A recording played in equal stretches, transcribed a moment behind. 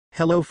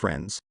Hello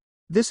friends.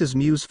 This is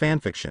Muse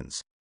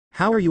Fanfictions.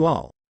 How are you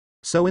all?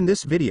 So in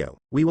this video,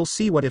 we will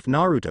see what if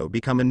Naruto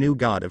become a new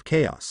god of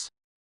chaos.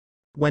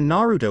 When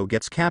Naruto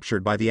gets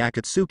captured by the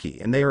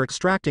Akatsuki and they are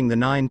extracting the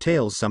 9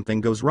 tails,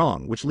 something goes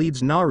wrong which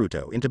leads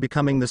Naruto into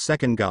becoming the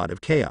second god of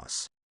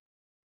chaos.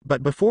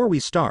 But before we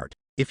start,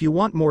 if you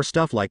want more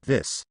stuff like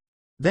this,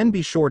 then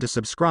be sure to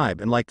subscribe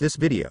and like this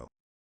video.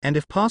 And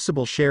if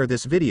possible share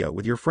this video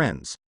with your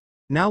friends.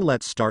 Now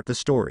let's start the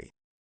story.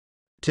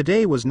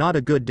 Today was not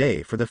a good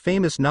day for the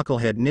famous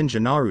knucklehead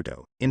ninja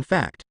Naruto. In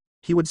fact,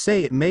 he would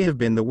say it may have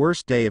been the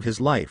worst day of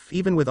his life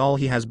even with all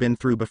he has been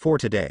through before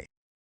today.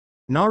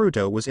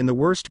 Naruto was in the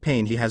worst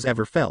pain he has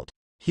ever felt.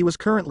 He was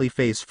currently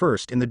face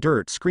first in the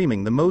dirt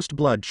screaming the most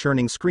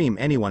blood-churning scream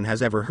anyone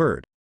has ever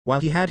heard, while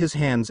he had his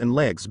hands and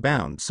legs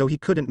bound so he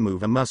couldn't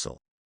move a muscle.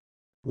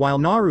 While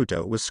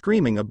Naruto was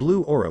screaming, a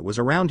blue aura was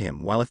around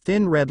him while a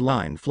thin red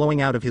line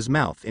flowing out of his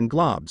mouth in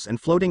globs and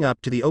floating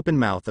up to the open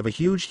mouth of a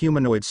huge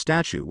humanoid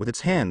statue with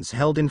its hands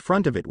held in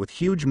front of it with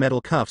huge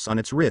metal cuffs on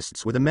its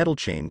wrists with a metal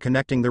chain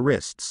connecting the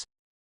wrists.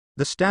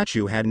 The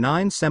statue had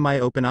 9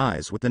 semi-open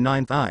eyes with the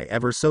 9th eye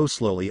ever so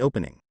slowly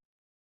opening.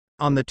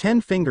 On the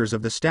 10 fingers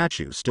of the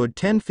statue stood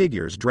 10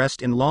 figures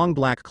dressed in long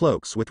black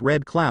cloaks with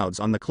red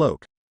clouds on the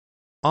cloak.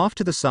 Off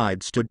to the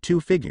side stood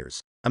 2 figures.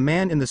 A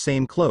man in the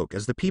same cloak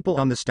as the people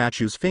on the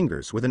statue's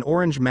fingers with an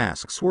orange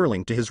mask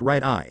swirling to his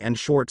right eye and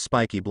short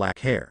spiky black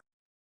hair.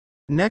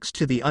 Next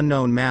to the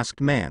unknown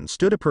masked man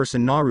stood a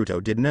person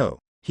Naruto did know.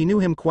 He knew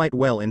him quite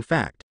well, in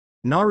fact.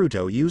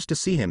 Naruto used to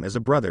see him as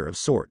a brother of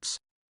sorts.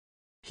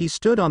 He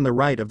stood on the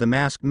right of the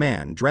masked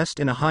man dressed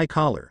in a high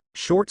collar,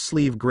 short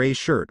sleeve gray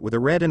shirt with a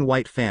red and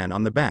white fan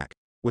on the back,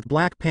 with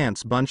black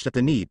pants bunched at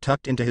the knee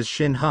tucked into his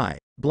shin-high,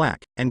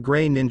 black, and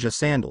gray ninja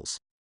sandals.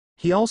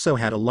 He also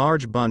had a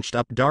large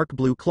bunched-up dark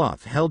blue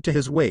cloth held to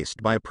his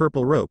waist by a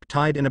purple rope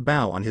tied in a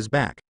bow on his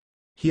back.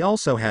 He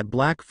also had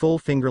black full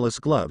fingerless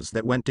gloves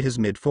that went to his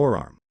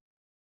mid-forearm.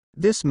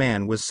 This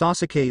man was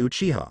Sasuke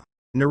Uchiha,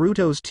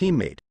 Naruto's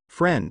teammate,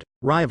 friend,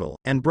 rival,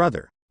 and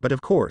brother, but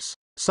of course,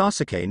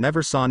 Sasuke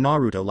never saw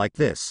Naruto like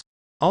this.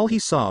 All he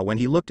saw when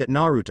he looked at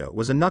Naruto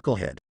was a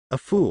knucklehead, a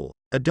fool,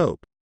 a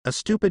dope, a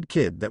stupid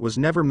kid that was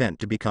never meant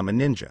to become a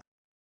ninja.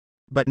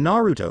 But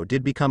Naruto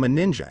did become a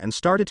ninja and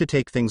started to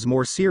take things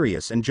more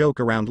serious and joke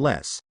around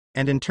less,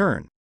 and in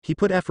turn, he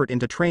put effort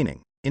into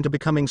training, into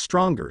becoming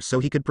stronger so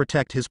he could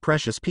protect his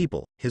precious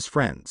people, his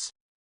friends.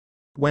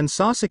 When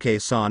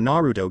Sasuke saw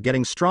Naruto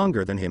getting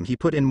stronger than him, he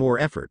put in more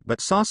effort, but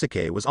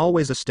Sasuke was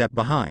always a step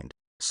behind.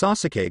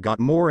 Sasuke got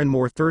more and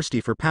more thirsty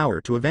for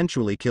power to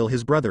eventually kill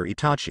his brother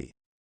Itachi.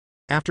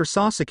 After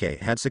Sasuke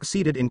had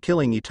succeeded in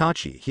killing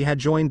Itachi, he had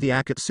joined the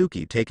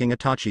Akatsuki, taking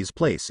Itachi's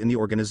place in the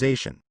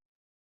organization.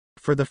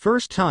 For the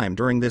first time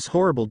during this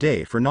horrible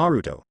day for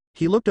Naruto,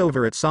 he looked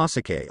over at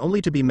Sasuke only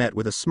to be met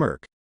with a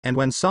smirk, and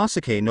when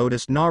Sasuke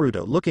noticed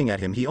Naruto looking at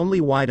him, he only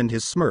widened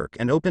his smirk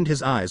and opened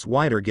his eyes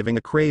wider, giving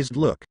a crazed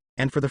look,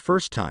 and for the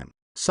first time,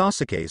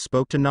 Sasuke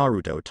spoke to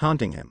Naruto,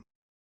 taunting him.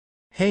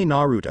 "Hey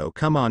Naruto,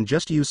 come on,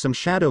 just use some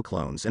shadow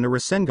clones and a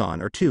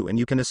Rasengan or 2 and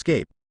you can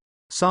escape,"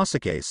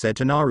 Sasuke said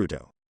to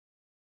Naruto.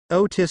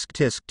 "Oh tisk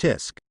tisk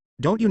tisk,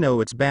 don't you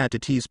know it's bad to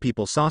tease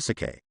people,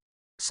 Sasuke?"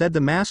 said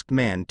the masked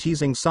man,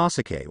 teasing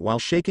Sasuke while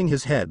shaking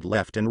his head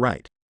left and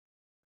right.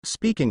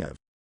 "Speaking of,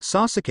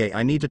 Sasuke,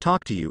 I need to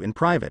talk to you in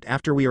private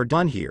after we are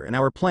done here and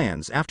our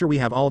plans after we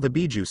have all the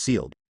biju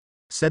sealed,"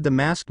 said the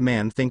masked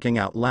man, thinking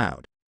out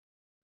loud.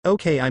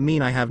 "Okay, I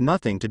mean I have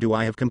nothing to do,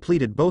 I have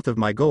completed both of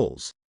my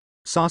goals,"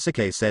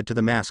 Sasuke said to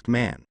the masked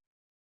man.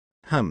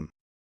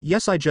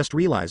 Yes, I just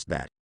realized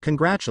that,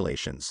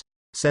 congratulations,"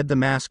 said the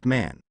masked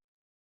man.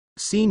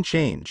 Scene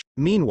change.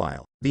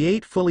 Meanwhile, the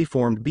 8 fully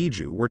formed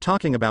biju were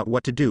talking about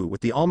what to do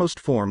with the almost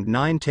formed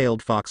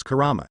 9-tailed fox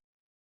Kurama.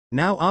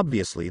 Now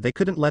obviously they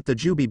couldn't let the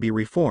Jubi be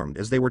reformed,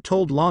 as they were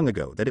told long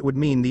ago that it would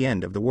mean the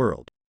end of the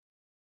world.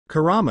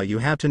 "Kurama, you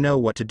have to know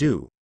what to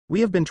do.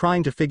 We have been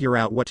trying to figure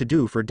out what to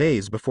do for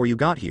days before you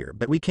got here,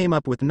 but we came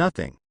up with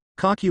nothing,"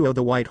 Kakuo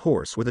the white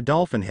horse with a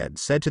dolphin head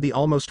said to the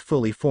almost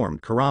fully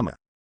formed Kurama.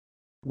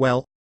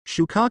 "Well,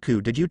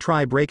 Shukaku, did you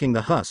try breaking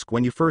the husk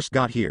when you first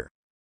got here?"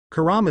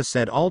 Kurama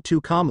said all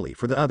too calmly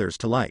for the others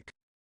to like.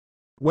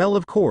 "Well,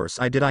 of course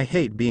I did. I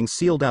hate being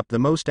sealed up the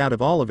most out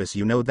of all of us,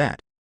 you know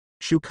that,"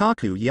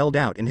 Shukaku yelled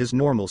out in his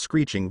normal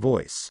screeching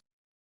voice.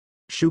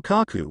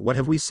 "Shukaku, what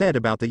have we said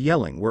about the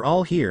yelling? We're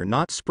all here,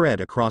 not spread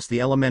across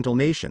the elemental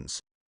nations,"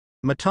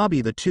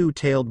 Matabi the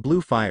 2-tailed blue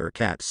fire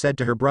cat said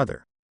to her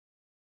brother.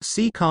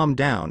 "See, calm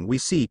down, we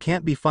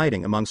can't be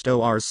fighting amongst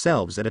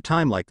ourselves at a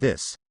time like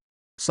this,"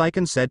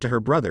 Saiken said to her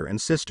brother and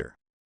sister.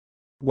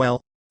 "Well,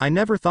 I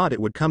never thought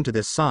it would come to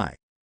this, Sai,"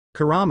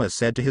 Kurama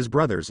said to his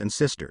brothers and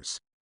sisters.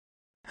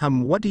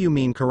 What do you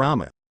mean,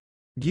 Kurama?"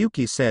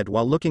 Gyuki said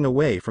while looking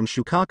away from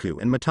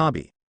Shukaku and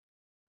Matabi.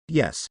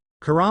 "Yes,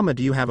 Kurama,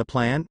 do you have a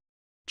plan?"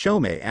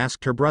 Chome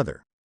asked her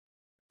brother.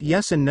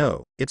 "Yes and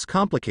no, it's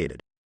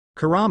complicated,"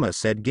 Kurama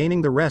said,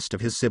 gaining the rest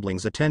of his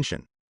siblings'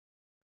 attention.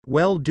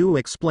 "Well, do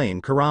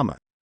explain, Kurama,"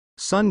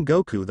 Son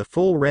Goku the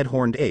full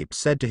red-horned ape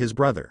said to his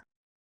brother.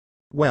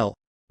 "Well,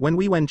 When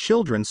we were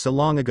children so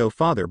long ago,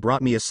 father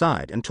brought me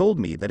aside and told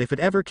me that if it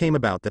ever came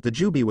about that the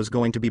Jubi was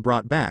going to be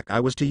brought back, I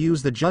was to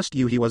use the just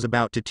you he was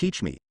about to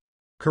teach me.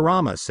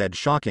 Kurama said,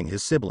 shocking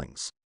his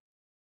siblings.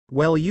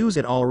 Well, use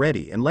it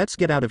already and let's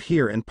get out of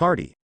here and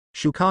party,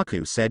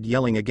 Shukaku said,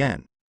 yelling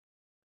again.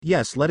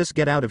 Yes, let us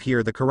get out of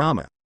here, the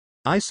Kurama,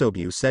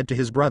 Isobu said to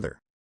his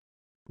brother.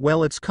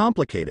 Well, it's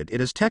complicated.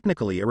 It is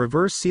technically a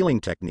reverse sealing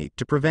technique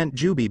to prevent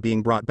Jubi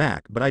being brought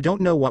back, but I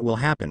don't know what will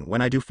happen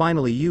when I do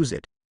finally use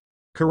it,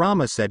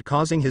 Kurama said,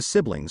 causing his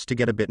siblings to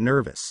get a bit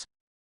nervous.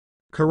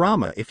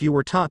 Kurama, if you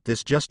were taught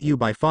this just you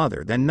by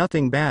father, then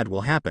nothing bad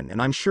will happen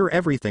and I'm sure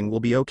everything will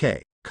be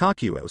okay,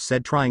 Kakuo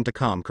said, trying to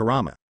calm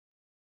Kurama.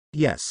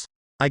 Yes.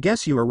 I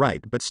guess you are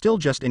right, but still,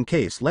 just in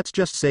case, let's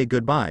just say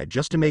goodbye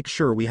just to make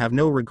sure we have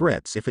no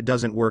regrets if it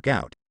doesn't work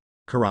out,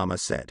 Kurama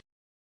said.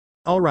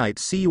 Alright,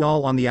 see you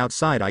all on the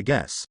outside I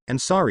guess,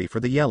 and sorry for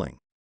the yelling,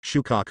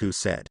 Shukaku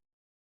said.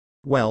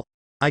 Well,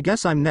 I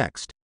guess I'm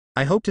next.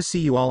 I hope to see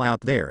you all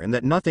out there and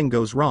that nothing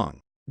goes wrong.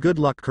 Good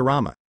luck,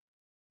 Kurama,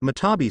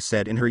 Matabi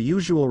said in her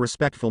usual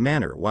respectful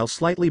manner while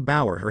slightly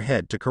bowing her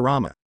head to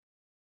Kurama.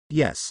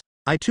 Yes,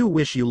 I too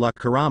wish you luck,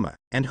 Kurama,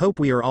 and hope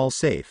we are all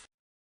safe,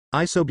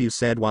 Isobu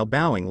said while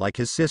bowing like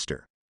his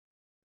sister.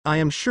 I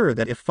am sure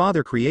that if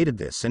father created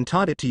this and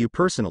taught it to you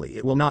personally,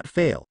 it will not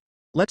fail.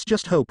 Let's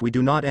just hope we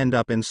do not end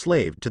up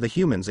enslaved to the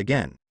humans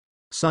again,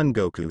 Son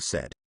Goku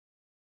said.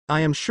 I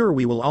am sure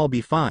we will all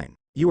be fine.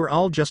 You are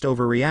all just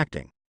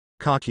overreacting,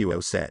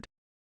 Kakuo said.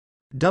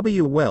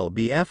 Well,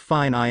 BF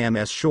fine, I am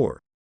sure.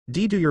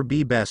 D do your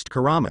be best,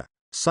 Kurama,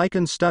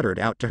 Saiken stuttered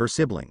out to her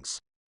siblings.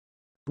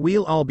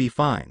 We'll all be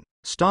fine.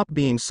 Stop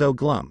being so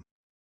glum,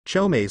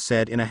 Chome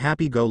said in a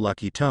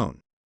happy-go-lucky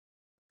tone.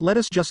 Let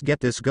us just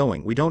get this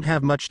going, we don't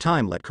have much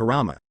time, let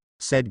Kurama,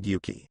 said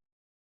Gyuki.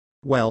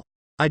 Well,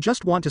 I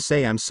just want to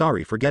say I'm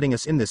sorry for getting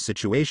us in this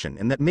situation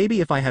and that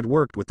maybe if I had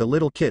worked with the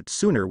little kid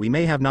sooner we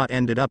may have not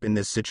ended up in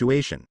this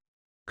situation,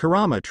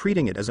 Kurama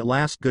treating it as a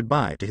last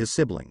goodbye to his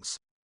siblings.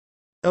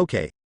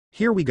 Okay,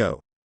 here we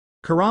go,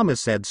 Kurama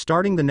said,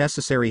 starting the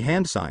necessary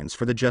hand signs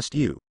for the just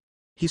you.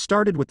 He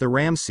started with the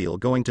ram seal,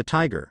 going to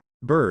tiger,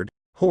 bird,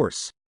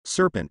 horse,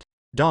 serpent,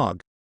 dog,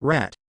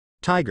 rat,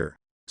 tiger,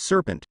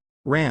 serpent,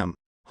 ram,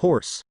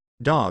 horse,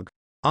 dog,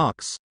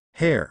 ox,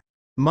 hare,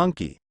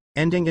 monkey,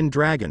 ending in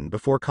dragon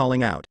before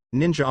calling out,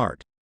 ninja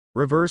art,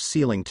 reverse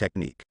sealing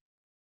technique.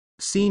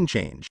 Scene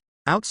change.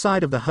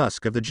 Outside of the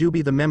husk of the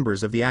Jubi, the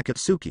members of the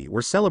Akatsuki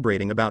were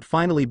celebrating about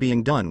finally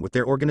being done with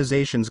their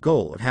organization's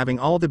goal of having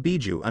all the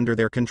Biju under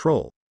their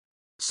control.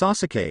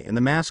 Sasuke and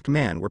the masked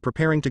man were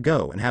preparing to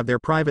go and have their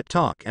private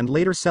talk and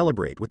later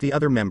celebrate with the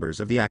other members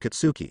of the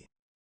Akatsuki.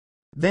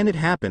 Then it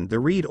happened, the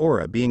red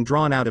aura being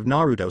drawn out of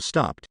Naruto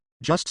stopped,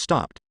 just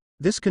stopped.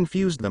 This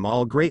confused them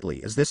all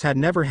greatly as this had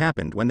never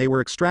happened when they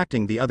were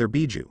extracting the other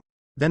Biju.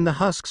 Then the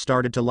husk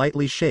started to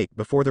lightly shake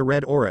before the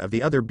red aura of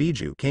the other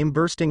Biju came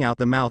bursting out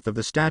the mouth of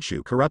the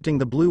statue, corrupting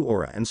the blue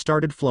aura and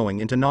started flowing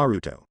into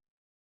Naruto.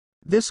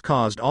 This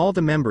caused all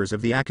the members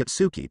of the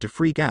Akatsuki to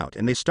freak out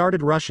and they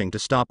started rushing to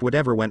stop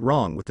whatever went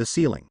wrong with the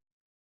sealing.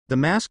 The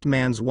masked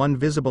man's one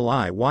visible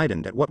eye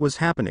widened at what was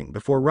happening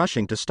before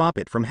rushing to stop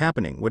it from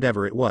happening,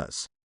 whatever it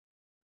was.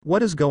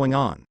 What is going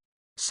on?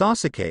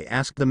 Sasuke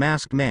asked the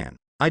masked man.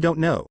 I don't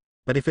know,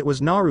 but if it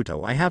was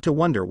Naruto I have to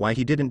wonder why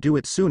he didn't do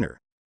it sooner,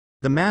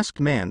 the masked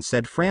man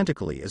said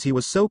frantically as he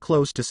was so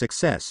close to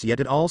success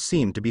yet it all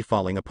seemed to be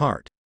falling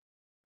apart.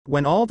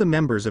 When all the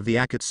members of the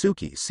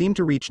Akatsuki seemed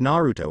to reach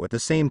Naruto at the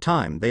same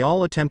time, they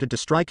all attempted to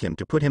strike him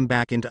to put him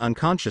back into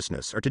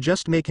unconsciousness or to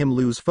just make him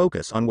lose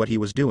focus on what he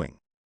was doing.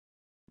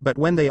 But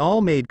when they all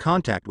made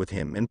contact with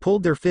him and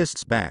pulled their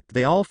fists back,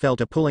 they all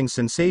felt a pulling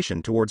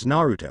sensation towards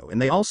Naruto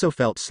and they also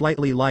felt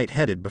slightly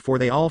light-headed before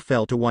they all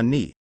fell to one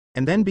knee,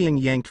 and then being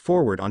yanked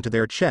forward onto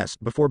their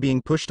chest before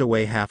being pushed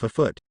away half a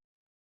foot.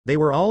 They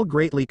were all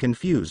greatly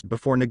confused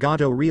before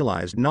Nagato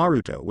realized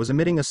Naruto was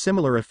emitting a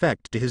similar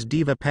effect to his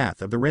diva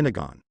path of the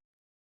Rinnegan.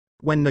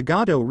 When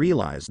Nagato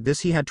realized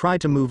this, he had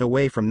tried to move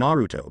away from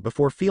Naruto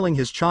before feeling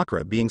his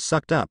chakra being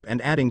sucked up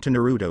and adding to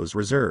Naruto's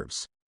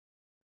reserves.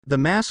 The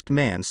masked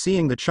man,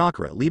 seeing the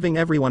chakra leaving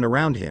everyone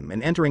around him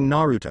and entering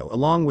Naruto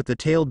along with the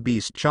tailed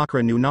beast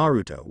chakra, knew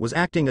Naruto was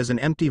acting as an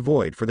empty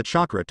void for the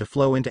chakra to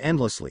flow into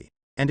endlessly,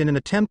 and in an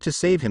attempt to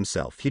save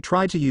himself he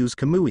tried to use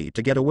Kamui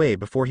to get away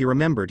before he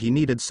remembered he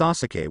needed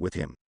Sasuke with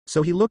him,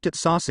 so he looked at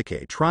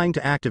Sasuke trying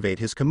to activate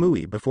his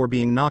Kamui before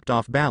being knocked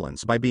off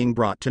balance by being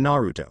brought to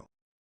Naruto.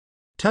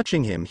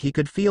 Touching him, he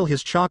could feel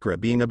his chakra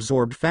being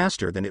absorbed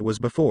faster than it was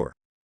before.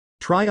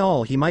 Try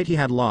all he might, he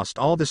had lost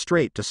all the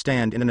strength to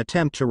stand in an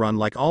attempt to run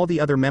like all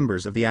the other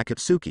members of the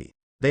Akatsuki.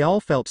 They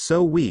all felt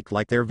so weak,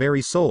 like their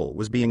very soul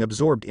was being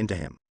absorbed into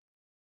him.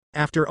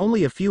 After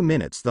only a few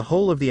minutes the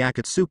whole of the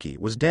Akatsuki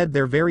was dead,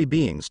 their very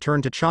beings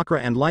turned to chakra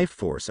and life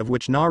force of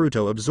which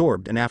Naruto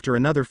absorbed, and after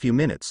another few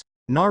minutes,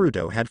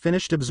 Naruto had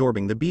finished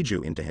absorbing the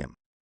Biju into him.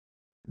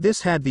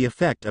 This had the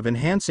effect of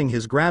enhancing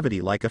his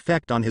gravity-like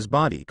effect on his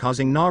body,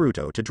 causing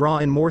Naruto to draw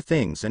in more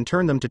things and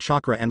turn them to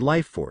chakra and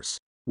life force,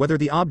 whether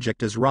the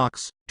object is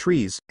rocks,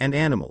 trees, and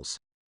animals.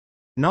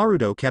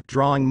 Naruto kept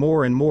drawing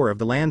more and more of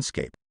the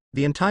landscape.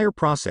 The entire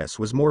process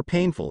was more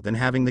painful than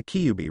having the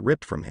Kyuubi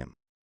ripped from him.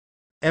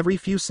 Every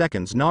few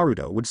seconds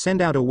Naruto would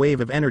send out a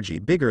wave of energy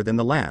bigger than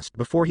the last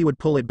before he would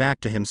pull it back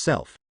to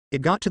himself.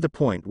 It got to the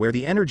point where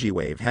the energy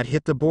wave had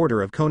hit the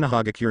border of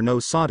Konohagakure no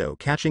Sado,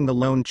 catching the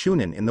lone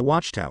Chunin in the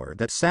watchtower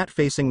that sat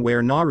facing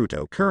where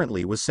Naruto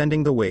currently was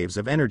sending the waves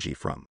of energy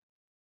from.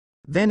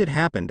 Then it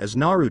happened as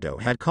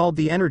Naruto had called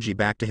the energy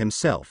back to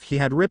himself. He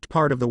had ripped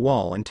part of the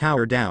wall and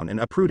tower down and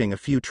uprooting a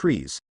few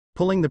trees,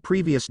 pulling the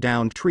previous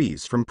downed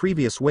trees from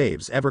previous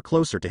waves ever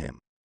closer to him.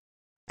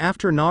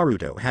 After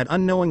Naruto had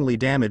unknowingly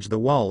damaged the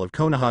wall of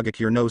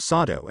Konohagakure no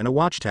Sado and a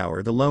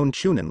watchtower, the lone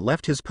Chunin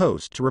left his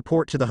post to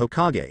report to the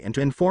Hokage and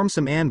to inform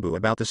some Anbu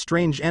about the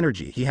strange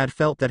energy he had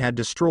felt that had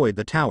destroyed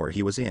the tower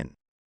he was in.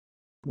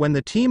 When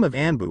the team of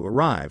Anbu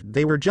arrived,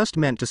 they were just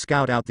meant to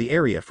scout out the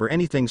area for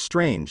anything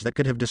strange that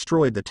could have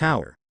destroyed the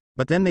tower,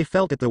 but then they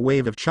felt that the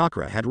wave of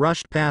chakra had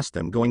rushed past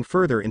them, going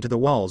further into the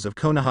walls of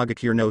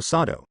Konohagakure no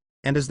Sado,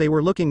 and as they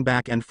were looking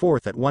back and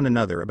forth at one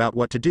another about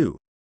what to do,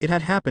 it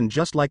had happened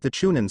just like the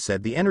Chunin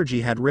said. The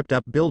energy had ripped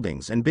up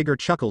buildings and bigger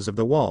chuckles of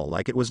the wall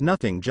like it was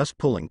nothing, just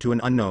pulling to an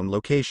unknown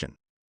location.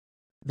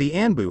 The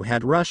Anbu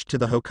had rushed to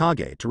the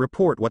Hokage to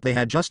report what they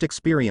had just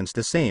experienced,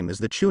 the same as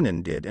the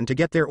Chunin did, and to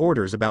get their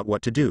orders about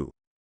what to do.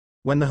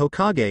 When the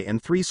Hokage and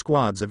 3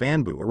 squads of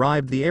Anbu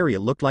arrived, the area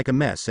looked like a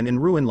mess and in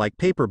ruin, like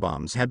paper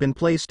bombs had been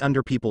placed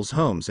under people's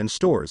homes and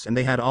stores, and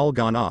they had all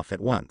gone off at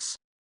once.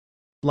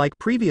 Like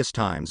previous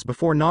times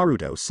before,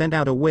 Naruto sent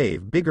out a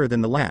wave bigger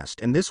than the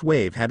last, and this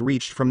wave had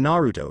reached from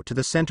Naruto to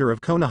the center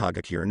of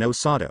Konohagakure no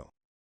Sado.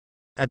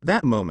 At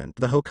that moment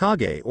the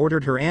Hokage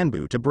ordered her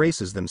Anbu to brace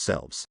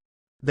themselves.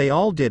 They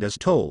all did as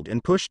told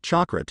and pushed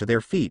chakra to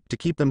their feet to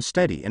keep them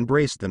steady and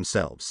braced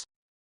themselves.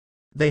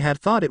 They had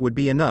thought it would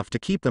be enough to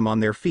keep them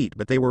on their feet,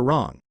 but they were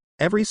wrong.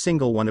 Every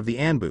single one of the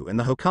Anbu and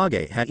the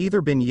Hokage had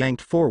either been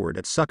yanked forward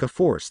at such a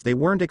force they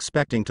weren't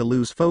expecting to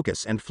lose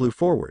focus and flew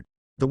forward.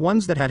 The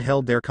ones that had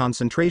held their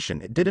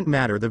concentration, it didn't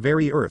matter, the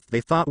very earth they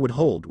thought would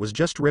hold was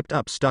just ripped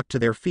up, stuck to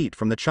their feet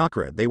from the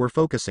chakra they were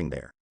focusing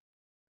there.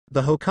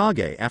 The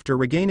Hokage, after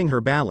regaining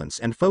her balance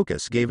and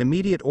focus, gave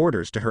immediate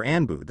orders to her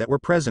Anbu that were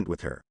present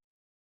with her.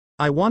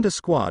 I want a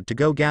squad to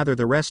go gather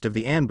the rest of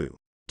the Anbu.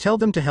 Tell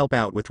them to help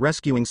out with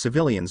rescuing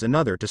civilians,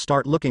 another to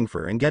start looking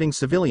for and getting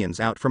civilians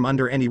out from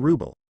under any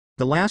rubble.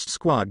 The last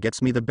squad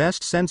gets me the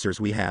best sensors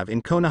we have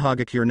in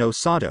Konohagakure no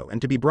Sado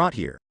and to be brought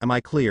here. Am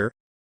I clear?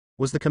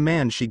 Was the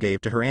command she gave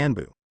to her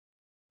Anbu.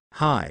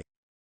 Hi.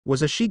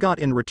 Was a she got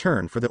in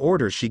return for the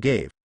orders she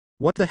gave.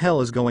 What the hell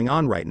is going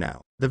on right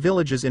now? The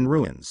village is in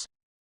ruins.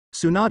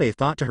 Tsunade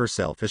thought to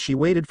herself as she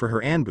waited for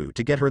her Anbu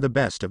to get her the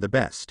best of the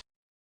best.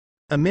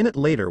 A minute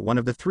later, one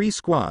of the 3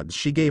 squads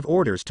she gave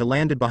orders to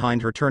landed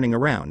behind her. Turning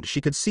around, she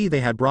could see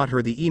they had brought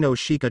her the Ino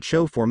Shika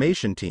Cho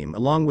formation team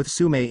along with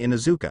Sume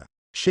Inuzuka,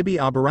 Shibi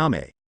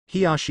Aburame,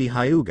 Hiyashi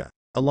Hyuga,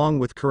 along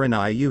with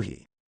Kurenai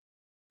Yuhi.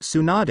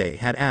 Tsunade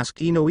had asked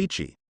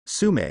Inoichi,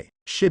 Sume,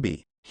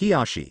 Shibi,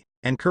 Hiyashi,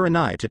 and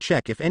Kurenai to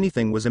check if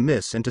anything was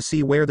amiss and to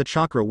see where the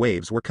chakra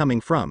waves were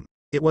coming from.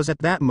 It was at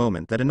that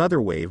moment that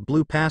another wave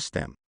blew past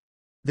them.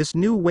 This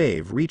new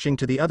wave reaching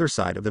to the other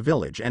side of the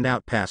village and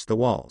out past the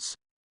walls.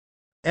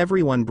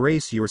 Everyone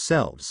brace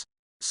yourselves,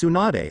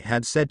 Tsunade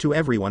had said to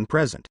everyone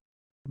present.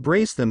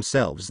 Brace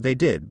themselves they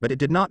did, but it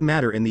did not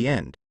matter in the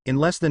end. In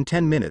less than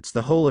 10 minutes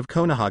the whole of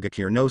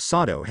Konohagakure no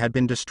Sado had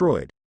been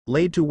destroyed,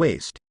 laid to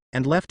waste,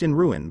 and left in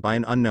ruin by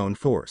an unknown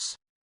force.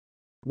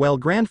 Well,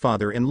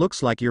 grandfather, in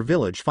looks like your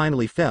village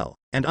finally fell,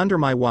 and under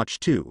my watch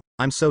too.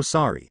 I'm so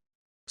sorry.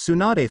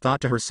 Tsunade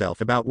thought to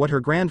herself about what her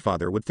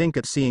grandfather would think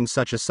at seeing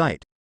such a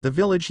sight. The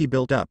village he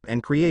built up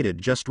and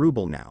created just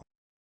rubble now.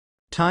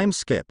 Time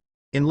skip.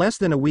 In less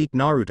than a week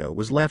Naruto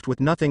was left with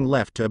nothing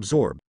left to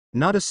absorb.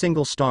 Not a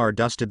single star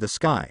dusted the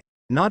sky.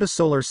 Not a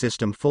solar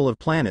system full of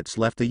planets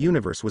left. The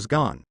universe was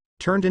gone,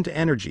 turned into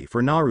energy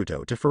for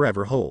Naruto to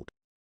forever hold.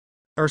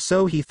 Or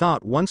so he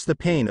thought. Once the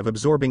pain of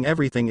absorbing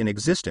everything in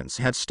existence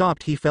had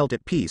stopped, he felt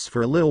at peace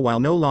for a little while,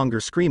 no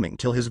longer screaming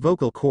till his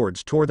vocal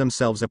cords tore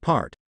themselves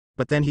apart,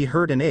 but then he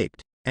hurt and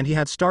ached, and he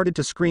had started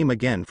to scream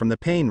again from the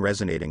pain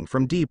resonating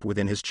from deep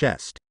within his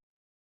chest.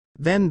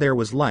 Then there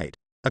was light.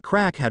 A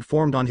crack had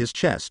formed on his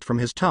chest from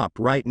his top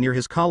right near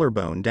his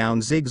collarbone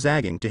down,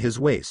 zigzagging to his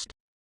waist.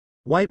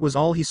 White was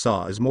all he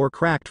saw as more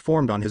cracked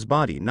formed on his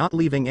body, not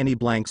leaving any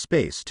blank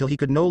space till he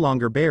could no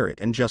longer bear it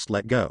and just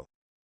let go.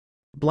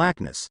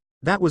 Blackness.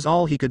 That was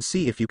all he could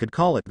see, if you could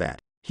call it that.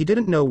 He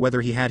didn't know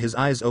whether he had his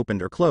eyes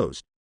opened or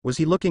closed. Was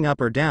he looking up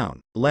or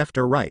down, left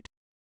or right?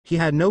 He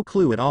had no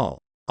clue at all.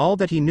 All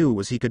that he knew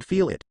was he could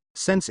feel it,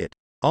 sense it,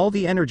 all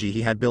the energy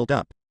he had built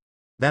up.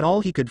 That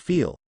all he could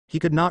feel. He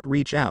could not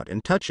reach out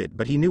and touch it,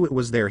 but he knew it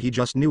was there, he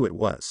just knew it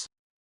was.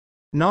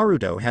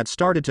 Naruto had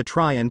started to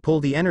try and pull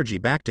the energy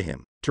back to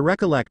him, to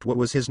recollect what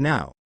was his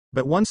now,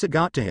 but once it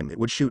got to him it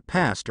would shoot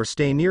past or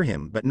stay near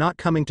him, but not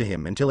coming to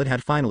him until it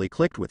had finally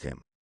clicked with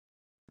him.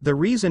 The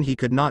reason he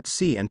could not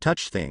see and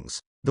touch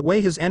things, the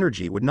way his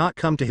energy would not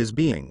come to his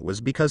being,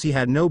 was because he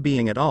had no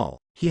being at all.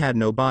 He had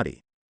no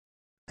body.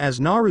 As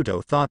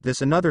Naruto thought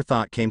this, another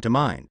thought came to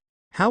mind.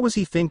 How was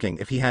he thinking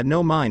if he had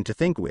no mind to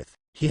think with?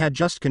 He had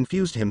just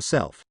confused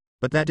himself.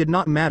 But that did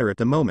not matter at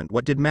the moment.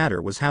 What did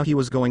matter was how he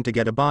was going to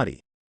get a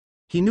body.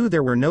 He knew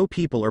there were no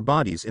people or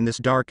bodies in this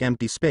dark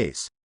empty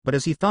space, but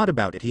as he thought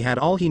about it, he had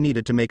all he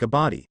needed to make a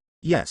body.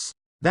 Yes,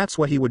 that's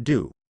what he would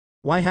do.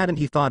 Why hadn't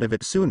he thought of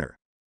it sooner?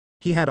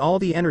 He had all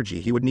the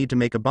energy he would need to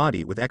make a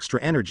body with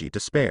extra energy to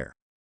spare.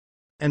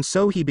 And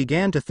so he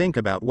began to think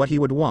about what he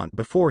would want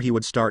before he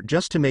would start,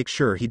 just to make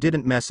sure he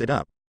didn't mess it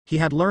up. He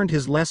had learned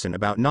his lesson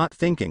about not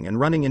thinking and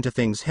running into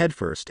things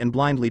headfirst and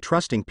blindly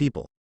trusting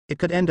people. It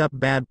could end up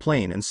bad,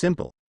 plain and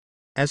simple.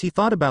 As he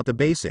thought about the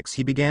basics,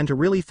 he began to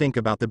really think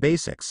about the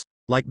basics,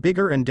 like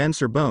bigger and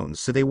denser bones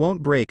so they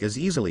won't break as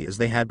easily as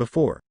they had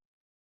before.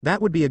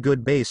 That would be a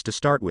good base to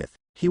start with.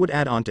 He would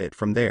add onto it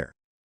from there.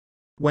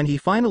 When he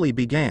finally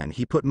began,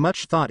 he put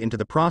much thought into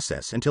the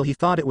process until he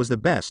thought it was the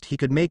best he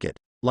could make it,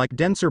 like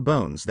denser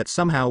bones that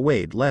somehow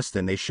weighed less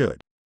than they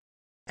should.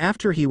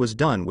 After he was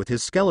done with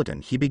his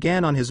skeleton, he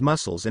began on his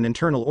muscles and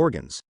internal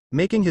organs,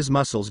 making his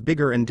muscles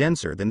bigger and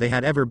denser than they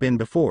had ever been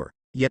before.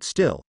 Yet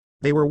still,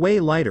 they were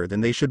way lighter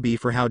than they should be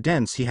for how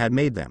dense he had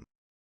made them.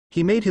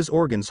 He made his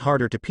organs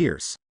harder to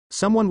pierce.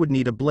 Someone would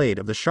need a blade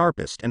of the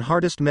sharpest and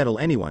hardest metal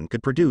anyone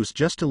could produce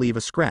just to leave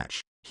a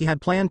scratch. He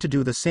had planned to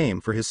do the same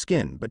for his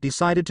skin, but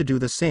decided to do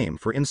the same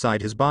for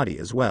inside his body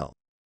as well.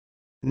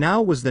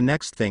 Now was the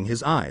next thing,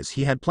 his eyes.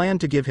 He had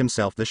planned to give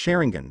himself the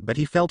Sharingan, but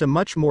he felt a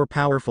much more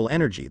powerful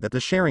energy that the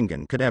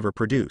Sharingan could ever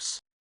produce.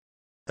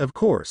 Of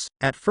course,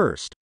 at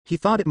first, he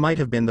thought it might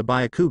have been the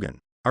Byakugan,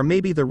 or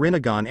maybe the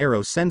Rinnegan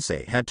arrow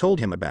Sensei had told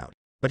him about,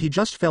 but he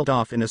just felt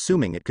off in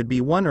assuming it could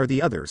be one or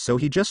the other, so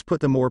he just put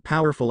the more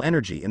powerful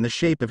energy in the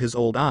shape of his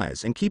old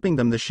eyes and keeping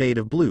them the shade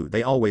of blue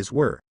they always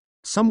were.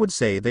 Some would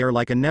say they are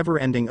like a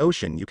never-ending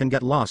ocean you can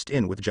get lost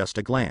in with just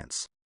a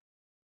glance.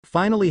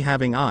 Finally,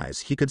 having eyes,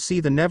 he could see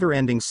the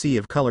never-ending sea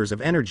of colors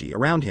of energy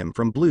around him,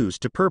 from blues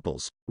to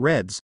purples,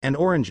 reds and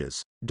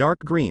oranges, dark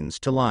greens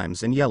to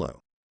limes and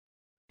yellow.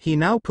 He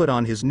now put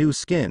on his new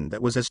skin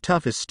that was as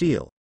tough as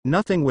steel.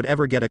 Nothing would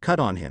ever get a cut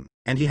on him,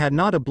 and he had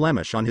not a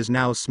blemish on his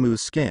now smooth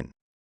skin.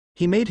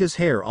 He made his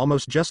hair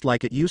almost just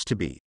like it used to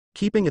be,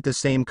 keeping it the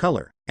same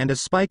color, and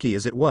as spiky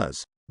as it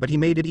was, but he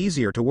made it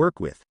easier to work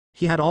with.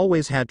 He had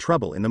always had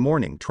trouble in the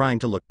morning trying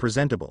to look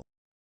presentable.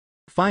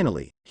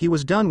 Finally, he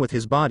was done with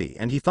his body,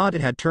 and he thought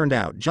it had turned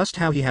out just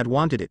how he had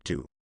wanted it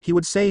to. He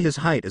would say his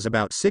height is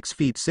about 6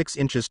 feet 6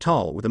 inches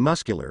tall, with a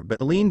muscular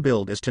but lean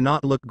build as to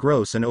not look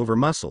gross and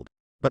over-muscled.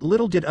 But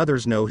little did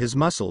others know his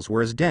muscles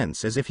were as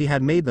dense as if he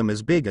had made them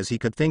as big as he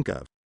could think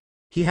of.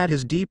 He had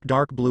his deep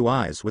dark blue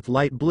eyes with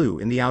light blue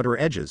in the outer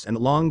edges and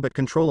long but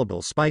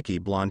controllable spiky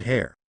blonde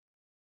hair.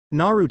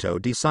 Naruto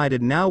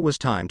decided now was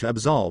time to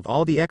absorb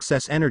all the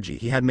excess energy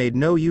he had made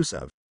no use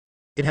of.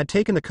 It had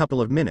taken a couple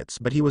of minutes,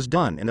 but he was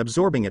done, and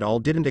absorbing it all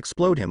didn't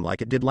explode him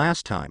like it did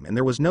last time, and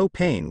there was no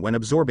pain when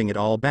absorbing it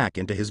all back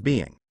into his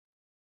being.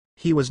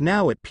 He was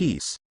now at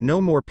peace,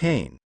 no more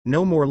pain,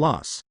 no more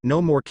loss,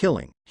 no more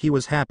killing. He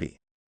was happy.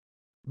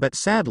 But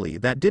sadly,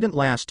 that didn't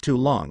last too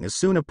long, as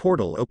soon a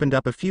portal opened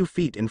up a few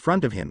feet in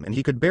front of him and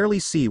he could barely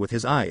see with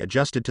his eye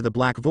adjusted to the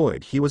black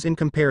void he was in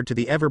compared to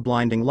the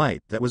ever-blinding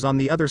light that was on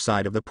the other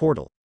side of the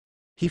portal.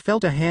 He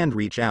felt a hand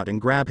reach out and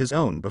grab his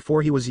own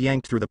before he was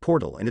yanked through the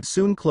portal, and it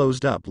soon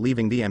closed up,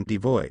 leaving the empty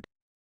void.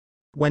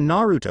 When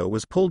Naruto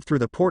was pulled through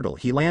the portal,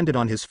 he landed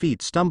on his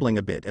feet, stumbling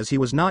a bit as he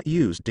was not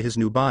used to his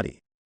new body.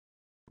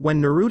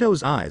 When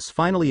Naruto's eyes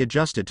finally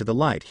adjusted to the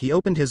light, he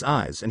opened his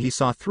eyes and he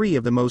saw 3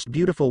 of the most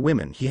beautiful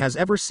women he has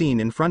ever seen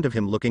in front of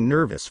him, looking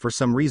nervous for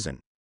some reason.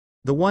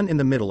 The one in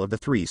the middle of the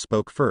 3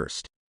 spoke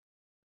first.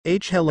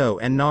 Hello,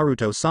 and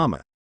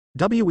Naruto-sama.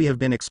 We have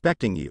been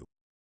expecting you.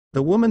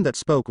 The woman that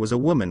spoke was a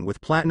woman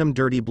with platinum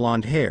dirty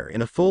blonde hair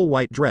in a full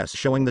white dress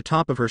showing the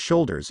top of her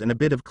shoulders and a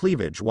bit of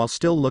cleavage while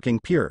still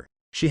looking pure.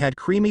 She had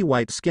creamy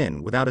white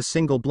skin without a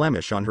single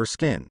blemish on her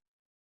skin.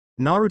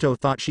 Naruto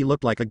thought she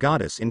looked like a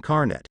goddess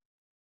incarnate.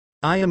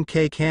 I am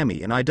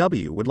Kami, and I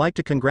would like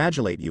to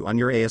congratulate you on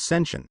your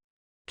ascension,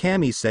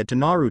 Kami said to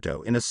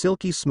Naruto in a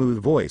silky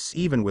smooth voice,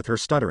 even with her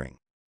stuttering.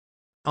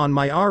 On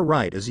my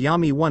right is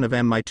Yami, one of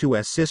my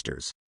 2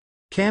 sisters,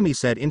 Kami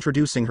said,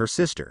 introducing her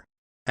sister.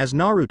 As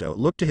Naruto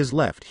looked to his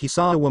left, he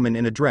saw a woman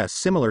in a dress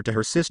similar to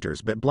her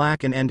sister's but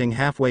black and ending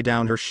halfway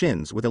down her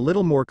shins with a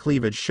little more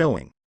cleavage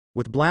showing,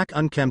 with black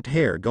unkempt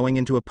hair going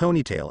into a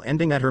ponytail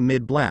ending at her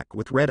mid-black,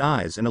 with red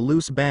eyes and a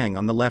loose bang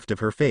on the left of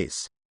her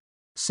face.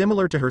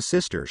 Similar to her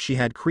sister, she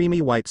had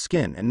creamy white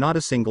skin and not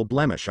a single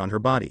blemish on her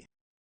body.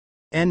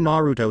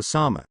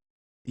 Naruto-sama,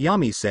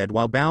 Yami said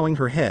while bowing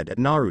her head at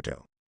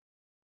Naruto.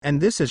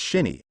 And this is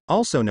Shinny,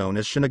 also known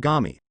as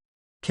Shinigami,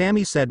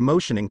 Kami said,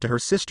 motioning to her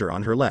sister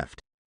on her left.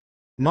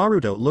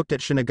 Naruto looked at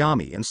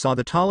Shinigami and saw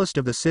the tallest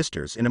of the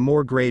sisters in a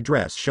more gray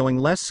dress showing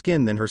less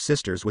skin than her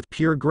sisters, with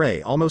pure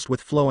gray, almost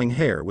with flowing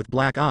hair, with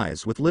black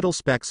eyes with little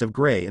specks of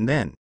gray, and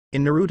then,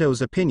 in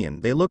Naruto's opinion,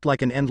 they looked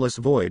like an endless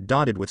void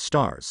dotted with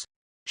stars.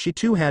 She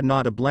too had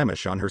not a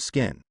blemish on her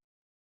skin.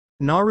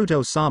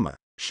 Naruto-sama,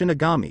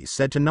 Shinigami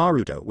said to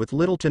Naruto with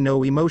little to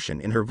no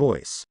emotion in her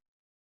voice.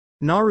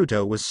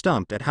 Naruto was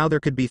stumped at how there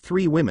could be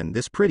 3 women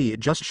this pretty, it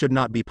just should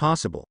not be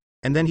possible,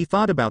 and then he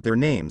thought about their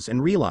names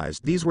and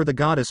realized these were the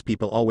goddess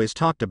people always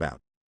talked about.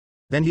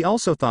 Then he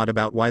also thought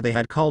about why they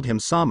had called him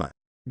Sama.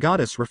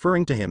 Goddess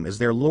referring to him as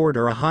their lord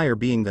or a higher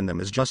being than them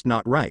is just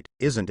not right,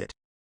 isn't it?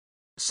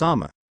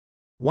 Sama.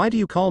 Why do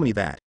you call me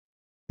that?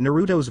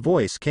 Naruto's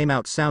voice came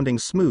out sounding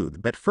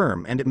smooth but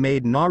firm, and it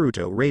made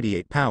Naruto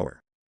radiate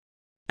power.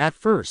 At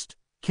first,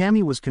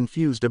 Kami was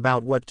confused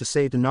about what to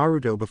say to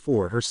Naruto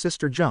before her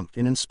sister jumped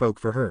in and spoke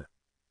for her.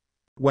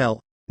 Well,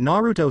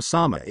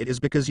 Naruto-sama, it is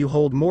because you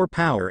hold more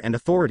power and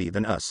authority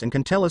than us and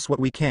can tell us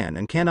what we can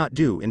and cannot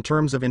do in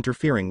terms of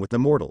interfering with the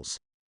mortals.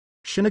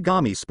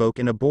 Shinigami spoke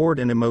in a bored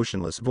and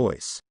emotionless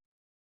voice.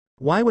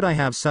 Why would I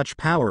have such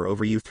power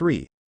over you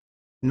 3?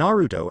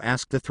 Naruto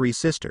asked the 3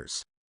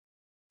 sisters.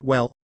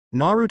 Well,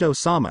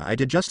 Naruto-sama, I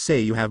did just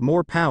say you have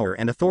more power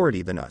and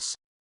authority than us,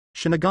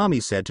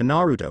 Shinigami said to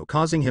Naruto,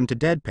 causing him to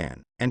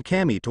deadpan, and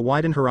Kami to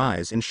widen her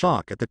eyes in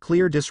shock at the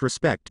clear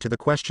disrespect to the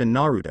question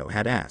Naruto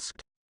had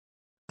asked.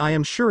 I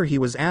am sure he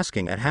was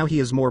asking at how he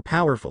is more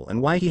powerful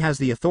and why he has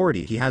the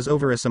authority he has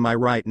over us, am I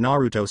right,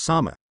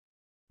 Naruto-sama?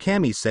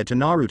 Kami said to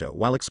Naruto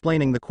while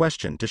explaining the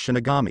question to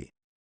Shinigami.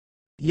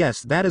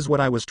 Yes, that is what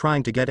I was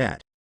trying to get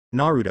at,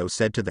 Naruto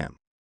said to them.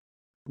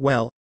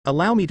 Well,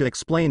 allow me to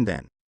explain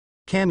then,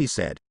 Kami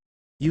said.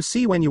 You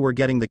see, when you were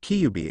getting the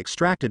Kyuubi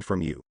extracted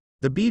from you,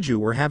 the Biju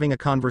were having a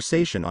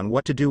conversation on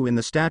what to do in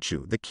the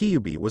statue the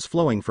Kyuubi was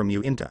flowing from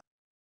you into.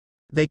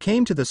 They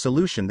came to the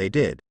solution they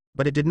did,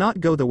 but it did not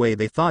go the way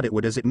they thought it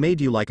would, as it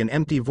made you like an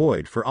empty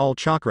void for all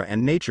chakra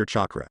and nature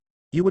chakra.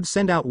 You would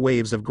send out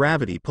waves of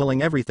gravity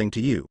pulling everything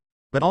to you,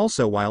 but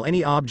also while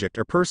any object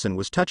or person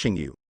was touching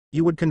you,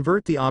 you would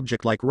convert the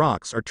object like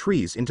rocks or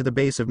trees into the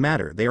base of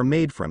matter they are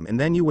made from, and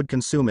then you would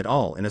consume it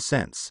all in a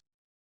sense.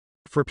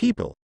 For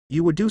people,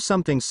 you would do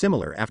something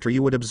similar after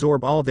you would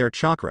absorb all their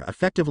chakra,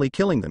 effectively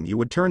killing them. You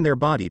would turn their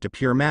body to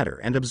pure matter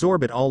and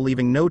absorb it all,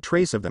 leaving no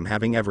trace of them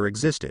having ever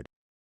existed,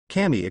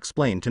 Kami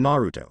explained to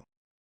Naruto.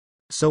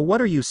 So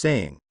what are you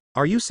saying?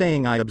 Are you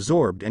saying I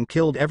absorbed and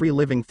killed every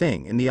living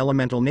thing in the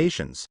elemental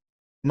nations?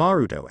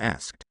 Naruto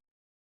asked.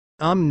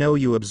 No,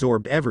 you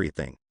absorbed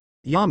everything.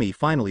 Yami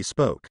finally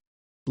spoke.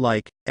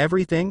 Like,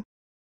 everything?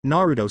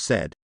 Naruto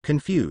said,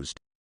 confused.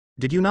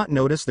 Did you not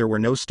notice there were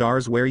no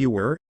stars where you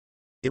were?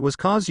 It was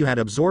cause you had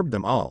absorbed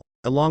them all,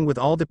 along with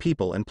all the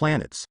people and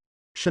planets,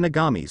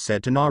 Shinigami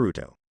said to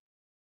Naruto.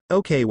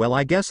 Okay, well,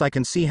 I guess I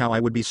can see how I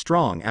would be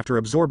strong after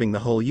absorbing the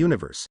whole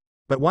universe,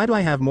 but why do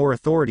I have more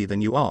authority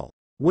than you all?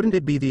 Wouldn't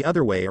it be the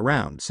other way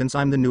around since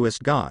I'm the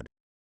newest god?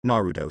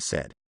 Naruto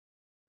said.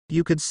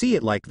 You could see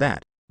it like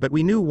that, but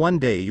we knew one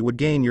day you would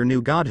gain your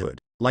new godhood,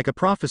 like a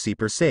prophecy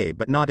per se,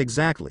 but not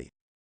exactly.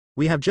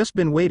 We have just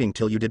been waiting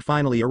till you did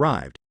finally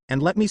arrived,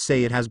 and let me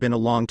say it has been a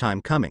long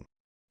time coming,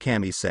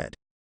 Kami said.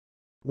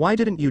 Why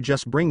didn't you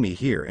just bring me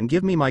here and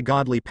give me my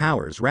godly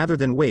powers rather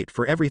than wait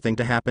for everything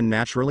to happen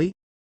naturally?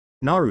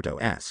 Naruto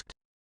asked.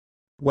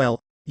 Well,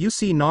 you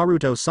see,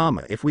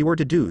 Naruto-sama, if we were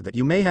to do that,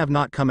 you may have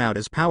not come out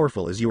as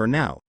powerful as you are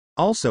now.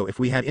 Also, if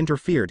we had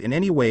interfered in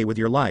any way with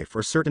your life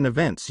or certain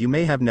events, you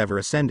may have never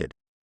ascended,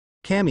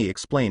 Kami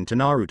explained to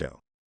Naruto.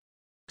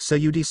 So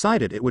you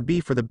decided it would be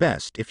for the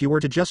best if you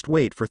were to just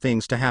wait for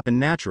things to happen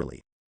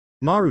naturally,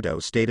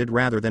 Naruto stated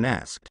rather than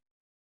asked.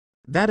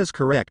 That is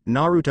correct,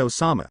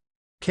 Naruto-sama,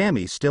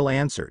 Kami still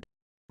answered.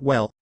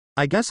 Well,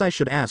 I guess I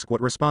should ask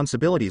what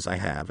responsibilities I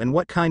have and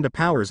what kind of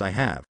powers I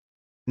have,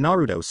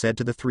 Naruto said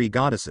to the 3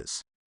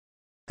 goddesses.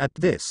 At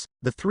this,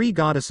 the 3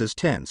 goddesses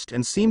tensed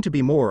and seemed to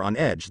be more on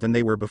edge than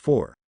they were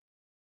before.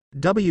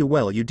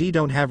 Well, you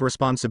don't have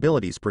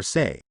responsibilities per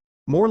se,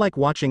 more like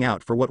watching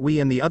out for what we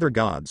and the other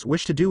gods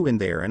wish to do in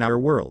their and our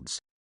worlds,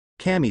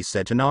 Kami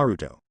said to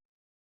Naruto.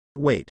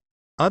 Wait,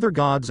 other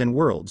gods and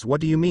worlds,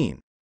 what do you mean?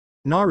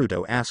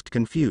 Naruto asked,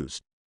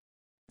 confused.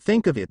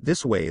 Think of it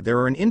this way, there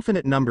are an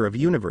infinite number of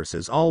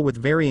universes, all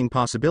with varying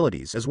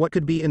possibilities as what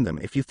could be in them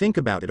if you think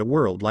about it, a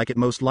world like it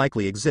most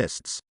likely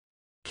exists,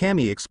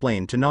 Kami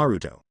explained to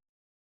Naruto.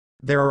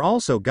 There are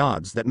also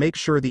gods that make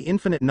sure the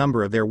infinite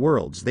number of their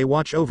worlds they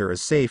watch over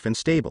is safe and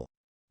stable,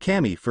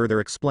 Kami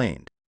further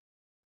explained.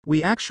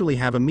 We actually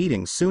have a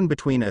meeting soon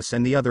between us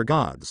and the other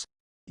gods,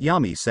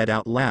 Yami said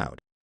out loud.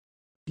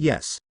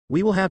 Yes,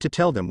 we will have to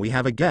tell them we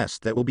have a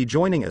guest that will be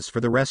joining us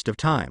for the rest of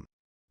time,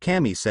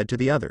 Kami said to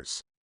the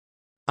others.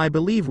 I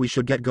believe we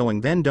should get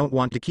going then, don't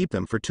want to keep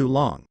them for too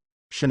long,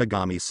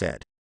 Shinigami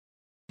said.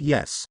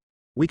 Yes.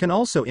 We can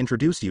also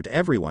introduce you to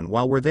everyone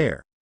while we're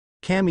there,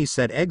 Kami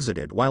said,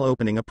 exited while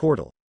opening a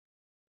portal.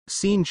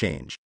 Scene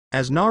change.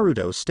 As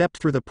Naruto stepped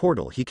through the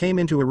portal, he came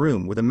into a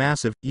room with a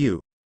massive,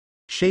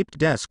 U-shaped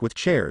desk with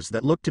chairs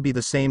that looked to be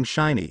the same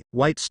shiny,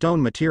 white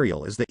stone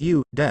material as the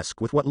U-desk,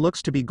 with what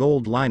looks to be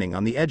gold lining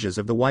on the edges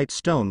of the white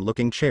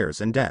stone-looking chairs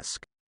and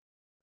desk.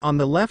 On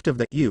the left of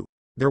the U,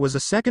 there was a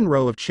second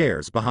row of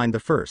chairs behind the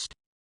first.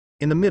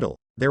 In the middle,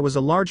 there was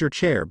a larger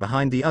chair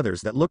behind the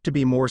others that looked to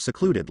be more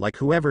secluded, like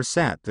whoever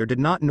sat there did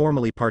not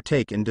normally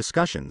partake in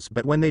discussions,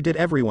 but when they did,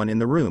 everyone in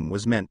the room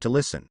was meant to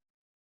listen.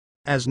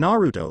 As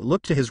Naruto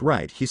looked to his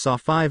right, he saw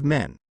 5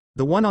 men,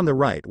 The one on the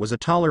right was a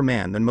taller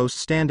man than most,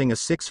 standing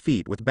 6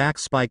 feet with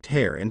back-spiked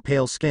hair and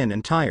pale skin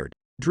and tired,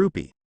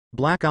 droopy,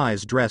 black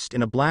eyes, dressed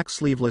in a black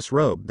sleeveless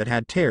robe that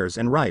had tears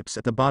and ripes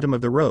at the bottom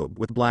of the robe,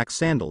 with black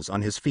sandals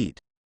on his feet.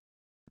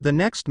 The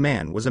next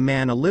man was a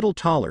man a little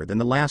taller than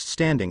the last,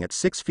 standing at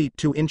 6 feet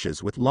 2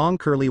 inches with long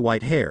curly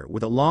white hair,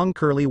 with a long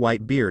curly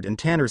white beard and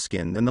tanner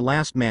skin than the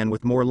last man,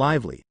 with more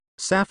lively,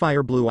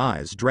 sapphire blue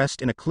eyes,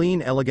 dressed in a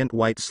clean elegant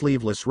white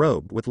sleeveless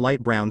robe with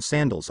light brown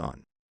sandals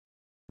on.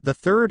 The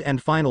third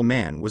and final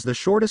man was the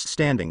shortest,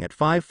 standing at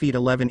 5 feet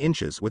 11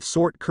 inches with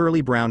short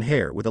curly brown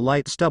hair with a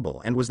light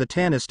stubble, and was the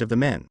tannest of the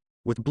men,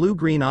 with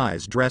blue-green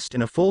eyes, dressed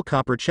in a full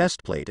copper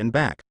chestplate and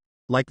back,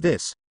 like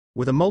this,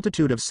 with a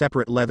multitude of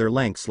separate leather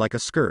lengths like a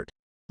skirt,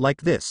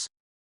 like this,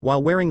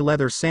 while wearing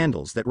leather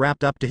sandals that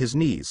wrapped up to his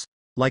knees,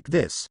 like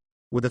this,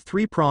 with a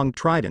 3-pronged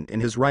trident in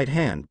his right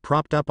hand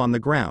propped up on the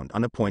ground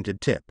on a pointed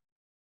tip.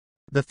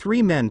 The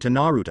 3 men to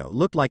Naruto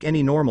looked like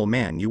any normal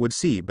man you would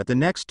see, but the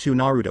next 2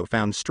 Naruto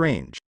found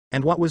strange,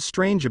 and what was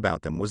strange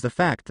about them was the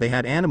fact they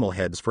had animal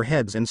heads for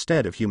heads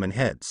instead of human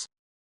heads.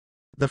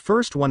 The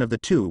first one of the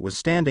 2 was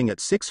standing at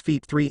 6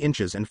 feet 3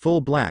 inches and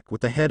full black,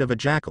 with the head of a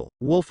jackal,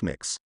 wolf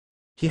mix.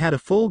 He had a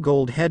full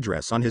gold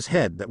headdress on his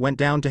head that went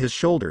down to his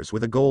shoulders,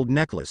 with a gold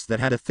necklace that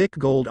had a thick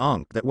gold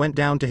ankh that went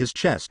down to his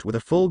chest, with a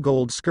full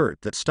gold skirt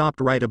that stopped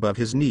right above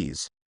his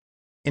knees.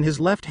 In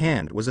his left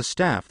hand was a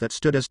staff that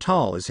stood as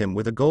tall as him,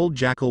 with a gold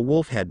jackal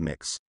wolf head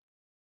mix.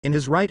 In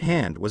his right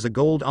hand was a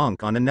gold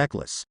ankh on a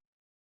necklace.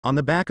 On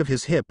the back of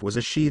his hip was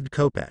a sheathed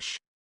khopesh.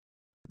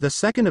 The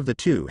second of the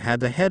 2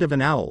 had the head of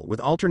an owl with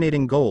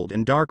alternating gold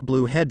and dark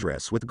blue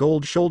headdress, with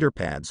gold shoulder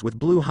pads with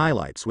blue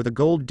highlights, with a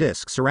gold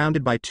disc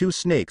surrounded by 2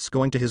 snakes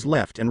going to his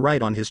left and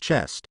right on his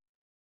chest.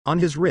 On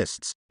his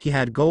wrists, he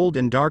had gold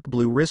and dark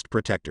blue wrist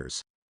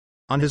protectors.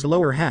 On his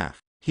lower half,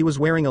 he was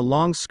wearing a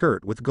long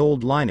skirt with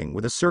gold lining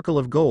with a circle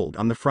of gold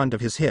on the front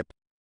of his hip.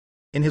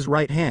 In his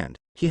right hand,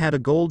 he had a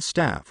gold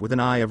staff with an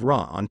eye of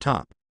Ra on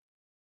top.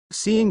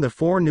 Seeing the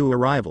 4 new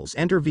arrivals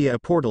enter via a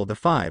portal, the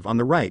 5 on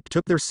the right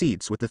took their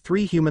seats with the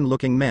 3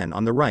 human-looking men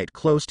on the right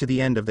close to the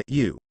end of the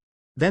U.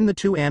 Then the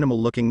 2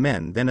 animal-looking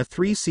men, then a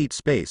 3-seat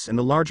space and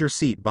the larger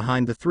seat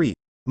behind the 3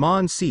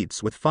 Mon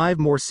seats, with 5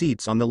 more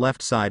seats on the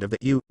left side of the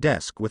U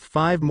desk, with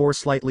 5 more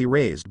slightly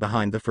raised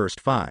behind the first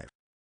 5.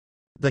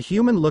 The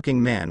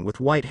human-looking man with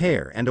white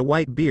hair and a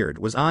white beard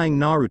was eyeing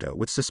Naruto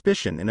with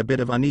suspicion and a bit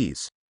of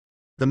unease.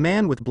 The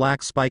man with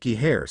black spiky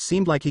hair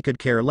seemed like he could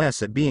care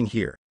less at being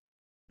here.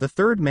 The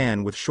third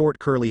man with short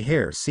curly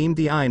hair seemed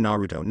to eye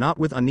Naruto not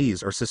with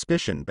unease or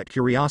suspicion but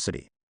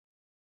curiosity.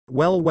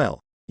 Well,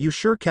 you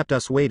sure kept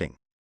us waiting,"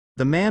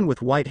 the man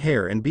with white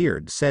hair and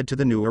beard said to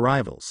the new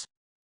arrivals.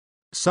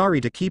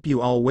 "Sorry to keep you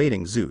all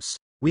waiting, Zeus.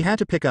 We had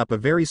to pick up a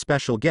very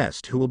special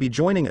guest who will be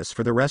joining us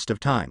for the rest of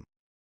time,"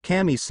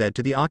 Kami said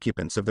to the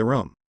occupants of the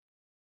room.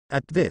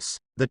 At this,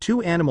 the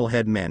 2 animal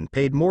head men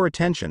paid more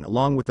attention,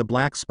 along with the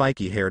black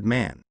spiky-haired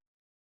man.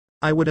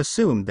 "I would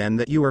assume then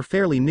that you are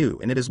fairly new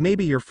and it is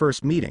maybe your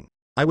first meeting.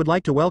 I would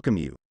like to welcome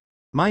you.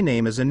 My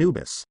name is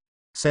Anubis,"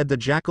 said the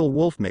jackal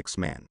wolf mix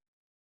man.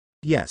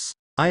 "Yes,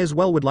 I as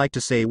well would like to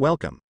say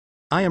welcome.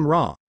 I am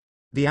Ra,"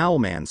 the owl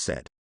man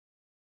said.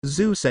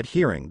 Zeus, at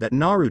hearing that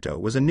Naruto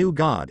was a new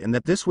god and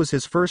that this was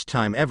his first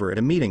time ever at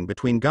a meeting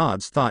between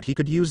gods, thought he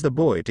could use the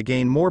boy to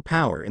gain more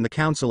power in the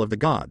council of the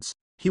gods.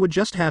 He would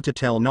just have to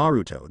tell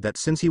Naruto that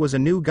since he was a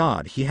new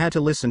god he had to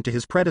listen to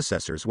his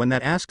predecessors when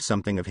that asked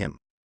something of him.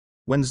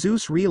 When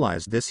Zeus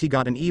realized this, he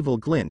got an evil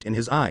glint in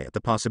his eye at the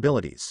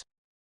possibilities.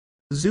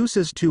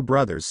 Zeus's 2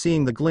 brothers,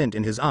 seeing the glint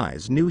in his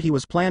eyes, knew he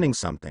was planning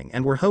something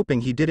and were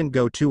hoping he didn't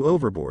go too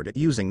overboard at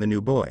using the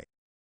new boy.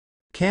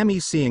 Kami,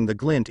 seeing the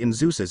glint in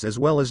Zeus's as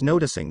well as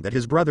noticing that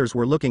his brothers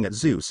were looking at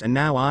Zeus and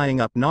now eyeing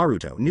up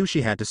Naruto, knew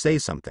she had to say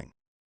something.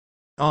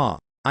 "Ah,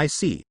 I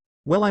see.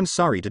 Well, I'm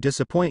sorry to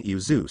disappoint you,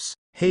 Zeus,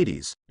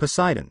 Hades,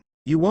 Poseidon.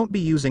 You won't be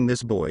using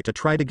this boy to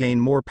try to gain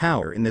more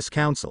power in this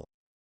council,"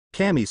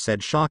 Kami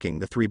said, shocking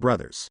the 3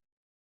 brothers.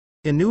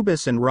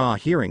 Anubis and Ra,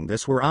 hearing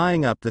this, were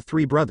eyeing up the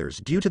 3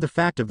 brothers due to the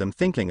fact of them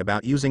thinking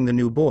about using the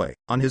new boy,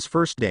 on his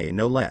first day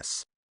no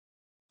less.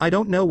 "I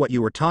don't know what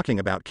you were talking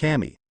about,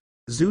 Kami,"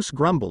 Zeus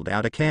grumbled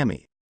out at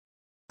Kami.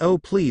 "Oh,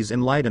 please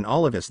enlighten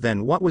all of us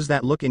then. What was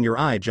that look in your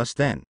eye just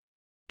then?"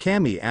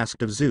 Kami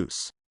asked of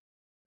Zeus.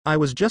 "I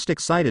was just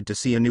excited to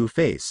see a new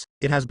face.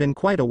 It has been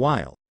quite a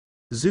while,"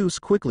 Zeus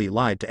quickly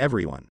lied to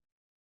everyone.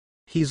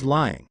 "He's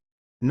lying,"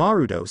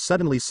 Naruto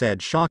suddenly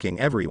said, shocking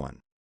everyone.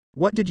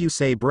 "What did you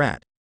say,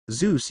 brat?"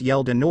 Zeus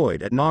yelled,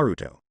 annoyed at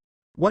Naruto.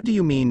 "What do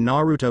you mean,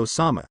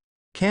 Naruto-sama?"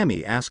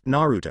 Kami asked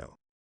Naruto.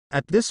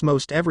 At this,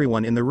 most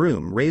everyone in the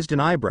room raised an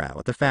eyebrow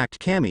at the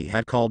fact Kami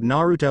had called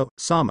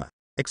Naruto-sama,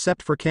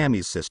 except for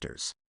Kami's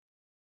sisters.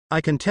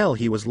 "I can tell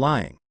he was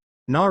lying,"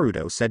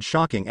 Naruto said,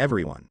 shocking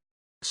everyone.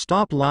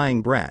 "Stop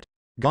lying, brat.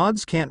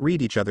 Gods can't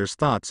read each other's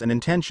thoughts and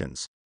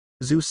intentions,"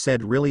 Zeus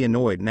said, really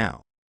annoyed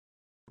now.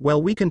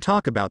 "Well, we can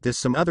talk about this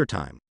some other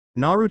time.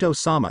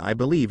 Naruto-sama, I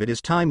believe it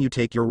is time you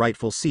take your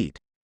rightful seat,"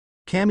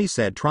 Kami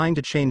said, trying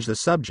to change the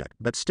subject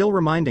but still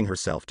reminding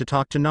herself to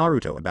talk to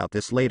Naruto about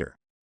this later.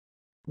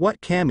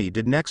 What Kami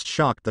did next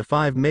shocked the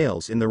 5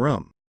 males in the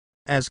room.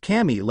 As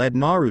Kami led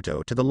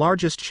Naruto to the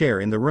largest chair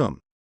in the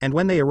room, and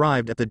when they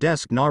arrived at the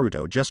desk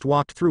Naruto just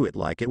walked through it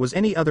like it was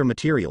any other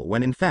material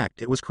when in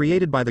fact it was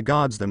created by the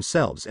gods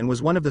themselves and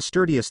was one of the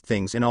sturdiest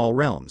things in all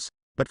realms,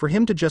 but for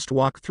him to just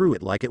walk through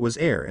it like it was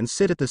air and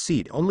sit at the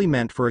seat only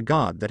meant for a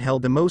god that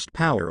held the most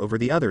power over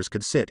the others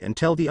could sit and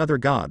tell the other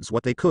gods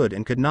what they could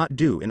and could not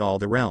do in all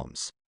the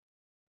realms.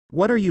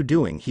 What are you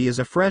doing? He is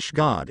a fresh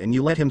god and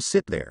you let him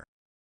sit there.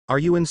 Are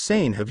you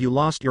insane? Have you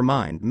lost your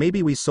mind?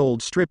 Maybe we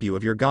sold strip you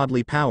of your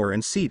godly power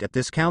and seat at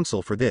this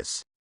council for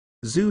this.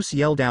 Zeus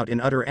yelled out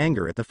in utter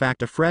anger at the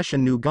fact a fresh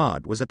and new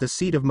god was at the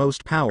seat of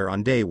most power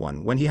on day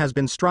one when he has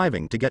been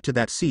striving to get to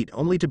that seat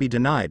only to be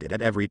denied it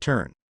at every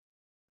turn.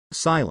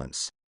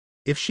 Silence.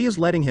 If she is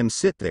letting him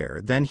sit there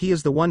then he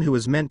is the one who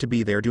is meant to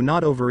be there. Do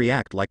not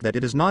overreact like that,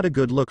 it is not a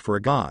good look for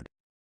a god.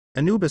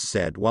 Anubis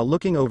said while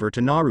looking over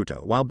to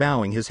Naruto while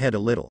bowing his head a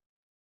little.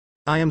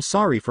 I am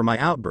sorry for my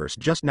outburst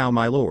just now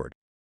my lord.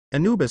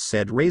 Anubis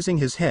said raising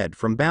his head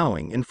from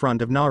bowing in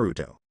front of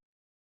Naruto.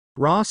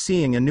 Ra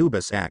seeing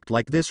Anubis act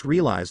like this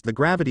realized the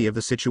gravity of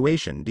the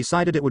situation,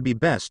 decided it would be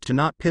best to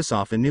not piss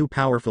off a new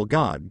powerful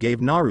god,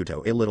 gave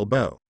Naruto a little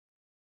bow.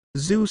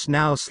 Zeus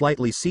now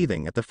slightly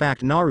seething at the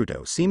fact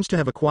Naruto seems to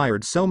have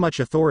acquired so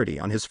much authority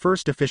on his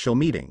first official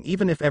meeting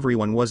even if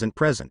everyone wasn't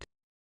present.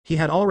 He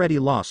had already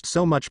lost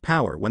so much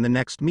power when the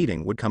next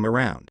meeting would come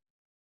around.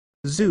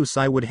 Zeus,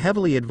 I would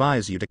heavily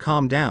advise you to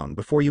calm down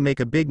before you make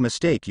a big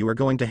mistake you are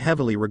going to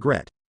heavily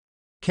regret.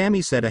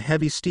 Kami said, a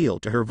heavy steel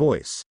to her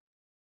voice.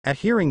 At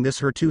hearing this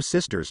her 2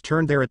 sisters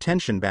turned their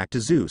attention back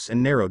to Zeus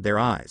and narrowed their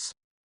eyes.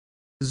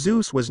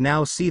 Zeus was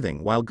now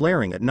seething while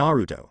glaring at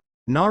Naruto.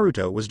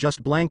 Naruto was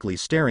just blankly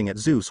staring at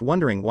Zeus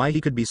wondering why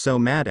he could be so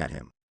mad at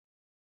him.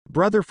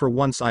 Brother, for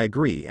once I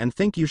agree and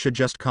think you should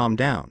just calm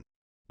down.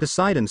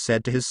 Poseidon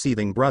said to his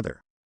seething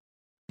brother.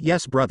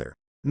 Yes brother.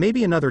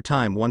 Maybe another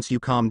time once you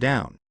calm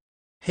down.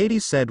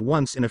 Hades said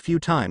once in a few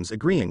times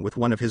agreeing with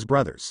one of his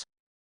brothers.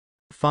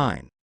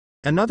 Fine.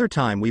 Another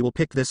time we will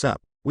pick this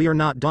up, we are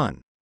not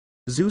done.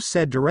 Zeus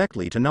said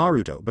directly to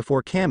Naruto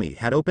before Kami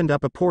had opened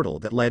up a portal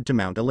that led to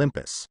Mount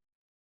Olympus.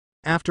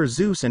 After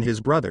Zeus and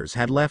his brothers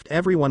had left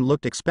everyone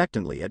looked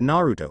expectantly at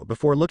Naruto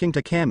before looking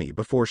to Kami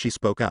before she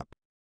spoke up.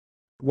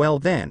 Well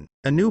then,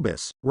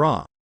 Anubis,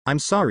 Ra, I'm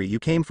sorry you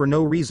came for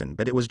no reason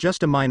but it was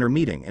just a minor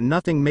meeting and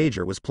nothing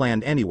major was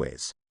planned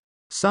anyways.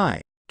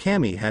 Sigh,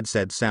 Kami had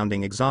said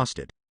sounding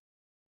exhausted.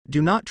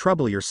 Do not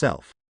trouble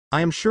yourself.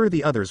 I am sure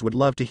the others would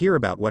love to hear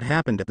about what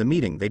happened at the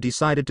meeting they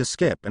decided to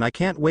skip and I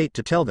can't wait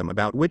to tell them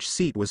about which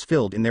seat was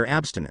filled in their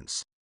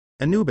abstinence.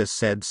 Anubis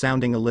said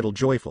sounding a little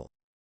joyful.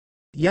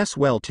 Yes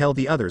well tell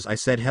the others I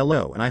said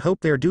hello and I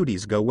hope their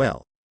duties go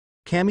well.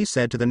 Kami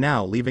said to the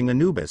now leaving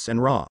Anubis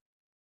and Ra.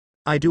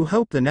 I do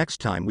hope the next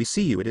time we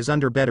see you it is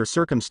under better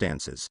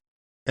circumstances.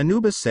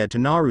 Anubis said to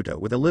Naruto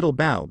with a little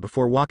bow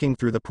before walking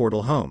through the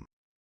portal home.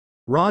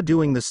 Ra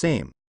doing the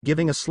same,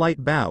 giving a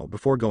slight bow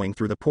before going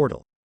through the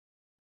portal.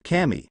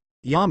 Kami,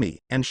 Yami,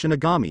 and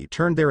Shinigami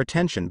turned their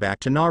attention back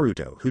to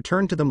Naruto who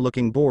turned to them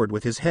looking bored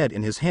with his head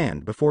in his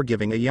hand before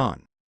giving a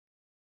yawn.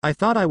 I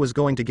thought I was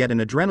going to get an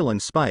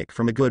adrenaline spike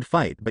from a good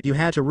fight but you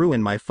had to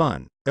ruin my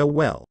fun, oh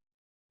well.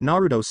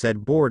 Naruto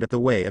said bored at the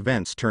way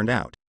events turned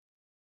out.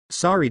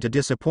 Sorry to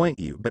disappoint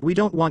you but we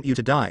don't want you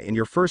to die in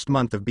your first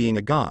month of being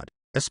a god,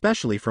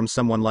 especially from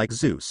someone like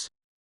Zeus.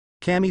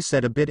 Kami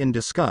said a bit in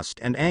disgust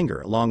and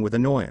anger along with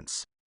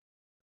annoyance.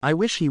 I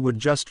wish he would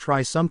just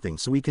try something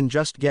so we can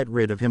just get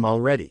rid of him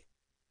already.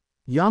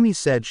 Yami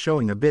said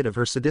showing a bit of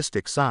her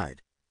sadistic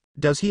side.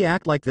 Does he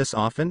act like this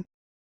often?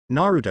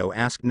 Naruto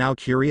asked now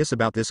curious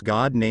about this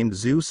god named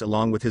Zeus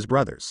along with his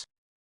brothers.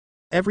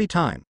 Every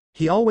time,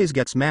 he always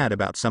gets mad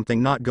about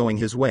something not going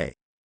his way.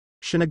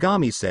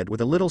 Shinigami said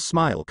with a little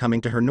smile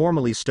coming to her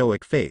normally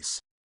stoic face.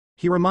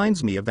 He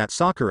reminds me of that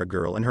Sakura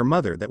girl and her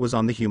mother that was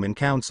on the human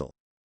council.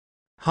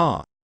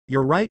 Ha.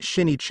 You're right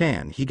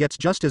Shinny-chan, he gets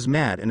just as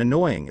mad and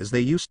annoying as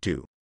they used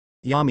to.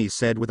 Yami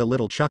said with a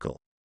little chuckle.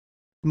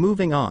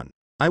 Moving on,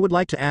 I would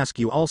like to ask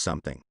you all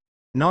something.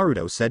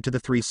 Naruto said to the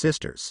 3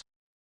 sisters.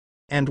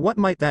 And what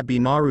might that be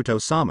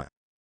Naruto-sama?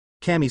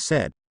 Kami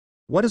said.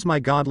 What is my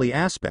godly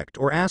aspect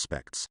or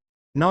aspects?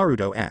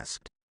 Naruto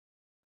asked.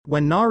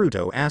 When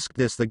Naruto asked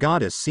this the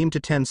goddess seemed to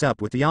tense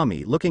up with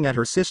Yami looking at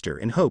her sister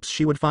in hopes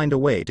she would find a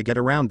way to get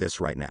around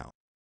this right now.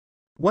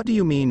 What do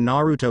you mean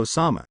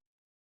Naruto-sama?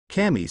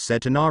 Kami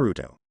said to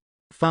Naruto.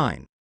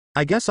 Fine.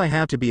 I guess I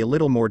have to be a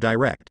little more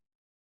direct.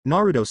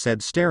 Naruto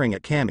said staring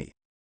at Kami.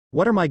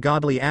 What are my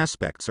godly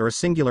aspects or a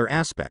singular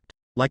aspect,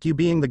 like you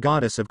being the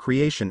goddess of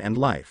creation and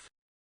life?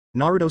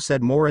 Naruto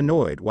said more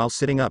annoyed while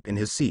sitting up in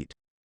his seat.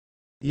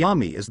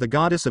 Yami is the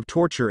goddess of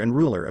torture and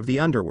ruler of the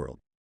underworld.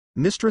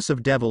 Mistress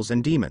of devils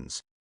and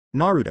demons.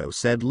 Naruto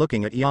said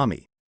looking at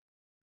Yami.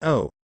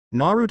 Oh,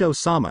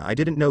 Naruto-sama, I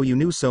didn't know you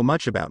knew so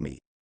much about me.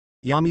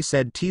 Yami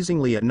said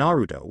teasingly at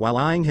Naruto while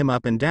eyeing him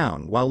up and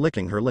down while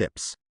licking her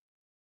lips.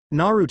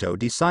 Naruto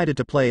decided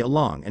to play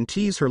along and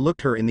tease her,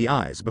 looked her in the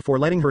eyes before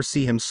letting her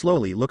see him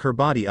slowly look her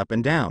body up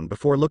and down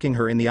before looking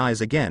her in the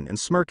eyes again and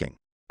smirking.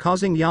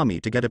 causing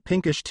Yami to get a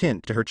pinkish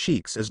tint to her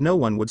cheeks, as no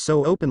one would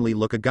so openly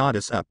look a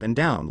goddess up and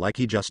down like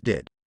he just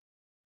did.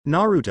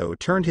 Naruto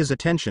turned his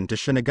attention to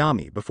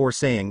Shinigami before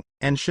saying,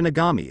 "And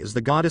Shinigami is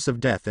the goddess of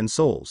death and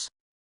souls."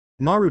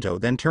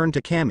 Naruto then turned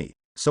to Kami,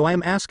 "So I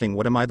am asking,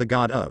 what am I the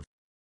god of?"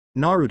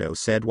 Naruto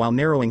said while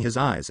narrowing his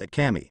eyes at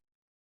Kami.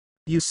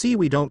 "You see,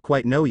 we don't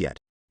quite know yet.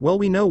 Well,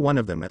 we know one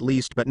of them at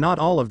least, but not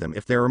all of them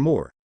if there are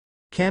more,"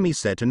 Kami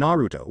said to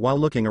Naruto while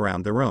looking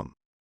around the room.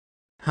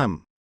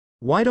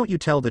 Why don't you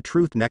tell the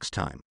truth next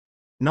time?"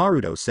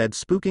 Naruto said,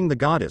 spooking the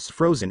goddess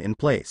frozen in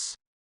place.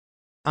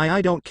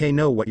 I don't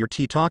know what you're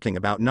talking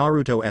about,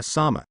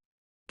 Naruto-sama,"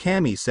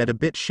 Kami said, a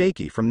bit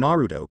shaky from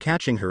Naruto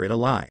catching her at a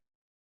lie.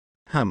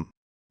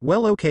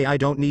 Well, okay, I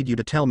don't need you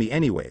to tell me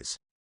anyways,"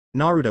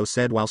 Naruto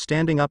said while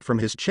standing up from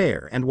his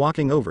chair and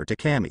walking over to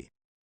Kami.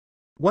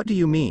 "What do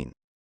you mean?"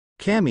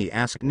 Kami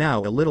asked,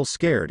 now a little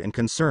scared and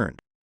concerned.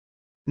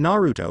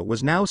 Naruto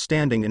was now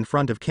standing in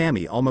front of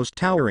Kami, almost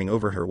towering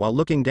over her while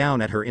looking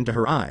down at her into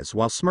her eyes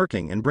while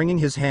smirking and bringing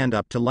his hand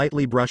up to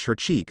lightly brush her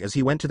cheek as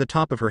he went to the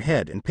top of her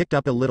head and picked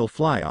up a little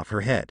fly off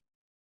her head.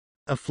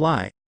 "A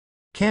fly?"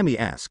 Kami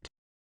asked.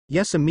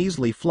 "Yes, a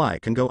measly fly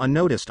can go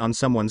unnoticed on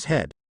someone's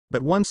head,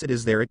 but once it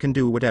is there it can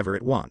do whatever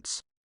it wants.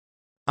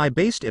 I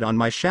based it on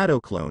my shadow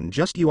clone,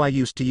 just you I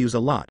used to use a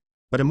lot,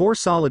 but a more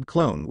solid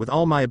clone with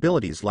all my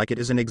abilities, like it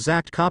is an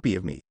exact copy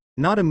of me,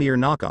 not a mere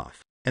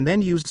knockoff. And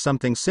then used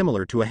something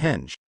similar to a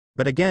henge,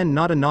 but again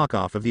not a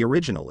knockoff of the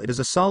original. It is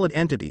a solid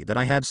entity that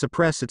I had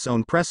suppress its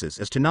own presses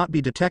as to not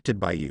be detected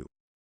by you,"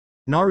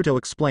 Naruto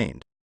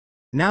explained.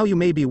 "Now you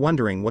may be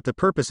wondering what the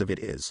purpose of it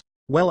is.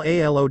 Well,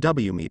 allow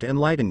me to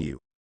enlighten you.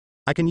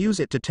 I can use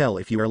it to tell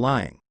if you are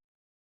lying."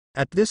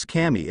 At this,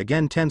 Kami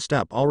again tensed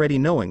up, already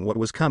knowing what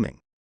was coming.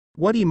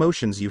 "What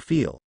emotions you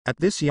feel?" At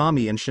this,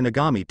 Yami and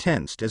Shinigami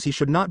tensed, as he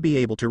should not be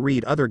able to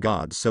read other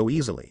gods so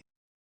easily.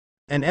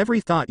 "And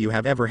every thought you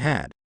have ever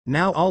had."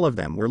 Now all of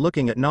them were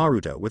looking at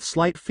Naruto with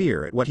slight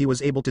fear at what he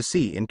was able to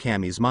see in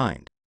Kami's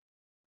mind.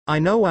 "I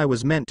know I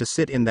was meant to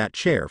sit in that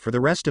chair for the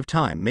rest of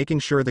time, making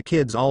sure the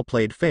kids all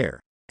played fair,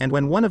 and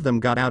when one of them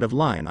got out of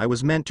line I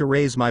was meant to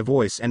raise my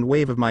voice and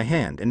wave of my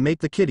hand and make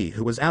the kitty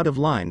who was out of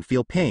line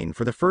feel pain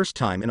for the first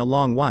time in a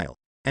long while,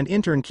 and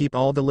in turn keep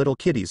all the little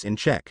kitties in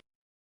check,"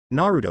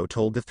 Naruto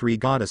told the three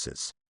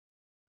goddesses.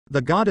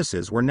 The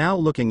goddesses were now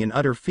looking in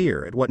utter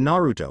fear at what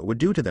Naruto would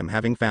do to them,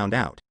 having found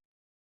out.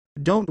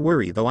 "Don't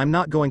worry though, I'm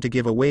not going to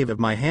give a wave of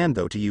my hand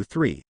though to you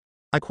three.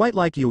 I quite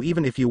like you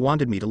even if you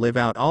wanted me to live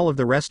out all of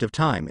the rest of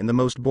time in the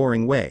most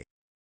boring way,"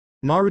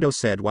 Naruto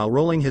said while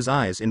rolling his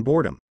eyes in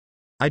boredom.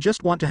 "I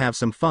just want to have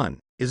some fun.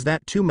 Is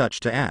that too much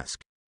to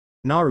ask?"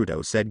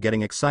 Naruto said,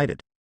 getting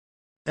excited.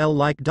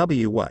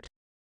 What?"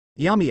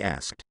 Yami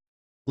asked.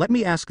 "Let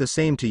me ask the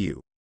same to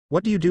you.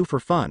 What do you do for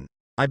fun?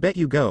 I bet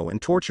you go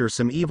and torture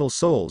some evil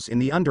souls in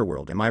the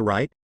underworld, am I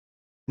right?"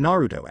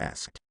 Naruto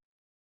asked.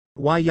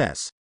 "Why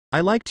yes. I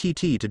like to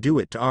do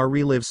it to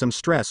relive some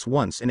stress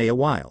once in a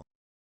while,"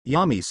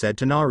 Yami said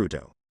to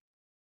Naruto.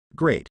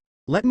 "Great.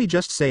 Let me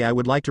just say I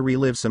would like to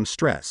relive some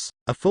stress,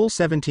 a full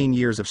 17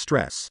 years of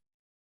stress.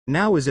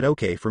 Now is it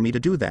okay for me to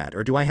do that,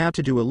 or do I have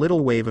to do a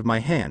little wave of my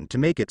hand to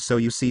make it so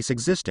you cease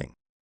existing?"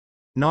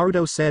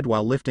 Naruto said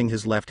while lifting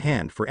his left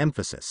hand for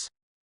emphasis.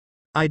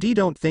 "I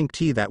don't think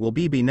that will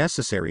be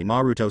necessary,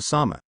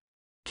 Naruto-sama,"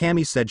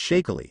 Kami said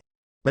shakily.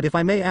 "But if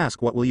I may ask,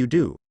 what will you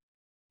do?"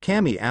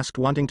 Kami asked,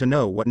 wanting to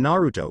know what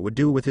Naruto would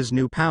do with his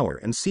new power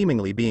and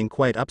seemingly being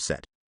quite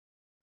upset.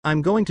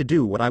 "I'm going to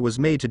do what I was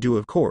made to do,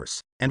 of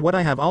course, and what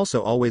I have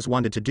also always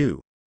wanted to do,"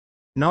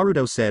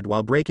 Naruto said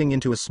while breaking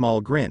into a small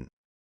grin.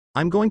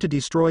 "I'm going to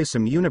destroy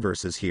some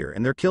universes here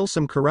and there, kill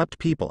some corrupt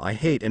people I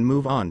hate, and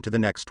move on to the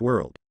next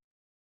world.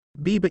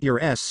 But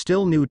you're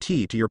still new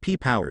to your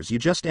powers, you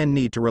just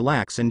need to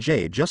relax and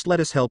just let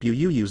us help you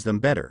use them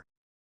better,"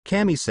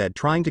 Kami said,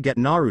 trying to get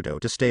Naruto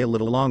to stay a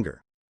little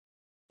longer.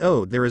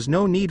 "Oh, there is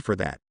no need for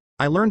that.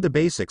 I learned the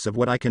basics of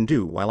what I can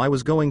do while I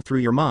was going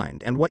through your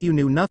mind, and what you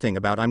knew nothing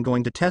about I'm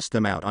going to test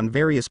them out on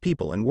various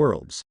people and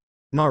worlds,"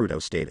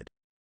 Naruto stated.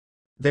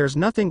 "There's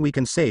nothing we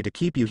can say to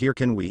keep you here,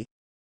 can we?"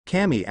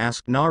 Kami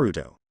asked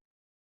Naruto.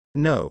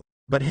 "No.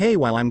 But hey,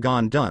 while I'm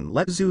done,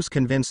 let Zeus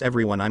convince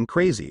everyone I'm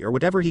crazy or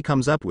whatever he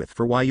comes up with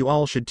for why you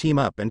all should team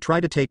up and try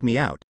to take me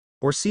out,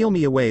 or seal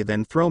me away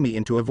then throw me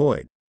into a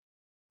void,"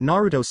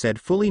 Naruto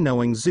said, fully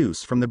knowing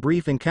Zeus from the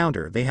brief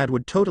encounter they had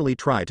would totally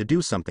try to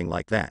do something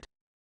like that.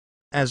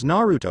 As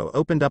Naruto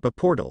opened up a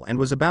portal and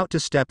was about to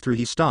step through,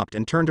 he stopped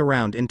and turned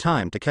around in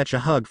time to catch a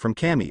hug from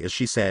Kami as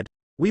she said,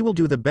 "We will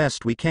do the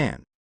best we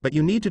can, but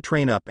you need to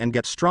train up and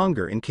get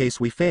stronger in case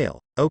we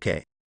fail,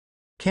 okay?"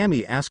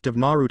 Kami asked of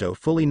Naruto,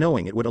 fully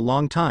knowing it would a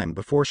long time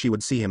before she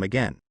would see him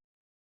again.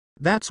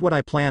 "That's what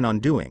I plan on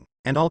doing,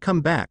 and I'll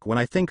come back when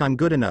I think I'm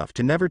good enough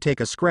to never take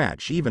a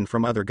scratch even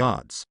from other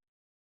gods,"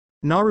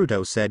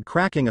 Naruto said,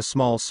 cracking a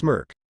small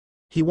smirk.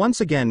 He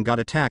once again got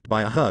attacked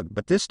by a hug,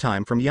 but this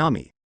time from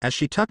Yami. As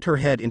she tucked her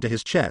head into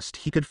his chest,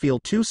 he could feel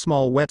two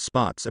small wet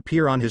spots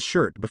appear on his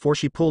shirt before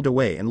she pulled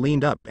away and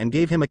leaned up and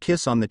gave him a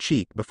kiss on the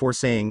cheek before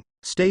saying,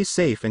 "Stay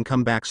safe and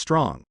come back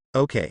strong,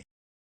 okay?"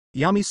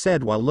 Yami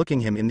said while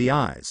looking him in the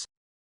eyes.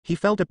 He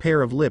felt a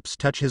pair of lips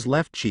touch his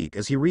left cheek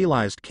as he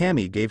realized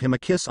Kami gave him a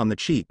kiss on the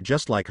cheek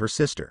just like her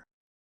sister.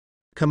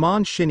 "Come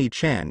on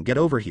Shinny-chan, get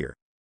over here,"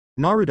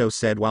 Naruto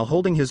said while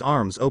holding his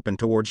arms open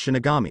towards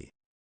Shinigami.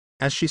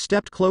 As she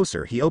stepped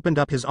closer he opened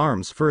up his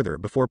arms further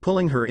before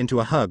pulling her into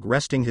a hug,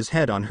 resting his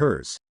head on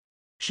hers.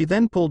 She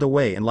then pulled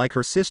away and like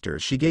her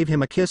sisters she gave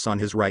him a kiss on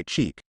his right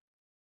cheek.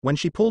 When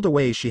she pulled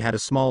away she had a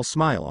small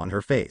smile on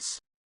her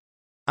face.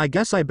 "I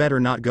guess I better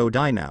not go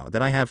die now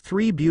that I have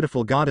 3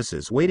 beautiful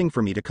goddesses waiting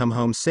for me to come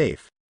home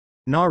safe,"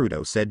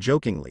 Naruto said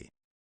jokingly.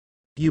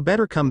 "You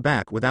better come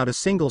back without a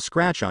single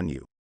scratch on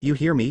you, you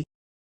hear me?"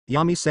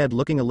 Yami said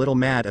looking a little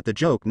mad at the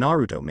joke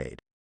Naruto made.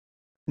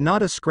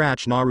 "Not a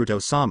scratch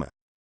Naruto-sama,"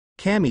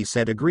 Kami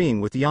said agreeing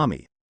with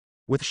Yami.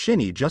 With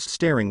Shinny just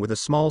staring with a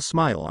small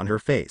smile on her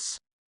face.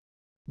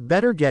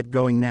 "Better get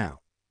going now,"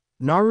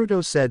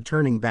 Naruto said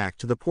turning back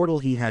to the portal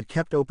he had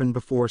kept open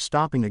before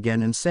stopping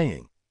again and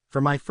saying, "For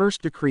my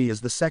first decree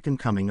is the second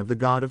coming of the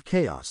god of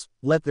chaos,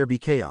 let there be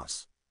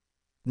chaos,"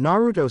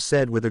 Naruto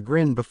said with a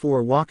grin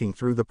before walking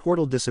through the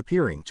portal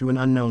disappearing to an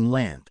unknown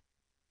land.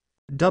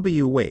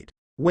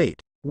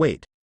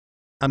 Wait.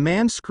 A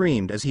man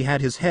screamed as he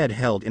had his head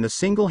held in a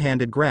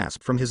single-handed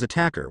grasp from his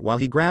attacker while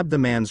he grabbed the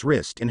man's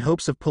wrist in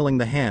hopes of pulling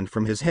the hand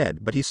from his head,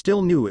 but he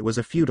still knew it was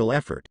a futile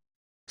effort.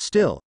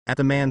 Still, at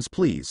the man's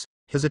pleas,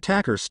 his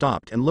attacker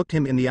stopped and looked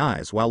him in the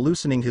eyes while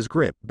loosening his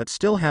grip but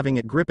still having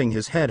it gripping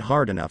his head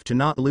hard enough to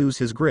not lose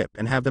his grip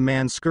and have the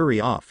man scurry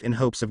off in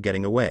hopes of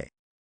getting away.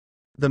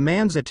 The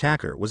man's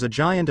attacker was a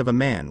giant of a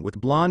man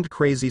with blonde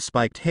crazy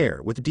spiked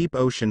hair with deep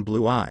ocean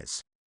blue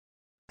eyes.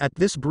 At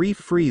this brief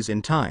freeze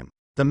in time,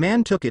 the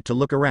man took it to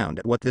look around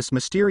at what this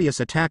mysterious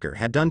attacker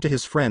had done to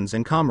his friends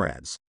and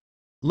comrades.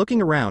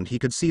 Looking around he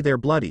could see their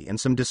bloody and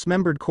some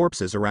dismembered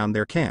corpses around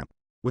their camp,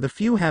 with a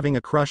few having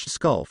a crushed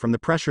skull from the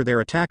pressure their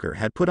attacker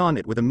had put on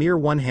it with a mere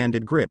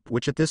one-handed grip,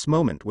 which at this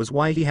moment was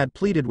why he had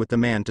pleaded with the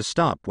man to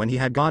stop when he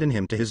had gotten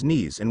him to his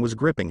knees and was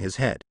gripping his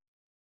head.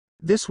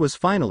 This was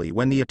finally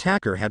when the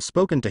attacker had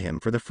spoken to him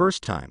for the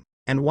first time.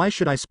 "And why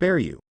should I spare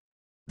you?"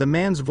 The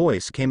man's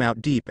voice came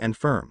out deep and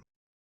firm.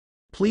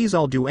 "Please,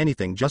 I'll do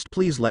anything, just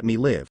please let me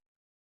live.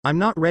 I'm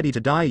not ready to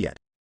die yet,"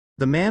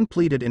 the man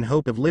pleaded in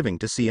hope of living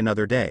to see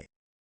another day.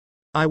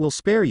 "I will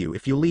spare you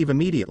if you leave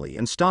immediately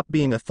and stop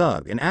being a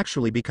thug and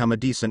actually become a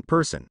decent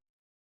person,"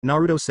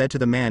 Naruto said to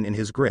the man in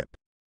his grip.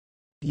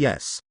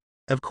 "Yes.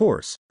 Of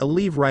course, I'll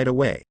leave right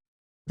away,"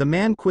 the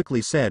man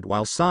quickly said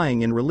while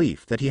sighing in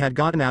relief that he had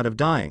gotten out of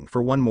dying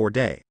for one more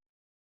day.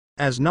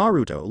 As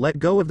Naruto let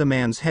go of the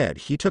man's head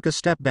he took a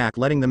step back,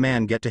 letting the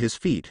man get to his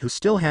feet, who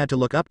still had to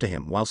look up to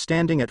him while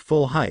standing at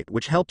full height,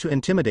 which helped to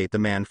intimidate the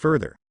man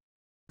further.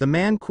 The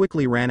man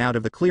quickly ran out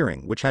of the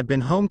clearing which had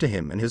been home to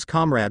him and his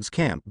comrades'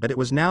 camp, but it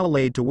was now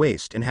laid to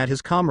waste and had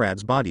his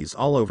comrades' bodies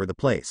all over the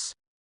place.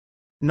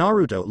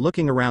 Naruto,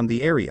 looking around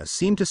the area,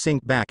 seemed to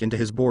sink back into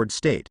his bored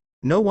state.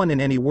 No one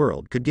in any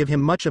world could give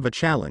him much of a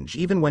challenge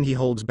even when he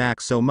holds back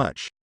so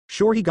much.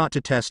 Sure, he got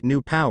to test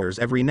new powers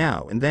every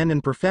now and then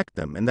and perfect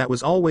them, and that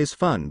was always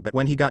fun, but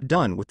when he got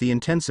done with the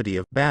intensity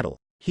of battle,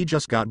 he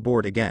just got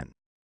bored again.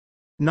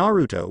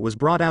 Naruto was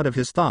brought out of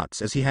his thoughts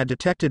as he had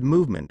detected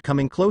movement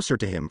coming closer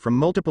to him from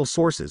multiple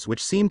sources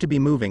which seemed to be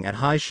moving at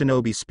high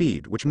shinobi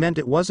speed, which meant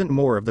it wasn't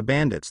more of the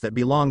bandits that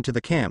belonged to the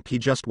camp he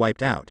just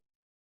wiped out.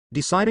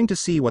 Deciding to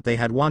see what they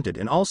had wanted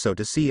and also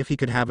to see if he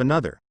could have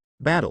another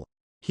battle,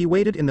 he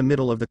waited in the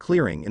middle of the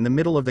clearing in the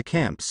middle of the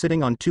camp,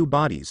 sitting on 2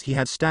 bodies he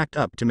had stacked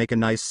up to make a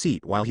nice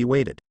seat while he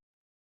waited.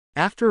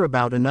 After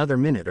about another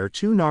minute or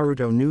two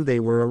Naruto knew they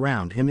were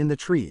around him in the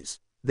trees.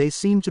 They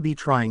seemed to be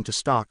trying to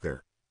stalk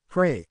their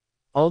prey.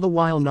 All the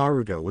while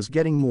Naruto was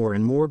getting more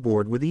and more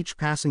bored with each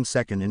passing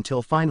second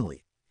until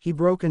finally, he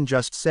broke and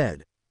just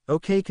said,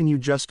 "Okay, can you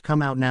just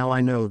come out now?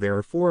 I know there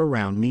are 4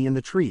 around me in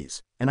the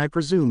trees, and I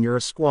presume you're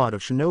a squad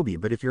of shinobi,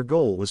 but if your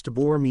goal was to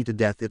bore me to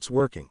death, it's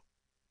working."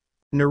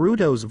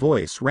 Naruto's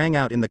voice rang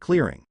out in the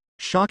clearing,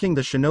 shocking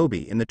the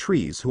shinobi in the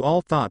trees, who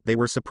all thought they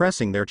were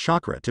suppressing their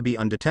chakra to be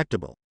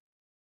undetectable.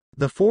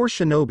 The 4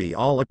 shinobi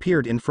all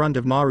appeared in front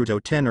of Naruto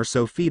 10 or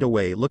so feet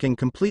away, looking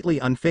completely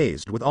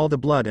unfazed with all the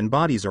blood and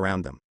bodies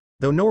around them,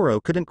 though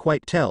Noro couldn't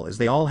quite tell as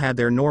they all had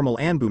their normal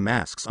Anbu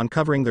masks on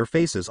covering their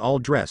faces, all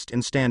dressed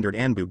in standard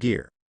Anbu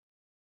gear.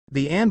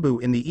 The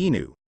Anbu in the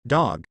Inu,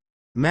 dog,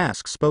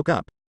 mask spoke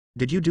up.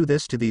 "Did you do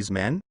this to these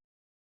men?"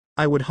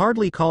 "I would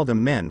hardly call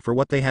them men for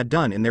what they had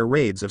done in their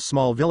raids of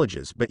small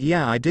villages, but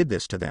yeah, I did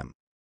this to them."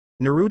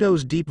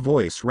 Naruto's deep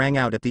voice rang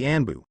out at the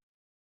Anbu.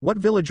 "What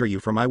village are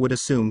you from?" "I would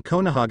assume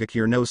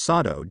Konohagakure no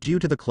Sado due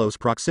to the close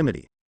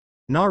proximity,"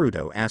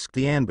 Naruto asked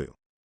the Anbu.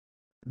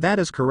 "That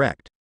is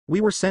correct. We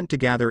were sent to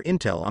gather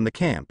intel on the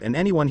camp and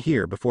anyone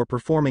here before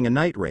performing a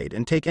night raid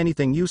and take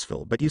anything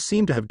useful, but you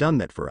seem to have done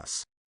that for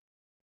us,"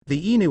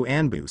 the Inu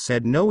Anbu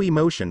said, no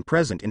emotion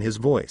present in his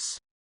voice.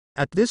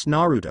 At this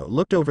Naruto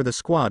looked over the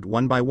squad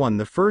one by one,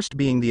 the first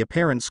being the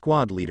apparent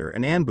squad leader,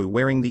 an Anbu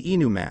wearing the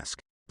Inu mask.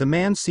 The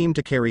man seemed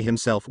to carry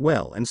himself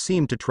well and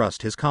seemed to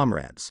trust his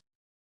comrades.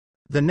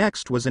 The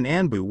next was an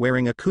Anbu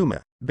wearing a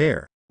Kuma,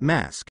 bear,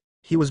 mask.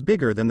 He was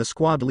bigger than the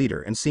squad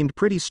leader and seemed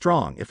pretty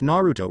strong if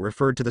Naruto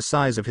referred to the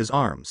size of his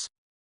arms.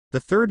 The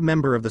third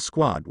member of the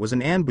squad was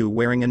an Anbu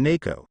wearing a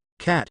Neko,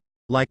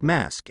 cat-like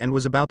mask and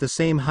was about the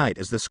same height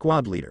as the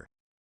squad leader.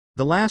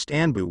 The last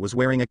Anbu was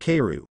wearing a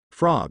Keiru,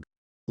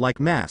 frog-like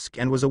mask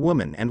and was a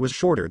woman and was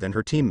shorter than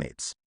her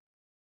teammates.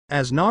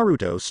 As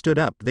Naruto stood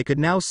up, they could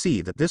now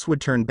see that this would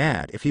turn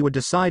bad if he would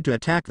decide to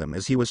attack them,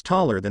 as he was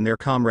taller than their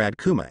comrade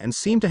Kuma and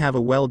seemed to have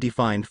a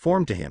well-defined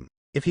form to him.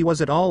 If he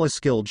was at all a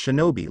skilled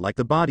shinobi like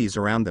the bodies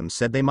around them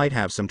said, they might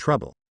have some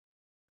trouble.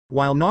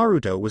 While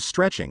Naruto was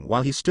stretching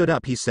while he stood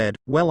up, he said,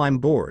 "Well, I'm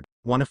bored,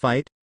 wanna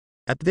fight?"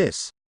 At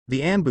this,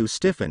 the Anbu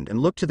stiffened and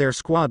looked to their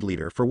squad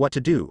leader for what to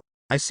do.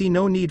 "I see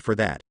no need for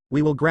that,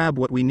 we will grab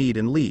what we need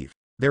and leave.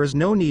 There is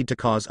no need to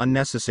cause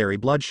unnecessary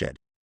bloodshed,"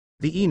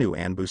 the Inu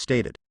Anbu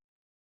stated.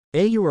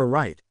 You are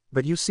right,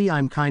 but you see,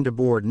 I'm kinda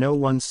bored. No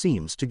one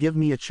seems to give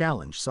me a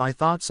challenge, so I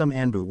thought some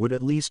Anbu would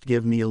at least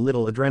give me a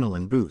little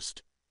adrenaline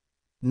boost,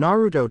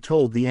 Naruto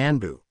told the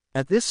Anbu.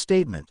 At this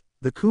statement,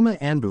 the Kuma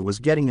Anbu was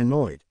getting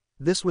annoyed.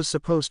 This was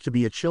supposed to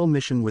be a chill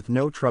mission with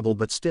no trouble,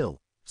 but still,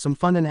 some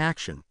fun and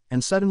action,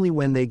 and suddenly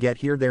when they get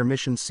here their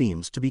mission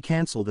seems to be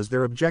cancelled as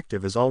their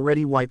objective is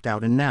already wiped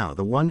out, and now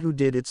the one who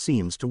did it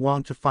seems to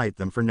want to fight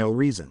them for no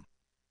reason.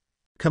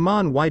 "Come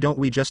on, why don't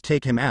we just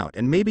take him out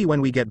and maybe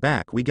when we get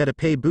back we get a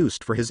pay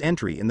boost for his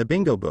entry in the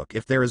bingo book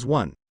if there is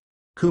one,"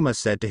 Kuma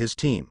said to his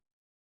team.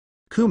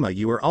 "Kuma,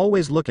 you are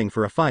always looking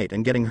for a fight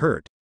and getting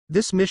hurt.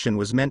 This mission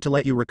was meant to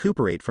let you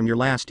recuperate from your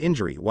last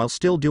injury while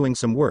still doing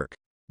some work,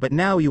 but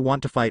now you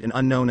want to fight an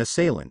unknown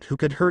assailant who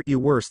could hurt you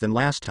worse than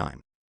last time,"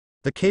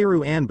 the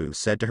Keiru Anbu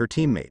said to her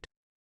teammate.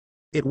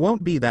 "It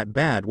won't be that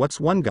bad. What's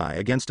one guy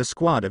against a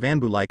squad of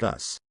Anbu like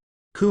us?"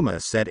 Kuma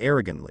said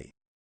arrogantly.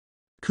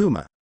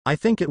 "Kuma, I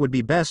think it would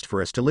be best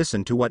for us to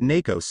listen to what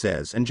Neko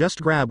says and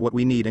just grab what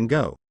we need and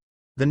go,"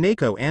 the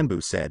Neko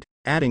Anbu said,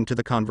 adding to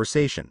the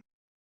conversation.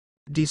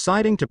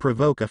 Deciding to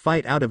provoke a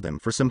fight out of them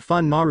for some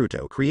fun,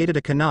 Naruto created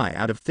a kunai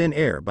out of thin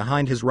air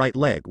behind his right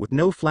leg with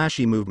no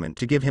flashy movement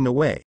to give him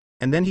away,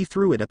 and then he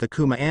threw it at the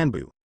Kuma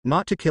Anbu,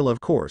 not to kill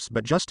of course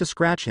but just to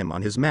scratch him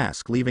on his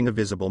mask, leaving a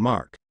visible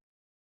mark.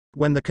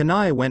 When the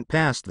kunai went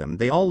past them,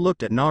 they all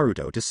looked at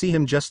Naruto to see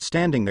him just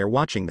standing there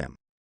watching them.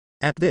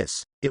 At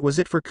this, it was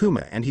it for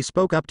Kuma and he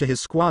spoke up to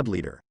his squad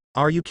leader.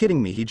 "Are you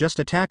kidding me? He just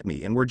attacked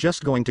me and we're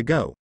just going to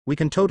go. We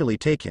can totally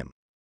take him.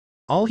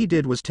 All he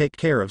did was take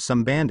care of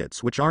some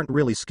bandits which aren't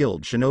really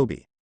skilled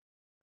shinobi."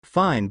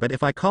 "Fine, but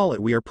if I call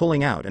it, we are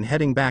pulling out and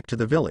heading back to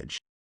the village,"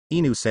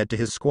 Inu said to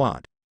his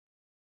squad.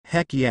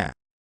 "Heck yeah,"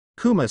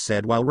 Kuma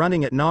said while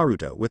running at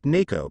Naruto with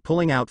Neko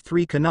pulling out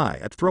 3 kunai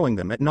and throwing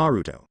them at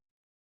Naruto.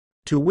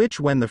 To which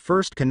when the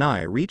first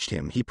kunai reached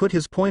him, he put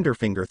his pointer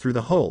finger through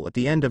the hole at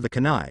the end of the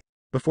kunai,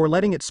 before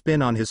letting it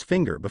spin on his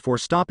finger before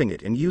stopping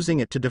it and using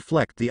it to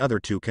deflect the other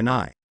 2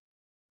 kunai.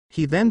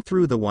 He then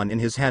threw the one in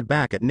his head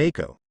back at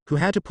Neko, who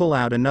had to pull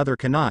out another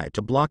kunai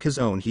to block his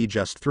own he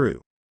just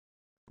threw.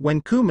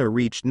 When Kuma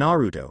reached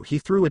Naruto, he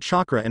threw a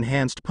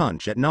chakra-enhanced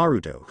punch at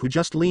Naruto, who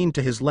just leaned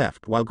to his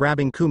left while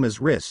grabbing Kuma's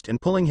wrist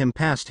and pulling him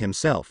past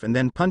himself and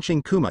then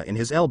punching Kuma in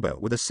his elbow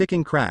with a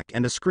sicking crack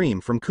and a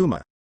scream from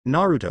Kuma.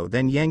 Naruto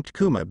then yanked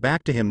Kuma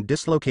back to him,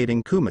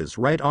 dislocating Kuma's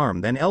right arm,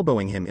 then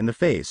elbowing him in the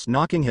face,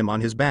 knocking him on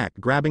his back,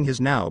 grabbing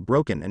his now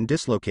broken and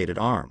dislocated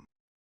arm.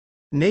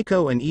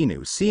 Neko and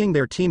Inu, seeing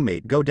their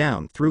teammate go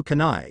down, threw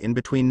kunai in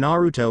between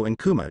Naruto and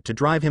Kuma to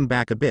drive him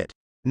back a bit.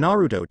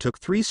 Naruto took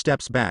 3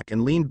 steps back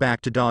and leaned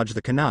back to dodge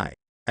the kunai.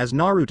 As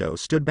Naruto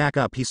stood back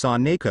up, he saw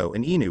Neko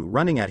and Inu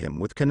running at him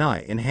with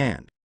kunai in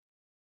hand.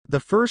 The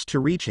first to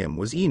reach him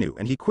was Inu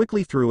and he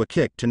quickly threw a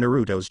kick to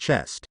Naruto's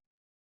chest.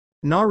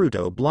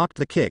 Naruto blocked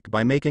the kick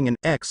by making an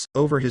X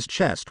over his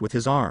chest with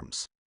his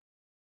arms.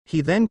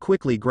 He then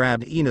quickly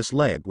grabbed Inu's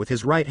leg with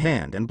his right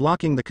hand and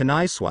blocking the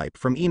kunai swipe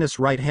from Inu's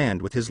right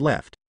hand with his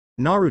left.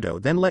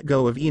 Naruto then let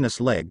go of Inu's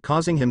leg,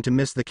 causing him to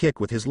miss the kick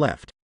with his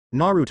left.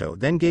 Naruto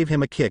then gave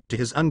him a kick to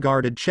his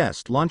unguarded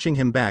chest, launching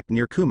him back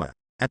near Kuma.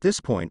 At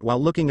this point,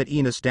 while looking at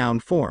Inu's down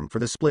form for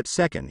the split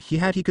second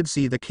he could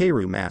see the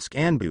Keiru mask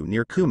Anbu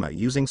near Kuma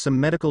using some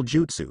medical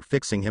jutsu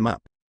fixing him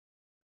up.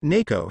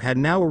 Neko had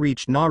now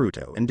reached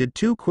Naruto and did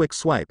 2 quick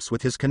swipes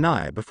with his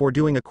kunai before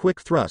doing a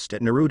quick thrust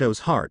at Naruto's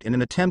heart in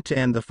an attempt to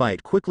end the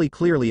fight, quickly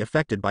clearly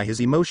affected by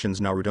his emotions,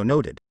 Naruto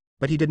noted.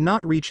 But he did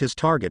not reach his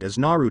target as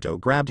Naruto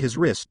grabbed his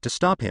wrist to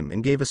stop him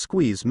and gave a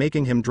squeeze,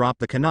 making him drop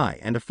the kunai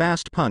and a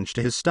fast punch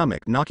to his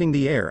stomach, knocking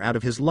the air out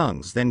of his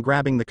lungs, then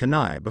grabbing the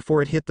kunai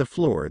before it hit the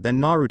floor.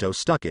 Then Naruto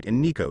stuck it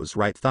in Neko's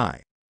right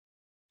thigh.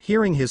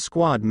 Hearing his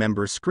squad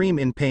member scream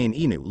in pain,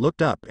 Inu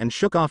looked up and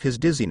shook off his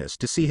dizziness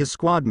to see his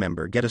squad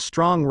member get a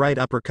strong right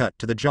uppercut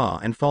to the jaw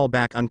and fall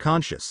back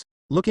unconscious.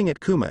 Looking at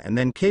Kuma and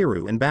then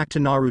Keiru and back to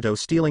Naruto,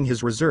 stealing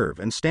his reserve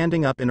and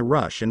standing up in a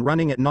rush and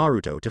running at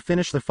Naruto to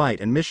finish the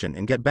fight and mission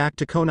and get back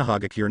to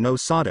Konohagakure no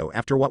Sato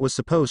after what was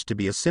supposed to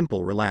be a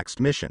simple relaxed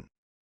mission.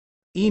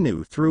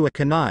 Inu threw a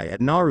kunai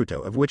at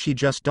Naruto, of which he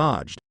just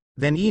dodged.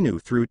 Then Inu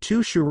threw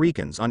 2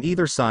 shurikens on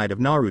either side of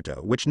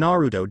Naruto, which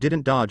Naruto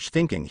didn't dodge,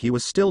 thinking he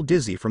was still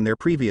dizzy from their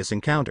previous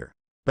encounter.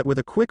 but with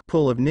a quick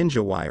pull of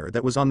ninja wire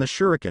that was on the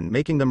shuriken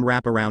making them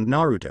wrap around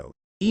Naruto,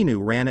 Inu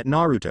ran at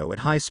Naruto at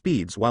high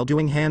speeds while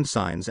doing hand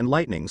signs, and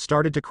lightning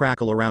started to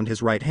crackle around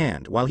his right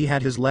hand while he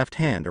had his left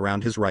hand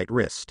around his right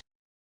wrist.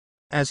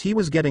 As he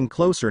was getting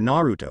closer,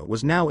 Naruto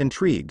was now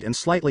intrigued and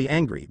slightly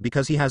angry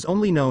because he has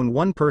only known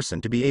one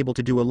person to be able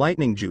to do a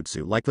lightning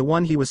jutsu like the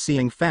one he was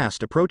seeing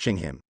fast approaching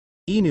him.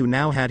 Inu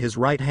now had his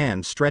right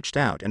hand stretched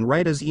out, and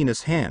right as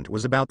Inu's hand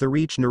was about to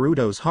reach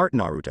Naruto's heart,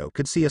 Naruto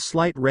could see a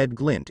slight red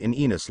glint in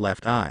Inu's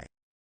left eye.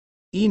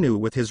 Inu,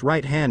 with his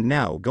right hand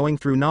now going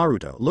through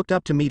Naruto, looked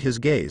up to meet his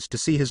gaze to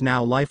see his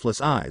now lifeless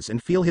eyes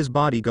and feel his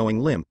body going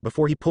limp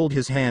before he pulled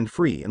his hand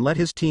free and let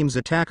his team's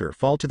attacker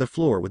fall to the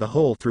floor with a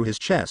hole through his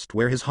chest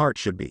where his heart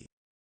should be.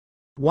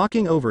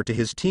 Walking over to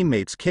his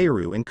teammates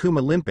Keiru and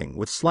Kuma limping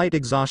with slight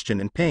exhaustion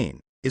and pain,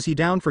 "Is he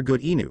down for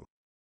good, Inu?"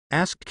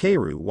 asked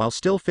Keiru while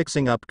still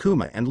fixing up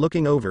Kuma and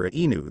looking over at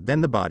Inu then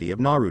the body of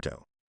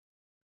Naruto.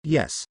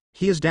 "Yes,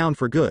 he is down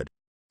for good.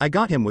 I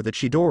got him with a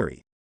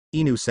Chidori,"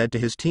 Inu said to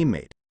his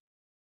teammate.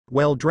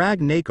 "Well,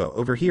 drag Neko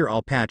over here,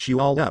 I'll patch you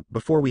all up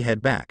before we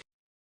head back,"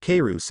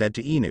 Keiru said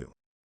to Inu.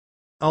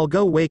 "I'll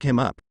go wake him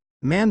up.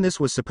 Man, this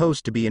was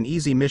supposed to be an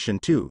easy mission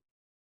too,"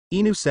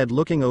 Inu said,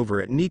 looking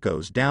over at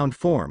Neko's downed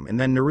form and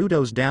then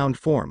Naruto's downed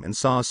form and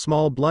saw a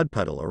small blood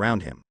puddle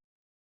around him.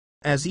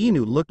 As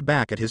Inu looked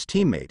back at his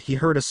teammate, he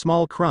heard a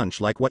small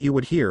crunch like what you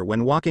would hear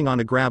when walking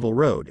on a gravel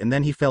road, and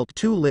then he felt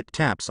 2 lit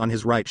taps on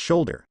his right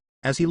shoulder.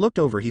 As he looked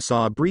over, he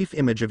saw a brief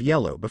image of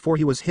yellow before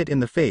he was hit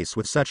in the face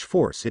with such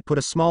force it put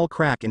a small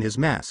crack in his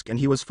mask, and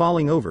he was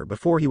falling over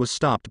before he was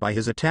stopped by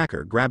his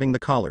attacker grabbing the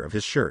collar of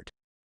his shirt.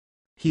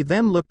 He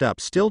then looked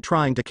up, still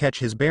trying to catch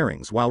his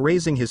bearings while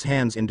raising his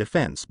hands in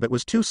defense, but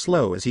was too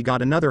slow as he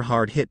got another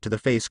hard hit to the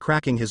face,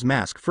 cracking his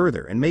mask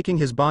further and making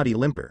his body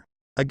limper.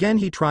 Again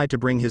he tried to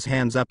bring his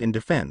hands up in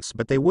defense,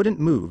 but they wouldn't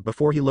move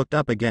before he looked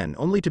up again,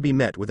 only to be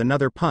met with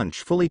another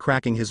punch, fully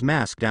cracking his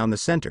mask down the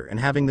center and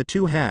having the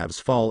 2 halves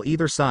fall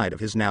either side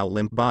of his now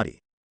limp body.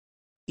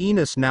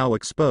 Inu's now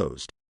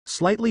exposed,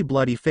 slightly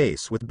bloody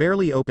face with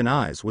barely open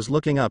eyes was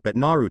looking up at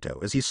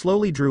Naruto as he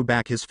slowly drew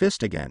back his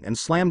fist again and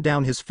slammed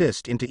down his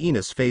fist into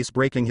Inu's face,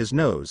 breaking his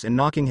nose and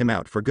knocking him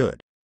out for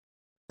good.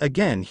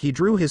 Again he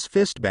drew his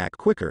fist back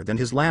quicker than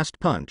his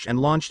last punch and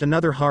launched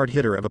another hard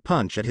hitter of a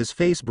punch at his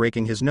face,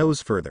 breaking his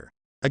nose further.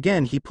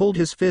 Again he pulled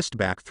his fist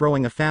back,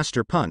 throwing a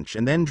faster punch,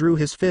 and then drew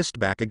his fist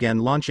back again,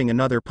 launching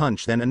another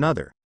punch, then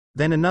another,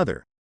 then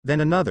another, then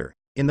another,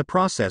 in the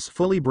process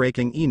fully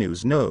breaking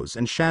Inu's nose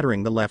and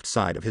shattering the left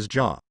side of his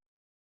jaw.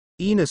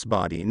 Inu's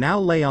body now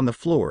lay on the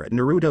floor at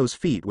Naruto's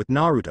feet, with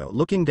Naruto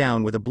looking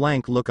down with a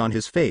blank look on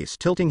his face,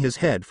 tilting his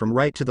head from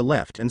right to the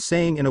left and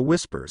saying in a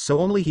whisper so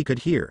only he could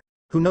hear,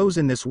 "Who knows,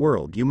 in this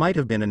world you might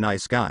have been a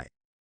nice guy."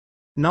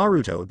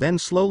 Naruto then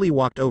slowly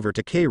walked over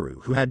to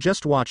Keiru, who had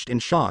just watched in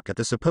shock at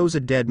the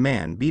supposed dead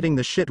man beating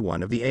the shit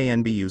one of the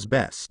ANBU's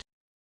best.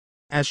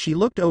 As she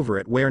looked over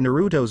at where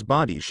Naruto's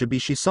body should be,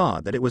 she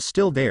saw that it was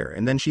still there,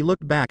 and then she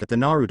looked back at the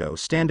Naruto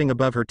standing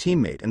above her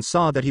teammate and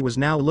saw that he was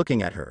now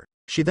looking at her.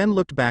 She then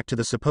looked back to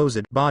the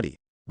supposed body,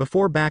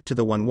 before back to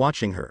the one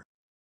watching her.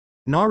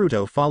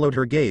 Naruto followed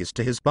her gaze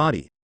to his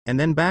body, and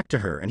then back to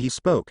her, and he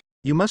spoke,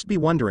 "You must be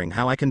wondering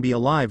how I can be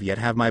alive yet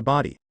have my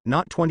body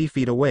not 20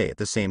 feet away at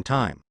the same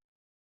time."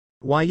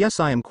 "Why, yes,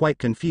 I am quite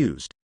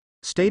confused,"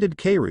 stated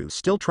Keiru,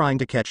 still trying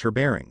to catch her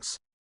bearings.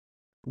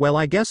 "Well,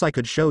 I guess I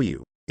could show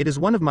you. It is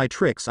one of my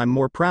tricks I'm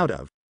more proud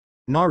of,"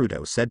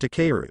 Naruto said to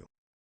Keiru.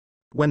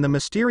 When the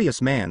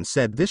mysterious man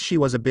said this, she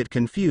was a bit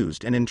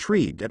confused and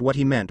intrigued at what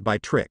he meant by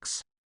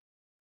tricks.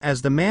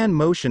 As the man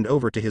motioned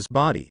over to his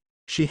body,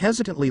 she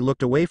hesitantly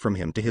looked away from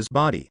him to his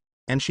body,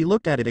 and she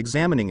looked at it,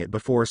 examining it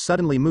before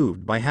suddenly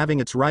moved by having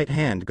its right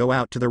hand go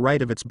out to the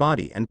right of its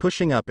body and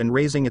pushing up and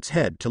raising its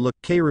head to look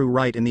Keiru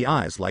right in the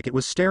eyes like it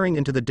was staring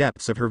into the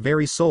depths of her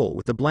very soul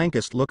with the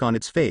blankest look on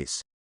its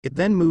face. It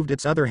then moved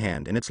its other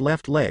hand and its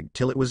left leg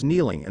till it was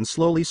kneeling and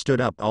slowly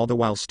stood up, all the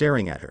while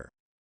staring at her.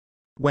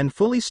 When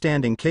fully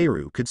standing,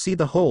 Keiru could see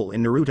the hole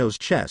in Naruto's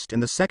chest,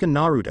 and the second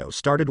Naruto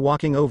started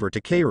walking over to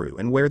Keiru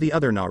and where the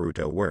other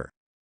Naruto were.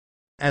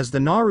 As the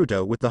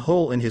Naruto with the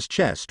hole in his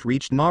chest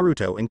reached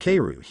Naruto and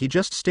Keiru, he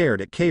just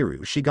stared at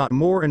Keiru. She got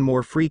more and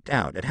more freaked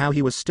out at how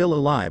he was still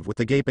alive with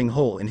the gaping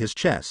hole in his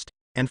chest,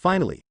 and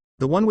finally,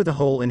 the one with a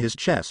hole in his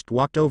chest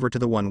walked over to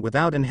the one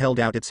without and held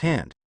out its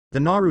hand. The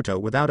Naruto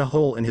without a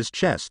hole in his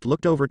chest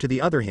looked over to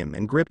the other him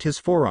and gripped his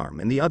forearm,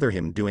 and the other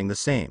him doing the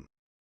same.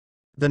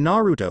 The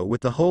Naruto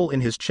with the hole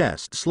in his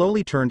chest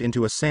slowly turned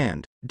into a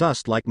sand,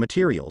 dust-like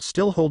material,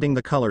 still holding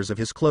the colors of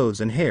his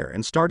clothes and hair,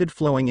 and started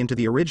flowing into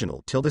the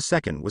original till the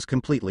second was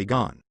completely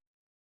gone.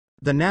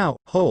 The now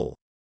whole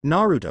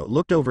Naruto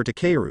looked over to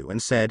Keiru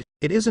and said,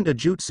 "It isn't a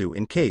jutsu,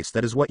 in case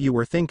that is what you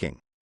were thinking."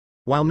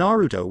 While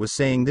Naruto was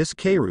saying this,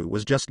 Keiru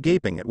was just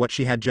gaping at what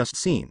she had just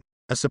seen,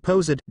 a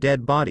supposed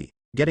dead body,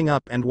 getting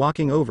up and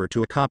walking over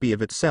to a copy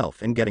of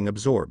itself and getting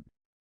absorbed.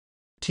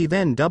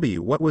 Then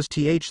what was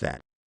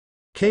that?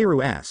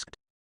 Keiru asked.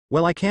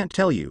 "Well, I can't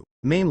tell you,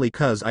 mainly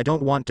cause I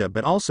don't want to,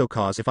 but also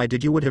cause if I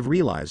did you would have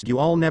realized you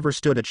all never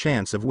stood a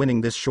chance of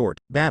winning this short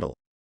battle,"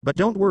 But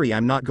don't worry,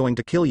 I'm not going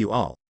to kill you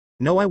all.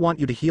 No, I want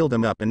you to heal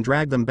them up and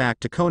drag them back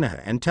to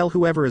Konoha and tell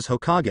whoever is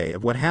Hokage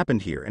of what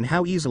happened here and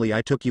how easily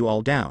I took you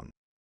all down.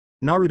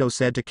 Naruto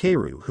said to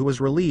Keiru, who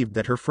was relieved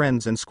that her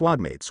friends and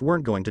squadmates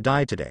weren't going to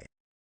die today.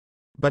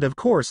 But of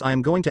course I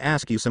am going to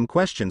ask you some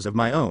questions of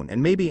my own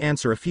and maybe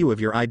answer a few of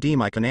your I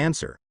deem I can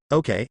answer,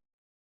 okay?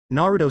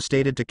 Naruto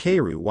stated to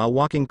Keiru while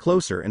walking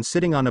closer and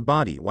sitting on a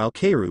body, while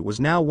Keiru was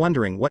now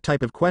wondering what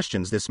type of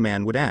questions this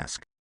man would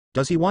ask.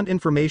 Does he want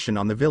information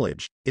on the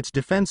village, its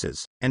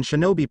defenses, and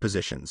shinobi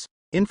positions?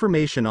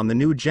 Information on the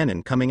new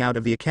genin coming out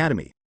of the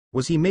academy?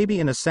 Was he maybe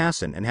an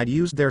assassin and had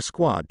used their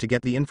squad to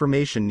get the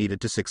information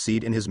needed to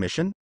succeed in his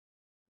mission?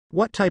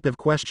 What type of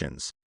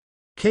questions?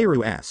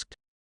 Keiru asked.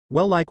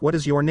 Well, like, what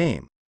is your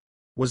name?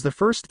 Was the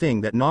first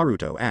thing that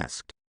Naruto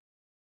asked.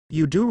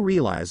 You do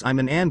realize I'm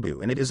an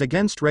Anbu and it is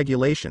against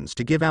regulations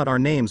to give out our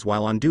names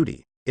while on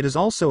duty. It is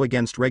also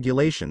against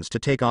regulations to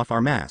take off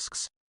our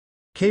masks.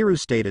 Keiru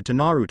stated to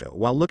Naruto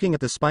while looking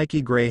at the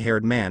spiky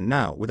gray-haired man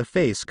now with a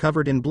face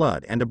covered in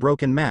blood and a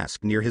broken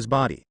mask near his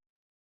body.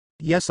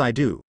 Yes, I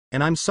do,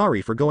 and I'm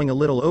sorry for going a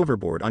little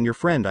overboard on your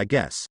friend, I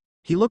guess.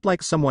 He looked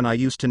like someone I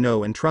used to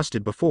know and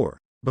trusted before.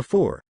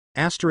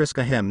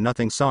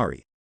 Nothing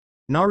sorry.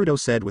 Naruto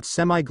said with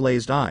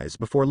semi-glazed eyes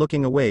before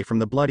looking away from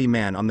the bloody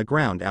man on the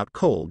ground out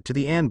cold to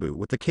the Anbu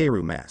with the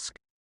Keiru mask.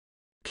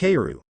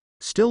 Keiru,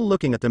 still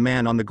looking at the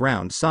man on the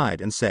ground,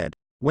 sighed and said,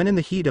 when in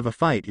the heat of a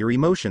fight your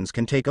emotions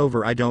can take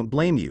over, I don't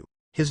blame you.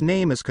 His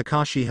name is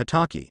Kakashi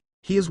Hatake.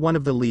 He is one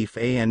of the Leaf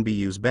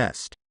Anbu's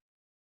best.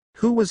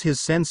 Who was his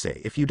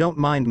sensei, if you don't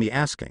mind me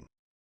asking?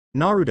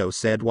 Naruto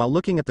said while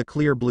looking at the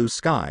clear blue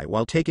sky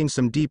while taking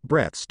some deep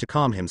breaths to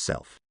calm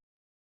himself.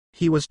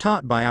 He was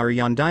taught by our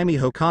Yondaime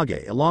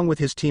Hokage along with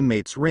his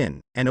teammates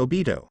Rin and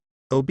Obito.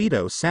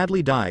 Obito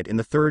sadly died in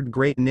the Third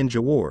Great Ninja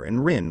War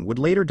and Rin would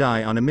later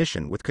die on a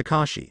mission with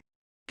Kakashi.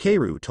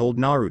 Keiru told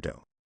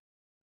Naruto.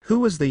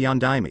 Who was the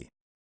Yondaime?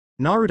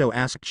 Naruto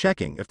asked,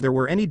 checking if there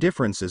were any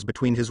differences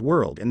between his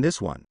world and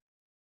this one.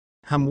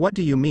 What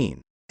do you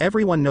mean?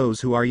 Everyone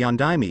knows who our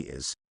Yondaime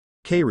is.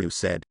 Keiru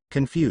said,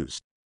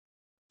 confused.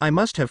 I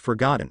must have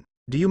forgotten.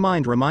 Do you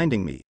mind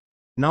reminding me?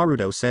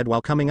 Naruto said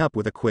while coming up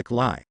with a quick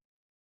lie.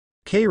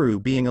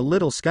 Keiru, being a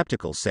little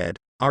skeptical, said,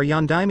 our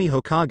Yondaime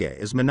Hokage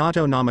is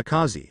Minato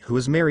Namikaze, who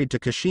is married to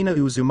Kushina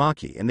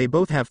Uzumaki, and they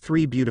both have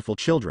 3 beautiful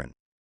children.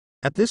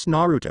 At this,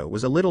 Naruto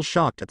was a little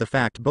shocked at the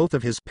fact both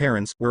of his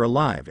parents were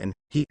alive and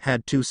he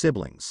had 2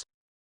 siblings.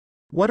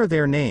 What are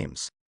their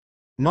names?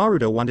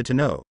 Naruto wanted to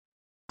know.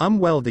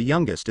 Well, the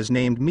youngest is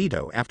named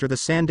Mito after the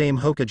Sandaime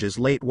Hokage's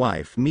late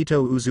wife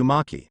Mito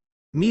Uzumaki.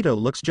 Mito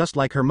looks just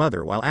like her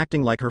mother while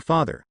acting like her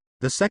father.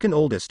 The second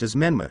oldest is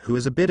Menma, who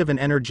is a bit of an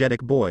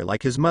energetic boy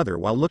like his mother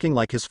while looking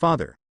like his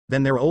father.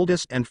 Then their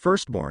oldest and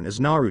firstborn is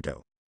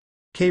Naruto.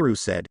 Keiru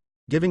said,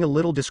 giving a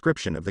little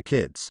description of the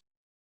kids.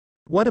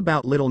 What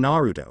about little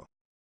Naruto?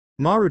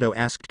 Naruto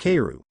asked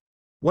Keiru.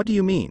 What do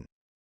you mean?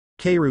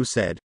 Keiru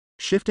said,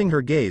 shifting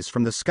her gaze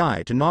from the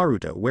sky to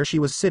Naruto where she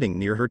was sitting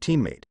near her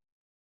teammate.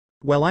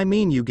 Well, I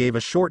mean, you gave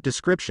a short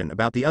description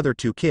about the other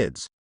 2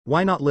 kids.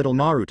 Why not little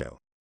Naruto?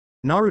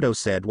 Naruto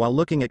said while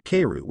looking at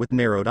Keiru with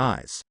narrowed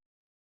eyes.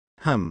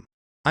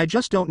 I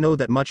just don't know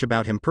that much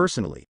about him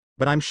personally,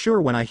 but I'm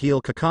sure when I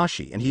heal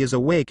Kakashi and he is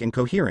awake and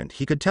coherent,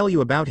 he could tell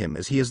you about him,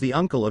 as he is the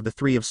uncle of the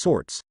 3 of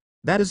Swords.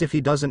 That is if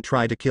he doesn't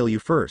try to kill you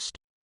first.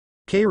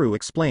 Keiru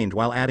explained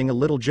while adding a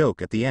little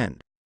joke at the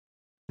end.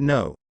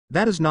 No,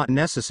 that is not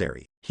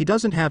necessary. He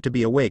doesn't have to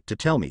be awake to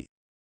tell me.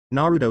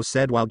 Naruto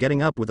said while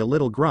getting up with a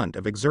little grunt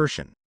of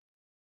exertion.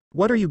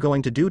 What are you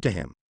going to do to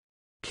him?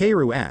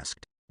 Keiru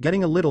asked,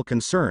 getting a little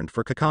concerned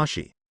for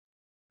Kakashi.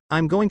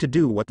 I'm going to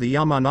do what the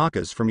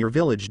Yamanakas from your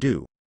village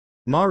do.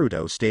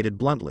 Naruto stated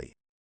bluntly.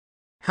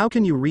 How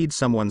can you read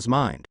someone's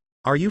mind?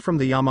 Are you from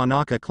the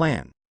Yamanaka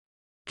clan?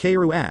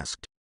 Keiru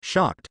asked,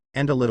 shocked,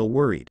 and a little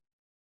worried.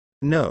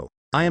 No,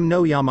 I am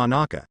no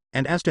Yamanaka,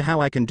 and as to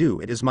how I can do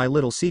it is my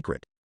little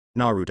secret,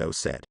 Naruto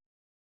said.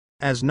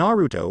 As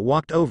Naruto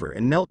walked over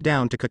and knelt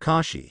down to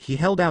Kakashi, he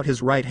held out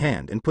his right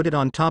hand and put it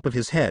on top of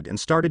his head and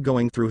started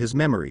going through his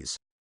memories.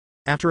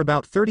 After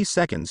about 30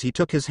 seconds he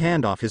took his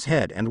hand off his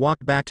head and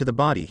walked back to the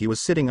body he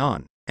was sitting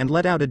on, and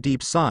let out a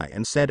deep sigh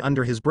and said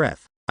under his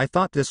breath, I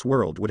thought this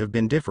world would have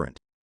been different.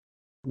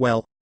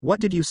 Well, what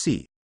did you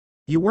see?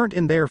 You weren't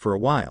in there for a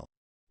while.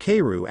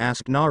 Keiru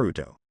asked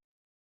Naruto.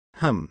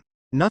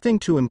 Nothing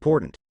too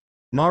important,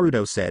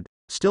 Naruto said,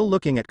 still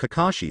looking at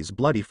Kakashi's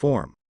bloody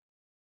form.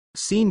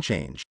 Scene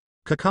change.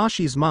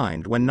 Kakashi's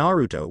mind when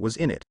Naruto was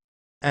in it.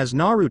 As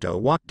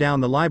Naruto walked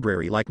down the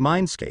library like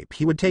Mindscape,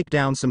 he would take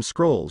down some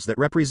scrolls that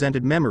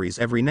represented memories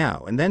every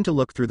now and then to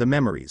look through the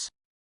memories.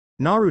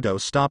 Naruto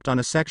stopped on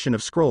a section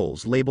of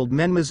scrolls labeled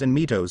Menma's and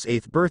Mito's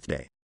 8th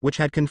birthday, which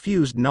had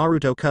confused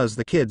Naruto cause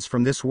the kids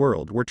from this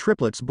world were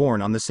triplets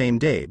born on the same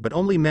day, but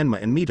only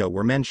Menma and Mito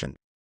were mentioned.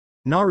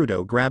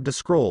 Naruto grabbed a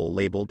scroll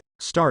labeled,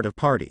 Start of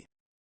Party.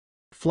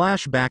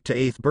 Flash back to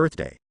 8th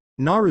birthday.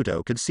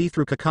 Naruto could see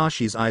through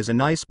Kakashi's eyes a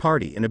nice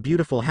party in a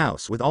beautiful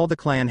house with all the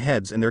clan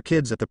heads and their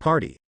kids at the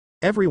party.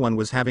 Everyone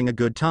was having a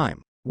good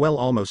time, well,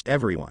 almost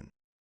everyone.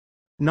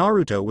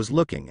 Naruto was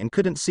looking and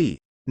couldn't see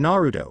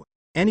Naruto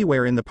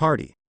anywhere in the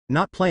party,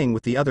 not playing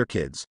with the other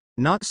kids,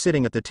 not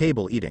sitting at the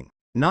table eating,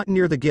 not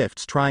near the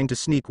gifts trying to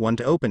sneak one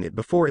to open it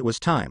before it was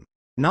time,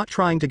 not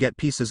trying to get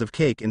pieces of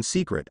cake in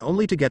secret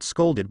only to get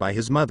scolded by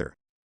his mother.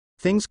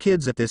 Things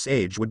kids at this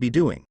age would be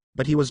doing,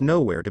 but he was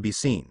nowhere to be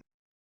seen.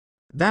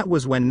 That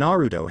was when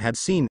Naruto had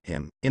seen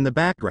him, in the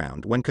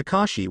background when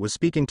Kakashi was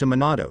speaking to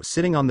Minato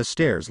sitting on the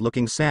stairs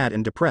looking sad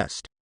and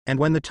depressed, and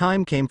when the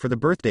time came for the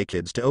birthday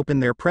kids to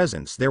open their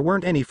presents there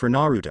weren't any for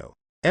Naruto.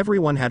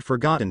 Everyone had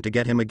forgotten to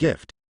get him a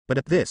gift, but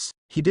at this,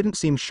 he didn't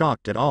seem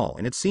shocked at all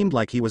and it seemed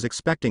like he was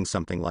expecting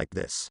something like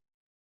this.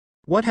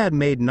 What had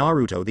made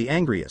Naruto the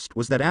angriest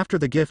was that after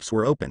the gifts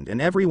were opened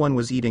and everyone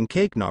was eating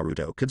cake,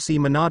 Naruto could see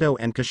Minato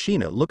and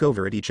Kushina look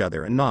over at each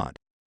other and nod.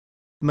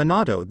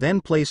 Minato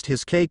then placed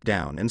his cake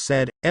down and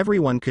said,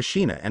 "Everyone,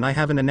 Kushina and I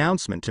have an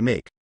announcement to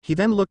make." He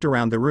then looked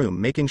around the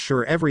room making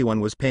sure everyone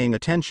was paying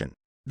attention,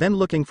 then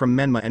looking from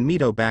Menma and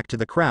Mito back to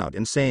the crowd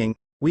and saying,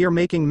 "We are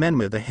making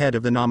Menma the head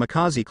of the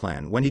Namikaze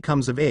clan when he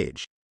comes of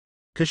age."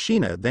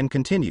 Kushina then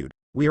continued,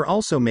 "We are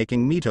also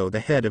making Mito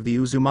the head of the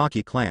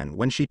Uzumaki clan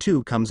when she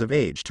too comes of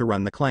age to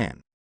run the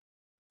clan."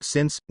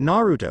 Since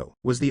Naruto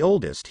was the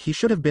oldest, he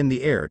should have been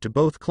the heir to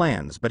both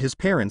clans, but his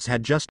parents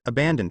had just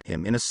abandoned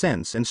him in a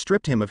sense and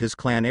stripped him of his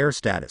clan heir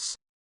status.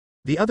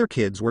 The other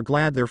kids were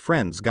glad their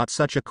friends got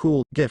such a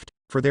cool gift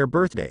for their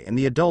birthday, and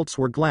the adults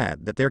were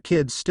glad that their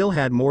kids still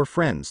had more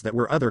friends that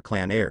were other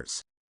clan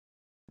heirs.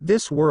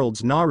 This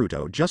world's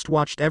Naruto just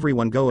watched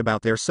everyone go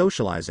about their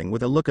socializing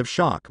with a look of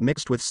shock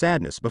mixed with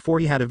sadness before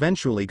he had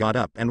eventually got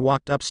up and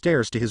walked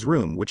upstairs to his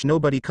room, which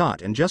nobody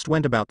caught, and just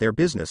went about their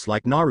business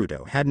like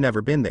Naruto had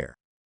never been there.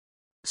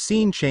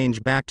 Scene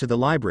change back to the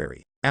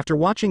library. After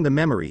watching the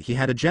memory, he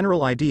had a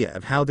general idea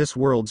of how this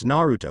world's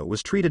Naruto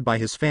was treated by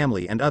his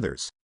family and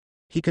others.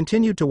 He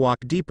continued to walk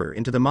deeper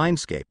into the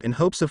mindscape in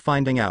hopes of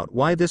finding out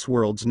why this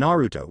world's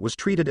Naruto was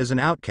treated as an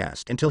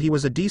outcast until he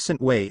was a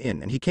decent way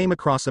in and he came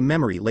across a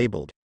memory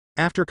labeled,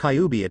 "After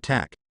Kyuubi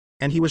attack,"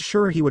 and he was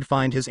sure he would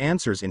find his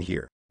answers in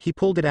here. He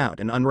pulled it out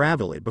and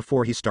unraveled it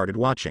before he started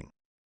watching.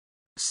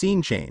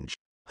 Scene change.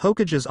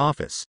 Hokage's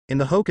office. In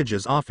the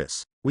Hokage's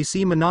office, we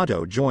see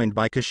Minato joined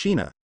by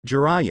Kushina,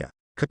 Jiraiya,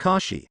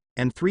 Kakashi,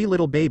 and 3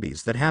 little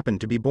babies that happened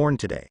to be born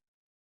today.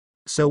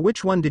 "So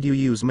which one did you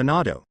use,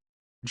 Minato?"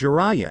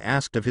 Jiraiya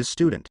asked of his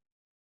student.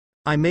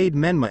 "I made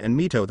Menma and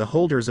Mito the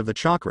holders of the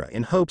chakra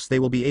in hopes they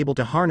will be able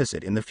to harness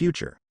it in the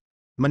future,"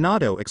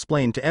 Minato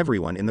explained to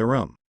everyone in the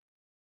room.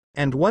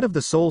 "And what of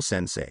the soul,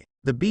 sensei?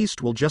 The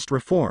beast will just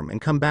reform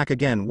and come back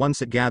again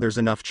once it gathers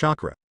enough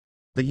chakra?"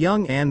 the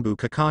young Anbu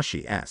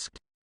Kakashi asked.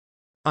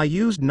 "I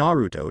used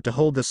Naruto to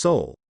hold the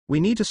soul.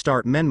 We need to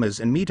start Menma's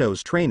and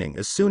Mito's training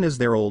as soon as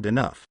they're old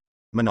enough,"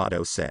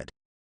 Minato said.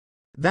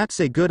 "That's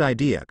a good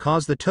idea,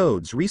 cause the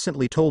Toads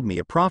recently told me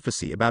a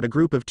prophecy about a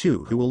group of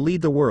 2 who will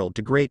lead the world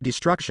to great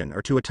destruction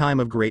or to a time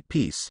of great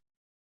peace,"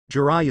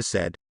 Jiraiya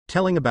said,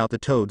 telling about the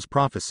Toads'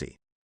 prophecy.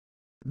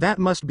 "That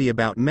must be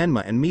about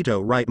Menma and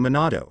Mito, right,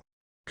 Minato?"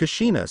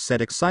 Kushina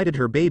said, excited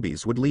her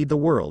babies would lead the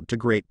world to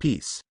great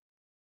peace.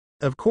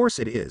 "Of course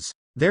it is.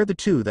 They're the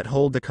 2 that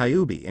hold the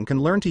Kyuubi and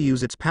can learn to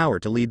use its power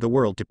to lead the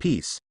world to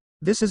peace.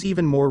 This is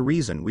even more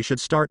reason we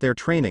should start their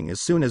training as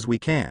soon as we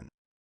can,"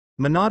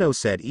 Minato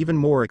said, even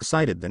more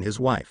excited than his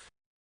wife.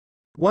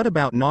 "What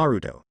about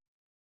Naruto?"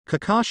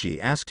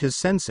 Kakashi asked his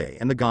sensei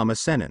and the Gamma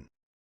Sennin.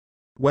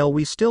 "Well,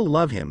 we still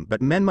love him,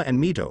 but Menma and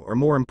Mito are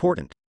more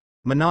important,"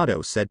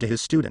 Minato said to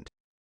his student.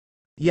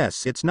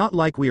 "Yes, it's not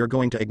like we are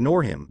going to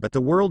ignore him, but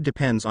the world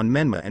depends on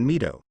Menma and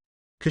Mito,"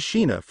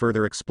 Kushina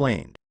further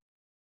explained.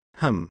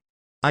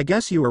 I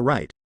guess you are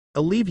right.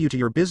 I'll leave you to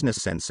your business,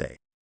 sensei,"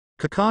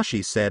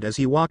 Kakashi said as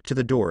he walked to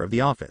the door of the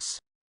office.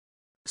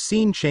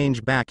 Scene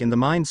change back in the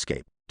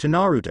mindscape, to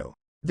Naruto.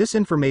 This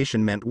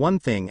information meant one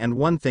thing and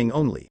one thing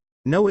only.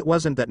 No, it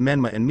wasn't that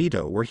Menma and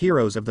Mito were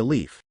heroes of the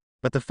leaf,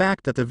 but the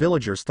fact that the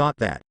villagers thought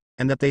that,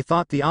 and that they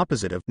thought the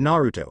opposite of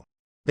Naruto.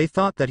 They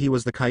thought that he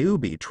was the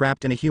Kyuubi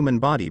trapped in a human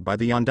body by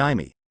the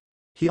Yondaime.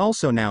 He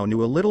also now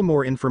knew a little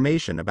more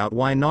information about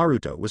why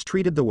Naruto was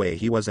treated the way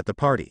he was at the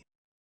party.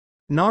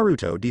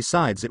 Naruto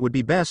decides it would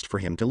be best for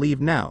him to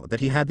leave now that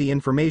he had the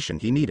information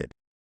he needed.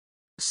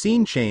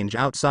 Scene change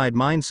outside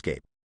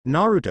Mindscape.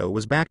 Naruto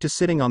was back to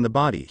sitting on the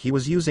body he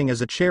was using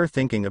as a chair,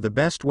 thinking of the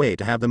best way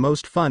to have the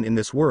most fun in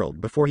this world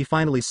before he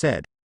finally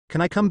said,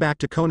 "Can I come back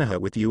to Konoha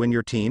with you and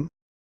your team?"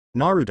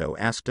 Naruto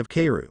asked of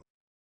Kaoru.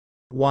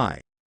 "Why?"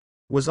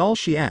 was all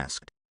she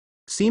asked.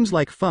 "Seems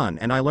like fun,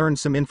 and I learned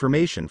some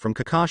information from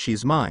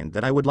Kakashi's mind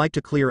that I would like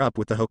to clear up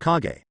with the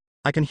Hokage.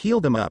 I can heal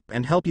them up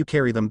and help you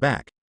carry them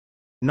back,"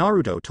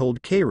 Naruto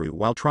told Kaoru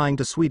while trying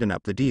to sweeten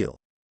up the deal.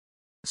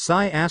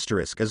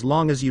 As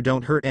long as you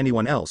don't hurt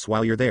anyone else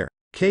while you're there,"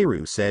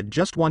 Kaoru said,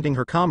 just wanting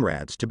her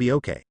comrades to be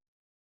okay.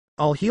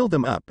 "I'll heal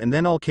them up and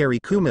then I'll carry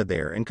Kuma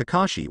there and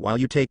Kakashi while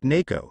you take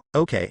Neko,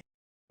 okay?"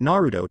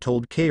 Naruto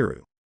told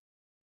Kaoru.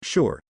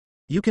 "Sure.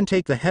 You can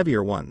take the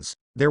heavier ones.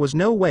 There was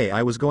no way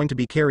I was going to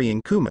be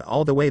carrying Kuma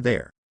all the way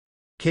there,"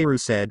 Kaoru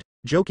said,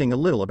 joking a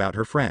little about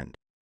her friend.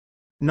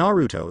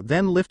 Naruto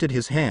then lifted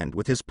his hand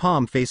with his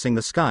palm facing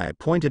the sky,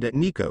 pointed at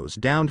Nico's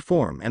downed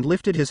form and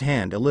lifted his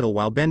hand a little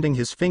while bending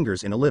his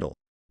fingers in a little.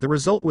 The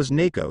result was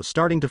Nico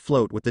starting to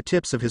float with the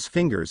tips of his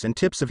fingers and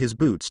tips of his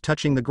boots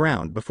touching the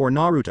ground before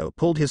Naruto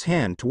pulled his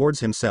hand towards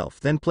himself,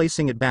 then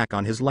placing it back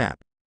on his lap.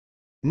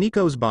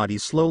 Nico's body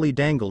slowly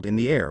dangled in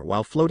the air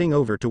while floating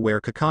over to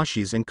where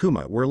Kakashi's and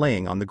Kuma were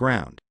laying on the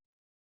ground.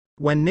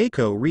 When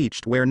Nico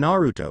reached where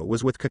Naruto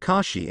was with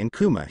Kakashi and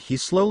Kuma, he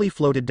slowly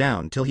floated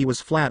down till he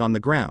was flat on the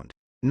ground.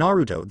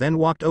 Naruto then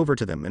walked over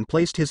to them and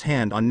placed his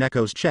hand on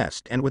Neko's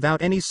chest, and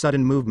without any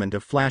sudden movement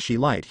of flashy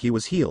light he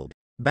was healed,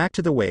 back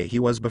to the way he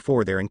was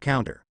before their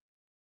encounter.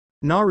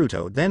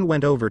 Naruto then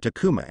went over to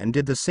Kuma and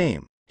did the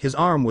same. His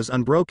arm was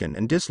unbroken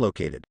and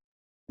dislocated.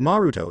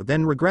 Naruto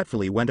then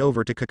regretfully went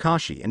over to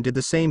Kakashi and did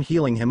the same,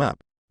 healing him up,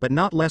 but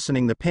not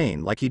lessening the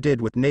pain like he did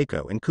with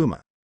Neko and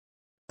Kuma.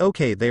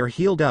 Okay, they are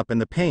healed up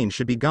and the pain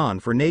should be gone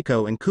for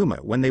Neko and Kuma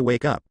when they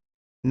wake up,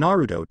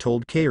 Naruto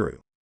told Kaoru.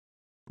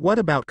 What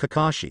about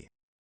Kakashi?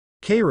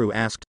 Kaoru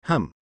asked.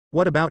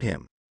 What about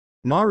him?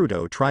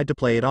 Naruto tried to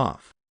play it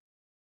off.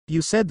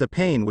 You said the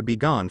pain would be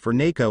gone for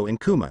Neko and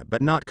Kuma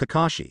but not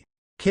Kakashi,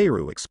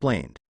 Kaoru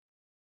explained.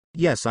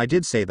 Yes, I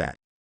did say that,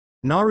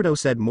 Naruto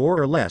said, more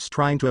or less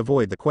trying to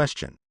avoid the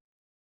question.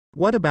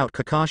 What about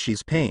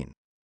Kakashi's pain?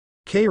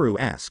 Kaoru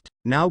asked,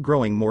 now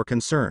growing more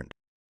concerned.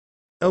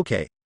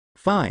 Okay,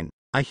 fine,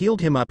 I healed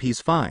him up,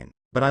 he's fine,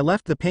 but I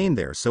left the pain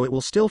there so it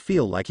will still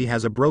feel like he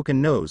has a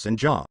broken nose and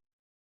jaw,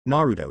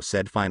 Naruto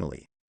said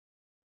finally.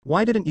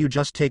 Why didn't you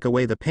just take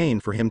away the pain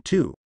for him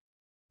too?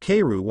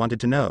 Kaoru wanted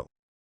to know.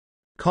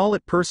 Call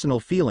it personal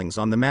feelings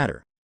on the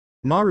matter,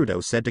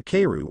 Naruto said to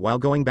Kaoru while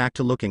going back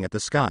to looking at the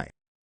sky.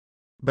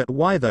 But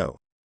why though?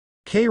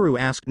 Kaoru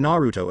asked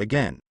Naruto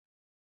again.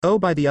 Oh,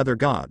 by the other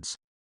gods,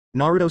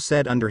 Naruto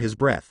said under his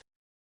breath.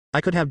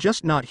 I could have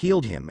just not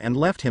healed him and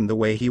left him the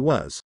way he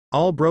was,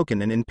 all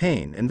broken and in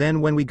pain, and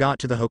then when we got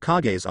to the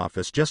Hokage's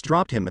office just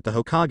dropped him at the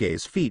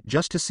Hokage's feet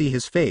just to see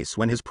his face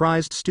when his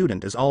prized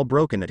student is all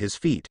broken at his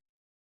feet,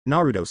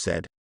 Naruto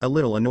said, a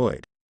little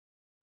annoyed.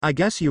 I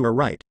guess you are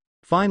right.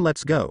 Fine,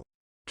 let's go,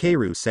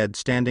 Kaoru said,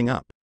 standing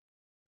up.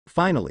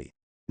 Finally,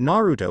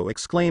 Naruto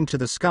exclaimed to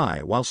the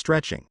sky while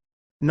stretching.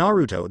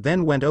 Naruto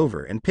then went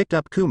over and picked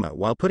up Kuma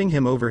while putting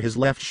him over his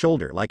left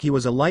shoulder like he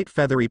was a light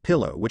feathery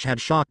pillow, which had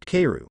shocked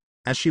Kaoru,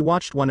 as she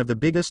watched one of the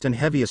biggest and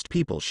heaviest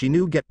people she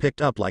knew get picked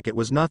up like it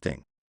was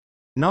nothing.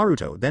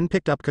 Naruto then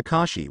picked up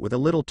Kakashi with a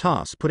little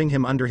toss, putting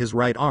him under his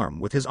right arm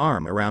with his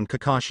arm around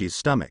Kakashi's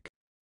stomach.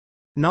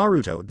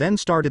 Naruto then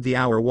started the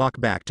hour walk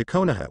back to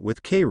Konoha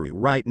with Kaoru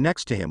right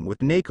next to him with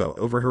Neko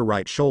over her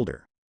right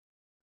shoulder.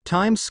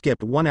 Time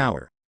skipped 1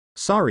 hour.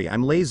 Sorry,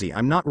 I'm lazy,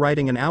 I'm not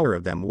writing an hour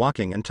of them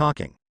walking and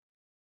talking.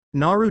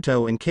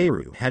 Naruto and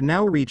Kaoru had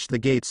now reached the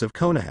gates of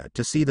Konoha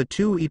to see the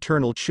two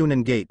eternal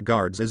Chunin gate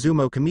guards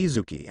Izumo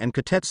Kamizuki and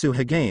Kotetsu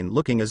Hagane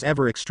looking as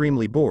ever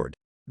extremely bored.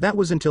 That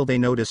was until they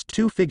noticed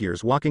two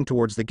figures walking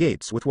towards the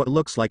gates with what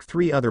looks like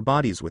 3 other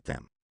bodies with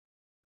them.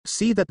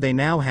 See that they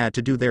now had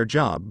to do their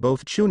job.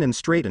 Both Chunin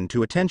straightened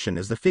to attention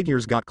as the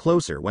figures got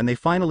closer. When they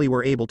finally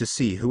were able to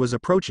see who was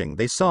approaching,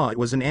 they saw it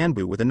was an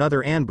Anbu with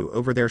another Anbu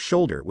over their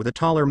shoulder with a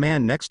taller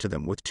man next to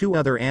them with 2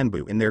 other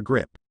Anbu in their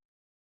grip.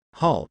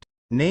 Halt.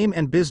 Name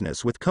and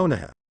business with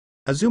Konoha,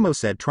 Izumo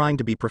said, trying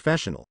to be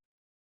professional.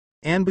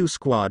 Anbu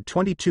Squad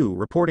 22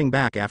 reporting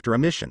back after a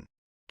mission,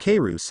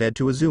 Kaoru said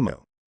to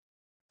Izumo.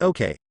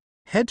 Okay.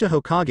 Head to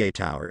Hokage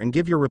Tower and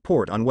give your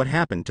report on what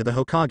happened to the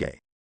Hokage,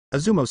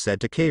 Izumo said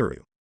to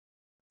Kaoru.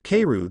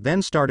 Kaoru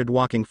then started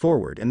walking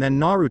forward and then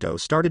Naruto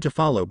started to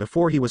follow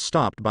before he was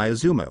stopped by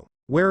Izumo.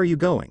 Where are you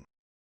going?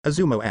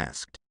 Izumo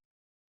asked.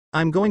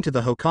 I'm going to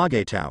the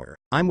Hokage Tower,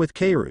 I'm with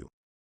Kaoru,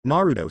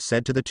 Naruto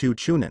said to the two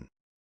Chunin.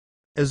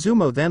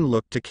 Izumo then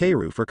looked to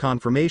Kaoru for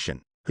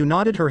confirmation, who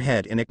nodded her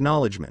head in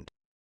acknowledgement.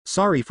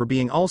 Sorry for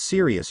being all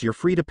serious, you're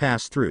free to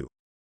pass through,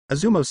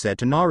 Izumo said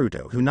to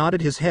Naruto, who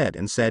nodded his head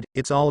and said,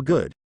 it's all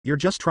good, you're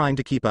just trying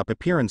to keep up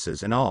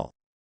appearances and all.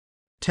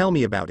 Tell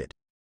me about it,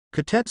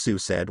 Kotetsu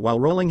said while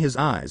rolling his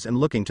eyes and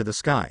looking to the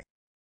sky.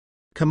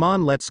 Come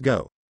on, let's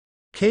go,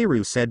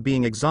 Kaoru said,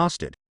 being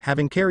exhausted,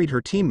 having carried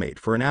her teammate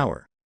for an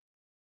hour.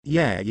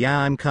 Yeah,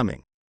 I'm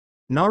coming,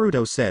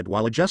 Naruto said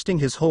while adjusting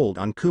his hold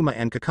on Kuma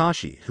and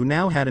Kakashi, who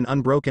now had an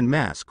unbroken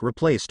mask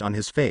replaced on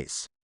his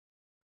face.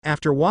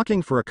 After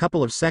walking for a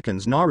couple of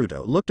seconds,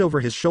 Naruto looked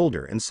over his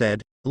shoulder and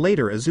said,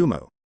 later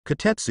Izumo,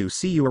 Kotetsu,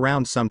 see you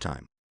around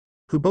sometime,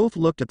 who both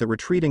looked at the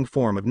retreating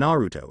form of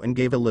Naruto and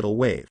gave a little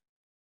wave.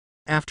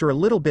 After a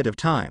little bit of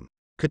time,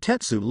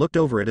 Kotetsu looked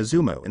over at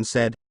Izumo and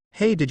said,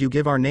 hey, did you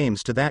give our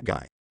names to that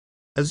guy?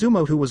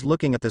 Izumo, who was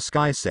looking at the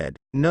sky, said,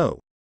 no.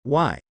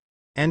 Why?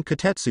 And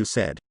Kotetsu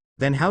said,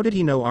 then how did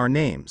he know our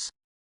names?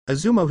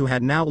 Izumo, who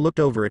had now looked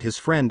over at his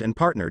friend and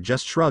partner,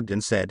 just shrugged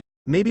and said,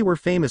 maybe we're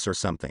famous or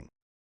something,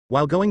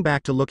 while going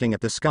back to looking at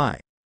the sky.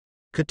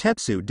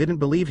 Kotetsu didn't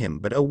believe him,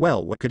 but oh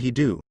well, what could he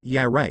do?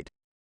 Yeah, right,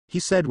 he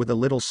said with a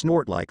little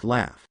snort-like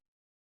laugh.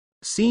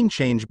 Scene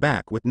change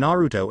back with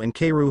Naruto and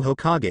Kaoru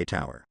Hokage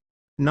Tower.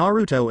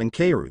 Naruto and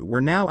Kaoru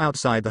were now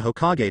outside the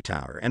Hokage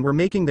Tower and were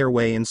making their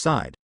way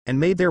inside, and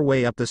made their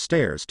way up the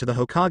stairs to the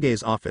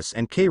Hokage's office,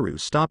 and Keiru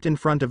stopped in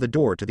front of the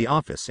door to the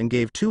office and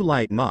gave 2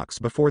 light knocks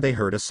before they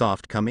heard a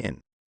soft come in.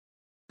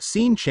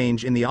 Scene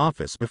change in the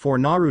office before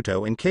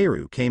Naruto and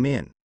Keiru came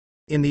in.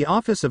 In the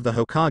office of the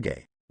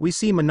Hokage, we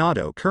see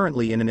Minato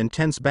currently in an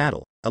intense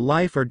battle, a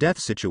life or death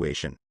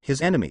situation. His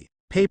enemy,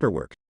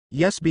 paperwork.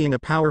 Yes, being a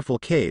powerful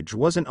Kage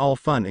wasn't all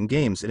fun and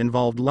games, it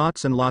involved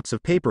lots and lots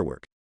of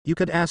paperwork. You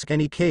could ask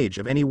any Kage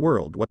of any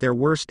world what their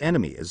worst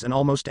enemy is and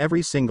almost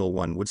every single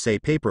one would say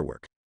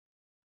paperwork.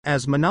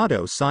 As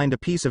Minato signed a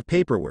piece of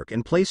paperwork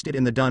and placed it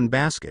in the done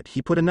basket,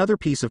 he put another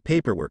piece of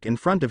paperwork in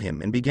front of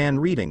him and began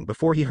reading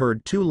before he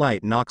heard 2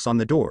 light knocks on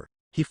the door.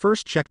 He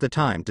first checked the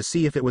time to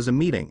see if it was a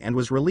meeting and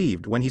was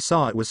relieved when he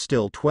saw it was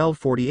still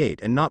 12:48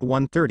 and not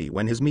 1:30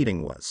 when his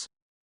meeting was.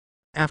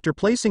 After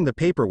placing the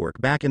paperwork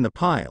back in the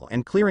pile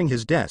and clearing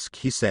his desk,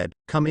 he said,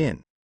 "Come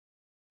in."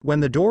 When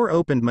the door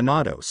opened,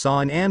 Minato saw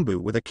an Anbu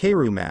with a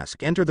Keiru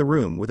mask enter the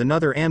room with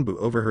another Anbu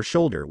over her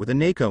shoulder with a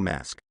Neko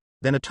mask.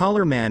 Then a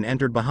taller man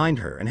entered behind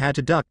her and had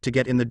to duck to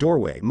get in the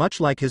doorway,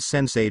 much like his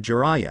sensei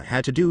Jiraiya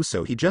had to do,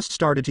 so he just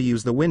started to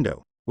use the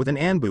window, with an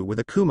Anbu with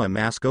a Kuma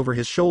mask over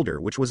his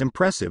shoulder, which was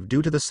impressive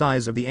due to the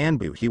size of the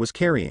Anbu he was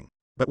carrying.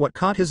 But what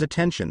caught his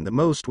attention the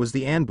most was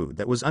the Anbu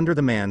that was under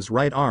the man's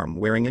right arm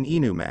wearing an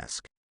Inu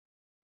mask.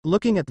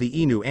 Looking at the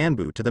Inu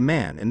Anbu to the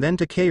man and then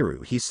to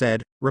Keiru, he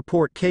said,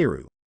 "Report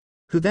Keiru."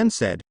 Who then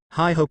said,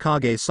 "Hi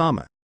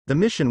Hokage-sama. The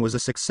mission was a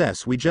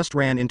success, we just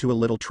ran into a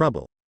little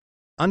trouble."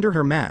 Under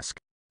her mask,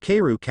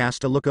 Keiru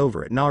cast a look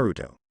over at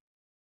Naruto.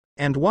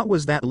 "And what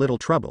was that little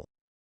trouble?"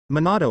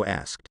 Minato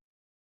asked.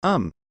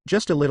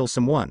 Just a little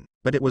someone,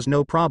 but it was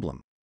no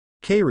problem,"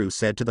 Keiru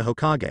said to the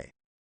Hokage.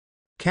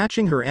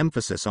 Catching her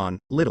emphasis on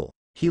little,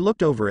 he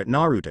looked over at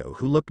Naruto,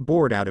 who looked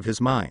bored out of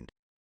his mind.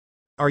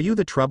 "Are you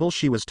the trouble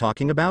she was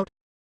talking about?"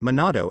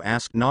 Minato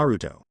asked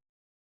Naruto.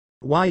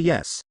 "Why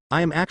yes,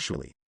 I am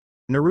actually,"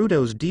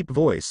 Naruto's deep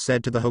voice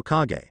said to the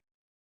Hokage.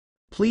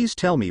 "Please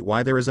tell me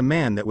why there is a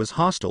man that was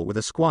hostile with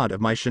a squad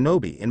of my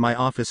shinobi in my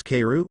office,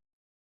 Keiru?"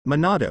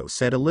 Minato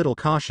said, a little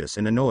cautious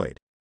and annoyed.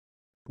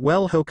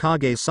 "Well,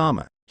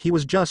 Hokage-sama, he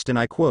was just, and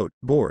I quote,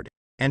 bored,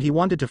 and he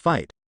wanted to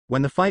fight.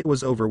 When the fight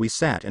was over, we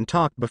sat and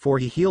talked before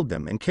he healed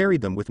them and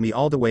carried them with me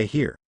all the way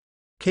here,"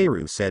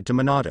 Keiru said to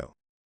Minato.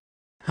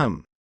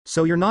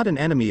 So you're not an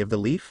enemy of the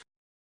leaf?"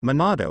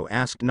 Minato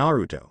asked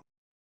Naruto.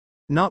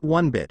 "Not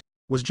one bit.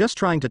 Was just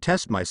trying to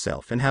test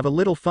myself and have a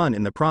little fun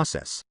in the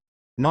process,"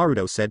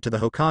 Naruto said to the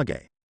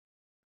Hokage.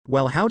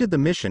 "Well, how did the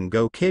mission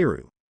go,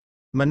 Keiru?"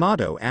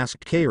 Minato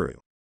asked Keiru.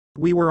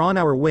 "We were on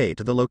our way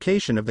to the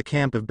location of the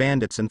camp of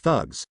bandits and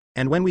thugs,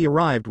 and when we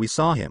arrived we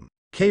saw him,"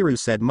 Keiru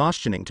said,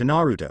 motioning to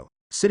Naruto,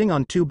 "sitting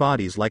on 2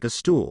 bodies like a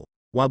stool,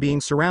 while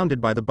being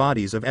surrounded by the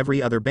bodies of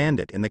every other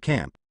bandit in the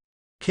camp."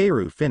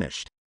 Keiru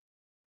finished.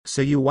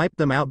 "So you wiped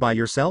them out by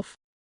yourself?"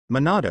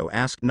 Minato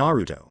asked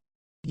Naruto.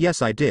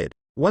 "Yes, I did.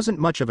 Wasn't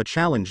much of a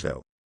challenge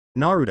though,"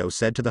 Naruto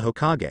said to the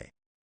Hokage.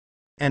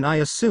 "And I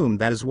assume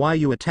that is why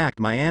you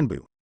attacked my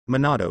Anbu,"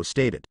 Minato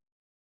stated.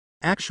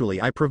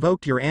 "Actually, I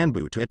provoked your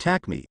Anbu to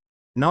attack me,"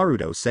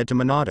 Naruto said to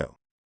Minato.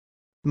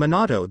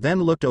 Minato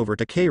then looked over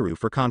to Keiru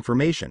for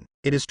confirmation.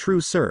 "It is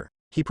true, sir.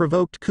 He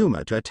provoked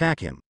Kuma to attack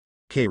him,"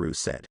 Keiru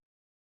said.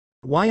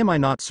 "Why am I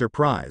not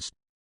surprised?"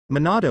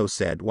 Minato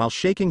said while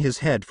shaking his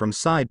head from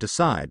side to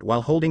side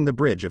while holding the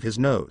bridge of his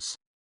nose.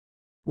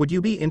 "Would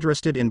you be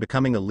interested in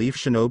becoming a leaf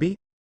shinobi?"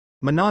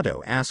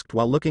 Minato asked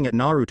while looking at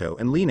Naruto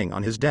and leaning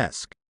on his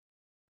desk.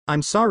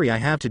 "I'm sorry, I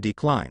have to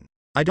decline.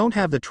 I don't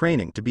have the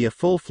training to be a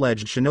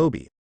full-fledged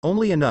shinobi,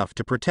 only enough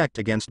to protect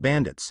against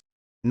bandits,"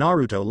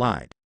 Naruto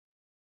lied.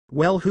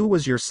 "Well, who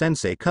was your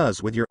sensei?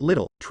 'Cause with your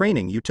little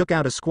training you took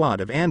out a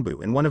squad of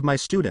Anbu and one of my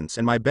students,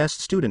 and my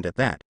best student at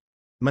that,"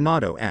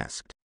 Minato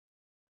asked.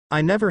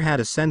 "I never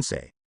had a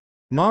sensei."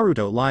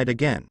 Naruto lied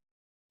again.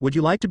 "Would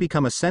you like to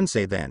become a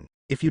sensei then?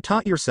 If you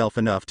taught yourself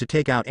enough to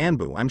take out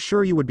Anbu, I'm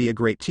sure you would be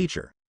a great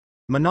teacher,"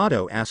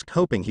 Minato asked,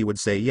 hoping he would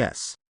say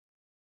yes.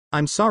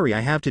 "I'm sorry,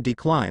 I have to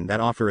decline that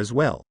offer as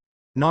well,"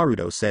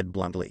 Naruto said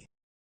bluntly.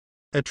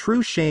 "A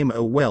true shame.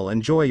 Oh well,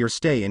 enjoy your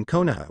stay in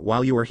Konoha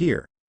while you are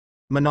here,"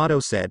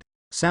 Minato said,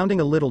 sounding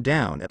a little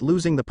down at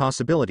losing the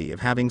possibility of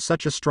having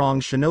such a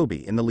strong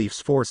shinobi in the Leaf's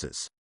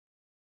forces.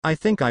 "I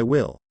think I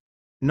will,"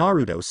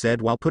 Naruto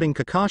said while putting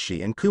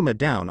Kakashi and Kuma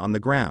down on the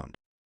ground.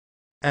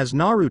 As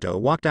Naruto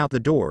walked out the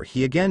door,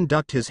 he again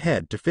ducked his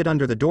head to fit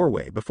under the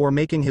doorway before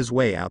making his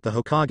way out the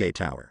Hokage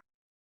tower.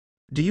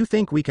 "Do you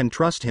think we can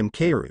trust him,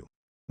 Keiru?"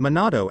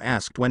 Minato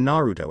asked when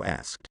Naruto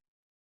asked.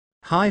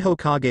 "Hi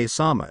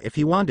Hokage-sama, if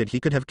he wanted he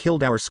could have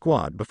killed our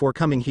squad before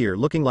coming here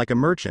looking like a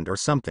merchant or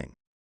something,"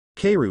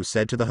 Keiru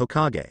said to the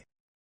Hokage.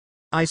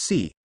 "I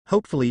see,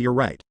 hopefully you're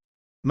right,"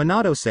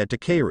 Minato said to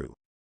Keiru.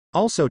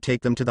 "Also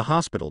take them to the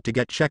hospital to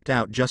get checked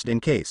out just in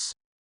case,"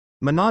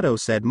 Minato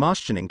said,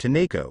 motioning to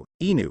Neko,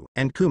 Inu,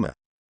 and Kuma.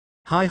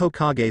 "Hi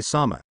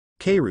Hokage-sama,"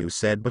 Keiru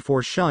said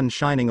before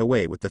shining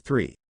away with the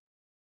 3.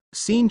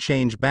 Scene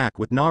change back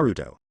with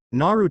Naruto.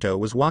 Naruto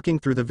was walking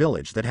through the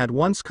village that had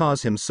once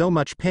caused him so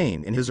much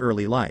pain in his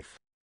early life.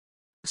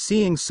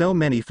 Seeing so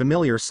many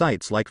familiar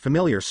sights like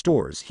familiar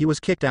stores he was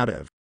kicked out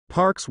of,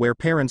 parks where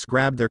parents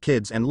grabbed their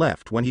kids and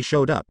left when he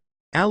showed up,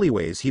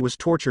 alleyways he was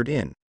tortured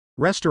in,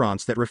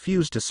 restaurants that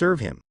refused to serve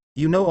him,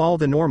 all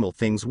the normal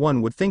things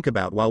one would think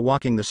about while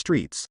walking the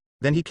streets.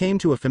 Then he came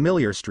to a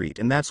familiar street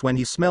and that's when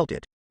he smelt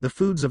it, the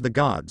foods of the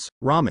gods,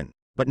 ramen,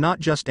 but not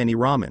just any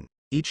ramen,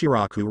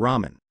 Ichiraku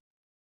ramen.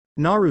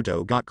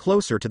 Naruto got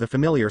closer to the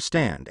familiar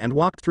stand and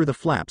walked through the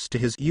flaps to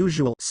his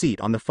usual seat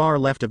on the far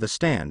left of the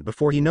stand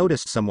before he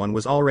noticed someone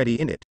was already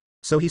in it,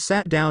 so he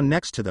sat down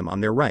next to them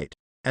on their right.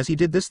 As he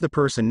did this, the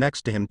person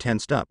next to him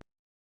tensed up.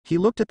 He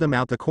looked at them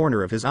out the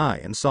corner of his eye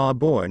and saw a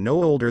boy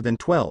no older than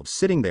 12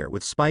 sitting there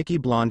with spiky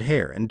blonde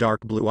hair and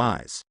dark blue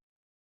eyes.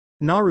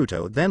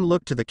 Naruto then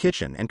looked to the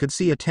kitchen and could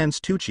see a tense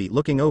Tucci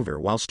looking over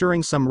while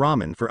stirring some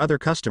ramen for other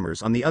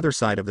customers on the other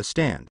side of the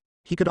stand.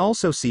 He could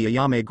also see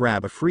Ayame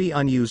grab a free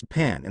unused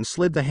pan and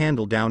slid the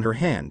handle down her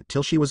hand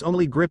till she was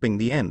only gripping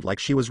the end like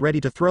she was ready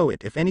to throw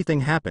it if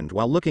anything happened,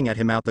 while looking at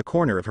him out the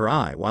corner of her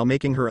eye while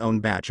making her own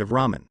batch of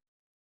ramen.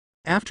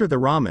 After the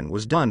ramen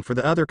was done for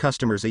the other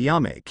customers,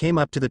 Ayame came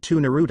up to the two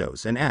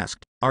Narutos and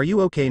asked, "Are you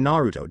okay,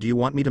 Naruto? Do you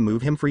want me to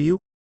move him for you?"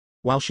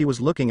 While she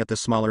was looking at the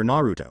smaller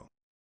Naruto.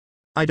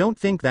 "I don't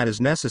think that is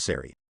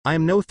necessary. I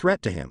am no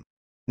threat to him,"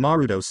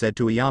 Naruto said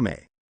to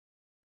Ayame.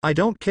 "I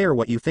don't care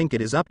what you think,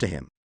 it is up to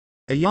him,"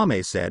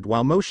 Ayame said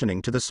while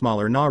motioning to the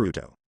smaller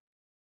Naruto.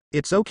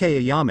 "It's okay,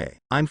 Ayame,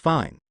 I'm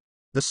fine,"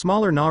 the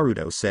smaller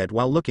Naruto said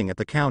while looking at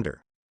the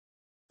counter.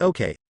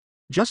 "Okay.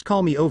 Just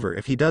call me over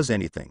if he does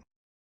anything,"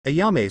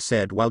 Ayame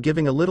said while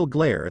giving a little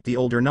glare at the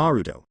older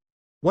Naruto.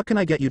 "What can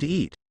I get you to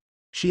eat?"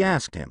 she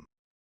asked him.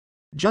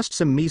 "Just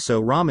some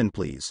miso ramen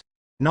please,"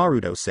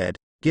 Naruto said,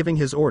 giving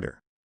his order.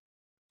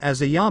 As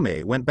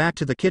Ayame went back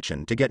to the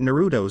kitchen to get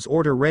Naruto's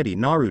order ready,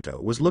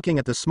 Naruto was looking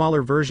at the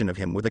smaller version of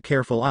him with a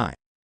careful eye.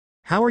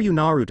 "How are you,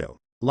 Naruto?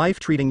 Life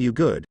treating you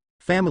good?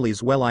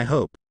 Family's well, I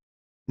hope?"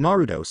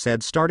 Naruto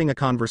said, starting a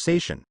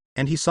conversation,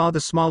 and he saw the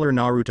smaller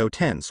Naruto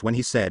tense when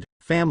he said,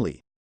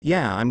 "Family?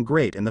 Yeah, I'm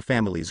great and the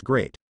family's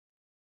great."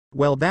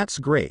 "Well, that's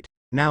great.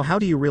 Now how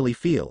do you really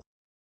feel?"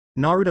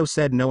 Naruto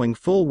said, knowing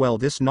full well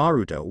this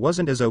Naruto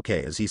wasn't as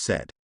okay as he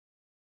said.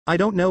 "I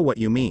don't know what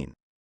you mean."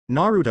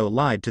 Naruto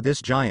lied to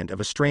this giant of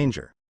a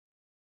stranger.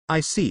 "I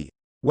see.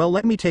 Well,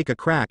 let me take a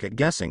crack at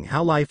guessing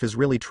how life is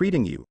really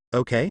treating you,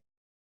 okay?"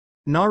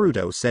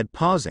 Naruto said,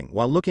 pausing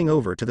while looking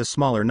over to the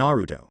smaller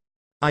Naruto.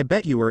 "I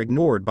bet you are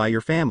ignored by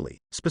your family,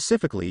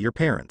 specifically your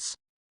parents.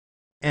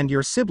 And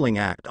your sibling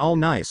act all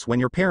nice when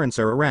your parents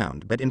are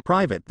around, but in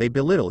private they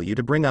belittle you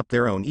to bring up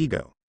their own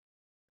ego.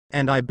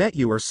 And I bet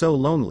you are so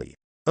lonely.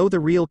 Oh, the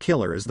real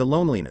killer is the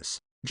loneliness,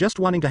 just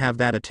wanting to have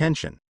that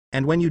attention,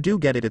 and when you do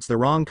get it, it's the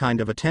wrong kind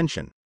of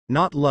attention,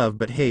 not love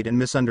but hate and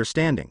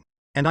misunderstanding.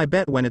 And I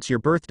bet when it's your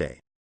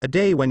birthday, a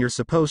day when you're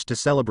supposed to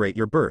celebrate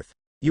your birth,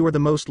 you are the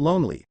most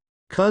lonely.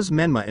 'Cause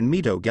Menma and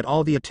Mito get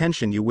all the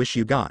attention you wish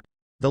you got.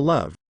 The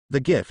love,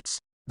 the gifts,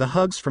 the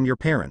hugs from your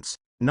parents."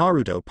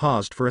 Naruto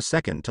paused for a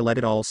second to let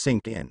it all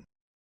sink in.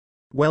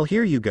 "Well,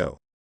 here you go.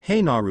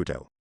 Hey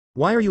Naruto.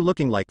 Why are you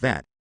looking like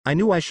that? I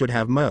knew I should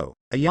have mo."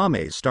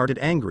 Ayame started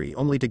angry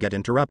only to get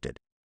interrupted.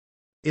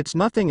 "It's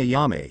nothing,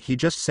 Ayame, he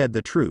just said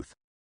the truth,"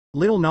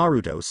 little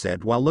Naruto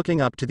said while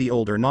looking up to the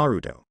older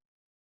Naruto.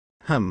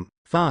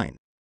 Fine,"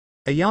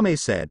 Ayame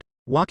said,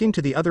 walking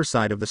to the other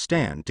side of the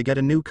stand to get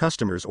a new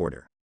customer's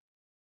order.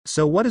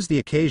 "So what is the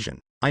occasion?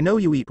 I know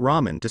you eat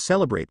ramen to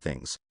celebrate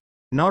things,"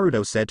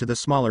 Naruto said to the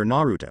smaller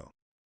Naruto.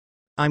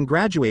 "I'm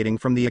graduating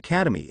from the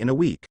academy in a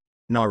week,"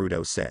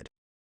 Naruto said.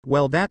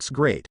 "Well, that's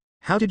great.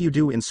 How did you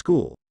do in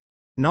school?"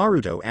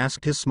 Naruto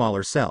asked his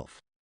smaller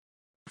self.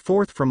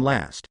 "Fourth from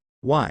last."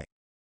 "Why?"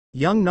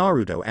 young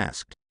Naruto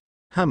asked.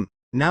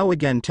 Now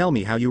again, tell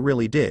me how you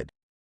really did,"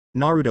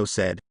 Naruto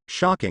said,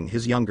 shocking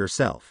his younger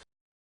self.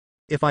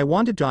 "If I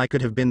wanted to, I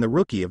could have been the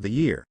rookie of the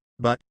year,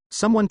 but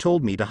someone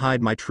told me to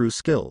hide my true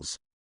skills,"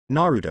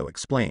 Naruto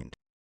explained.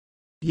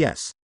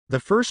 "Yes, the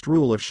first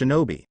rule of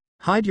shinobi,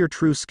 hide your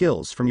true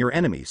skills from your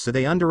enemies so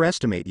they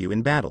underestimate you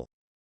in battle,"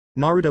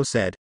 Naruto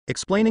said,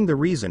 explaining the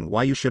reason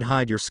why you should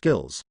hide your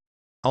skills.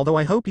 "Although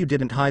I hope you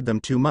didn't hide them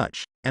too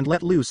much, and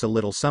let loose a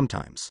little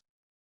sometimes."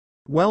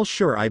 "Well,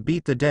 sure, I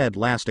beat the dead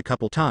last a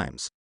couple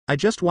times. I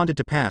just wanted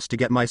to pass to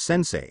get my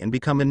sensei and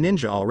become a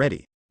ninja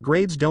already.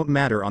 Grades don't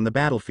matter on the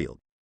battlefield,"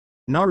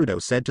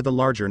 Naruto said to the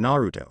larger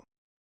Naruto.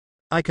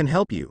 "I can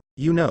help you,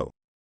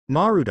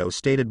 Naruto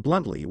stated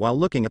bluntly while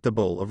looking at the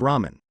bowl of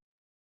ramen.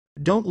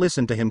 "Don't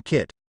listen to him,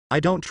 Kit. I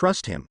don't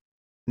trust him,"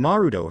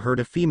 Naruto heard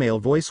a female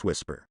voice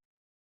whisper.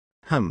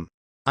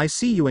 I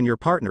see you and your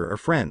partner are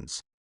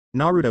friends,"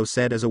 Naruto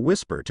said as a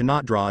whisper to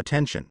not draw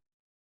attention.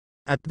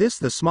 At this,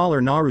 the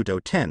smaller Naruto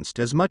tensed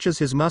as much as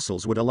his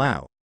muscles would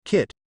allow.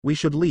 "Kit, we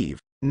should leave,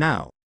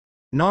 now."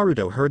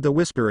 Naruto heard the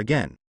whisper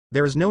again.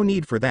 "There is no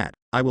need for that,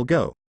 I will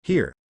go,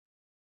 here,"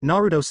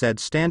 Naruto said,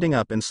 standing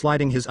up and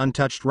sliding his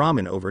untouched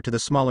ramen over to the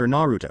smaller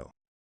Naruto.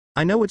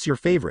 "I know it's your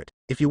favorite.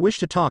 If you wish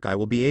to talk, I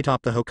will be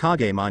atop the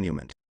Hokage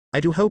monument. I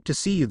do hope to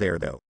see you there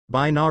though.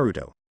 Bye,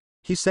 Naruto,"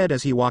 he said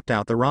as he walked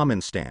out the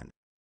ramen stand.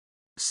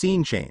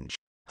 Scene change.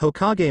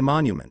 Hokage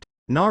monument.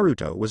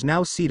 Naruto was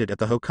now seated at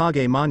the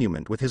Hokage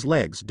monument with his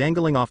legs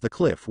dangling off the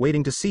cliff,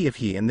 waiting to see if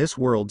he and this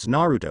world's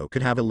Naruto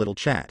could have a little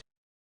chat.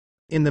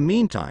 In the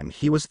meantime,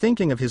 he was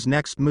thinking of his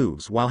next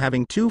moves while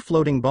having two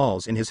floating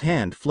balls in his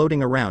hand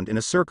floating around in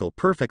a circle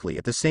perfectly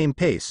at the same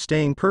pace,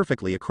 staying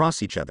perfectly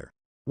across each other.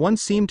 One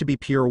seemed to be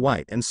pure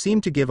white and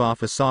seemed to give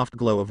off a soft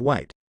glow of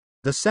white.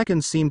 The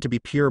second seemed to be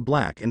pure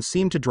black and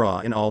seemed to draw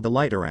in all the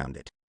light around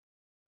it.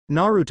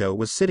 Naruto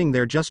was sitting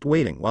there just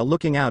waiting while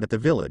looking out at the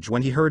village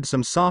when he heard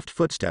some soft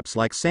footsteps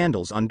like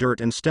sandals on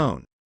dirt and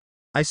stone.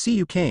 "I see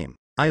you came,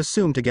 I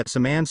assume to get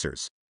some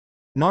answers,"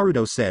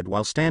 Naruto said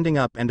while standing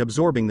up and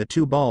absorbing the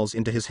two balls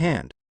into his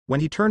hand. When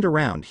he turned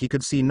around, he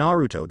could see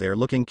Naruto there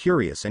looking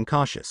curious and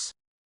cautious.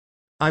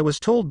 "I was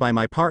told by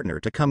my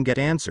partner to come get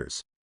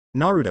answers,"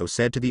 Naruto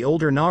said to the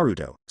older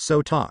Naruto,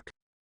 "so talk."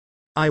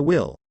 "I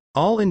will.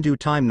 All in due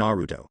time,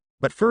 Naruto.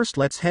 But first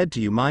let's head to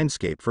you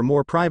Mindscape for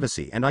more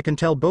privacy and I can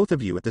tell both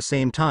of you at the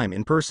same time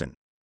in person,"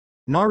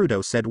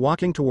 Naruto said,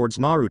 walking towards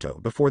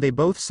Naruto before they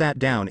both sat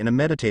down in a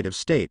meditative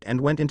state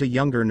and went into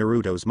younger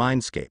Naruto's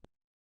mindscape.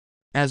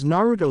 As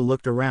Naruto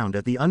looked around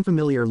at the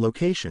unfamiliar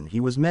location,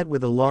 he was met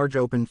with a large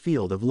open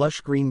field of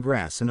lush green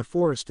grass and a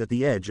forest at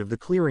the edge of the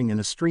clearing and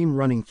a stream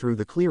running through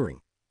the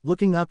clearing.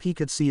 Looking up, he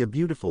could see a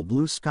beautiful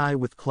blue sky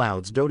with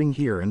clouds dotting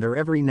here and there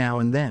every now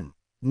and then.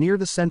 Near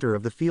the center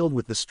of the field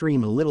with the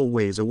stream a little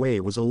ways away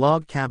was a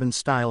log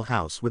cabin-style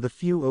house with a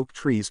few oak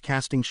trees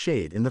casting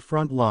shade in the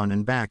front lawn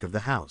and back of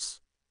the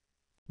house.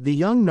 The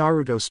young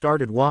Naruto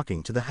started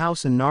walking to the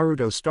house and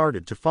Naruto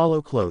started to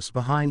follow close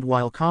behind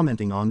while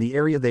commenting on the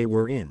area they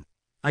were in.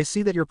 "I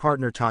see that your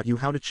partner taught you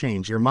how to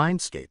change your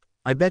mindscape.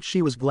 I bet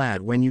she was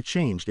glad when you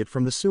changed it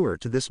from the sewer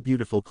to this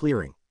beautiful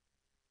clearing."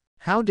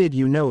 "How did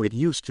you know it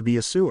used to be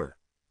a sewer?"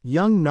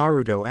 young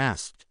Naruto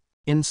asked.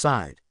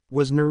 "Inside,"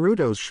 was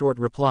Naruto's short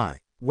reply.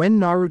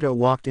 When Naruto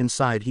walked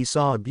inside, he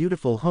saw a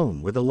beautiful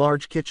home with a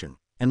large kitchen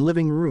and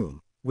living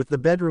room, with the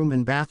bedroom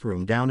and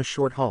bathroom down a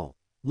short hall.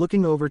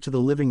 Looking over to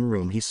the living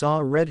room, he saw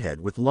a redhead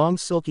with long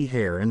silky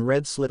hair and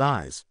red slit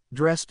eyes,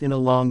 dressed in a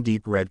long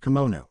deep red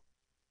kimono.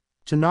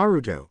 To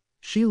Naruto,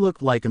 she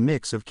looked like a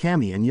mix of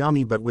Kami and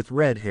Yami but with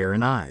red hair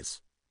and eyes.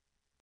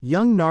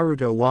 Young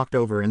Naruto walked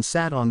over and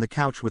sat on the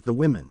couch with the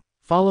women.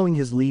 Following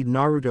his lead,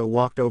 Naruto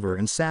walked over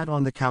and sat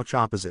on the couch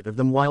opposite of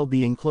them while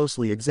being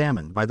closely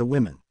examined by the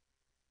women.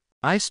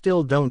 "I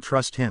still don't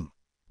trust him,"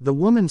 the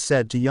woman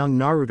said to young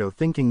Naruto,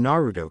 thinking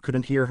Naruto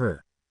couldn't hear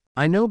her.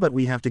 "I know, but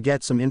we have to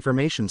get some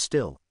information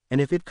still,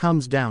 and if it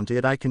comes down to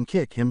it I can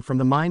kick him from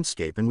the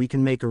mindscape and we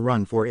can make a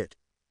run for it,"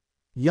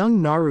 young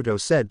Naruto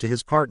said to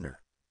his partner.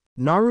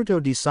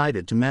 Naruto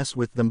decided to mess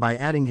with them by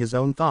adding his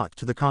own thought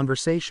to the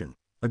conversation.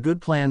 "A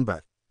good plan,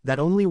 but that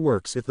only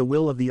works if the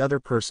will of the other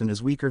person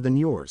is weaker than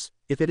yours.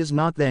 If it is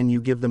not, then you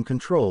give them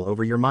control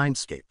over your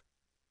mindscape,"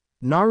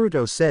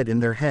 Naruto said in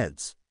their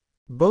heads.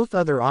 Both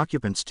other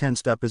occupants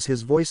tensed up as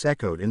his voice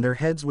echoed in their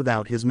heads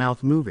without his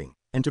mouth moving,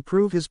 and to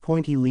prove his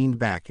point he leaned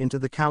back into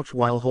the couch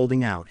while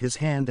holding out his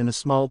hand, and a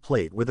small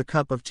plate with a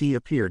cup of tea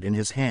appeared in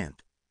his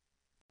hand.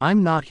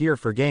 "I'm not here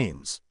for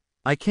games.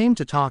 I came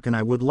to talk, and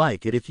I would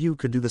like it if you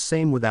could do the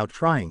same without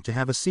trying to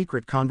have a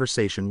secret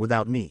conversation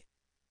without me,"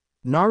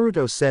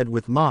 Naruto said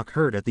with mock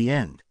hurt at the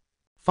end.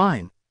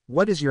 "Fine,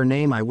 what is your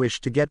name? I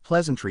wish to get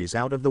pleasantries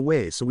out of the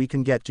way so we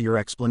can get to your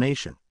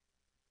explanation,"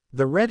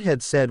 the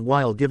redhead said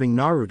while giving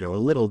Naruto a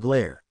little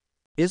glare.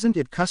 "Isn't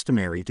it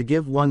customary to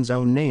give one's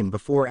own name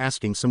before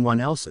asking someone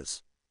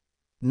else's?"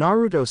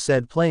 Naruto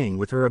said, playing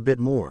with her a bit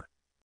more.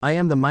 "I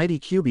am the mighty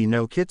Kyuubi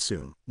no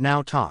Kitsune,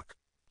 now talk,"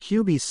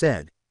 Kyuubi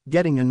said,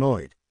 getting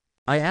annoyed.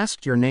 "I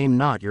asked your name,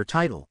 not your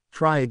title,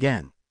 try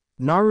again,"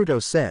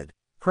 Naruto said,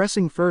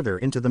 pressing further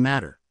into the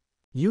matter.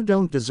 "You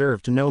don't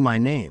deserve to know my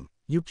name,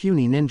 you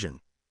puny ninja,"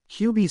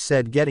 Kyuubi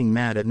said, getting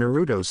mad at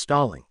Naruto's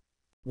stalling.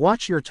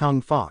 "Watch your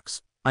tongue,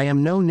 fox. I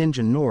am no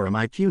ninja nor am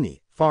I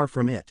puny, far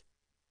from it,"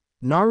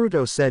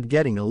 Naruto said,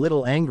 getting a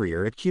little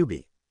angrier at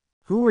Kyuubi.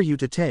 "Who are you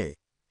to say?"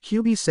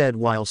 Kyuubi said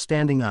while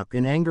standing up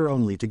in anger,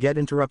 only to get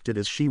interrupted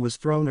as she was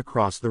thrown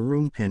across the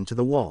room, pinned to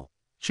the wall.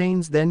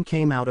 Chains then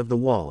came out of the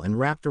wall and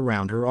wrapped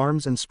around her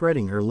arms and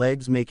spreading her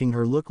legs, making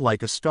her look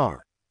like a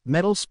star.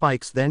 Metal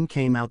spikes then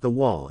came out the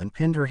wall and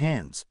pinned her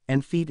hands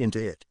and feet into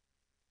it.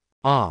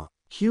 "Ah!"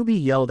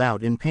 Kyuubi yelled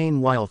out in pain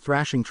while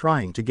thrashing,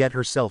 trying to get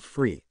herself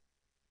free.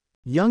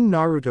 Young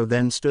Naruto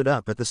then stood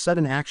up at the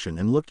sudden action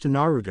and looked to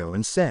Naruto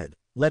and said,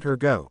 "Let her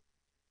go.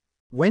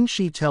 When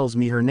she tells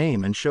me her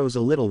name and shows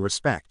a little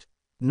respect,"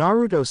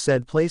 Naruto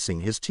said, placing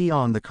his tea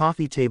on the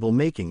coffee table,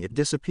 making it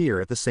disappear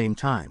at the same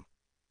time.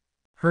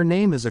 "Her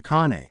name is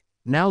Akane,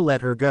 now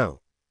let her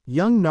go,"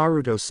 young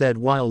Naruto said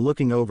while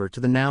looking over to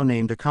the now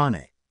named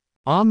Akane.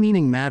 "Ah,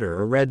 meaning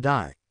matter a red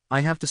dye, I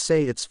have to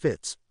say it's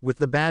fits, with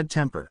the bad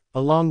temper,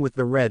 along with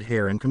the red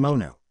hair and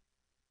kimono,"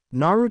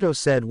 Naruto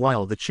said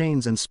while the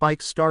chains and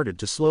spikes started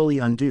to slowly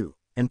undo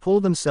and pull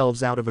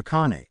themselves out of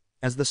Akane.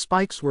 As the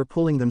spikes were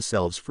pulling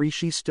themselves free,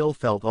 she still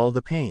felt all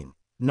the pain.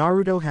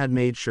 Naruto had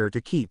made sure to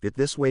keep it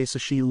this way, so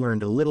she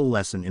learned a little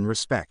lesson in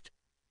respect.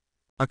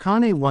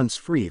 Akane, once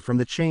free from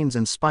the chains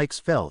and spikes,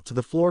 fell to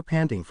the floor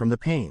panting from the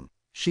pain.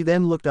 She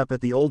then looked up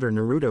at the older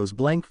Naruto's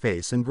blank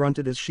face and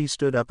grunted as she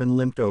stood up and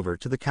limped over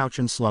to the couch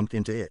and slumped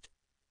into it.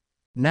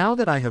 Now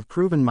that I have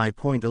proven my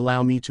point,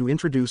 allow me to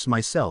introduce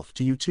myself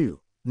to you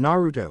too.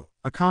 Naruto,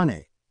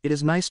 Akane. It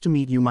is nice to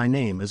meet you. My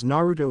name is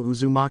Naruto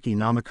Uzumaki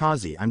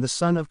Namikaze. I'm the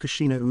son of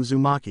Kushina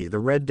Uzumaki, the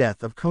Red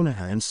Death of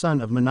Konoha, and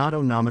son of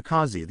Minato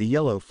Namikaze, the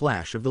Yellow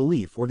Flash of the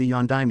Leaf, or the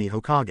Yondaime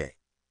Hokage.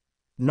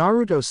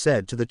 Naruto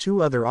said to the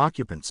two other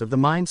occupants of the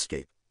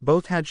mindscape.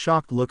 Both had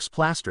shocked looks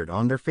plastered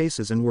on their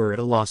faces and were at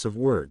a loss of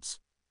words.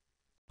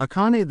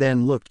 Akane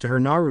then looked to her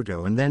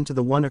Naruto and then to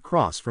the one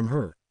across from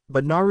her,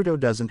 but Naruto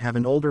doesn't have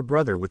an older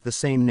brother with the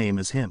same name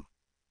as him.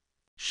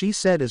 She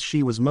said as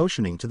she was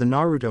motioning to the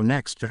Naruto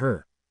next to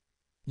her.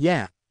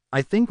 Yeah,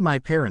 I think my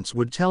parents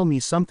would tell me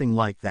something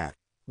like that.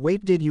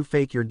 Wait, did you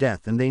fake your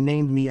death and they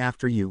named me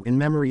after you in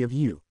memory of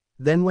you?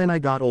 Then when I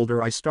got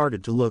older I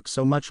started to look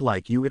so much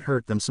like you it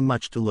hurt them so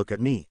much to look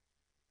at me.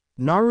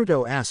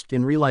 Naruto asked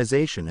in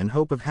realization and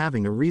hope of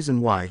having a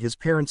reason why his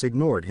parents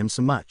ignored him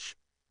so much.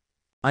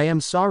 I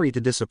am sorry to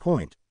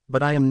disappoint,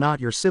 but I am not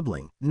your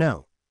sibling,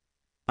 no.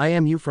 I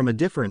am you from a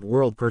different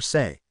world per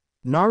se.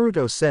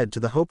 Naruto said to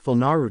the hopeful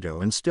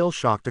Naruto and still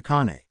shocked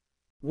Akane.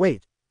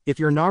 Wait, if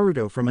you're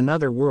Naruto from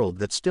another world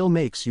that still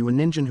makes you a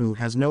ninja who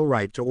has no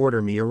right to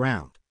order me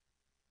around.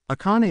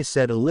 Akane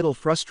said, a little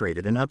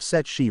frustrated and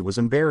upset. She was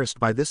embarrassed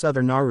by this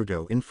other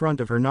Naruto in front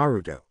of her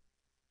Naruto.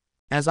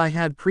 As I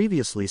had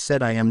previously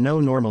said, I am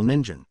no normal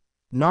ninja.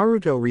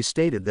 Naruto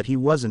restated that he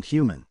wasn't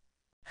human.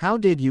 How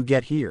did you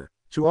get here?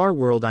 To our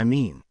world, I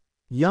mean.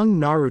 Young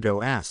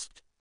Naruto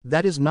asked.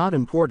 That is not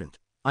important.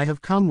 I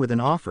have come with an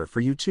offer for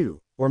you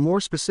too, or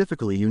more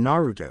specifically you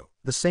Naruto,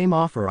 the same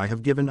offer I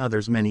have given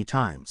others many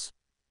times.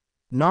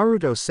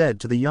 Naruto said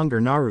to the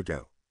younger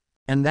Naruto.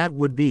 And that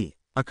would be?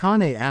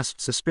 Akane asked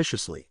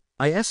suspiciously.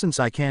 I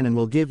can and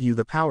will give you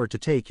the power to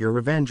take your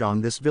revenge on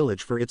this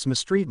village for its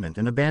mistreatment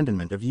and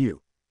abandonment of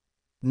you.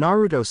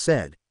 Naruto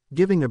said,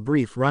 giving a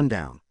brief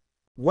rundown.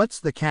 What's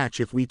the catch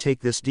if we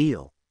take this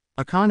deal?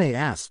 Akane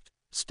asked,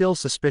 still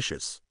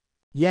suspicious.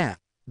 Yeah,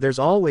 there's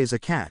always a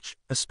catch,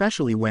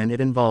 especially when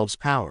it involves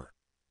power.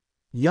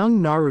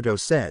 Young Naruto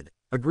said,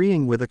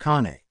 agreeing with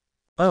Akane.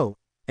 Oh,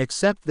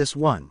 except this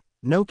one,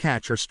 no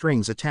catch or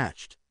strings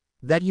attached.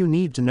 That you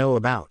need to know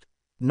about.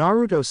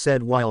 Naruto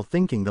said while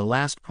thinking the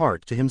last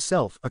part to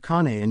himself.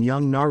 Akane and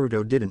young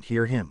Naruto didn't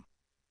hear him.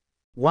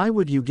 Why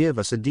would you give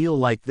us a deal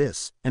like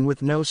this, and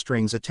with no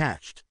strings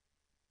attached?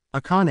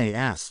 Akane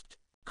asked.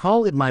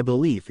 Call it my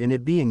belief in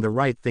it being the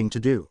right thing to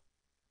do.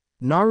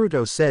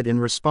 Naruto said in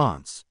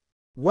response.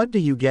 What do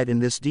you get in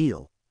this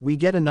deal? We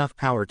get enough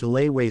power to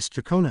lay waste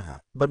to Konoha,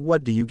 but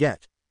what do you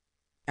get?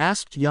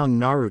 Asked young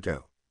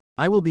Naruto.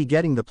 I will be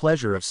getting the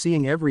pleasure of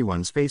seeing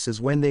everyone's faces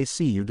when they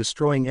see you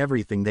destroying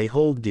everything they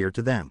hold dear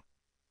to them.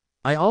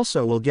 I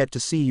also will get to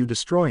see you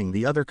destroying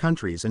the other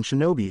countries and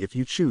shinobi if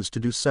you choose to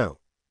do so.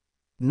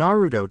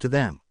 Naruto to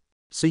them.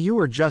 So you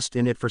are just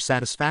in it for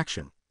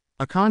satisfaction?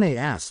 Akane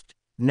asked,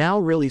 now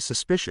really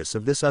suspicious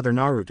of this other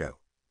Naruto.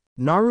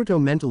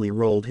 Naruto mentally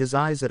rolled his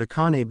eyes at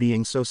Akane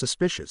being so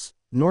suspicious.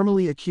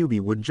 Normally a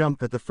Kyuubi would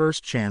jump at the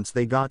first chance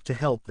they got to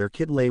help their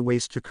kid lay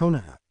waste to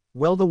Konoha.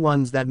 Well, the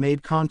ones that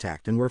made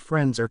contact and were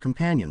friends or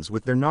companions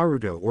with their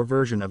Naruto or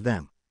version of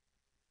them.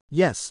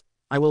 Yes,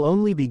 I will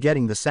only be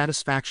getting the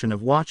satisfaction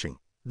of watching,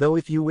 though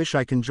if you wish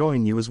I can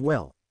join you as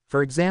well.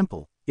 For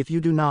example, if you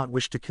do not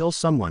wish to kill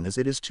someone as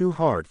it is too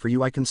hard for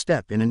you, I can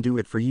step in and do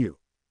it for you.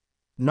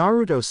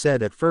 Naruto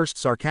said at first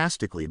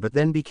sarcastically but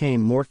then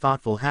became more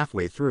thoughtful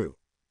halfway through.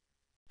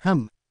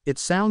 It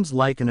sounds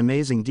like an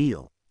amazing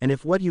deal, and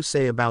if what you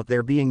say about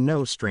there being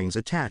no strings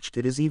attached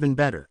it is even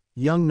better,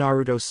 young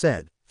Naruto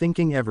said,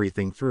 thinking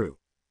everything through.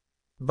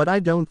 But I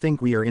don't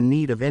think we are in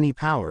need of any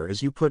power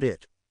as you put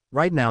it.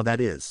 Right now, that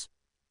is.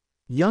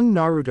 Young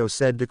Naruto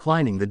said,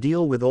 declining the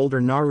deal with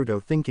older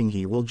Naruto, thinking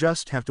he will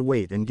just have to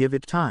wait and give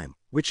it time,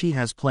 which he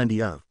has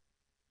plenty of.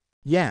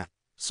 Yeah,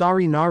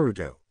 sorry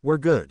Naruto, we're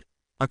good.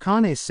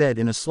 Akane said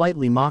in a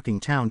slightly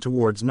mocking tone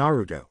towards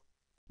Naruto.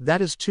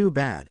 That is too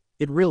bad,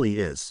 it really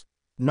is.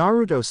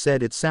 Naruto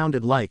said it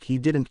sounded like he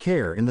didn't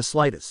care in the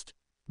slightest.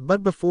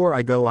 But before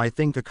I go, I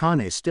think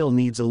Akane still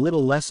needs a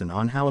little lesson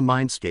on how a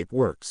mindscape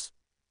works.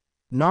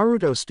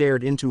 Naruto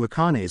stared into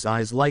Akane's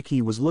eyes like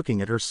he was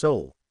looking at her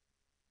soul.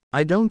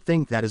 I don't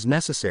think that is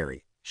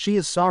necessary. She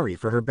is sorry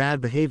for her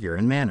bad behavior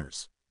and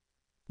manners.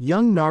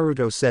 Young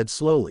Naruto said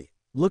slowly,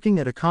 looking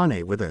at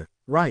Akane with a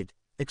right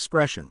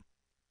expression.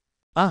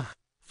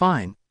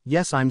 Fine,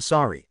 yes, I'm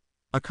sorry.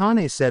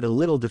 Akane said, a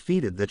little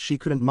defeated that she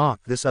couldn't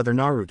mock this other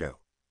Naruto.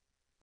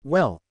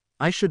 Well,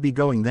 I should be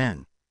going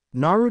then.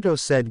 Naruto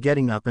said,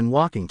 getting up and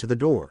walking to the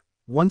door.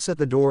 Once at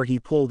the door he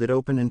pulled it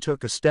open and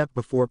took a step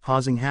before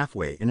pausing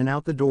halfway in and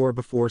out the door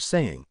before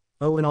saying,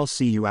 oh, and I'll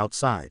see you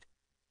outside.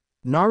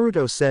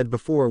 Naruto said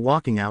before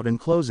walking out and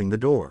closing the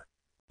door.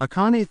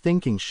 Akane,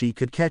 thinking she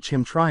could catch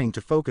him trying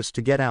to focus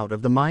to get out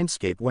of the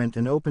mindscape, went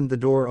and opened the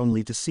door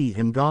only to see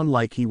him gone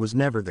like he was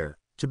never there.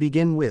 To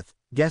begin with,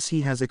 guess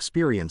he has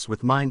experience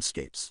with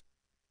mindscapes.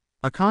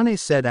 Akane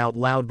said out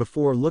loud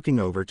before looking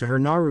over to her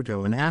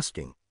Naruto and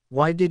asking,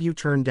 Why did you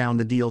turn down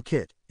the deal,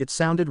 Kit? It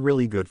sounded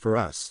really good for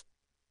us.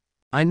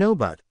 I know,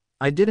 but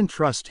I didn't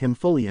trust him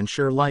fully, and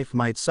sure, life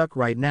might suck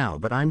right now,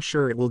 but I'm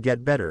sure it will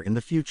get better in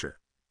the future.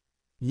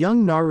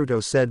 Young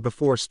Naruto said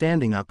before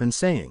standing up and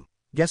saying,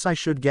 guess I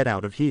should get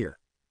out of here.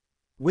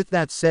 With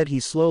that said, he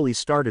slowly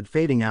started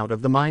fading out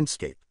of the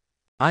mindscape.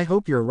 I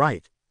hope you're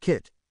right,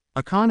 Kit.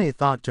 Akane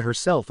thought to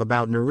herself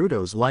about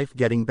Naruto's life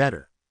getting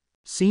better.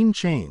 Scene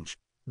change.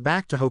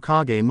 Back to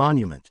Hokage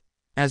Monument.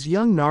 As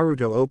young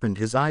Naruto opened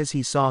his eyes,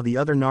 he saw the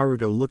other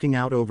Naruto looking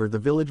out over the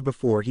village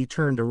before he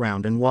turned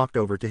around and walked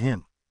over to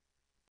him.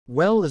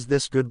 Well, is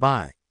this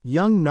goodbye?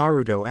 Young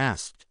Naruto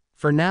asked.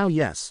 For now,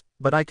 yes,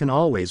 but I can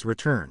always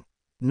return.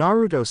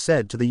 Naruto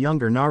said to the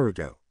younger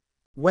Naruto.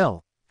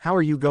 Well, how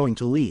are you going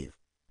to leave?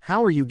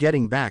 How are you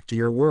getting back to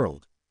your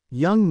world?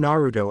 Young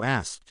Naruto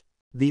asked.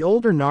 The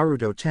older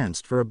Naruto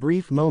tensed for a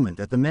brief moment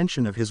at the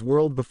mention of his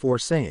world before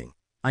saying,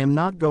 I am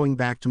not going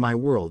back to my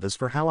world. As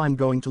for how I'm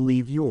going to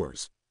leave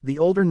yours, the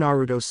older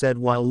Naruto said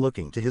while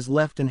looking to his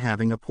left and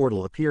having a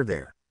portal appear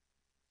there.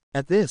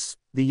 At this,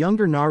 the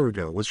younger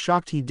Naruto was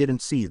shocked. He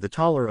didn't see the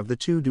taller of the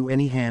two do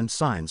any hand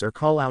signs or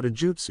call out a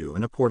jutsu,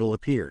 and a portal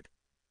appeared.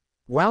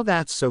 Wow,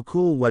 that's so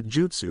cool. What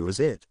jutsu is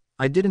it?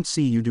 I didn't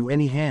see you do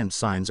any hand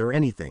signs or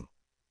anything.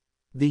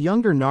 The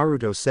younger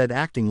Naruto said,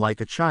 acting like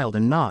a child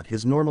and not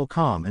his normal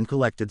calm and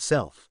collected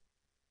self.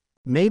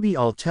 Maybe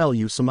I'll tell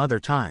you some other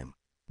time,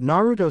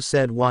 Naruto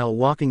said while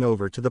walking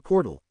over to the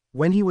portal.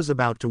 When he was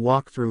about to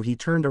walk through, he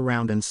turned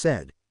around and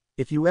said,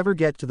 if you ever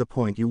get to the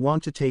point you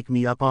want to take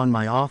me up on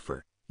my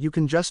offer, you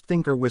can just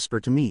think or whisper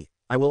to me.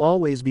 I will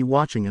always be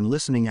watching and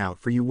listening out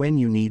for you when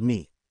you need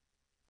me.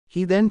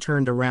 He then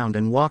turned around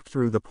and walked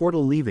through the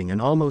portal, leaving an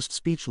almost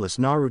speechless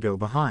Naruto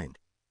behind.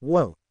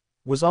 Whoa,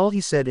 was all he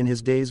said in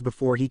his days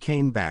before he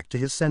came back to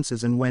his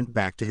senses and went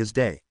back to his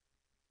day.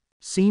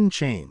 Scene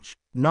change.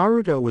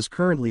 Naruto was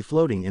currently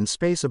floating in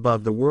space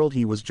above the world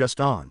he was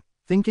just on,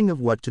 thinking of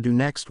what to do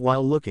next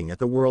while looking at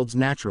the world's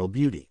natural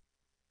beauty.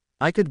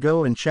 I could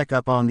go and check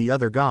up on the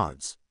other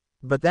gods.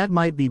 But that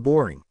might be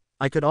boring.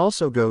 I could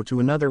also go to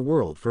another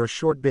world for a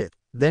short bit,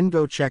 then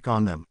go check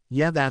on them.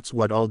 Yeah, that's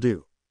what I'll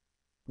do,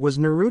 was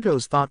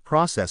Naruto's thought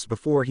process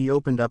before he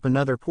opened up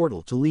another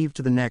portal to leave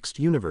to the next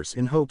universe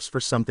in hopes for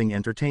something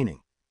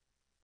entertaining.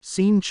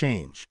 Scene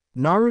change.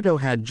 Naruto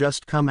had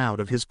just come out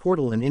of his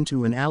portal and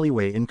into an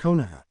alleyway in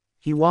Konoha.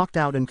 He walked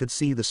out and could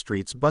see the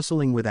streets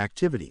bustling with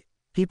activity.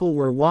 People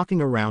were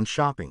walking around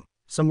shopping.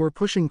 Some were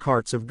pushing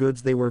carts of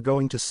goods they were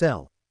going to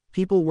sell.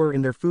 People were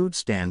in their food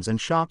stands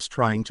and shops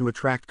trying to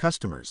attract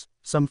customers.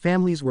 Some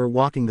families were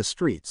walking the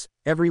streets.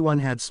 Everyone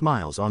had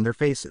smiles on their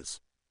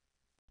faces.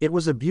 It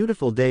was a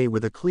beautiful day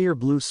with a clear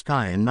blue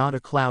sky and not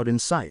a cloud in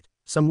sight.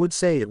 Some would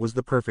say it was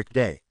the perfect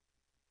day.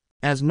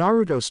 As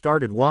Naruto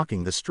started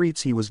walking the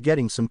streets, he was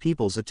getting some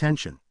people's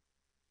attention.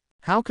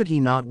 How could he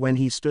not when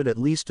he stood at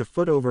least a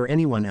foot over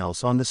anyone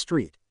else on the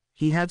street?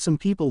 He had some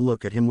people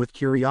look at him with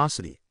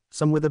curiosity,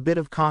 some with a bit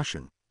of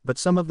caution, but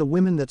some of the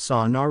women that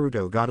saw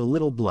Naruto got a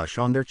little blush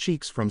on their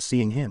cheeks from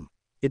seeing him.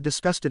 It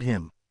disgusted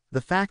him.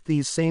 The fact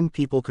these same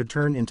people could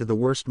turn into the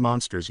worst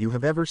monsters you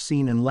have ever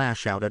seen and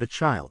lash out at a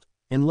child.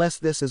 Unless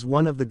this is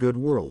one of the good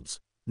worlds,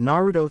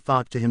 Naruto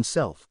thought to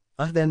himself,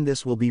 then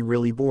this will be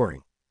really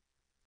boring.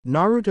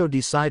 Naruto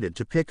decided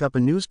to pick up a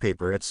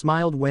newspaper and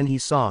smiled when he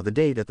saw the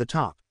date at the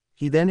top.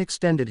 He then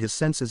extended his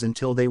senses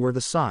until they were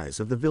the size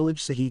of the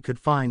village so he could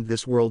find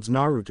this world's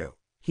Naruto.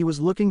 He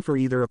was looking for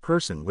either a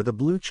person with a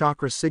blue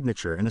chakra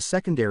signature and a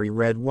secondary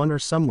red one, or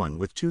someone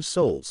with two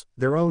souls,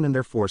 their own and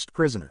their forced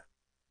prisoner.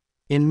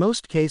 In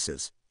most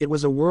cases, it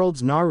was a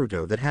world's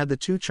Naruto that had the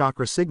two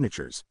chakra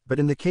signatures, but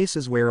in the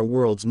cases where a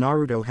world's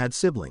Naruto had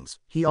siblings,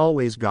 he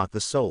always got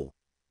the soul.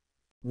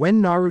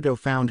 When Naruto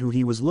found who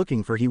he was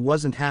looking for, he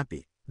wasn't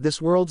happy.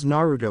 This world's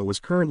Naruto was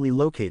currently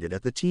located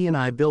at the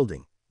T&I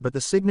building, but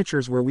the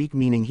signatures were weak,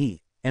 meaning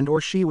he and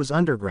or she was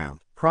underground,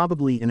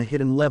 probably in a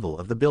hidden level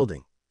of the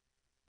building.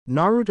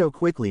 Naruto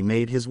quickly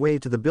made his way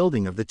to the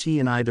building of the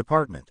T&I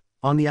department.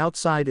 On the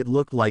outside it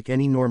looked like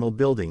any normal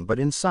building, but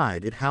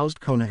inside it housed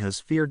Konoha's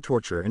feared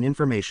torture and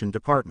information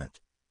department.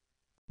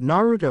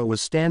 Naruto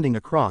was standing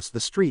across the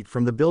street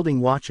from the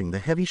building watching the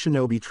heavy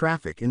shinobi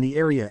traffic in the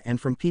area and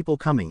from people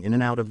coming in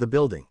and out of the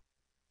building.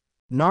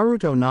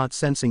 Naruto, not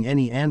sensing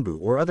any Anbu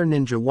or other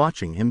ninja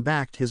watching him,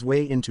 backed his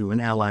way into an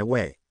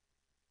alleyway.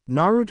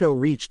 Naruto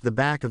reached the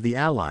back of the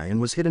alley and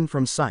was hidden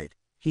from sight.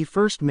 He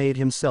first made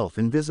himself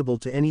invisible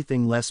to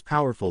anything less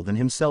powerful than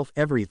himself,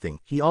 everything.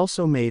 He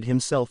also made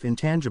himself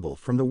intangible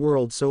from the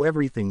world so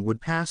everything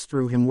would pass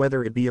through him,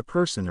 whether it be a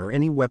person or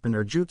any weapon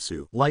or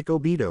jutsu, like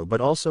Obito,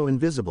 but also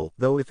invisible,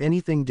 though if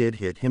anything did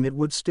hit him it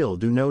would still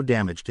do no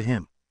damage to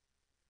him.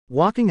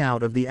 Walking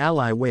out of the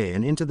alleyway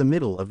and into the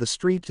middle of the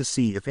street to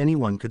see if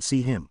anyone could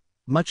see him.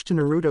 Much to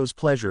Naruto's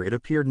pleasure, it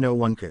appeared no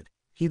one could.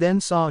 He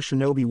then saw a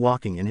shinobi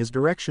walking in his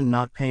direction,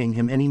 not paying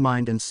him any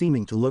mind and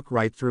seeming to look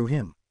right through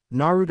him.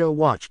 Naruto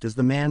watched as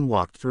the man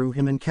walked through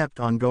him and kept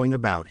on going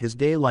about his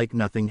day like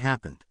nothing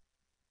happened.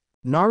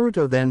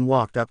 Naruto then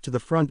walked up to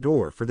the front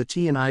door for the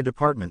T&I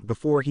department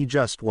before he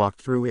just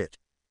walked through it.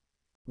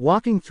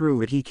 Walking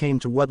through it he came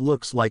to what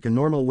looks like a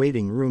normal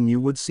waiting room you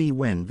would see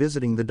when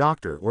visiting the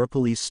doctor or a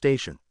police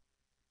station.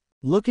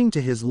 Looking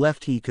to his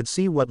left he could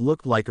see what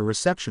looked like a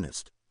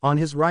receptionist. On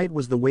his right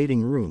was the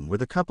waiting room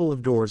with a couple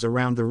of doors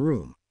around the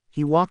room.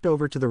 He walked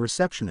over to the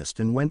receptionist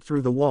and went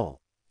through the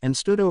wall, and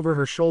stood over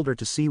her shoulder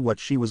to see what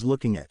she was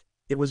looking at.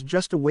 It was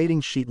just a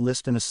waiting sheet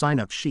list and a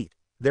sign-up sheet.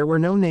 There were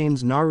no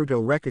names Naruto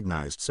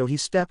recognized, so he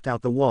stepped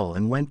out the wall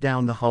and went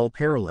down the hall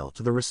parallel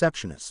to the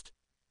receptionist.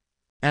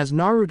 As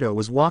Naruto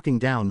was walking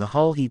down the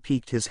hall he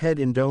peeked his head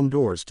in dome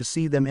doors to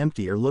see them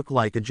empty or look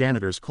like a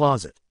janitor's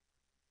closet.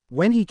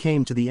 When he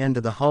came to the end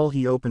of the hall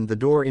he opened the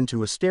door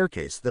into a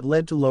staircase that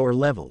led to lower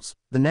levels.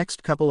 The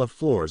next couple of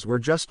floors were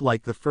just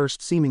like the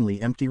first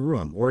seemingly empty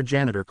room or a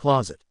janitor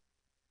closet.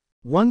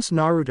 Once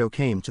Naruto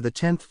came to the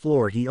 10th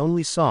floor he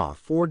only saw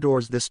 4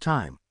 doors this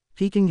time.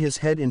 Peeking his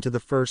head into the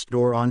first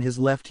door on his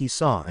left he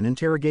saw an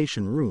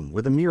interrogation room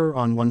with a mirror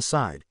on one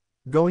side.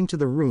 Going to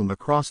the room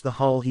across the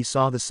hall he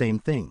saw the same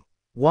thing.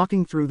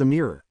 Walking through the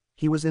mirror,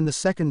 he was in the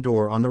second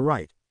door on the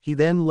right. He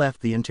then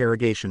left the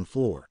interrogation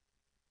floor.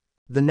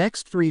 The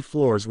next 3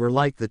 floors were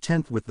like the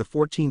 10th, with the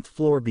 14th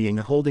floor being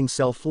a holding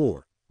cell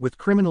floor, with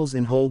criminals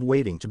in hold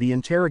waiting to be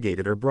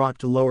interrogated or brought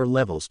to lower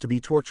levels to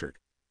be tortured.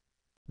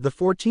 The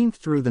 14th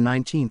through the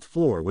 19th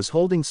floor was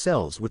holding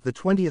cells, with the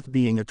 20th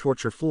being a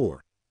torture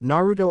floor.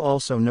 Naruto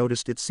also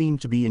noticed it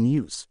seemed to be in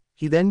use.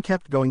 He then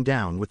kept going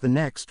down, with the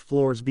next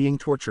floors being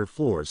torture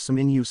floors, some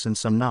in use and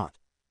some not.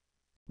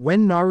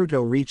 When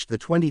Naruto reached the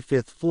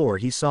 25th floor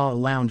he saw a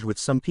lounge with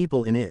some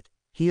people in it.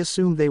 He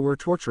assumed they were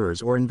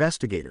torturers or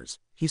investigators.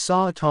 He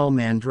saw a tall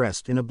man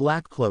dressed in a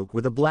black cloak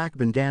with a black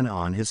bandana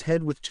on his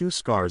head with 2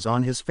 scars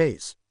on his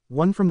face,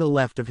 one from the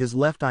left of his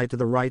left eye to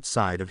the right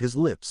side of his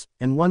lips,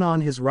 and one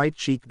on his right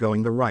cheek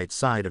going the right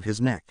side of his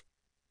neck.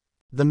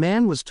 The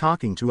man was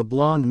talking to a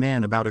blonde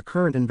man about a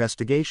current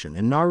investigation,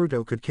 and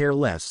Naruto could care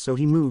less, so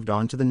he moved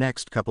on to the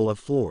next couple of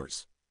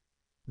floors.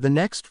 The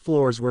next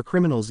floors were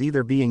criminals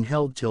either being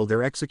held till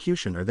their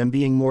execution or them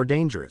being more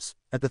dangerous.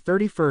 At the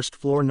 31st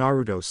floor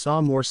Naruto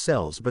saw more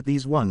cells, but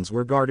these ones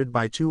were guarded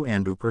by 2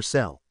 Anbu per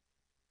cell.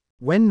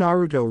 When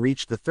Naruto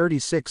reached the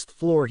 36th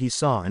floor he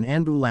saw an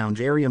Anbu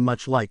lounge area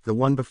much like the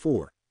one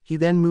before. He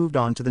then moved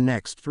on to the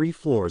next 3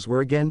 floors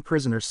were again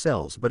prisoner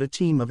cells, but a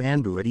team of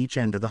Anbu at each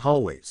end of the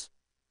hallways.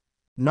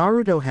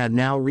 Naruto had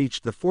now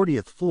reached the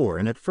 40th floor,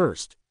 and at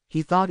first,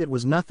 he thought it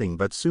was nothing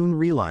but soon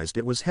realized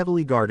it was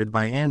heavily guarded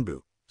by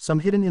Anbu, some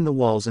hidden in the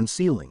walls and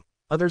ceiling,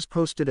 others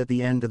posted at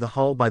the end of the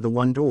hall by the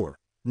one door.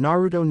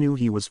 Naruto knew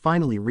he was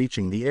finally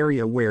reaching the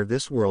area where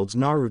this world's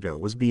Naruto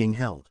was being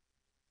held.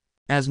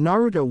 As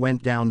Naruto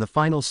went down the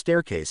final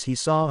staircase he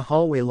saw a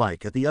hallway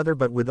like at the other,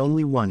 but with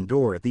only one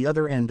door at the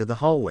other end of the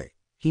hallway.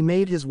 He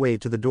made his way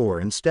to the door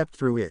and stepped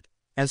through it.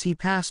 As he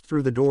passed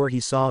through the door he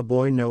saw a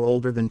boy no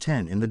older than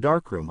 10 in the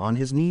darkroom on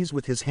his knees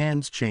with his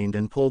hands chained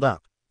and pulled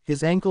up.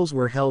 His ankles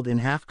were held in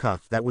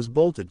half-cuff that was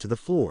bolted to the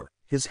floor.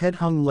 His head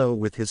hung low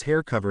with his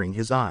hair covering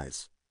his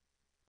eyes.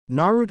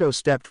 Naruto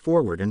stepped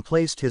forward and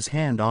placed his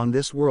hand on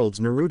this world's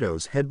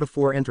Naruto's head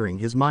before entering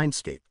his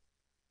mindscape.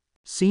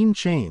 Scene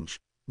change.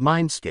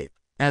 Mindscape.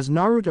 As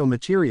Naruto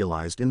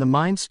materialized in the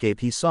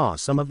mindscape he saw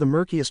some of the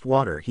murkiest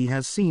water he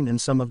has seen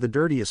and some of the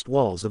dirtiest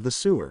walls of the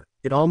sewer.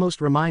 It almost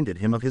reminded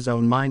him of his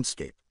own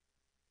mindscape.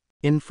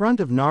 In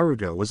front of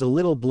Naruto was a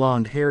little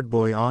blonde-haired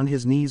boy on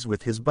his knees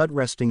with his butt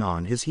resting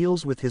on his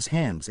heels with his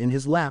hands in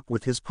his lap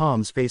with his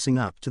palms facing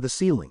up to the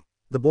ceiling.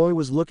 The boy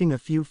was looking a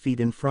few feet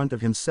in front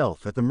of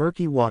himself at the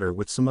murky water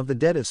with some of the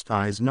deadest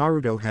eyes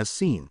Naruto has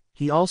seen.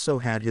 He also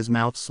had his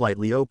mouth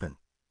slightly open.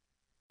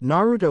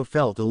 Naruto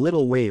felt a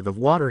little wave of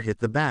water hit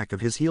the back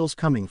of his heels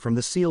coming from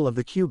the seal of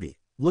the Kyuubi.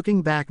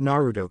 Looking back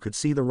Naruto could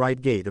see the right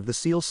gate of the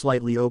seal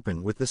slightly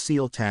open with the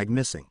seal tag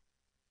missing.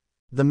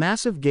 The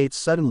massive gates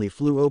suddenly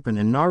flew open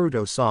and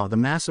Naruto saw the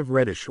massive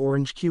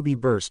reddish-orange Kyuubi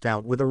burst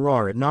out with a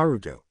roar at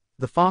Naruto.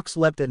 The fox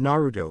leapt at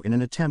Naruto in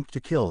an attempt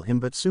to kill him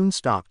but soon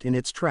stopped in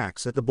its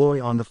tracks at the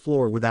boy on the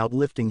floor without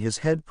lifting his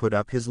head, put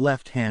up his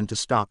left hand to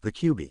stop the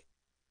Kyuubi.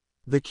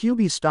 The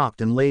Kyuubi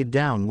stopped and laid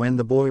down when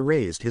the boy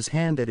raised his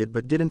hand at it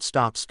but didn't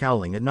stop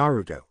scowling at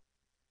Naruto.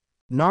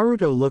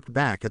 Naruto looked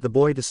back at the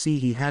boy to see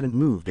he hadn't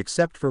moved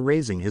except for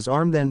raising his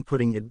arm, then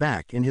putting it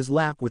back in his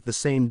lap with the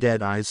same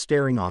dead eyes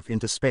staring off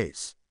into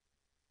space.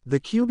 The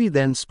Kyuubi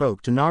then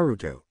spoke to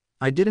Naruto.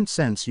 "I didn't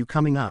sense you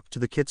coming up to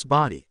the kid's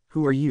body.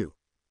 Who are you?"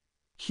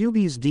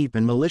 Kyuubi's deep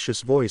and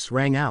malicious voice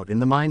rang out in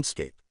the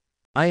mindscape.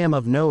 "I am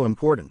of no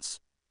importance.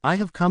 I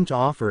have come to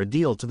offer a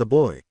deal to the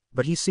boy,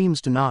 but he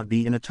seems to not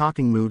be in a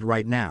talking mood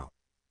right now,"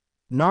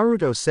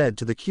 Naruto said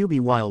to the Kyuubi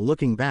while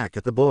looking back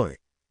at the boy.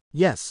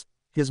 Yes,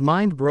 his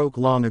mind broke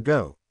long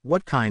ago.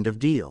 What kind of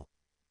deal?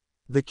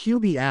 The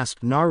Kyuubi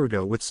asked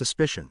Naruto with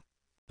suspicion.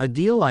 "A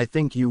deal I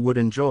think you would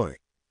enjoy,"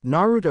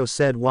 Naruto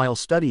said while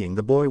studying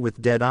the boy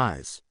with dead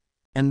eyes.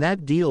 "And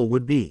that deal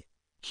would be?"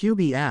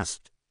 Kyuubi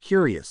asked,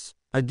 curious.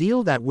 "A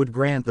deal that would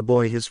grant the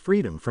boy his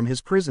freedom from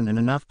his prison and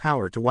enough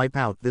power to wipe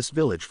out this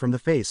village from the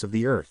face of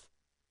the earth,"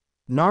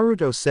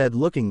 Naruto said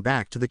looking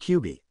back to the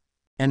Kyuubi.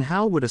 "And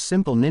how would a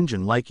simple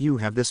ninja like you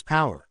have this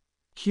power?"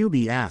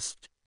 Kyuubi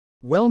asked.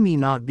 Well, me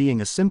not being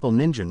a simple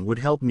ninja would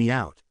help me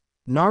out,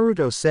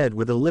 Naruto said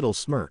with a little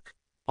smirk.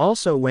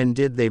 Also, when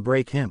did they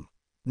break him?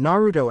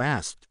 Naruto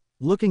asked,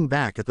 looking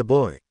back at the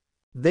boy.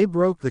 They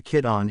broke the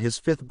kid on his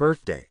 5th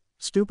birthday,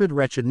 stupid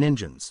wretched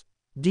ninjas.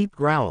 Deep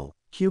growl,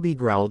 Kyuubi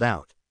growled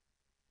out.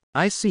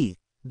 I see,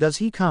 does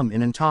he come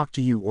in and talk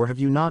to you, or have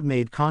you not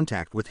made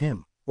contact with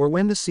him? Or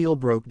when the seal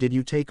broke, did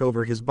you take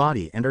over his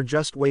body and are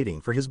just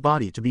waiting for his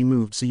body to be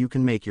moved so you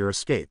can make your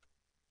escape?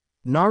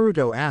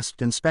 Naruto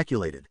asked and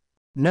speculated.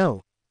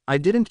 No, I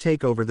didn't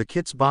take over the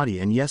kid's body,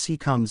 and yes, he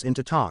comes in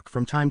to talk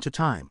from time to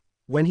time.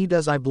 When he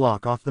does, I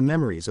block off the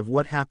memories of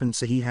what happened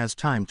so he has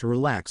time to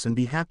relax and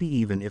be happy,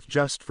 even if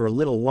just for a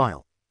little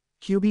while,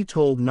 Kyuubi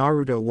told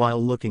Naruto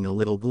while looking a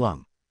little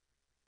glum.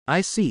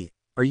 I see,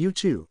 are you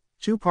two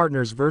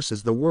partners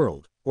versus the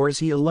world, or is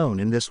he alone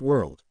in this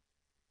world?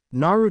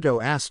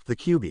 Naruto asked the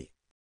Kyuubi.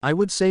 I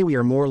would say we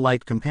are more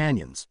like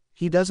companions.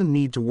 He doesn't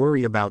need to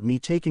worry about me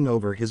taking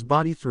over his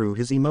body through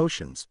his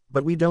emotions,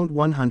 but we don't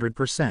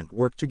 100%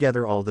 work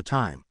together all the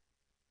time,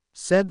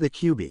 said the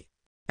Kyuubi.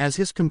 As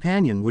his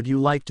companion, would you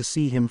like to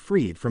see him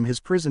freed from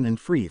his prison and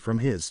free from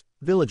his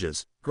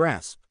village's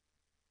grasp?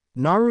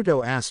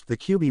 Naruto asked the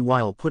Kyuubi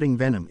while putting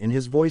venom in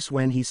his voice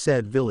when he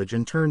said village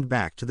and turned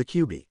back to the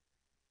Kyuubi.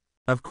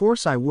 Of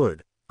course I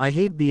would. I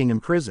hate being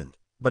imprisoned,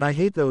 but I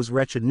hate those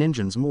wretched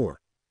ninjas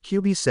more,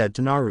 Kyuubi said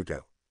to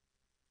Naruto.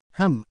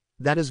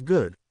 That is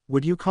good.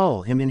 Would you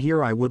call him in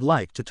here? I would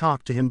like to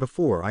talk to him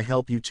before I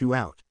help you two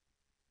out,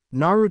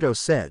 Naruto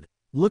said,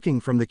 looking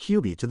from the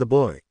Kyuubi to the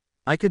boy.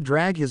 I could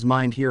drag his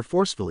mind here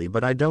forcefully,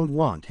 but I don't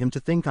want him to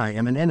think I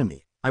am an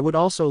enemy. I would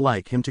also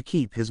like him to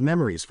keep his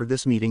memories for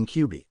this meeting,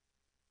 Kyuubi.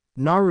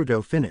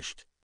 Naruto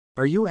finished.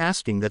 Are you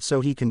asking that so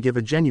he can give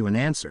a genuine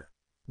answer?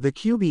 The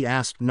Kyuubi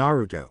asked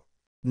Naruto.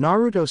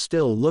 Naruto,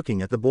 still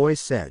looking at the boy,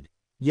 said,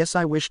 yes,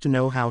 I wish to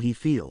know how he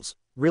feels,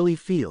 really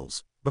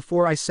feels,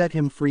 before I set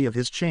him free of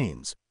his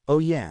chains. Oh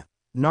yeah,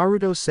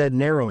 Naruto said,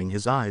 narrowing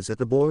his eyes at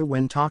the boy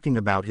when talking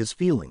about his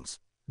feelings.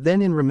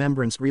 Then in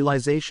remembrance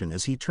realization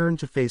as he turned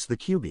to face the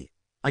Kyuubi,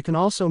 I can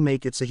also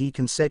make it so he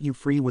can set you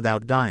free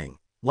without dying,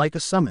 like a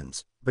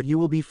summons, but you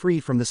will be free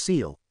from the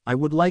seal. I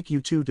would like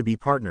you two to be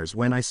partners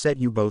when I set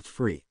you both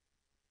free,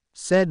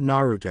 said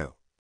Naruto.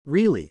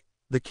 Really?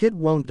 The kid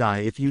won't die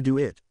if you do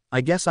it? I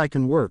guess I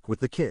can work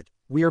with the kid.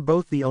 We are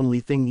both the only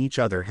thing each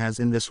other has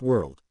in this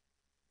world.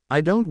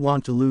 I don't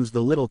want to lose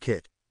the little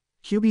kid,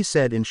 Kyuubi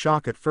said in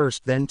shock at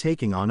first, then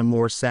taking on a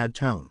more sad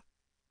tone.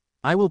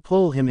 I will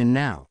pull him in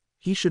now.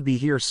 He should be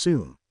here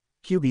soon,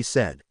 Kyuubi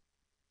said.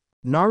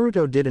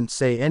 Naruto didn't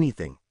say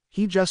anything.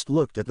 He just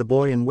looked at the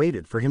boy and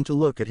waited for him to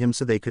look at him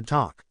so they could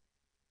talk.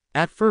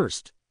 At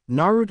first,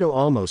 Naruto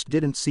almost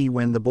didn't see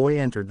when the boy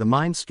entered the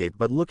mindscape,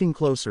 but looking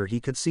closer he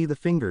could see the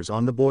fingers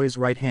on the boy's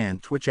right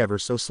hand twitch ever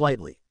so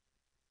slightly.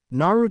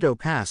 Naruto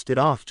passed it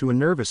off to a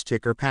nervous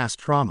tick or past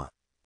trauma.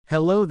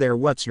 Hello there,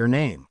 what's your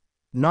name?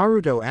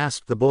 Naruto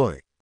asked the boy.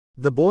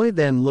 The boy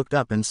then looked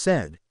up and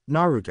said,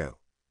 Naruto.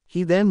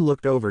 He then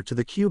looked over to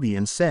the Kyuubi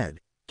and said,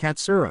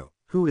 Katsuro,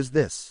 who is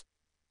this?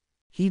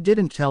 He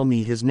didn't tell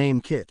me his name,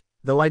 Kit,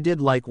 though I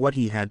did like what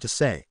he had to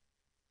say,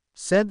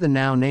 said the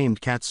now named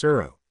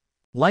Katsuro.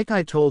 Like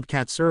I told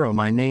Katsuro,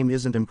 my name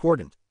isn't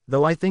important,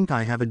 though I think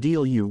I have a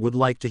deal you would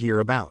like to hear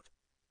about,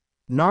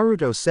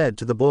 Naruto said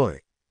to the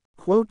boy.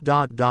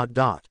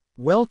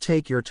 Well,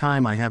 take your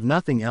time, I have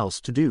nothing else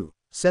to do,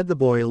 said the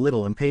boy a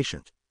little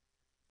impatient.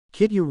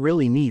 Kid, you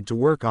really need to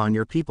work on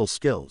your people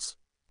skills,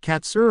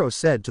 Katsuro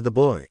said to the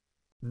boy.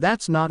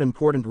 That's not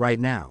important right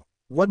now.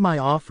 What my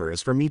offer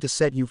is for me to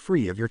set you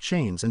free of your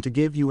chains and to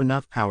give you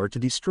enough power to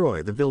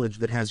destroy the village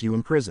that has you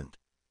imprisoned,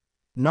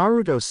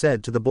 Naruto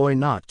said to the boy,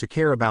 not to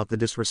care about the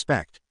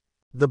disrespect.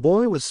 The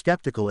boy was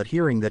skeptical at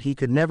hearing that he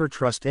could never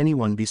trust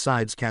anyone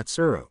besides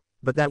Katsuro,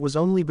 but that was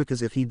only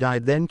because if he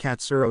died then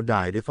Katsuro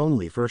died, if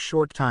only for a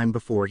short time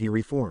before he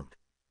reformed.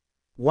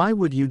 Why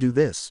would you do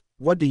this?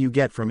 What do you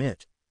get from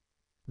it?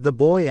 The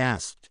boy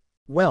asked.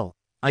 Well,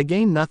 I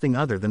gain nothing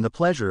other than the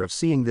pleasure of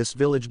seeing this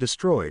village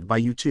destroyed by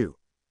you two,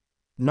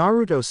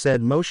 Naruto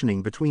said,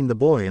 motioning between the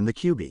boy and the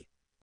Kyuubi.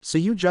 So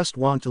you just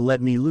want to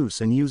let me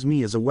loose and use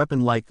me as a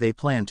weapon like they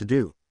plan to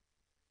do?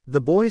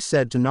 The boy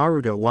said to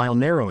Naruto while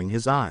narrowing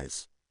his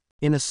eyes.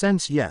 In a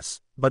sense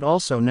yes, but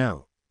also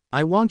no.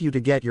 I want you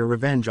to get your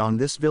revenge on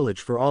this village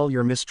for all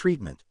your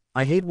mistreatment.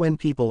 I hate when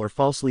people are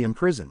falsely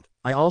imprisoned.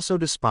 I also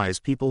despise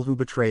people who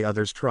betray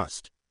others'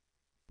 trust,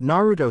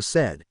 Naruto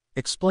said,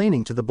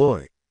 explaining to the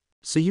boy.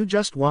 So you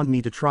just want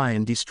me to try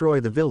and destroy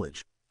the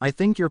village? I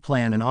think your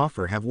plan and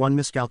offer have one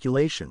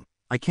miscalculation.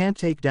 I can't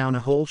take down a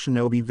whole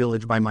shinobi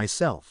village by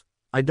myself.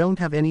 I don't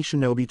have any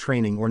shinobi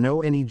training or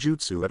know any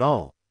jutsu at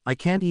all. I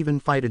can't even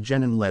fight a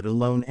genin, let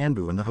alone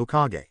Anbu and the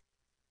Hokage,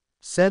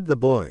 said the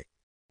boy.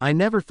 I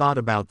never thought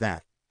about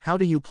that. How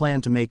do you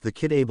plan to make the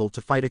kid able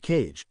to fight a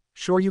cage?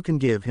 Sure, you can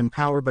give him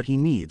power, but he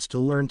needs to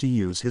learn to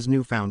use his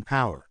newfound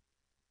power,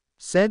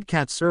 said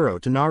Katsuro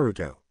to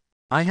Naruto.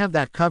 I have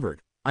that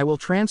covered. I will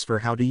transfer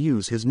how to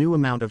use his new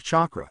amount of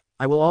chakra.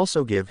 I will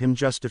also give him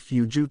just a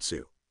few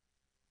jutsu,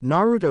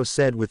 Naruto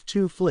said with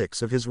two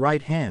flicks of his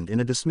right hand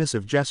in a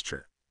dismissive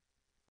gesture.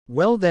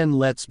 Well then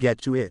let's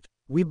get to it.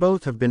 We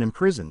both have been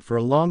imprisoned for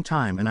a long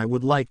time and I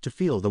would like to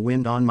feel the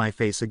wind on my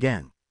face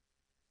again.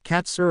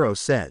 Katsuro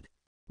said.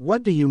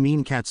 What do you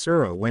mean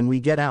Katsuro? When we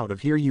get out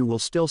of here you will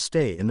still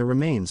stay in the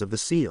remains of the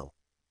seal.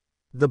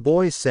 The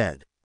boy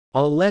said.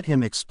 I'll let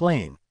him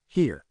explain.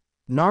 Here.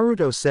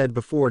 Naruto said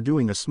before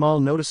doing a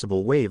small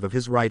noticeable wave of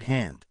his right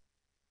hand.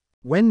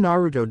 When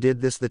Naruto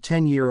did this, the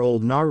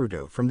 10-year-old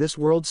Naruto from this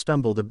world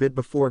stumbled a bit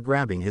before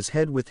grabbing his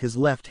head with his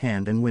left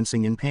hand and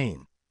wincing in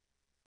pain.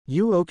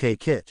 You okay,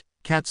 Kit?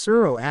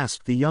 Katsuro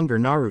asked the younger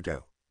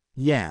Naruto.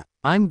 Yeah,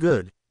 I'm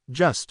good,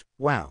 just,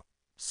 wow,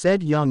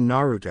 said young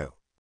Naruto.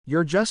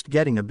 You're just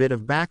getting a bit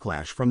of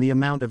backlash from the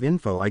amount of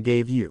info I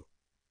gave you.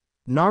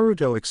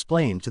 Naruto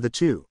explained to the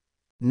two.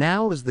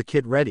 Now is the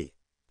kit ready?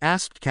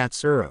 Asked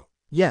Katsuro.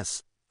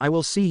 Yes, I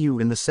will see you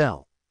in the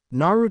cell.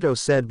 Naruto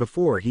said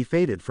before he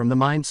faded from the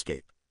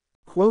mindscape.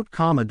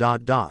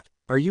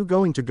 Are you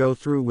going to go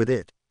through with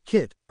it,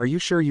 Kit? Are you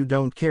sure you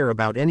don't care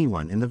about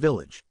anyone in the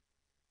village?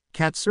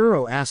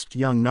 Katsuro asked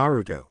young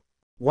Naruto.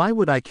 Why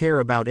would I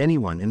care about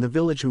anyone in the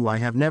village who I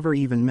have never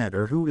even met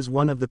or who is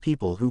one of the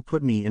people who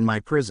put me in my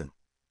prison?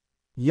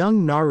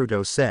 Young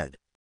Naruto said.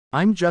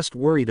 I'm just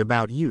worried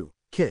about you,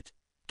 Kit.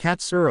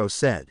 Katsuro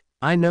said.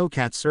 I know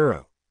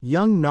Katsuro.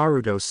 Young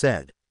Naruto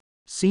said.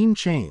 Scene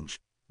change.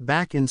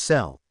 Back in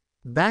cell.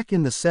 Back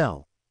in the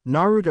cell,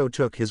 Naruto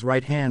took his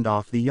right hand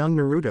off the young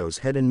Naruto's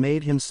head and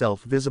made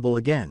himself visible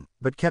again,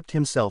 but kept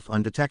himself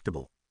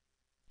undetectable.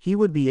 He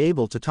would be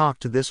able to talk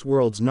to this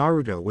world's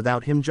Naruto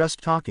without him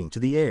just talking to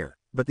the air,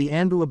 but the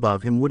Anbu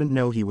above him wouldn't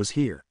know he was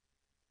here.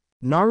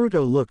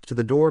 Naruto looked to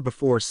the door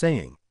before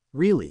saying,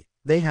 really,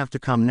 they have to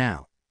come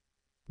now.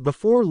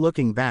 Before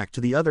looking back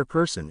to the other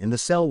person in the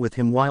cell with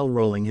him while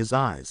rolling his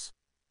eyes.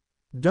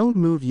 Don't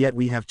move yet,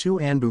 we have two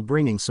Anbu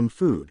bringing some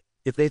food.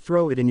 If they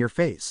throw it in your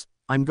face,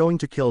 I'm going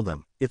to kill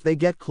them. If they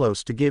get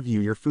close to give you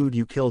your food,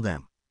 you kill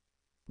them.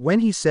 When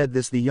he said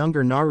this, the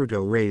younger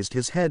Naruto raised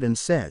his head and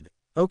said,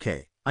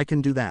 okay, I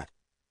can do that.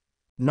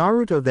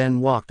 Naruto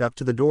then walked up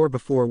to the door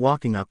before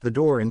walking up the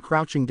door and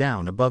crouching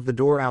down above the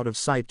door out of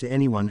sight to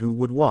anyone who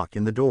would walk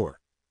in the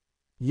door.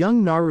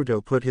 Young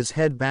Naruto put his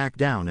head back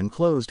down and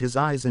closed his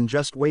eyes and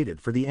just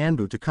waited for the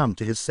Anbu to come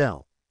to his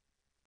cell.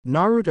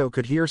 Naruto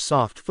could hear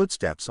soft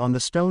footsteps on the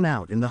stone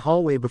out in the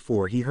hallway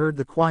before he heard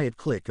the quiet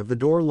click of the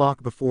door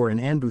lock before an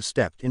Anbu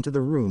stepped into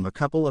the room a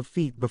couple of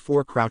feet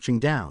before crouching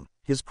down.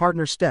 His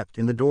partner stepped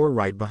in the door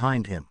right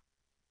behind him.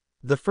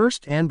 The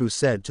first Anbu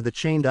said to the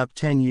chained-up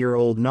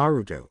 10-year-old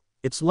Naruto,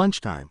 it's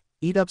lunchtime,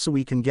 eat up so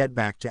we can get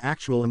back to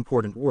actual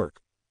important work,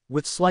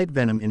 with slight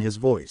venom in his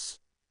voice.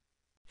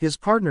 His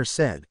partner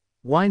said,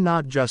 why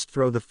not just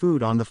throw the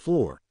food on the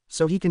floor,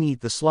 so he can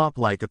eat the slop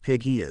like a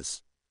pig he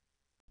is?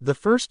 The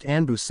first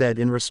Anbu said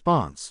in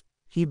response,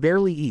 he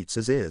barely eats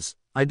as is,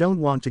 I don't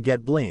want to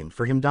get blamed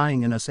for him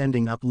dying and us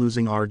ending up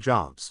losing our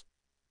jobs.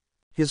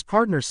 His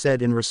partner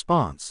said in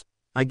response,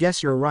 I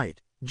guess you're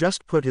right,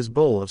 just put his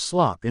bowl of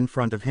slop in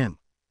front of him.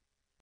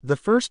 The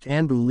first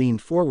Anbu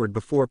leaned forward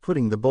before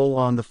putting the bowl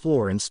on the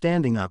floor and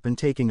standing up and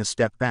taking a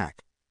step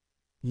back.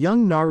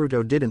 Young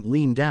Naruto didn't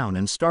lean down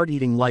and start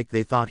eating like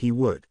they thought he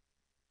would.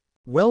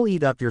 Well,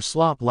 eat up your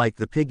slop like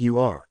the pig you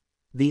are.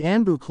 The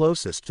Anbu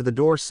closest to the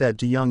door said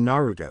to young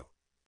Naruto.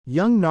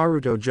 Young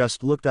Naruto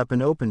just looked up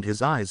and opened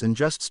his eyes and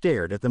just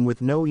stared at them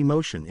with no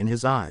emotion in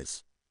his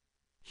eyes.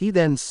 He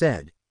then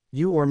said,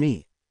 you or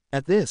me?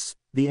 At this,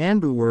 the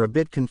Anbu were a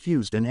bit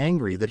confused and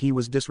angry that he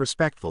was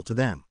disrespectful to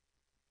them.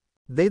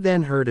 They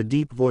then heard a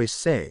deep voice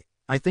say,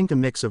 I think a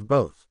mix of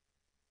both.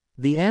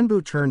 The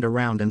Anbu turned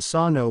around and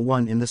saw no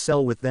one in the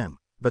cell with them,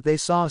 but they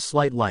saw a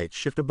slight light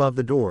shift above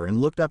the door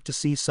and looked up to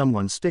see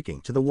someone sticking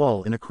to the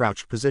wall in a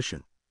crouched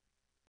position.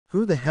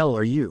 Who the hell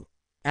are you?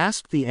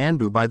 Asked the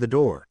Anbu by the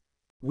door.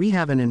 We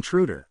have an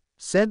intruder,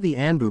 said the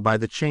Anbu by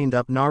the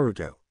chained-up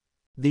Naruto.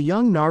 The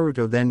young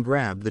Naruto then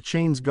grabbed the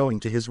chains going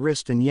to his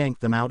wrist and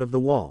yanked them out of the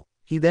wall.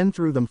 He then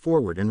threw them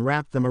forward and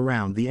wrapped them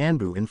around the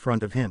Anbu in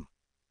front of him.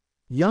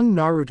 Young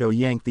Naruto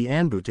yanked the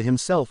Anbu to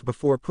himself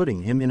before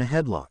putting him in a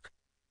headlock.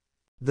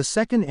 The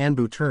second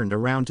Anbu turned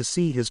around to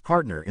see his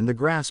partner in the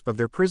grasp of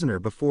their prisoner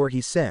before he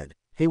said,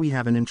 hey, we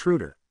have an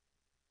intruder.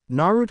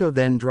 Naruto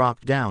then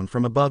dropped down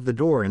from above the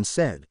door and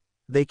said,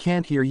 they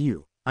can't hear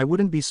you, I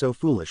wouldn't be so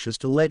foolish as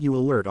to let you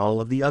alert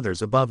all of the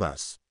others above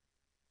us.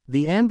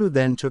 The Anbu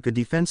then took a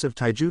defensive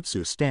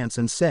taijutsu stance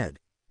and said,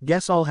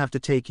 guess I'll have to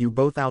take you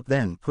both out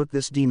then put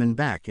this demon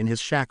back in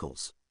his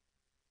shackles.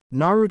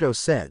 Naruto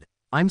said,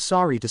 I'm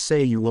sorry to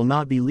say you will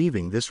not be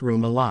leaving this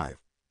room alive.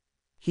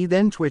 He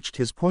then twitched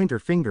his pointer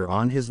finger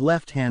on his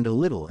left hand a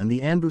little and the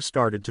Anbu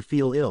started to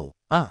feel ill.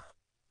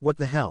 What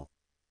the hell?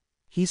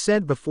 He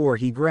said before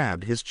he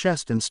grabbed his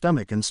chest and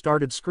stomach and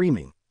started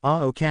screaming,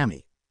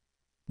 Okami.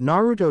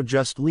 Naruto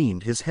just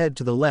leaned his head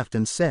to the left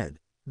and said,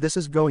 this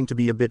is going to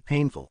be a bit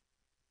painful.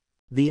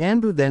 The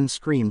Anbu then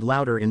screamed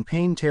louder in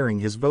pain, tearing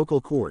his vocal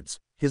cords.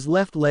 His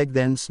left leg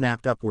then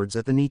snapped upwards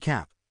at the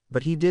kneecap,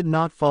 but he did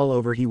not fall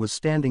over, he was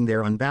standing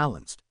there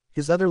unbalanced.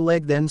 His other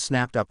leg then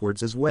snapped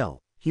upwards as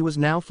well. He was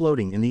now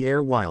floating in the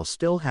air while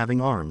still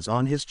having arms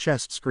on his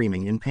chest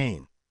screaming in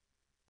pain.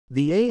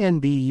 The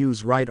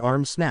ANBU's right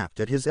arm snapped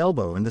at his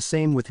elbow and the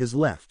same with his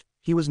left.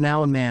 He was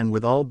now a man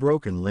with all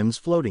broken limbs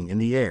floating in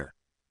the air.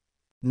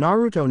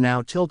 Naruto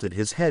now tilted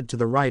his head to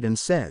the right and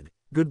said,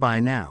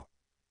 "Goodbye now."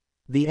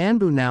 The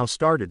Anbu now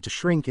started to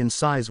shrink in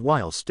size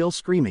while still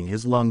screaming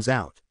his lungs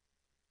out.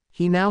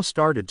 He now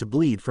started to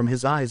bleed from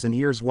his eyes and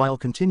ears while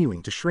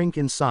continuing to shrink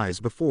in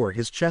size before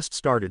his chest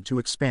started to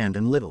expand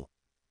and little.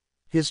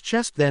 His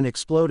chest then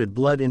exploded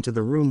blood into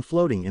the room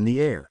floating in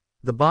the air.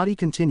 The body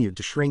continued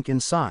to shrink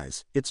in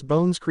size, its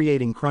bones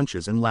creating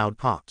crunches and loud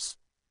pops.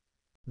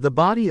 The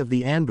body of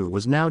the Anbu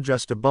was now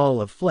just a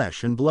ball of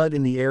flesh and blood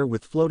in the air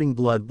with floating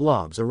blood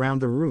blobs around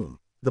the room.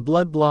 The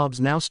blood blobs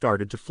now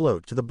started to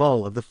float to the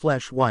ball of the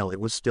flesh while it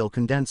was still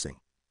condensing.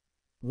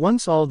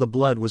 Once all the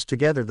blood was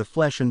together, the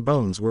flesh and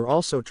bones were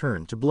also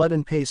turned to blood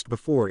and paste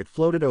before it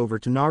floated over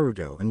to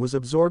Naruto and was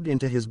absorbed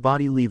into his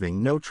body,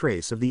 leaving no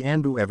trace of the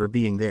Anbu ever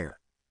being there.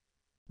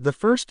 The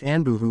first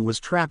Anbu, who was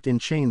trapped in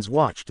chains,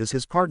 watched as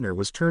his partner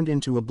was turned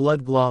into a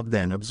blood glob,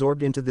 then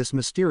absorbed into this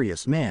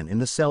mysterious man in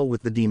the cell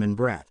with the demon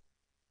brat.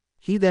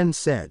 He then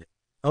said,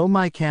 "Oh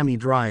my Kami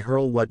Dry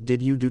Hurl, what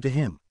did you do to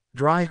him,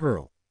 Dry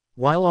Hurl?"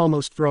 while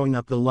almost throwing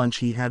up the lunch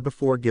he had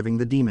before giving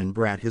the demon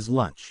brat his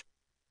lunch.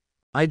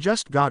 "I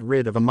just got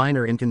rid of a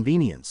minor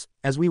inconvenience,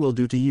 as we will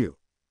do to you,"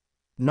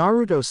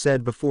 Naruto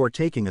said before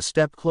taking a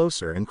step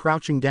closer and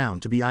crouching down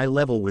to be eye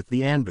level with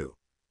the Anbu.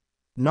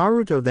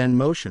 Naruto then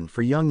motioned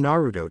for young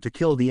Naruto to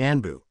kill the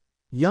Anbu.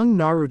 Young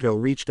Naruto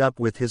reached up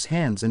with his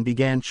hands and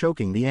began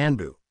choking the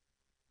Anbu.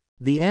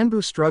 The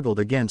Anbu struggled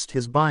against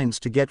his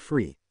binds to get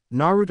free.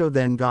 Naruto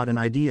then got an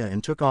idea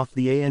and took off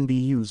the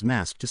Anbu's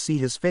mask to see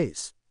his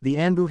face. The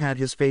Anbu had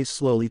his face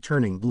slowly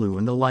turning blue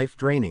and the life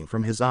draining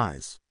from his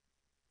eyes.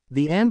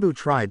 The Anbu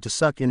tried to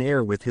suck in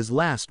air with his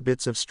last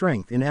bits of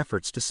strength in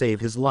efforts to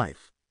save his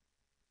life.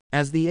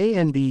 As the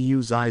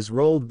Anbu's eyes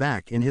rolled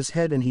back in his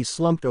head and he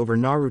slumped over,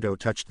 Naruto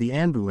touched the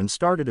Anbu and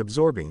started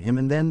absorbing him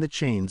and then the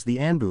chains the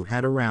Anbu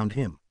had around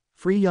him.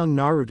 Free young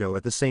Naruto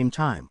at the same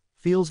time.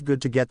 Feels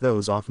good to get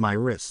those off my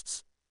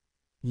wrists,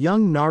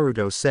 young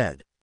Naruto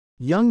said.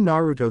 Young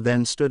Naruto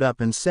then stood up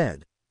and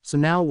said, "So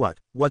now what?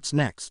 What's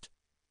next?"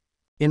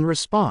 In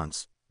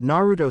response,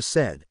 Naruto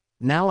said,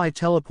 "Now I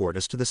teleport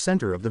us to the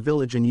center of the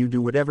village and you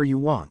do whatever you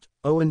want.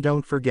 Oh, and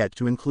don't forget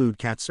to include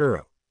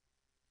Katsuro."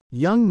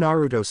 Young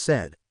Naruto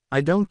said,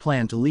 "I don't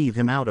plan to leave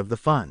him out of the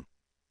fun."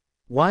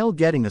 While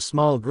getting a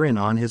small grin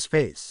on his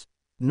face,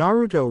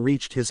 Naruto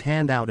reached his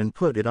hand out and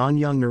put it on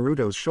young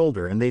Naruto's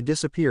shoulder and they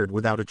disappeared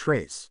without a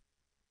trace.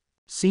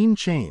 Scene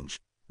change.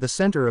 The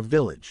center of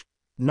village.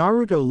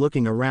 Naruto,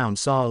 looking around,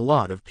 saw a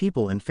lot of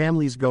people and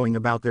families going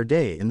about their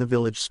day in the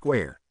village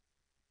square.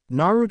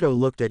 Naruto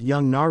looked at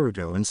young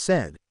Naruto and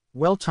said,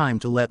 "Well, time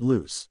to let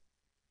loose."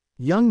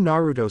 Young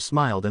Naruto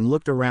smiled and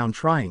looked around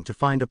trying to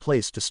find a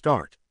place to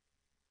start.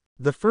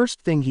 The first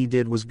thing he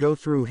did was go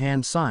through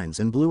hand signs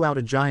and blew out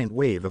a giant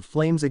wave of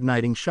flames,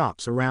 igniting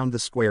shops around the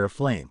square of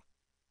flame.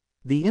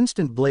 The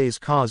instant blaze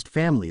caused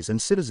families and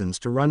citizens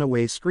to run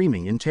away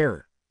screaming in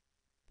terror.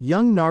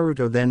 Young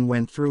Naruto then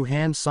went through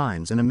hand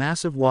signs and a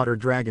massive water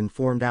dragon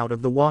formed out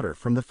of the water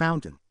from the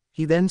fountain.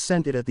 He then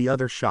sent it at the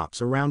other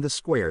shops around the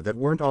square that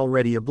weren't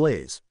already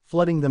ablaze,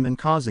 flooding them and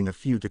causing a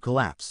few to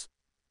collapse.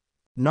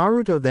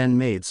 Naruto then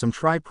made some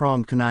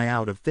tri-pronged kunai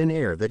out of thin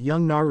air that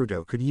young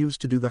Naruto could use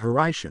to do the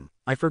Hiraishin.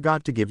 "I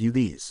forgot to give you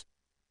these,"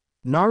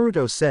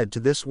 Naruto said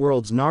to this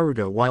world's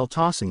Naruto while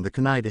tossing the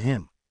kunai to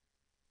him.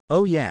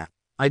 "Oh yeah,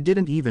 I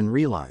didn't even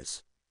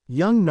realize,"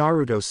 young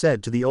Naruto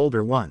said to the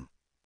older one.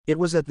 It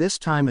was at this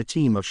time a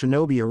team of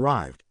shinobi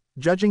arrived.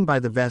 Judging by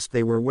the vest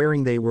they were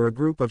wearing, they were a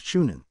group of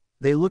chunin.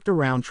 They looked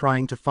around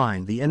trying to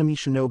find the enemy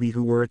shinobi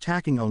who were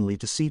attacking, only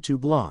to see two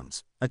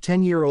blondes, a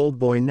 10-year-old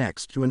boy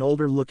next to an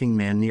older-looking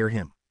man near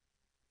him.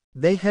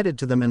 They headed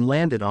to them and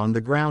landed on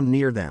the ground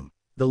near them.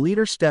 The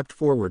leader stepped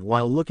forward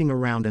while looking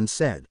around and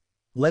said,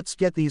 "Let's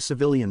get these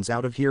civilians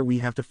out of here, we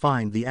have to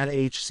find the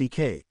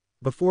Akatsuki."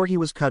 Before he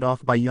was cut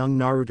off by young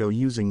Naruto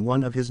using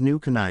one of his new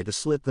kunai to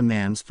slit the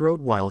man's throat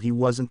while he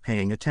wasn't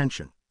paying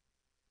attention.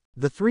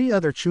 The three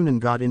other chunin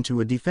got into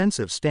a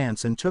defensive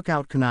stance and took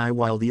out kunai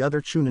while the other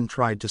chunin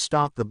tried to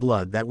stop the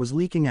blood that was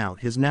leaking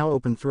out his now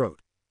open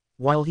throat.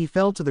 While he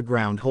fell to the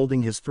ground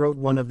holding his throat,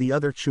 one of the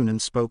other chunin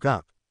spoke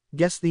up.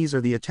 "Guess these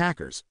are the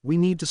attackers, we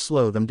need to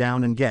slow them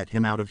down and get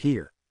him out of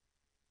here,"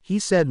 he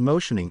said,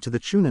 motioning to the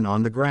chunin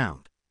on the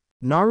ground.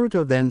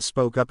 Naruto then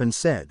spoke up and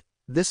said,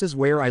 "This is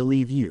where I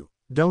leave you,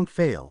 don't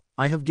fail,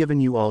 I have given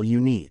you all you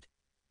need."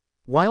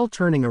 While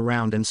turning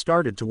around and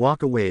started to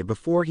walk away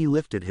before he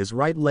lifted his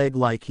right leg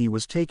like he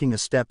was taking a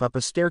step up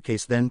a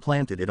staircase, then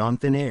planted it on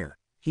thin air.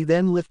 He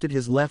then lifted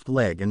his left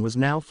leg and was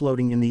now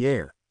floating in the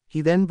air.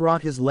 He then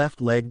brought his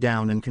left leg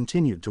down and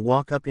continued to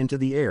walk up into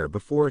the air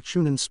before a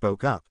chunin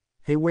spoke up.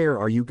 "Hey, where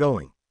are you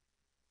going?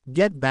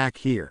 Get back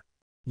here."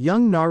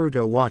 Young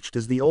Naruto watched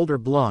as the older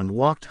blonde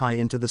walked high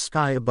into the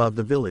sky above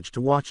the village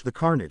to watch the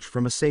carnage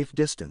from a safe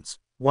distance,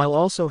 while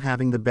also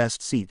having the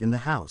best seat in the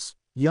house.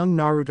 Young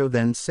Naruto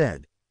then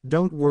said,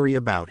 "Don't worry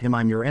about him,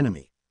 I'm your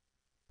enemy."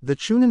 The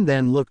chunin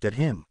then looked at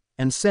him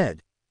and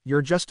said,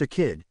 "You're just a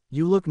kid,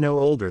 You look no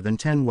older than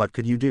 10. What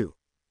could you do?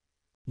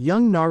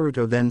 Young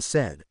Naruto then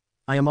said,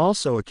 I am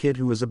also a kid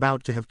who is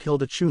about to have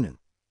killed a Chunin,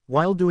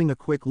 while doing a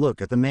quick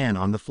look at the man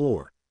on the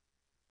floor.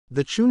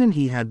 The Chunin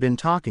he had been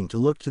talking to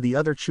looked to the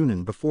other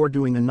Chunin before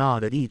doing a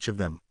nod at each of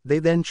them. They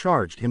then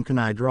charged him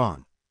kunai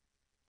drawn.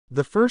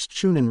 The first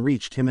Chunin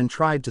reached him and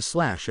tried to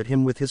slash at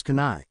him with his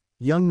kunai.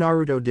 Young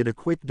Naruto did a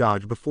quick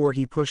dodge before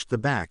he pushed the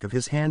back of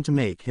his hand to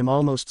make him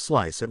almost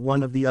slice at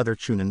one of the other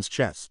Chunin's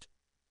chest.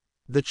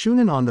 The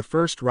Chunin on the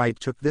first right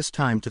took this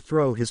time to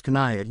throw his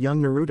kunai at young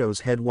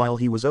Naruto's head while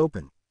he was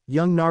open.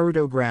 Young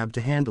Naruto grabbed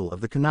a handle of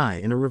the kunai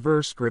in a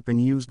reverse grip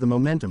and used the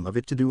momentum of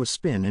it to do a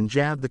spin and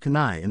jab the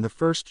kunai in the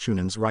first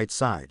Chunin's right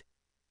side.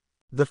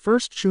 The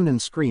first Chunin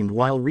screamed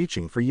while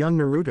reaching for young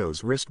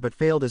Naruto's wrist but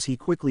failed as he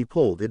quickly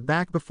pulled it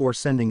back before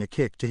sending a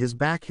kick to his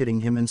back, hitting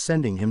him and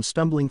sending him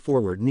stumbling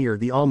forward near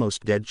the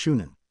almost dead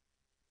Chunin.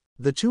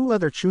 The two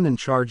other Chunin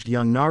charged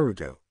young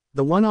Naruto,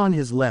 the one on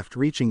his left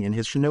reaching in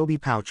his shinobi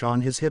pouch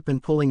on his hip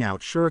and pulling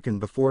out shuriken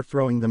before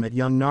throwing them at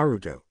young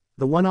Naruto,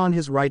 the one on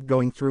his right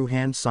going through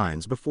hand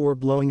signs before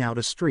blowing out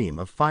a stream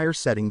of fire,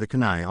 setting the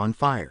kunai on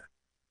fire.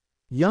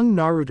 Young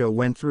Naruto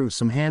went through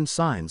some hand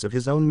signs of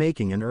his own,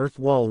 making an earth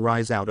wall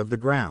rise out of the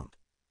ground.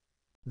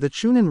 The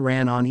Chunin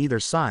ran on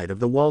either side of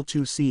the wall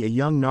to see a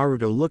young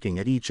Naruto looking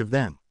at each of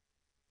them.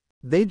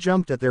 They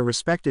jumped at their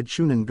respected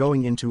Chunin,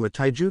 going into a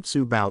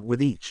taijutsu bout with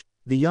each.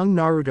 The young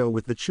Naruto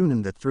with the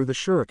Chunin that threw the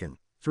shuriken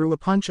threw a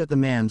punch at the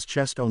man's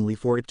chest only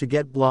for it to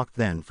get blocked,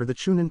 then for the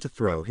Chunin to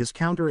throw his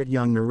counter at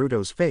young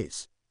Naruto's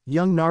face.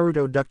 Young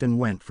Naruto ducked and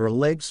went for a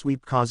leg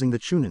sweep, causing the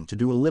Chunin to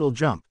do a little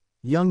jump.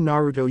 Young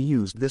Naruto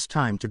used this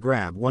time to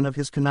grab one of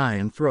his kunai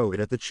and throw it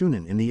at the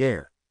Chunin in the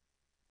air.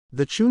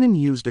 The Chunin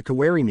used a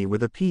kawarimi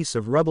with a piece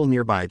of rubble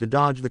nearby to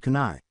dodge the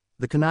kunai.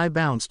 The kunai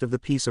bounced of the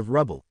piece of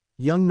rubble.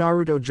 Young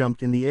Naruto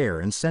jumped in the air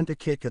and sent a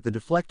kick at the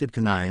deflected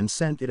kunai and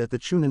sent it at the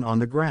Chunin on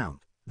the ground.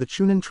 The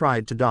Chunin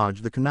tried to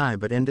dodge the kunai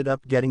but ended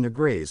up getting a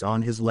graze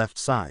on his left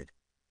side.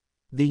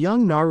 The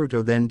young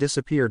Naruto then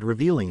disappeared,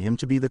 revealing him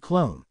to be the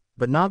clone,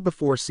 but not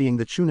before seeing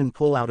the Chunin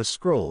pull out a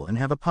scroll and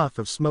have a puff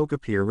of smoke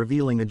appear,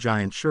 revealing a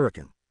giant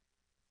shuriken.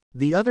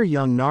 The other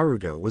young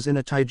Naruto was in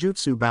a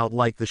taijutsu bout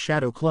like the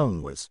shadow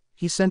clone was.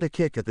 He sent a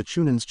kick at the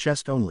Chunin's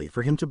chest only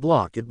for him to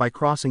block it by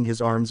crossing his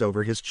arms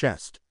over his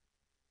chest.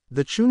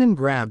 The Chunin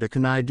grabbed a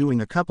kunai, doing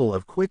a couple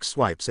of quick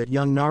swipes at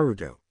young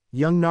Naruto.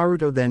 Young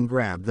Naruto then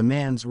grabbed the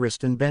man's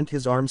wrist and bent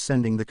his arm,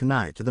 sending the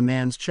kunai to the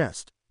man's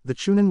chest. The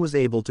Chunin was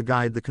able to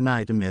guide the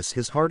kunai to miss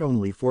his heart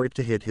only for it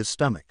to hit his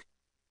stomach.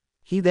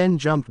 He then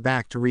jumped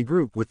back to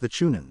regroup with the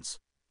Chunins.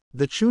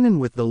 The Chunin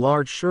with the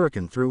large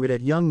shuriken threw it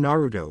at young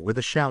Naruto with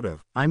a shout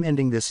of, I'm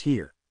ending this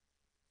here.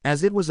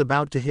 As it was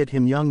about to hit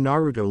him, young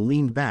Naruto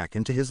leaned back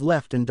and to his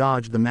left and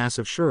dodged the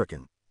massive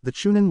shuriken. The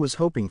Chunin was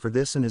hoping for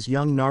this, and as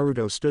young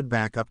Naruto stood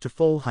back up to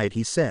full height,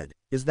 he said,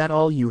 Is that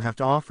all you have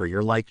to offer?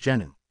 You're like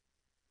Genin.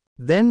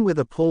 Then with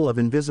a pull of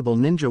invisible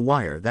ninja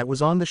wire that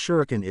was on the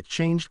shuriken, it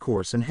changed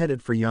course and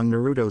headed for young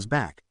Naruto's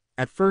back.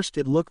 At first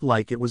it looked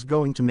like it was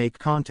going to make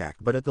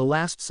contact, but at the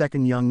last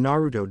second young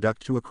Naruto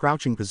ducked to a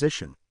crouching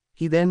position.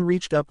 He then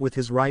reached up with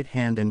his right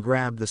hand and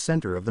grabbed the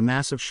center of the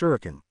massive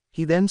shuriken.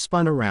 He then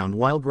spun around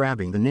while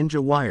grabbing the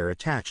ninja wire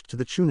attached to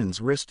the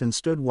Chunin's wrist and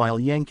stood while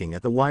yanking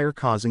at the wire,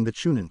 causing the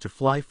Chunin to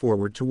fly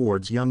forward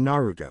towards young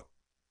Naruto.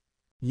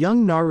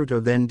 Young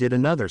Naruto then did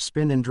another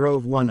spin and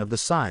drove one of the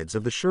sides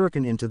of the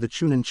shuriken into the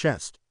Chunin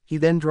chest. He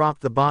then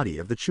dropped the body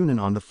of the Chunin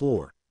on the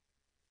floor.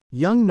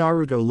 Young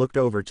Naruto looked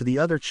over to the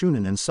other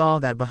Chunin and saw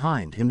that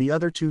behind him the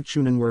other two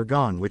Chunin were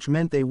gone, which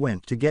meant they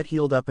went to get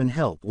healed up and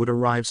help would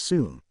arrive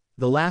soon.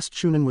 The last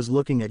Chunin was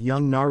looking at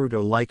young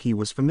Naruto like he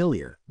was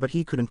familiar, but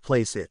he couldn't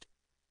place it.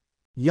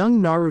 Young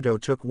Naruto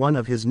took one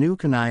of his new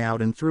kunai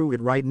out and threw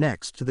it right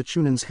next to the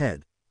Chunin's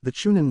head. The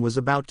Chunin was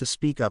about to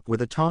speak up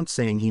with a taunt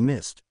saying he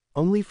missed,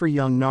 only for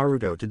young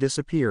Naruto to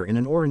disappear in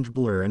an orange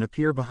blur and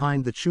appear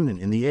behind the Chunin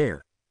in the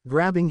air.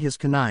 Grabbing his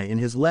kunai in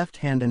his left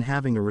hand and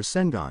having a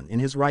Rasengan in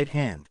his right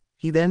hand,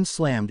 he then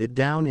slammed it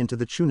down into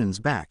the Chunin's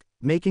back,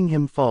 making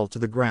him fall to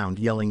the ground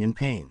yelling in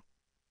pain.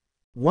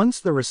 Once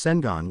the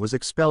Rasengan was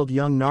expelled,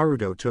 young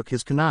Naruto took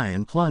his kunai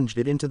and plunged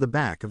it into the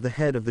back of the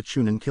head of the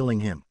Chunin,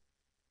 killing him.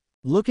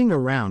 Looking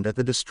around at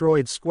the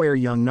destroyed square,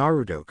 young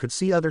Naruto could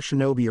see other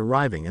shinobi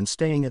arriving and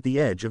staying at the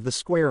edge of the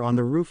square on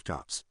the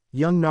rooftops.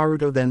 Young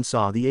Naruto then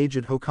saw the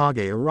aged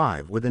Hokage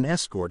arrive with an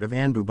escort of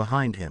Anbu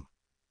behind him.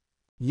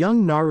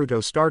 Young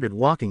Naruto started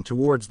walking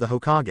towards the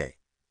Hokage.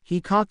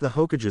 He caught the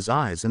Hokage's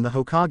eyes and the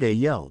Hokage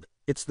yelled,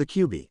 "It's the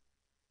Kyuubi."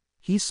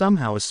 He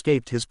somehow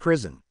escaped his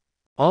prison.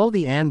 All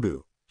the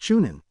Anbu,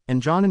 Chunin,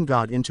 and Jonin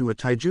got into a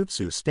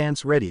taijutsu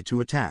stance ready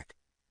to attack.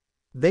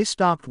 They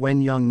stopped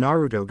when young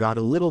Naruto got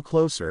a little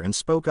closer and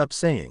spoke up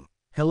saying,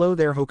 "Hello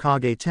there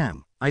Hokage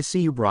Tem, I see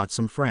you brought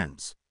some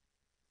friends."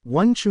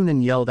 One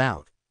Chunin yelled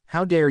out,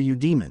 "How dare you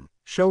demon,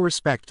 show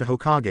respect to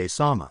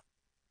Hokage-sama."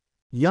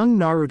 Young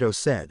Naruto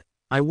said,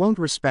 "I won't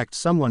respect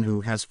someone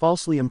who has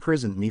falsely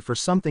imprisoned me for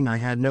something I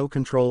had no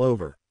control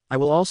over. I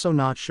will also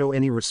not show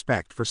any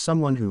respect for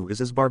someone who is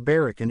as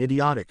barbaric and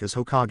idiotic as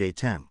Hokage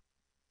Tem."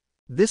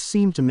 This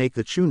seemed to make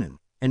the Chunin,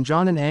 and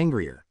Jonin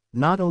angrier.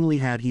 Not only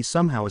had he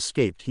somehow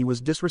escaped, he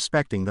was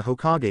disrespecting the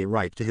Hokage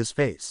right to his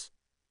face.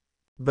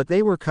 But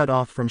they were cut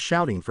off from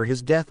shouting for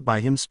his death by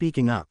him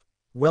speaking up.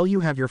 Well,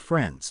 you have your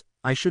friends,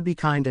 I should be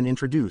kind and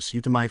introduce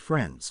you to my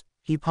friends.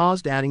 He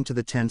paused, adding to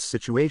the tense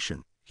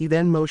situation. He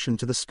then motioned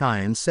to the sky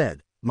and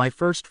said, my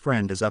first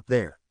friend is up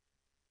there.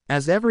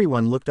 As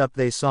everyone looked up,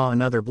 they saw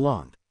another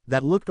blonde,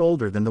 that looked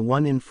older than the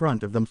one in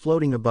front of them,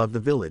 floating above the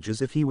village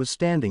as if he was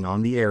standing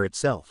on the air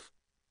itself.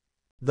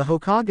 The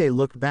Hokage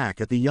looked back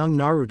at the young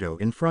Naruto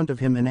in front of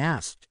him and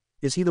asked,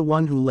 is he the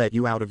one who let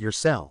you out of your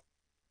cell?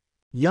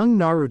 Young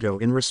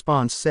Naruto in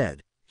response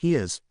said, he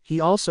is. He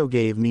also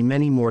gave me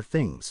many more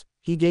things.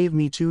 He gave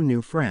me 2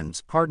 new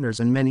friends, partners,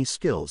 and many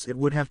skills it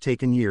would have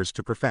taken years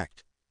to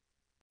perfect.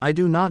 I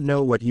do not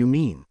know what you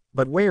mean,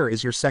 but where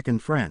is your second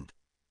friend?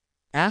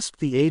 Asked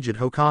the aged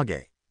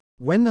Hokage.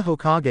 When the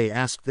Hokage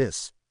asked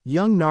this,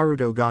 young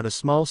Naruto got a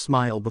small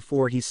smile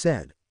before he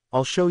said,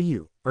 I'll show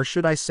you, or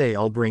should I say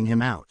I'll bring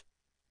him out.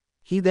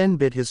 He then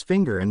bit his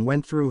finger and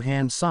went through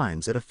hand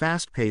signs at a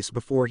fast pace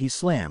before he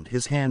slammed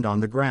his hand on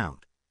the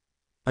ground.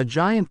 A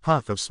giant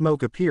puff of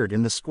smoke appeared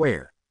in the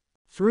square.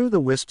 Through the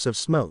wisps of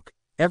smoke,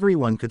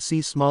 everyone could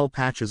see small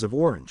patches of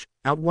orange.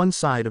 Out one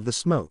side of the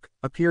smoke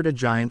appeared a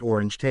giant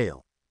orange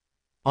tail.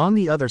 On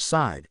the other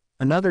side,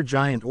 another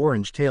giant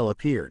orange tail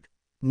appeared.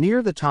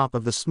 Near the top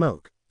of the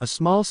smoke, a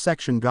small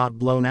section got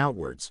blown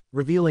outwards,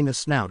 revealing a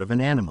snout of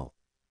an animal.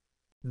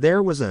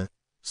 There was a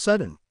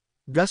sudden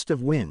gust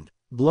of wind,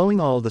 blowing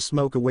all the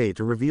smoke away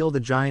to reveal the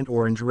giant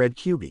orange-red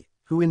Kyuubi,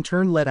 who in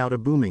turn let out a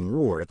booming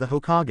roar at the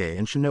Hokage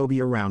and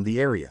shinobi around the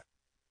area.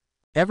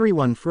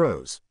 Everyone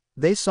froze.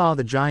 They saw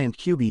the giant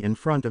Kyuubi in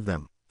front of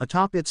them.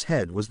 Atop its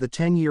head was the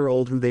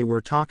 10-year-old who they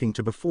were talking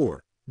to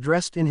before,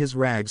 dressed in his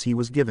rags he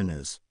was given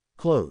as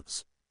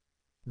clothes.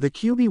 The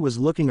Kyuubi was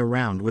looking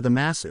around with a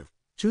massive,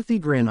 toothy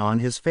grin on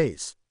his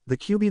face. The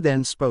Kyuubi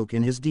then spoke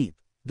in his deep,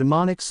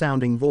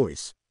 demonic-sounding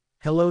voice.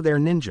 Hello there,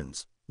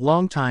 ninjins.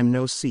 Long time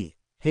no see.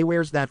 Hey,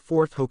 where's that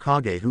 4th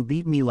Hokage who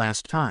beat me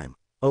last time?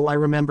 Oh, I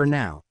remember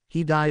now.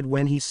 He died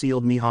when he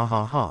sealed me, ha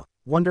ha ha.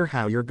 Wonder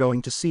how you're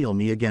going to seal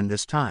me again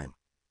this time.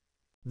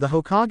 The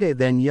Hokage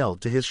then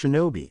yelled to his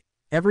shinobi.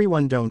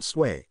 Everyone don't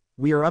sway.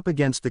 We are up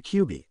against the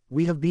Kyuubi.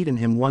 We have beaten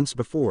him once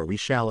before, we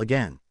shall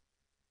again.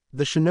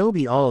 The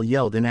shinobi all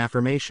yelled in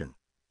affirmation.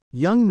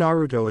 Young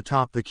Naruto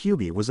atop the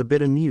Kyuubi was a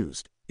bit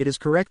amused. It is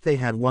correct they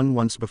had won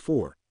once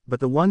before, but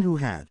the one who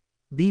had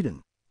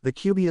beaten the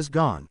Kyuubi is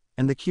gone,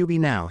 and the Kyuubi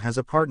now has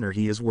a partner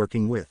he is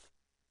working with.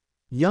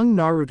 Young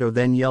Naruto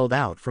then yelled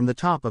out from the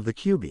top of the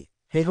Kyuubi,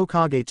 hey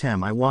Hokage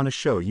Tem, I wanna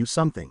show you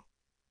something.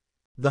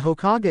 The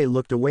Hokage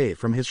looked away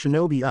from his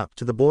shinobi up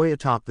to the boy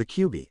atop the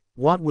Kyuubi.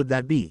 What would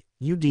that be,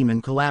 you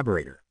demon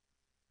collaborator?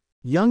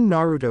 Young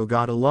Naruto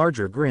got a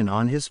larger grin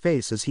on his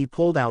face as he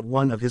pulled out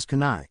one of his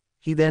kunai.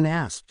 He then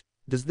asked,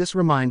 does this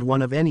remind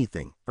one of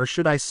anything, or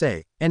should I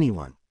say,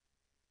 anyone?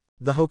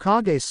 The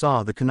Hokage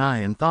saw the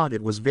kunai and thought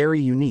it was very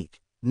unique.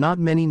 Not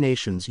many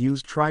nations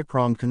used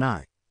tri-pronged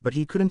kunai, but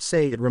he couldn't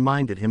say it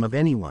reminded him of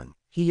anyone.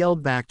 He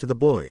yelled back to the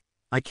boy,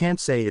 I can't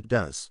say it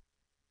does.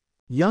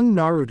 Young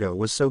Naruto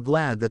was so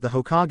glad that the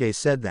Hokage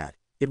said that,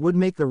 it would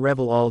make the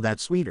revel all that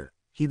sweeter.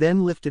 He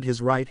then lifted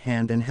his right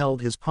hand and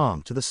held his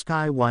palm to the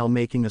sky while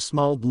making a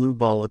small blue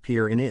ball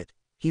appear in it.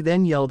 He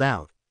then yelled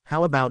out,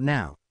 how about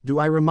now, do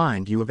I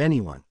remind you of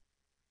anyone?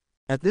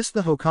 At this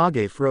the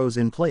Hokage froze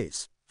in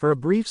place. For a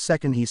brief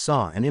second he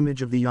saw an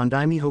image of the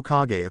Yondaime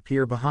Hokage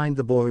appear behind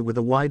the boy with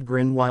a wide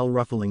grin while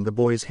ruffling the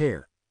boy's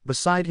hair.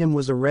 Beside him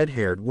was a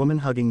red-haired woman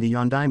hugging the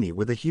Yondaime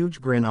with a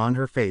huge grin on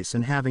her face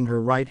and having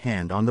her right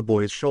hand on the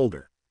boy's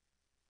shoulder.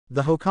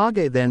 The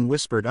Hokage then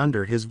whispered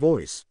under his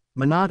voice,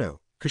 Minato,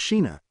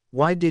 Kushina,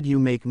 why did you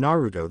make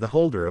Naruto the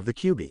holder of the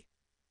Kyuubi?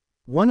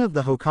 One of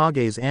the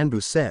Hokage's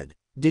Anbu said,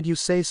 did you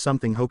say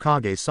something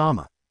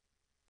Hokage-sama?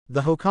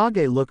 The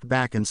Hokage looked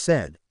back and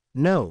said,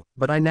 no,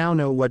 but I now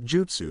know what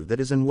jutsu that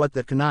is and what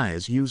that kunai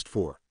is used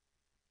for.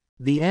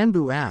 The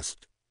Anbu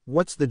asked,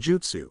 what's the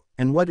jutsu,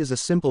 and what is a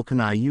simple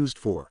kunai used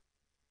for?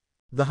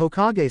 The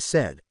Hokage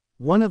said,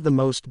 one of the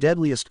most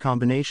deadliest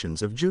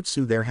combinations of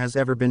jutsu there has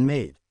ever been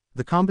made,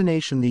 the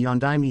combination the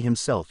Yondaime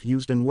himself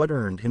used and what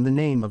earned him the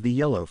name of the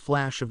yellow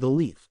flash of the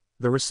leaf,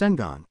 the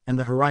Rasengan, and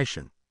the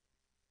Hiraishin.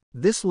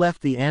 This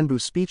left the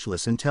Anbu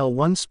speechless until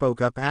one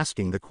spoke up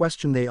asking the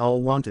question they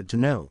all wanted to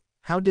know.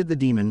 How did the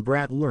demon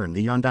brat learn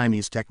the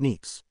Yondaime's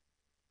techniques?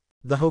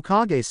 The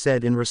Hokage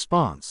said in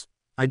response,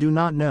 I do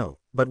not know,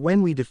 but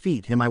when we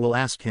defeat him I will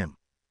ask him.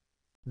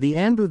 The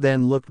Anbu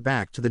then looked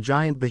back to the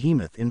giant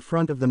behemoth in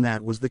front of them,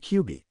 that was the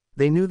Kyuubi.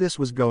 They knew this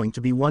was going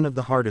to be one of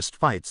the hardest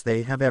fights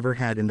they have ever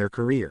had in their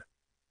career.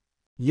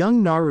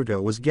 Young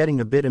Naruto was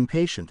getting a bit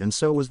impatient and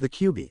so was the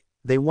Kyuubi.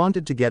 They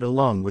wanted to get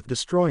along with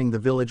destroying the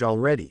village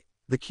already.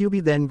 The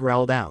Kyuubi then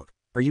growled out,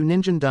 are you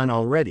ninja done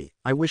already?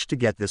 I wish to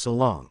get this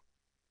along.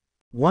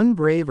 One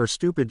brave or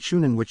stupid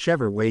Chunin,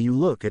 whichever way you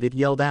look at it,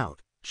 yelled out,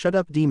 shut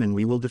up demon,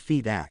 we will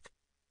defeat Ak.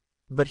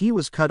 But he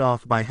was cut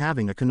off by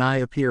having a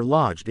kunai appear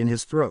lodged in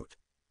his throat.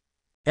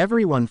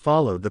 Everyone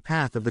followed the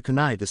path of the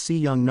kunai to see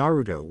young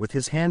Naruto with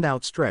his hand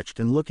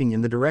outstretched and looking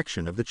in the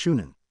direction of the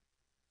Chunin.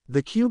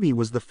 The Kyuubi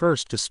was the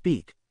first to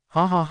speak.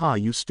 Ha ha ha,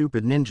 you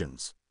stupid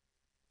ninjas.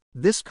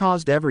 This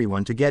caused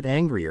everyone to get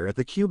angrier at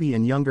the Kyuubi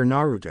and younger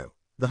Naruto.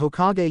 The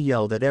Hokage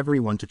yelled at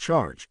everyone to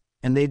charge,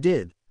 and they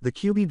did. The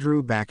Kyuubi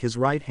drew back his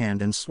right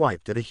hand and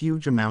swiped at a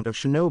huge amount of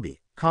shinobi,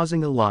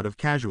 causing a lot of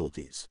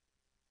casualties.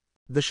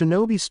 The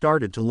shinobi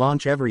started to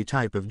launch every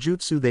type of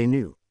jutsu they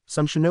knew.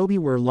 Some shinobi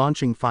were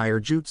launching fire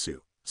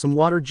jutsu, some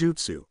water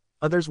jutsu,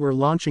 others were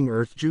launching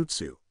earth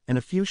jutsu, and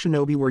a few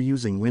shinobi were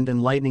using wind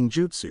and lightning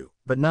jutsu,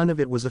 but none of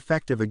it was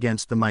effective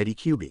against the mighty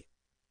Kyuubi.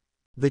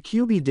 The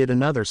Kyuubi did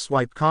another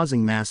swipe,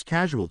 causing mass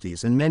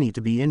casualties and many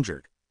to be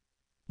injured.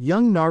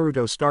 Young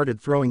Naruto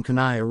started throwing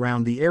kunai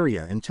around the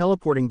area and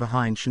teleporting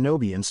behind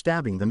shinobi and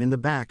stabbing them in the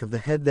back of the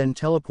head, then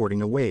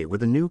teleporting away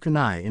with a new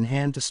kunai in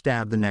hand to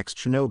stab the next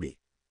shinobi.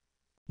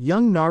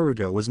 Young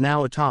Naruto was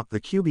now atop the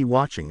Kyuubi,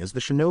 watching as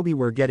the shinobi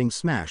were getting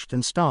smashed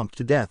and stomped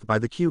to death by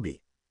the Kyuubi.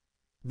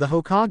 The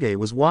Hokage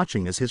was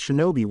watching as his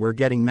shinobi were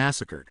getting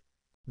massacred.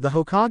 The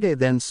Hokage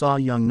then saw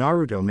young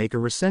Naruto make a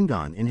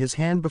Rasengan in his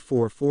hand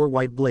before 4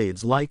 white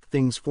blades-like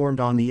things formed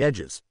on the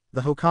edges.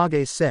 The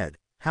Hokage said,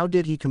 "How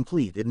did he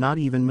complete it? Not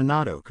even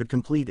Minato could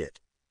complete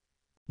it."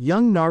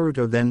 Young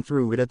Naruto then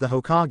threw it at the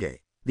Hokage.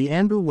 The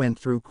Anbu went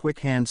through quick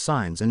hand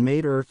signs and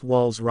made earth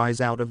walls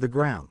rise out of the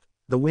ground.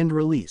 The wind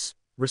release.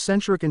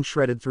 Rasenshuriken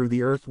shredded through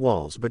the earth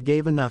walls but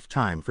gave enough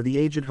time for the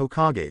aged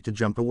Hokage to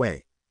jump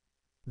away.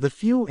 The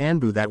few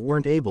Anbu that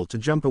weren't able to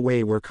jump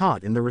away were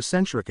caught in the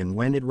Rasenshuriken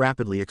when it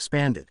rapidly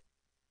expanded.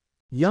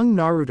 Young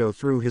Naruto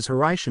threw his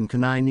Hiraishin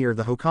kunai near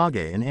the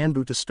Hokage and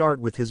Anbu to start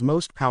with his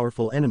most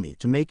powerful enemy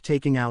to make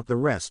taking out the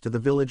rest of the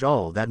village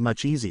all that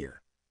much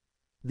easier.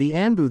 The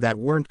Anbu that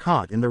weren't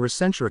caught in the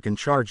Rasenshuriken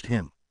charged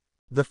him.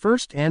 The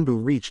first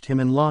Anbu reached him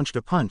and launched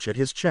a punch at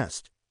his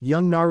chest.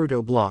 Young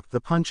Naruto blocked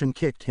the punch and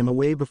kicked him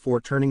away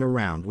before turning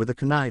around with a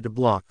kunai to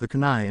block the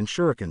kunai and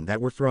shuriken that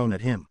were thrown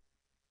at him.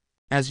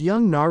 As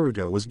young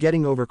Naruto was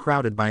getting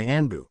overcrowded by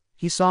Anbu,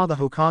 he saw the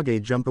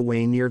Hokage jump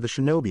away near the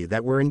shinobi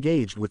that were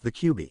engaged with the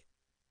Kyuubi.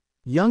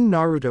 Young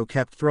Naruto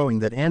kept throwing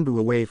that Anbu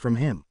away from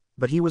him,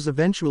 but he was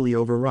eventually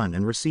overrun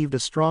and received a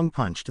strong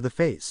punch to the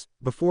face.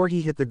 Before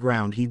he hit the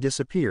ground, he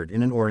disappeared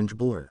in an orange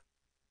blur.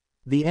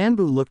 The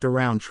Anbu looked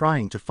around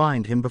trying to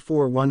find him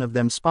before one of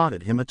them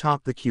spotted him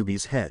atop the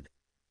Kyuubi's head.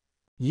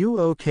 "You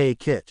okay,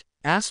 Kit?"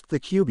 asked the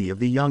Kyuubi of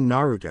the young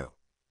Naruto.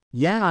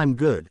 "Yeah, I'm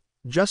good,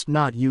 just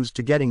not used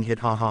to getting hit,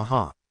 ha ha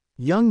ha."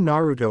 Young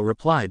Naruto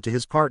replied to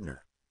his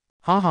partner.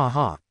 "Ha ha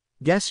ha,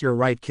 guess you're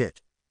right,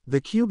 Kit,"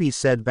 the Kyuubi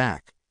said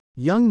back.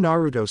 Young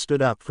Naruto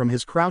stood up from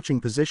his crouching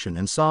position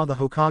and saw the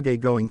Hokage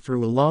going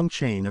through a long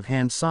chain of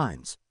hand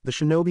signs. The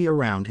shinobi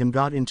around him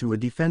got into a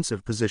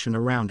defensive position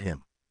around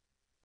him.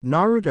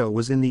 Naruto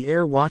was in the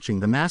air watching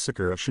the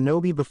massacre of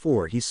shinobi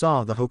before he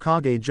saw the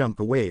Hokage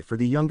jump away for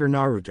the younger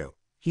Naruto.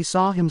 He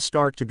saw him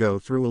start to go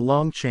through a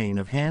long chain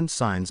of hand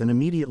signs and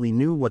immediately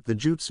knew what the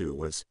jutsu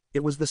was. It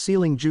was the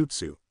sealing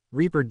jutsu,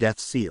 Reaper Death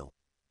Seal.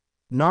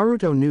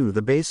 Naruto knew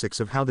the basics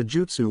of how the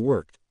jutsu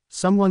worked.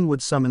 Someone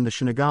would summon the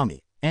Shinigami,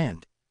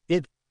 and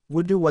it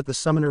would do what the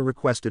summoner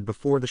requested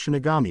before the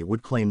Shinigami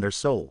would claim their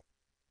soul.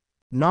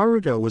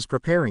 Naruto was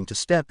preparing to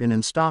step in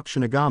and stop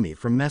Shinigami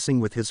from messing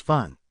with his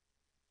fun.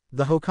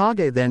 The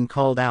Hokage then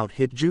called out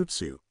Hit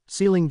Jutsu,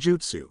 Sealing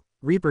Jutsu,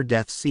 Reaper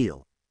Death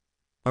Seal.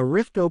 A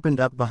rift opened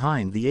up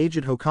behind the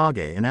aged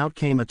Hokage and out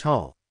came a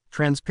tall,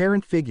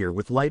 transparent figure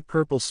with light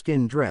purple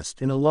skin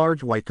dressed in a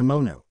large white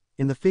kimono.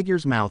 In the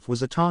figure's mouth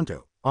was a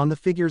tanto. On the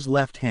figure's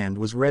left hand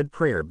was red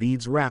prayer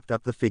beads wrapped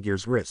up the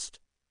figure's wrist.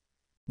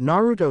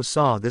 Naruto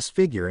saw this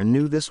figure and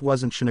knew this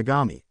wasn't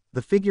Shinigami.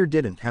 The figure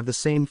didn't have the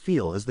same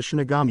feel as the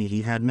Shinigami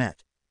he had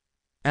met.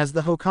 As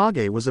the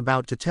Hokage was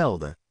about to tell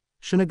the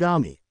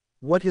Shinigami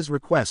what his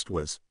request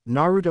was,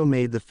 Naruto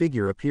made the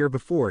figure appear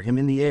before him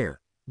in the air.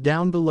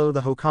 Down below,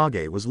 the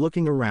Hokage was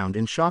looking around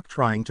in shock,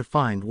 trying to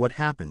find what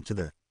happened to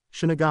the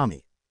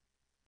Shinigami.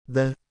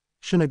 The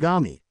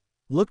Shinigami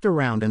looked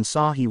around and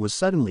saw he was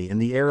suddenly in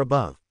the air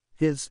above.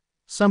 His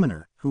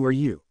summoner, "Who are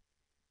you?"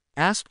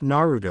 asked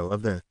Naruto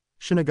of the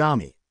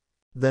Shinigami.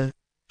 The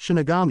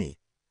Shinigami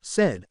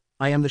said,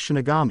 "I am the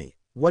Shinigami.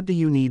 What do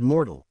you need,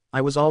 mortal?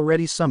 I was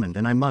already summoned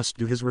and I must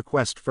do his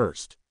request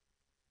first."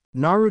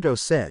 Naruto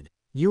said,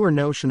 "You are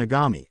no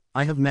Shinigami.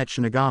 I have met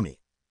Shinigami."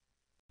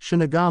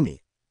 Shinigami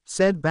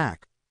said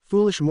back,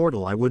 "Foolish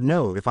mortal, I would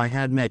know if I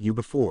had met you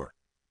before."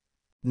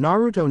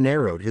 Naruto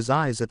narrowed his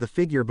eyes at the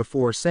figure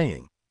before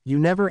saying, "You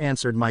never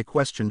answered my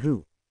question.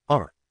 Who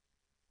are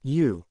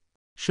you?"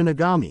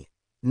 Shinigami,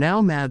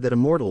 now mad that a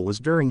mortal was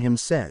during him,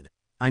 said,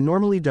 "I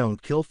normally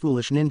don't kill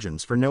foolish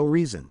ninjas for no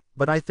reason,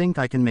 but I think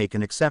I can make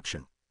an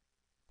exception."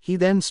 He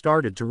then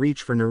started to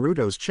reach for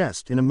Naruto's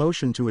chest in a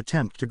motion to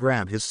attempt to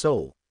grab his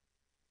soul.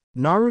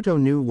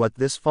 Naruto knew what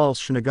this false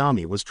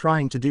Shinigami was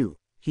trying to do.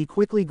 He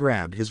quickly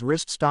grabbed his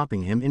wrist,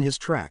 stopping him in his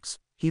tracks.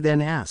 He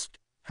then asked,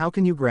 "How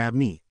can you grab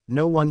me?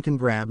 No one can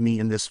grab me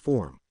in this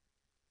form."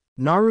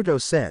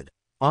 Naruto said,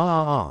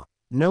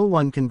 No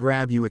one can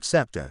grab you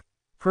except a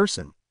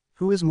person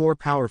Who is more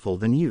powerful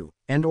than you,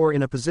 and or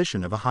in a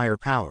position of a higher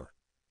power?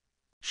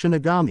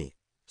 Shinigami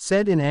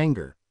said in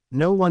anger,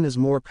 no one is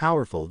more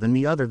powerful than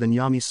me other than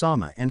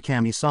Yami-sama and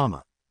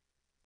Kami-sama.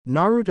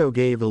 Naruto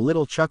gave a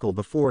little chuckle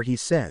before he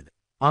said,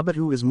 ah, but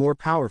who is more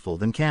powerful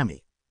than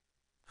Kami?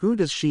 Who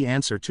does she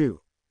answer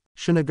to?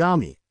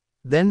 Shinigami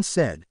then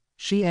said,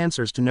 she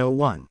answers to no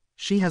one,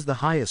 she has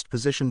the highest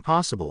position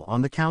possible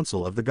on the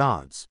Council of the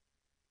Gods.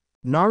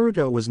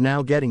 Naruto was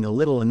now getting a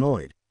little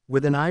annoyed.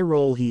 With an eye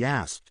roll he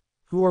asked,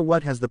 who or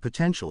what has the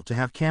potential to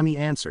have Kami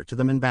answer to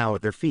them and bow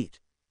at their feet?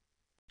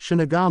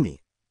 Shinigami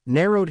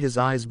narrowed his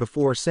eyes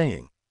before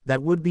saying,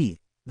 that would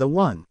be the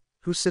one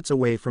who sits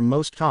away from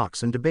most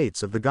talks and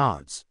debates of the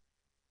gods.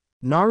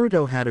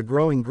 Naruto had a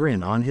growing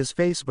grin on his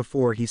face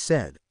before he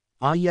said,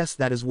 ah yes,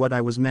 that is what I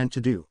was meant to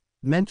do,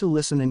 meant to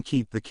listen and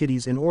keep the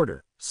kiddies in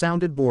order.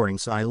 Sounded boring,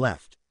 so I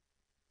left.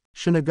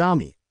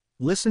 Shinigami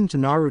listened to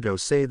Naruto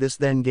say this,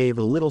 then gave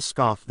a little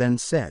scoff, then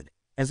said,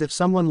 as if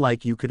someone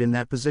like you could in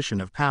that position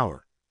of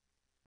power.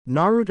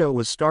 Naruto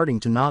was starting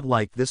to not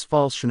like this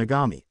false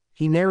Shinigami.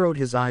 He narrowed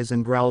his eyes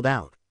and growled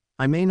out,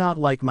 I may not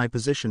like my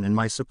position and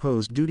my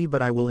supposed duty,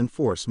 but I will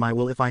enforce my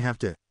will if I have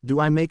to. Do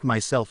I make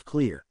myself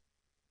clear?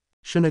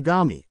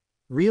 Shinigami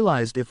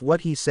realized if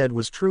what he said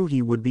was true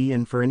he would be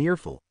in for an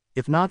earful,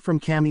 if not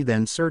from Kami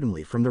then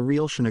certainly from the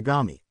real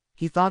Shinigami.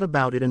 He thought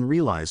about it and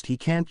realized he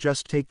can't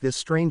just take this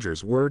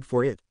stranger's word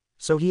for it,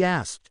 so he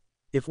asked,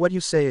 if what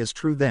you say is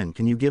true then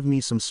can you give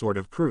me some sort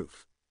of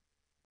proof?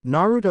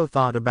 Naruto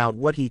thought about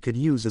what he could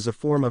use as a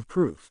form of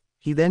proof.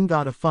 He then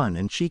got a fun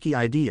and cheeky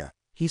idea.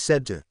 He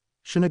said to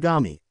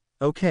Shinigami,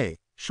 okay,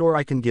 sure,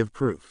 I can give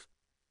proof.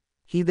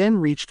 He then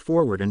reached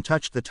forward and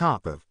touched the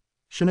top of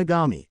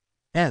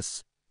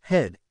Shinigami's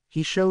head.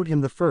 He showed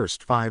him the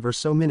first 5 or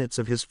so minutes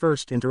of his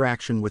first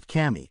interaction with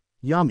Kami,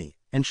 Yami,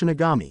 and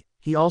Shinigami.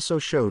 He also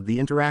showed the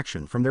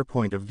interaction from their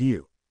point of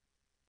view.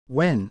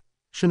 When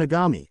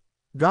Shinigami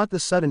got the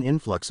sudden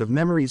influx of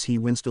memories he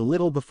winced a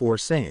little before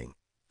saying,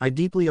 I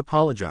deeply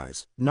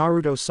apologize,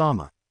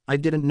 Naruto-sama, I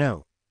didn't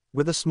know,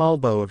 with a small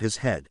bow of his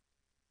head.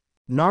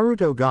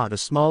 Naruto got a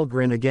small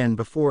grin again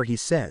before he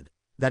said,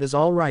 that is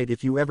all right,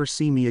 if you ever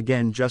see me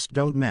again just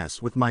don't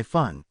mess with my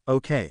fun,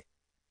 okay?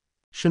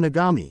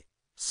 Shinigami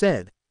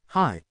said,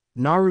 hi,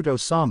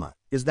 Naruto-sama,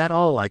 is that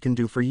all I can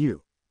do for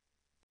you?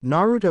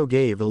 Naruto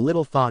gave a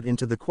little thought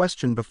into the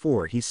question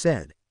before he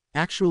said,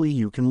 actually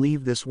you can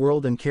leave this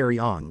world and carry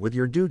on with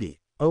your duty,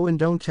 oh and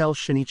don't tell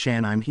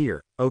Shini-chan I'm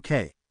here,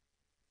 okay?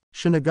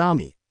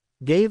 Shinigami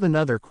gave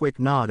another quick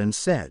nod and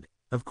said,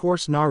 of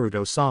course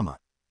Naruto-sama.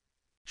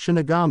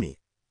 Shinigami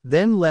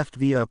then left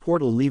via a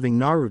portal, leaving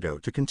Naruto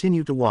to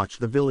continue to watch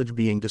the village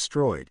being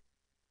destroyed.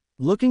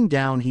 Looking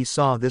down he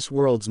saw this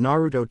world's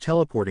Naruto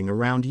teleporting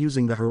around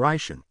using the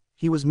Hiraishin.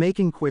 He was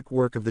making quick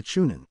work of the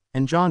Chunin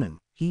and Jonin.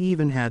 He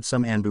even had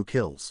some Anbu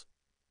kills.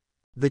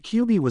 The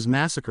Kyuubi was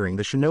massacring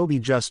the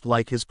shinobi just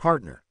like his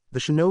partner. The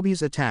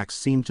shinobi's attacks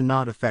seemed to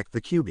not affect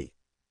the Kyuubi.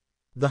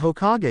 The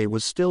Hokage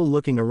was still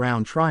looking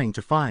around trying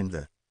to find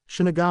the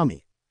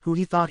Shinigami, who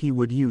he thought he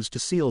would use to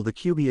seal the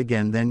Kyuubi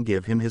again then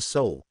give him his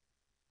soul.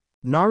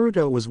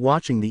 Naruto was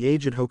watching the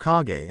aged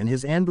Hokage and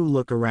his Anbu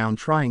look around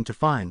trying to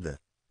find the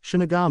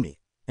Shinigami,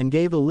 and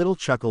gave a little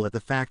chuckle at the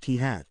fact he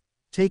had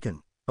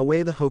taken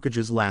away the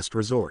Hokage's last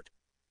resort.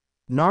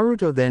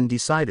 Naruto then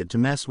decided to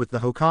mess with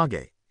the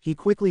Hokage. He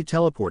quickly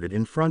teleported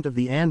in front of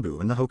the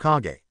Anbu and the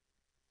Hokage.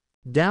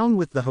 Down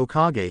with the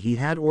Hokage, he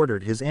had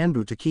ordered his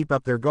Anbu to keep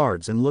up their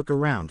guards and look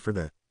around for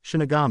the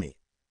Shinigami.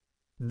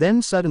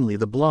 Then suddenly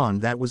the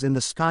blonde that was in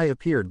the sky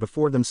appeared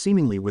before them,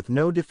 seemingly with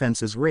no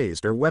defenses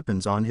raised or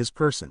weapons on his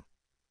person.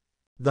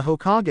 The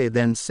Hokage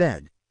then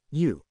said,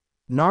 you.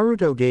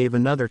 Naruto gave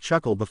another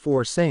chuckle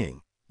before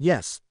saying,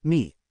 yes,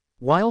 me,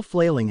 while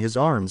flailing his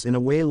arms in a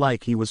way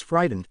like he was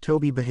frightened.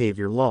 Toby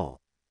behavior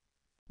lol.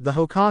 The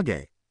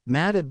Hokage,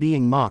 mad at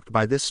being mocked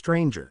by this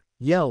stranger,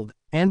 yelled,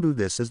 Anbu,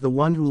 this is the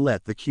one who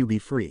let the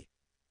Kyuubi free.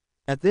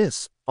 At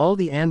this, all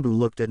the Anbu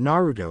looked at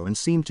Naruto and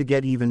seemed to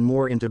get even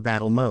more into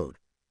battle mode.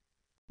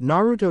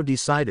 Naruto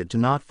decided to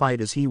not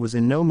fight as he was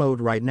in no mode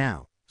right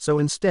now, so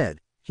instead,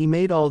 he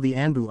made all the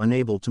Anbu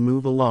unable to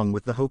move along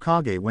with the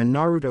Hokage. When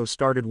Naruto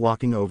started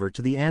walking over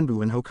to the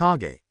Anbu and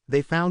Hokage,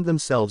 they found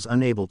themselves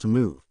unable to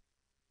move.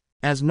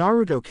 As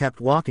Naruto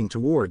kept walking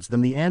towards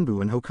them, the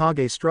Anbu and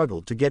Hokage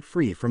struggled to get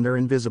free from their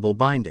invisible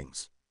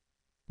bindings.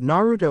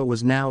 Naruto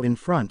was now in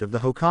front of the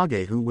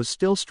Hokage, who was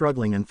still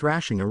struggling and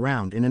thrashing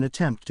around in an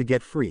attempt to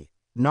get free.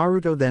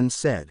 Naruto then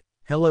said,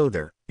 hello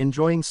there,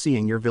 enjoying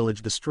seeing your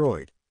village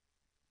destroyed.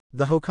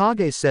 The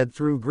Hokage said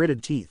through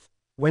gritted teeth,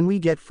 when we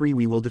get free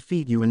we will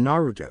defeat you and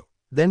Naruto,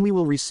 then we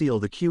will reseal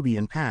the Kyuubi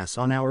and pass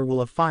on our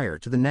will of fire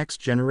to the next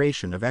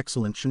generation of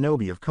excellent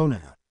shinobi of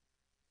Konoha.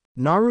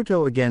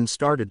 Naruto again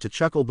started to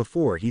chuckle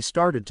before he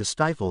started to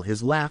stifle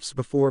his laughs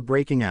before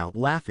breaking out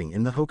laughing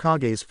in the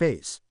Hokage's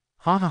face.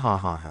 Ha ha ha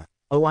ha ha,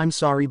 oh I'm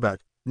sorry but,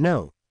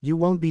 no, you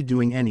won't be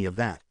doing any of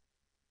that.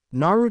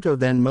 Naruto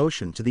then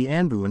motioned to the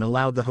Anbu and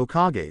allowed the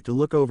Hokage to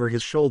look over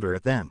his shoulder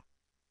at them.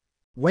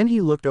 When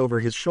he looked over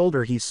his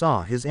shoulder he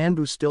saw his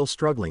Anbu still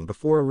struggling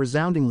before a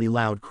resoundingly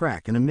loud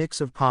crack and a mix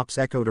of pops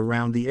echoed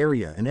around the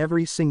area and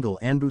every single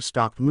Anbu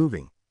stopped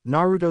moving.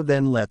 Naruto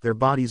then let their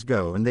bodies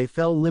go and they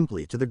fell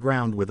limply to the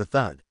ground with a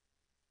thud.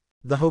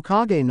 The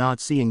Hokage, not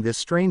seeing this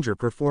stranger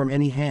perform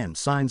any hand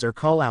signs or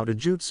call out a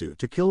jutsu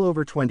to kill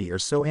over 20 or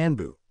so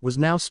Anbu, was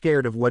now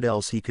scared of what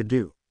else he could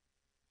do.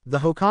 The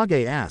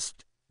Hokage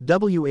asked,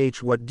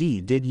 what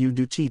did you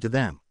do to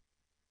them?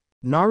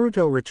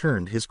 Naruto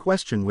returned his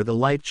question with a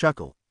light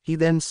chuckle. He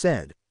then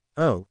said,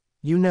 oh,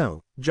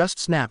 just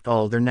snapped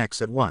all their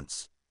necks at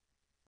once.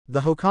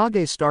 The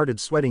Hokage started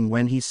sweating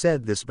when he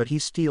said this, but he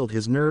steeled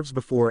his nerves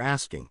before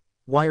asking,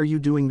 why are you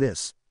doing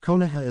this?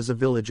 Konoha is a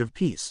village of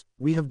peace,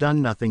 we have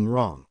done nothing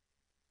wrong.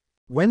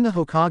 When the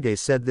Hokage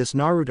said this,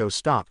 Naruto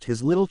stopped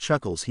his little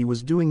chuckles he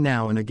was doing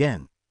now and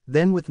again.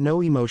 Then with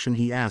no emotion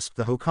he asked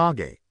the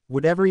Hokage,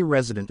 would every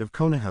resident of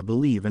Konoha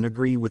believe and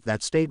agree with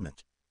that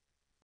statement?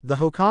 The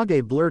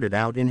Hokage blurted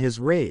out in his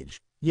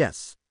rage,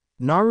 yes.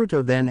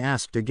 Naruto then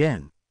asked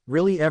again,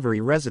 really every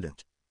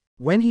resident?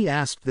 When he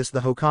asked this the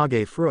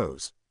Hokage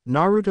froze.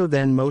 Naruto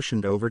then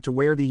motioned over to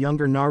where the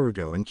younger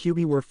Naruto and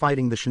Kyuubi were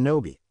fighting the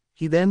shinobi.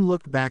 He then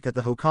looked back at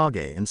the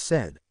Hokage and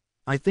said,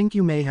 I think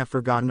you may have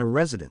forgotten a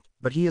resident,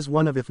 but he is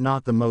one of if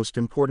not the most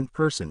important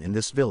person in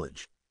this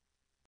village.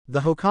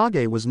 The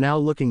Hokage was now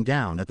looking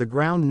down at the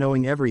ground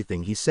knowing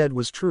everything he said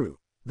was true.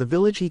 The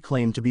village he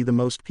claimed to be the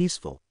most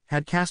peaceful,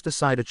 had cast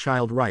aside a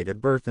child right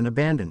at birth and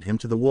abandoned him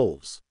to the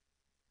wolves.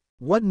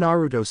 What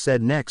Naruto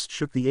said next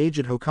shook the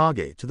aged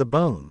Hokage to the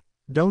bone.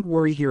 Don't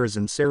worry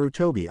Hiruzen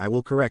Sarutobi, I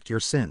will correct your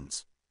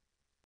sins.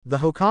 The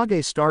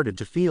Hokage started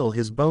to feel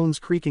his bones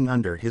creaking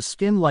under his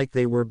skin like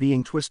they were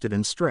being twisted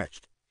and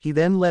stretched. He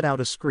then let out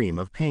a scream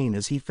of pain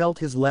as he felt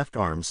his left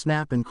arm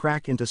snap and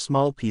crack into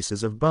small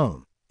pieces of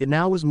bone. It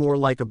now was more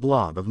like a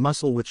blob of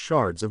muscle with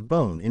shards of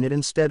bone in it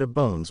instead of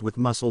bones with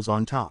muscles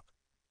on top.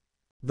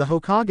 The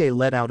Hokage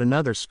let out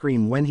another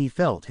scream when he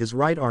felt his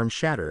right arm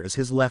shatter as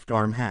his left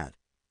arm had.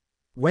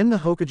 When the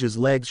Hokage's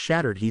legs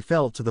shattered he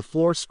fell to the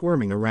floor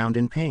squirming around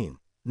in pain.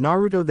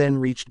 Naruto then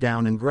reached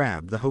down and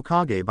grabbed the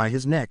Hokage by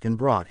his neck and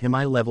brought him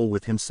eye level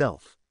with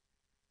himself.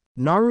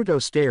 Naruto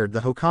stared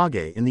the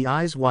Hokage in the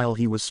eyes while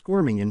he was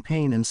squirming in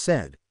pain and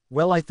said,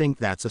 well, I think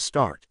that's a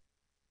start.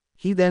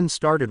 He then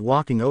started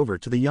walking over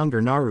to the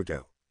younger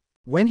Naruto.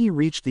 When he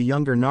reached the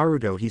younger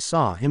Naruto he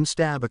saw him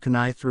stab a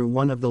kunai through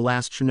one of the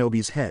last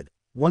shinobi's head.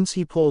 Once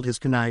he pulled his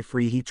kunai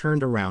free he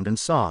turned around and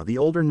saw the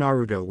older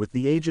Naruto with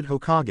the aged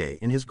Hokage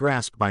in his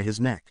grasp by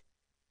his neck.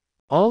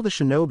 All the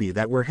shinobi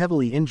that were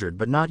heavily injured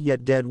but not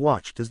yet dead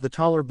watched as the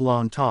taller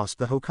blonde tossed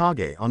the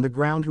Hokage on the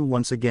ground, who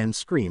once again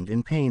screamed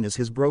in pain as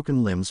his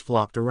broken limbs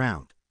flopped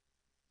around.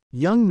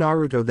 Young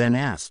Naruto then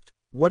asked,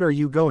 what are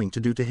you going to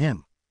do to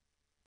him?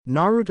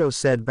 Naruto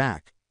said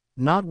back,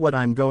 not what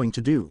I'm going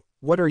to do,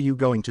 what are you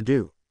going to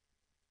do?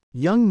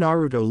 Young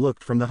Naruto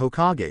looked from the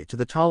Hokage to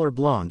the taller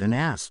blonde and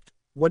asked,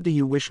 what do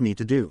you wish me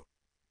to do?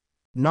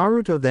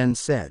 Naruto then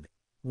said,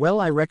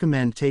 well, I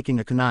recommend taking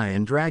a kunai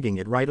and dragging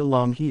it right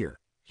along here,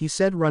 he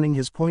said, running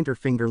his pointer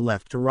finger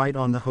left to right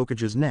on the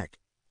Hokage's neck.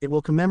 It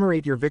will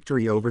commemorate your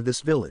victory over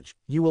this village.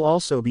 You will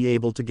also be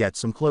able to get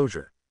some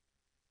closure.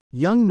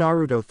 Young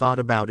Naruto thought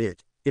about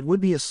it. It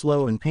would be a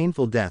slow and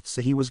painful death,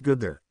 so he was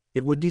good there.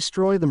 It would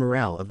destroy the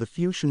morale of the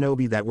few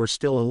shinobi that were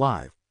still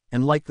alive,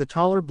 and like the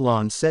taller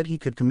blonde said, he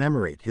could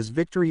commemorate his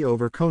victory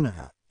over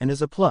Konoha, and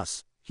as a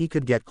plus, he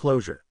could get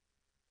closure.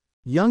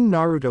 Young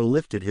Naruto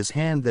lifted his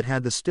hand that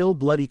had the still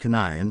bloody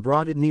kunai and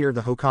brought it near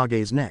the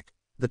Hokage's neck.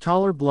 The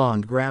taller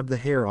blonde grabbed the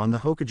hair on the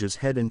Hokage's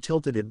head and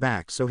tilted it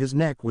back so his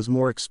neck was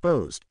more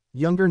exposed.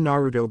 Younger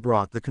Naruto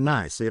brought the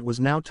kunai so it was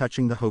now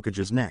touching the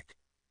Hokage's neck.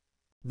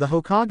 The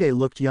Hokage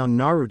looked young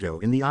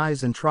Naruto in the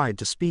eyes and tried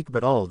to speak,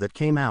 but all that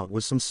came out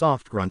was some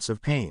soft grunts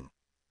of pain.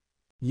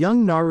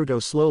 Young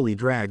Naruto slowly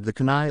dragged the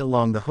kunai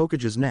along the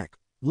Hokage's neck,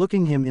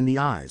 looking him in the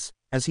eyes.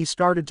 As he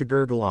started to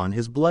gurgle on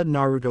his blood,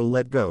 Naruto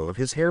let go of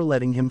his hair,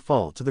 letting him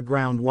fall to the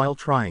ground while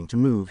trying to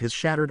move his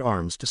shattered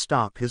arms to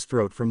stop his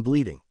throat from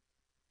bleeding.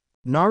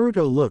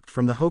 Naruto looked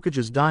from the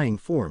Hokage's dying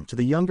form to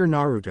the younger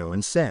Naruto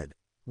and said,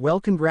 well,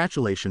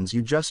 congratulations,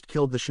 you just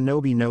killed the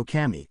shinobi no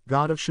Kami,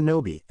 god of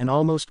shinobi, and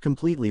almost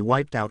completely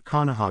wiped out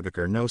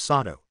Konohagakure no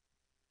Sato.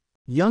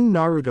 Young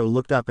Naruto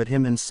looked up at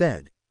him and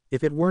said,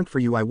 if it weren't for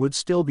you I would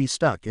still be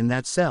stuck in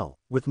that cell,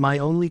 with my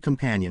only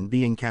companion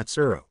being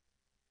Katsuro.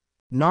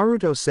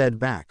 Naruto said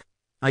back,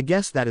 I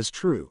guess that is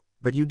true,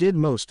 but you did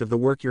most of the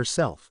work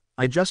yourself.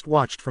 I just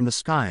watched from the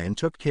sky and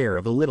took care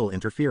of a little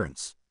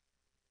interference.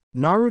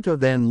 Naruto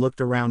then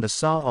looked around and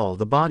saw all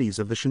the bodies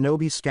of the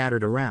shinobi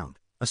scattered around.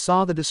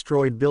 Saw the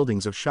destroyed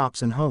buildings of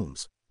shops and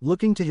homes.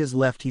 Looking to his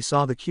left he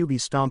saw the Kyuubi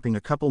stomping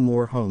a couple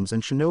more homes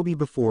and shinobi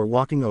before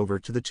walking over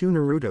to the two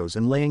Narutos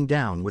and laying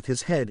down with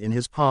his head in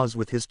his paws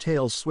with his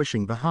tail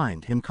swishing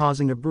behind him,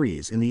 causing a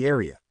breeze in the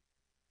area.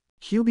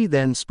 Kyuubi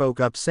then spoke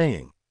up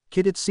saying,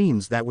 kid, it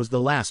seems that was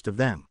the last of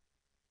them.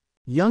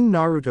 Young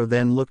Naruto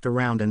then looked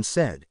around and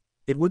said,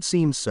 it would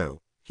seem so.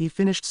 He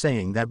finished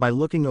saying that by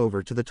looking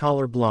over to the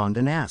taller blonde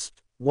and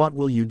asked, what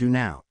will you do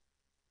now?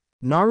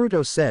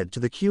 Naruto said to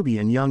the Kyuubi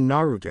and young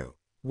Naruto,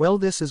 "Well,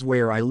 this is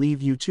where I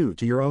leave you two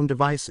to your own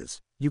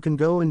devices. You can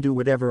go and do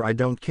whatever, I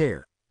don't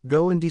care.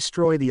 Go and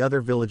destroy the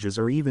other villages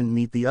or even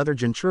meet the other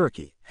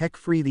Jinchuriki, heck,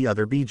 free the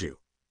other Biju."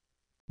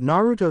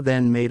 Naruto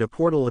then made a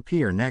portal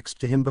appear next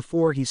to him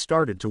before he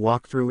started to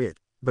walk through it,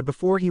 but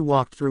before he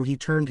walked through he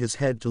turned his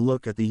head to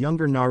look at the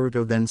younger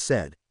Naruto, then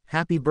said,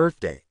 "Happy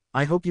birthday,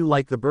 I hope you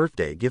like the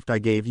birthday gift I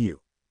gave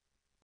you."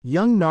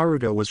 Young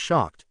Naruto was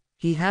shocked.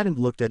 He hadn't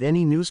looked at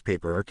any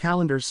newspaper or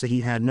calendar, so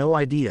he had no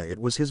idea it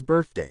was his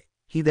birthday.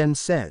 He then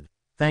said,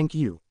 "Thank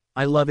you,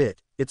 I love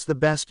it, it's the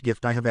best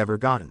gift I have ever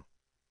gotten."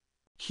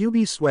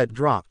 Kyuubi's sweat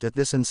dropped at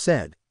this and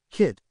said,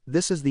 "Kid,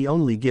 this is the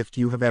only gift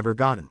you have ever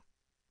gotten."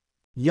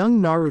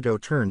 Young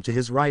Naruto turned to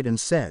his right and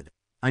said,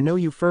 "I know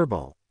you,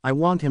 furball, I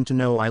want him to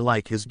know I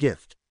like his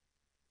gift."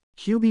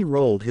 Kyuubi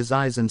rolled his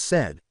eyes and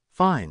said,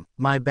 "Fine,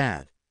 my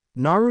bad."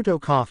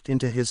 Naruto coughed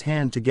into his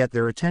hand to get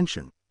their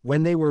attention.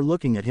 When they were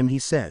looking at him he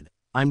said,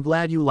 "I'm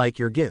glad you like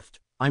your gift,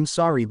 I'm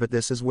sorry but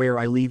this is where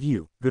I leave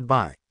you,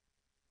 goodbye."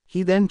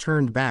 He then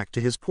turned back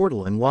to his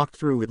portal and walked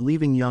through it,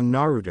 leaving young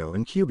Naruto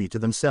and Kyuubi to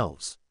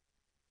themselves.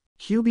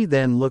 Kyuubi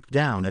then looked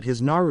down at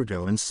his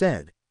Naruto and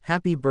said,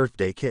 "Happy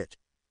birthday, Kit."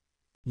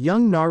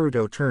 Young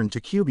Naruto turned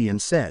to Kyuubi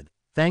and said,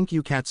 "Thank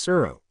you,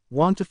 Katsuro,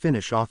 want to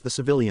finish off the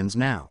civilians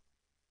now?"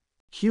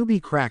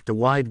 Kyuubi cracked a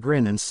wide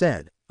grin and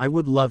said, "I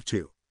would love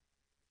to."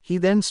 He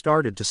then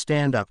started to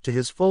stand up to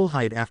his full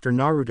height after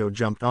Naruto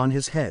jumped on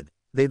his head.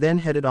 They then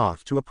headed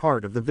off to a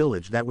part of the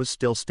village that was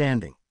still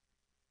standing.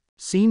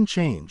 Scene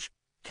change.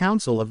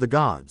 Council of the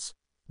Gods.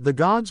 The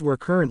gods were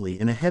currently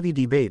in a heavy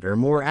debate, or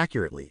more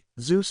accurately,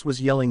 Zeus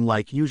was yelling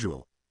like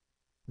usual.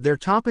 Their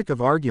topic of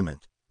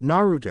argument,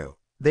 Naruto.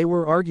 They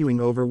were arguing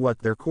over what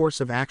their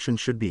course of action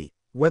should be,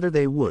 whether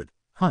they would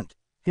hunt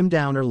him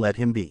down or let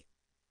him be.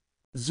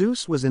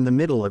 Zeus was in the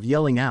middle of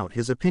yelling out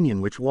his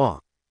opinion, which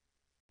was,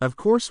 "Of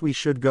course we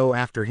should go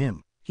after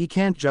him, he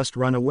can't just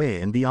run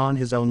away and be on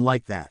his own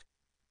like that."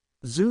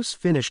 Zeus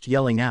finished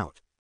yelling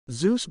out.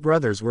 Zeus'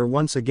 brothers were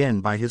once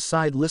again by his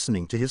side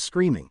listening to his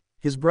screaming.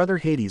 His brother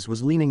Hades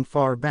was leaning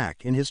far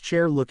back in his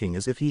chair looking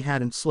as if he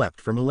hadn't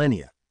slept for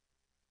millennia.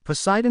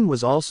 Poseidon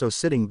was also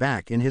sitting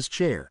back in his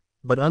chair,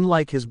 but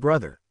unlike his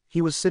brother,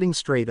 he was sitting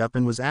straight up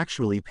and was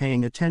actually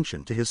paying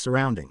attention to his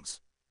surroundings.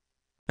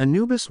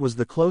 Anubis was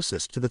the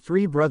closest to the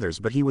three brothers,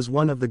 but he was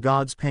one of the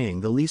gods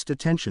paying the least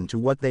attention to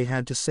what they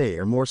had to say,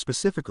 or more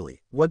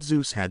specifically, what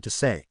Zeus had to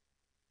say.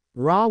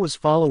 Ra was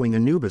following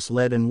Anubis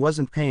led and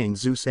wasn't paying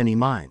Zeus any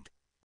mind.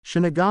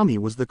 Shinigami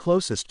was the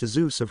closest to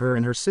Zeus of her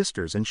and her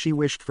sisters, and she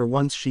wished for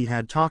once she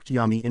had talked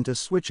Yami into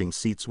switching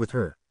seats with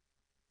her.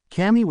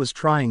 Kami was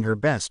trying her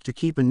best to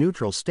keep a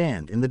neutral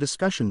stand in the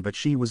discussion, but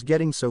she was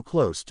getting so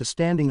close to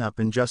standing up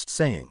and just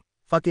saying,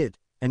 "Fuck it,"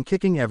 and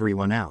kicking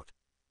everyone out.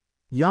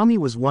 Yami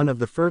was one of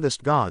the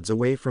furthest gods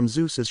away from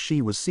Zeus, as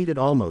she was seated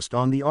almost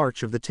on the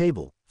arch of the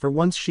table. For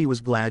once she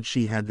was glad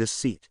she had this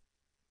seat.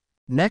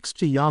 Next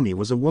to Yami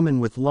was a woman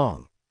with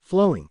long,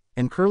 flowing,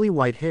 and curly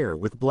white hair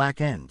with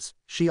black ends.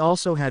 She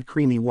also had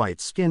creamy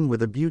white skin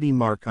with a beauty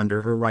mark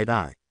under her right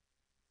eye.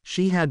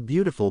 She had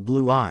beautiful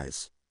blue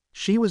eyes.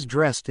 She was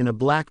dressed in a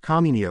black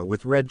kaminio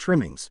with red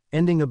trimmings,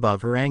 ending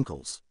above her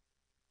ankles.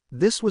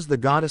 This was the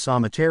goddess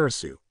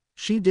Amaterasu.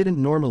 She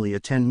didn't normally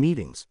attend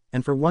meetings,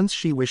 and for once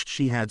she wished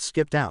she had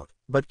skipped out,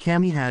 but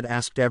Kami had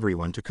asked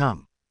everyone to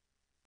come.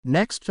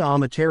 Next to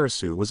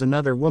Amaterasu was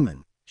another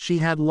woman. She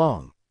had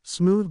long,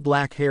 smooth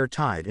black hair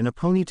tied in a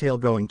ponytail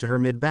going to her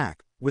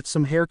mid-back, with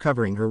some hair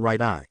covering her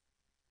right eye.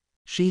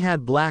 She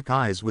had black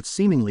eyes with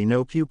seemingly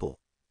no pupil.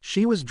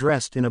 She was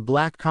dressed in a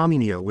black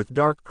kaminio with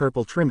dark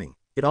purple trimming.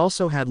 It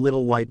also had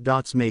little white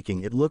dots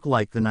making it look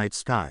like the night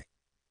sky.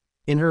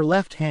 In her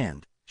left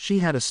hand, she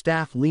had a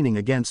staff leaning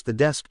against the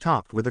desk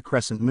topped with a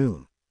crescent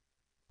moon.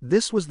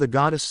 This was the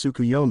goddess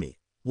Tsukuyomi.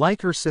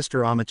 Like her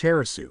sister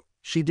Amaterasu,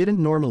 she didn't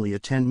normally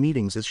attend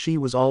meetings as she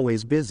was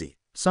always busy.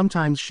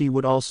 Sometimes she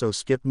would also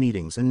skip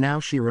meetings, and now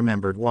she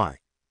remembered why.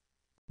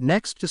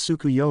 Next to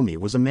Tsukuyomi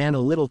was a man a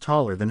little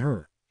taller than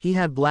her. He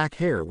had black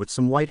hair with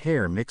some white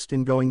hair mixed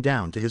in going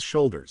down to his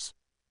shoulders.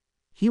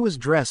 He was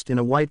dressed in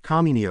a white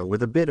kaminio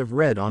with a bit of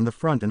red on the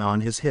front and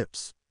on his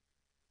hips.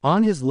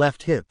 On his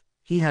left hip,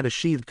 he had a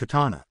sheathed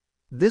katana.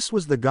 This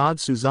was the god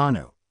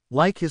Susanoo.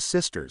 Like his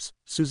sisters,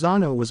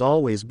 Susanoo was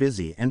always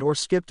busy and or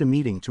skipped a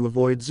meeting to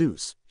avoid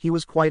Zeus. He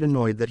was quite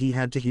annoyed that he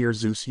had to hear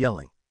Zeus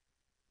yelling.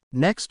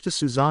 Next to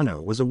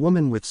Susanoo was a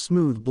woman with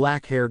smooth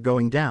black hair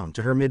going down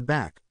to her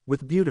mid-back,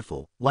 with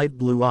beautiful, light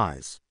blue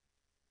eyes.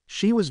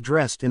 She was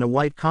dressed in a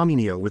white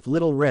kaminio with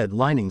little red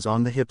linings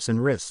on the hips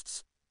and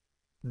wrists.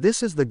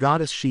 This is the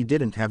goddess. She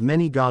didn't have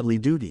many godly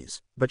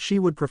duties, but she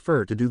would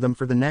prefer to do them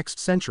for the next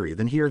century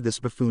than hear this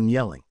buffoon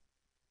yelling.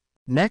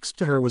 Next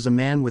to her was a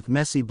man with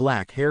messy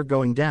black hair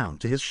going down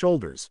to his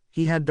shoulders.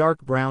 He had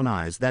dark brown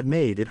eyes that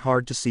made it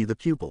hard to see the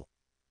pupil.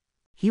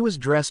 He was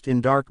dressed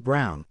in dark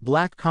brown,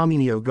 black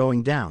kaminio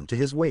going down to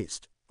his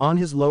waist. On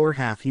his lower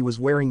half he was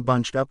wearing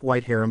bunched up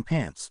white harem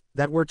pants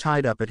that were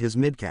tied up at his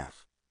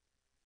midcalf.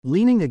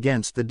 Leaning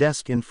against the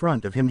desk in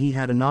front of him he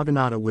had a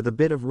naginata with a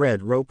bit of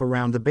red rope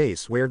around the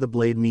base where the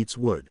blade meets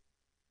wood.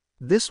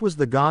 This was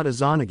the god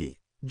Izanagi,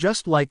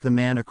 just like the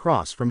man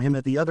across from him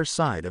at the other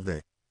side of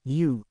the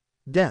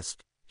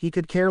desk. He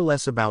could care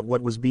less about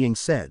what was being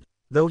said,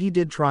 though he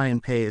did try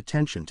and pay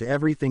attention to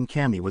everything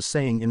Kami was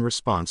saying in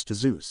response to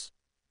Zeus.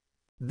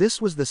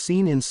 This was the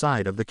scene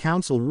inside of the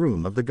council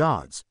room of the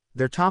gods.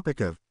 Their topic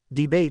of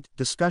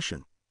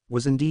discussion,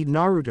 was indeed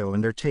Naruto,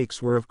 and their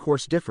takes were of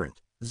course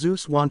different.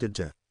 Zeus wanted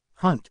to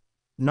hunt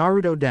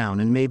Naruto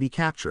down and maybe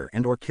capture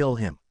and or kill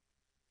him.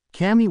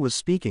 Kami was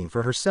speaking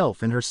for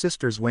herself and her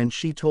sisters when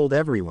she told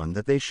everyone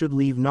that they should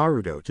leave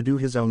Naruto to do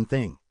his own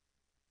thing.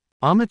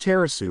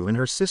 Amaterasu and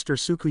her sister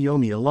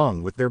Tsukuyomi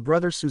along with their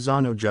brother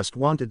Susanoo just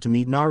wanted to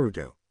meet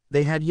Naruto.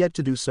 They had yet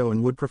to do so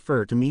and would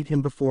prefer to meet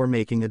him before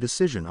making a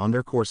decision on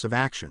their course of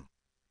action.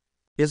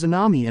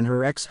 Izanami and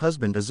her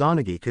ex-husband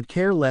Izanagi could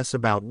care less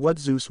about what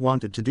Zeus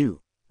wanted to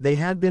do. They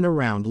had been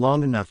around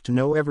long enough to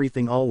know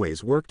everything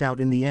always worked out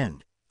in the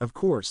end. Of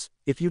course,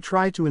 if you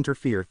try to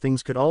interfere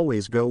things could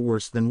always go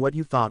worse than what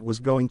you thought was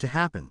going to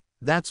happen.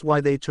 That's why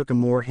they took a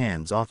more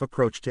hands-off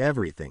approach to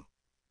everything.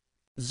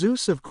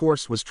 Zeus of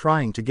course was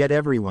trying to get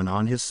everyone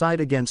on his side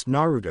against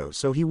Naruto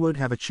so he would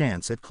have a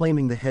chance at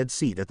claiming the head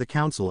seat at the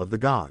Council of the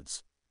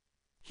Gods.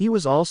 He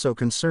was also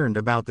concerned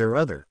about their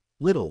other,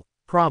 little,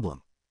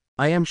 problem.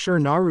 I am sure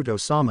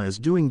Naruto-sama is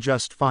doing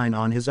just fine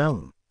on his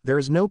own. There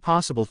is no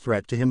possible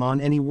threat to him on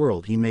any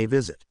world he may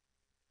visit.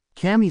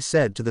 Kami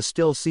said to the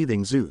still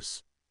seething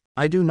Zeus.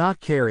 I do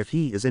not care if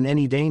he is in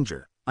any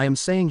danger, I am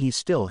saying he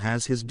still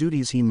has his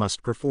duties he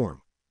must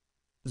perform.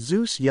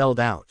 Zeus yelled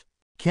out.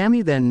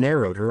 Kami then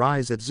narrowed her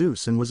eyes at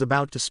Zeus and was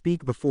about to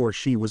speak before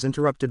she was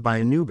interrupted by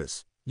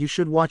Anubis. You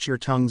should watch your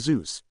tongue,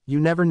 Zeus, you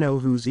never know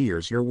whose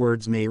ears your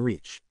words may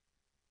reach.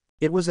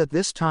 It was at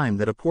this time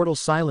that a portal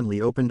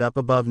silently opened up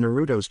above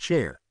Naruto's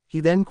chair. He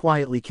then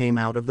quietly came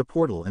out of the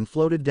portal and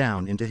floated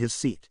down into his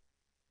seat.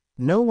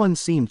 No one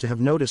seemed to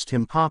have noticed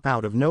him pop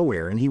out of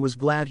nowhere and he was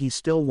glad. He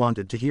still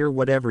wanted to hear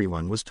what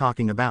everyone was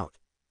talking about.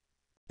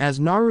 As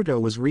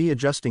Naruto was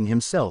readjusting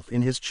himself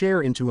in his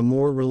chair into a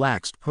more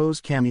relaxed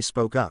pose, Kami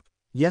spoke up.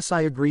 Yes,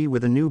 I agree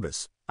with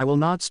Anubis. I will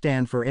not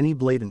stand for any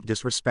blatant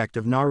disrespect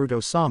of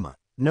Naruto-sama,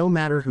 no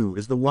matter who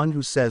is the one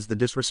who says the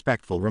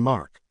disrespectful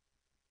remark.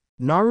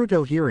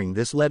 Naruto hearing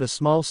this let a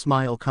small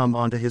smile come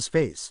onto his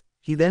face.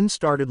 He then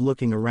started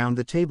looking around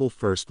the table,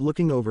 first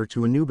looking over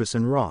to Anubis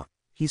and Ra.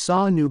 He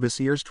saw Anubis'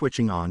 ears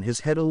twitching on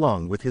his head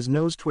along with his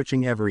nose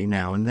twitching every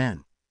now and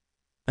then.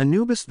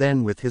 Anubis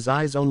then with his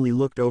eyes only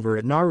looked over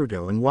at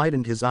Naruto and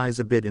widened his eyes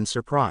a bit in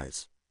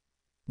surprise.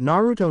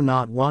 Naruto,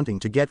 not wanting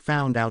to get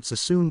found out,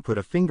 soon put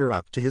a finger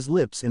up to his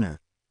lips in a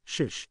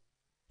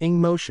shh-ing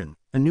motion.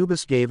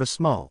 Anubis gave a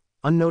small,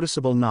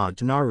 unnoticeable nod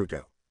to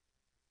Naruto.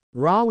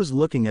 Ra was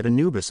looking at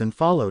Anubis and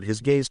followed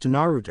his gaze to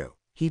Naruto.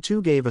 He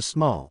too gave a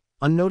small,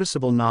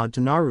 unnoticeable nod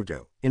to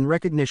Naruto, in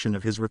recognition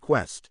of his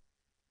request.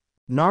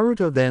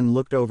 Naruto then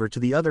looked over to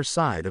the other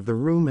side of the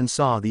room and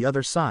saw the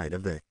other side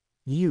of the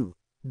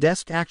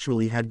desk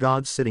actually had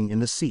gods sitting in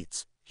the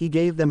seats. He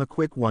gave them a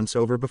quick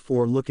once-over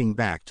before looking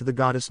back to the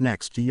goddess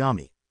next to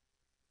Yami.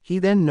 He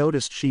then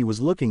noticed she was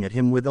looking at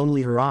him with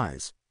only her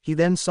eyes. He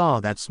then saw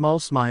that small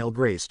smile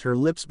graced her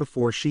lips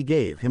before she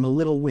gave him a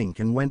little wink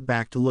and went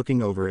back to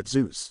looking over at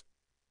Zeus.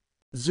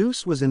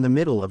 Zeus was in the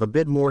middle of a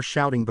bit more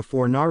shouting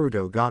before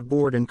Naruto got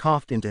bored and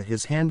coughed into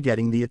his hand,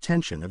 getting the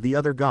attention of the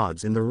other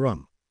gods in the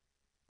room.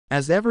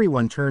 As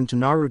everyone turned to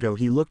Naruto,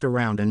 he looked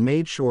around and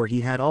made sure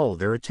he had all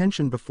their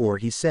attention before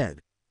he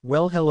said,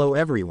 "Well, hello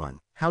everyone,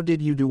 how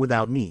did you do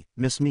without me,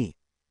 miss me?"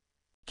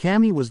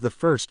 Kami was the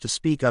first to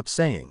speak up,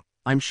 saying,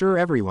 "I'm sure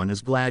everyone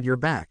is glad you're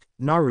back,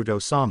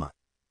 Naruto-sama."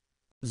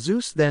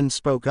 Zeus then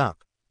spoke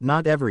up,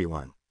 "Not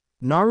everyone."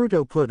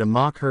 Naruto put a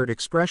mock-hurt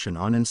expression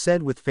on and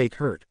said with fake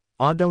hurt,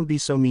 "Ah, don't be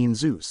so mean,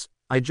 Zeus,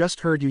 I just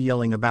heard you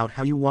yelling about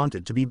how you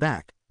wanted to be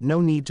back, no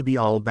need to be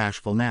all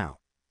bashful now."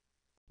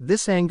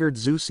 This angered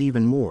Zeus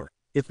even more.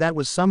 If that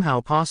was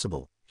somehow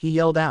possible, he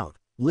yelled out,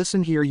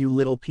 "Listen here, you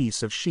little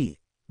piece of shit,"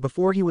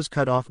 before he was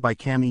cut off by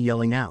Kami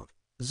yelling out,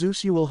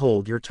 "Zeus, you will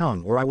hold your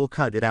tongue or I will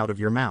cut it out of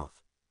your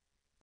mouth."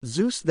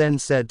 Zeus then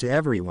said to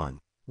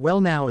everyone,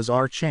 "Well, now is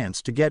our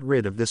chance to get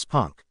rid of this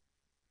punk."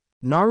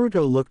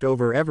 Naruto looked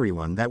over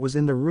everyone that was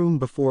in the room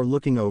before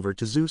looking over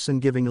to Zeus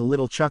and giving a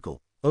little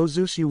chuckle. "Oh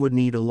Zeus, you would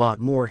need a lot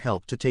more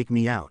help to take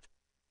me out."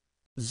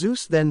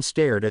 Zeus then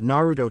stared at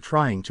Naruto,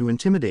 trying to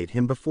intimidate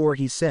him before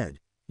he said,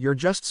 "You're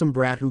just some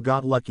brat who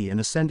got lucky and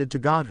ascended to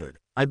godhood.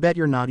 I bet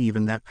you're not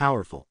even that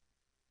powerful."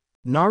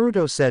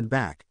 Naruto said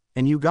back,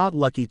 "And you got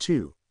lucky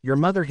too. Your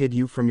mother hid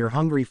you from your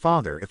hungry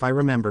father if I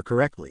remember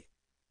correctly."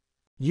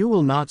 "You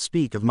will not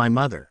speak of my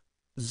mother,"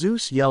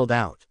 Zeus yelled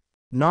out.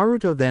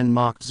 Naruto then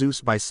mocked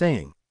Zeus by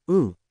saying,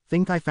 "Ooh,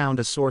 think I found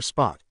a sore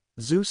spot.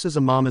 Zeus is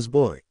a mama's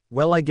boy.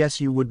 Well, I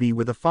guess you would be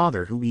with a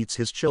father who eats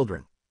his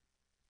children."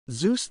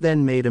 Zeus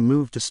then made a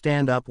move to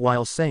stand up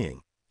while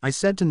saying, "I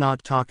said to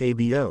not talk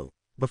abo,"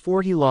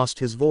 before he lost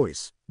his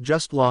voice,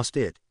 just lost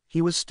it.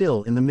 He was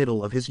still in the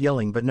middle of his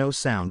yelling but no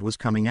sound was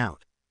coming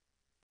out.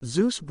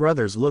 Zeus'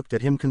 brothers looked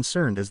at him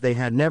concerned as they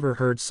had never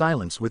heard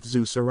silence with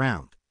Zeus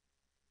around.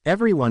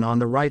 Everyone on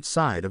the right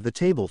side of the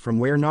table from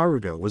where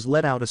Naruto was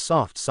let out a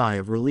soft sigh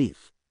of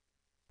relief.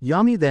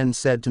 Yami then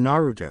said to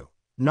Naruto,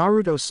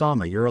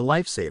 "Naruto-sama, you're a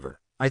lifesaver.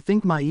 I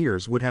think my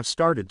ears would have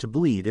started to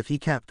bleed if he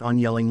kept on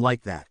yelling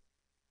like that."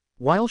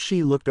 While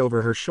she looked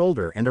over her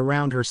shoulder and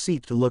around her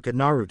seat to look at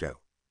Naruto.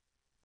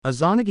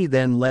 Izanagi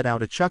then let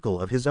out a chuckle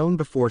of his own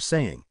before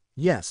saying,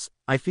 "Yes,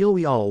 I feel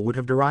we all would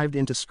have derived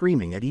into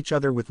screaming at each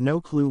other with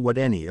no clue what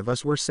any of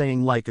us were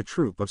saying, like a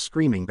troop of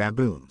screaming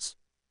baboons."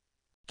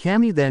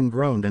 Kami then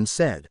groaned and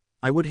said,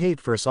 "I would hate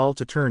for us all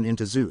to turn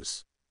into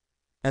Zeus."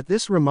 At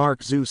this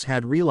remark Zeus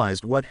had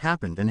realized what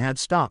happened and had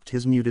stopped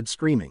his muted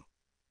screaming.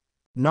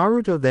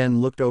 Naruto then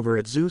looked over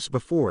at Zeus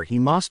before he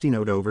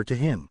mastinoed over to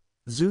him.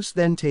 Zeus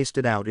then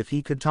tasted out if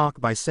he could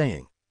talk by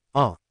saying,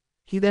 "Oh."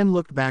 He then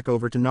looked back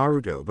over to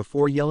Naruto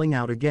before yelling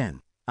out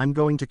again, "I'm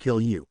going to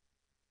kill you."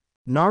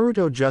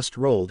 Naruto just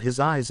rolled his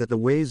eyes at the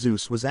way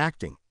Zeus was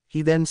acting.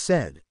 He then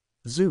said,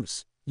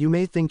 "Zeus, you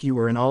may think you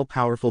are an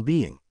all-powerful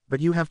being,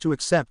 but you have to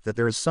accept that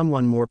there is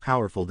someone more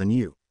powerful than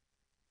you."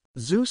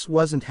 Zeus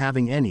wasn't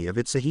having any of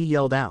it, so he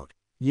yelled out,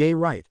 "Yay,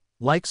 right,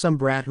 like some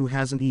brat who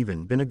hasn't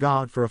even been a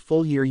god for a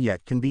full year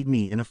yet can beat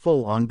me in a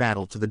full-on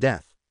battle to the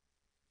death."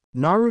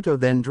 Naruto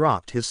then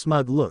dropped his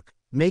smug look,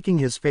 making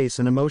his face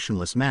an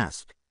emotionless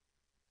mask.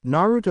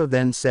 Naruto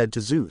then said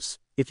to Zeus,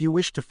 "If you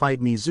wish to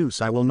fight me,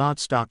 Zeus, I will not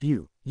stop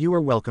you. You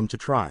are welcome to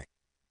try."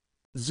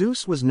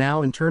 Zeus was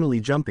now internally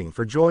jumping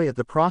for joy at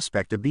the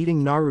prospect of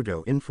beating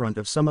Naruto in front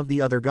of some of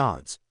the other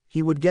gods.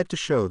 He would get to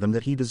show them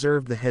that he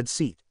deserved the head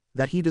seat,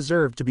 that he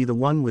deserved to be the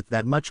one with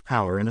that much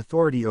power and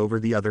authority over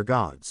the other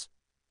gods.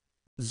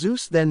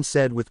 Zeus then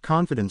said with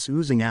confidence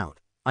oozing out,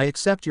 "I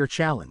accept your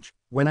challenge.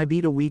 When I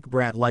beat a weak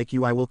brat like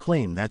you, I will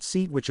claim that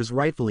seat which is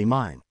rightfully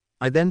mine.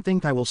 I then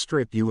think I will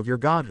strip you of your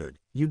godhood.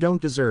 You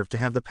don't deserve to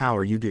have the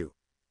power you do."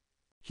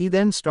 He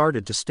then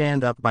started to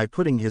stand up by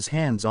putting his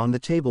hands on the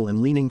table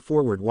and leaning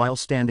forward while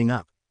standing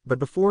up, but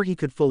before he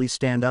could fully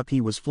stand up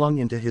he was flung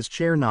into his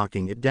chair,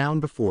 knocking it down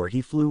before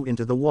he flew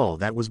into the wall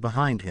that was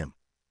behind him.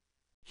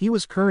 He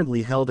was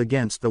currently held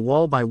against the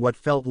wall by what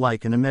felt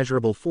like an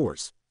immeasurable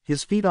force,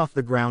 his feet off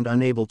the ground,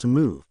 unable to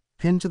move,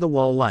 pinned to the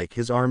wall like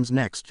his arms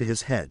next to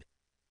his head.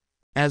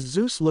 As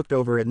Zeus looked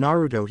over at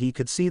Naruto, he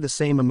could see the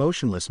same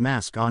emotionless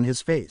mask on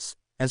his face.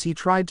 As he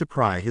tried to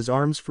pry his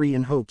arms free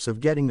in hopes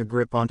of getting a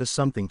grip onto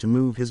something to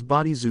move his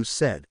body, Zeus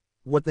said,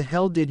 "What the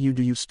hell did you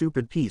do, you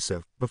stupid piece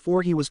of,"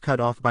 before he was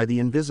cut off by the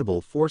invisible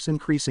force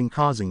increasing,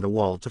 causing the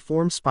wall to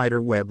form spider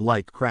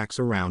web-like cracks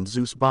around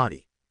Zeus'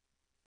 body.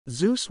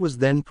 Zeus was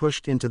then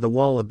pushed into the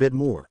wall a bit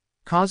more,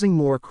 causing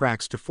more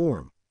cracks to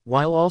form,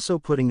 while also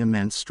putting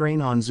immense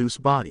strain on Zeus'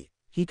 body.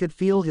 He could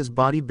feel his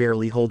body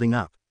barely holding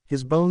up,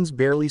 his bones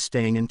barely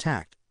staying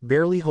intact,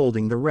 barely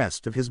holding the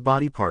rest of his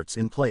body parts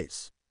in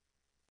place.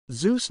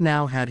 Zeus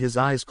now had his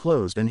eyes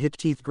closed and his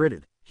teeth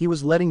gritted. He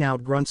was letting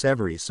out grunts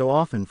every so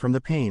often from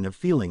the pain of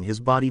feeling his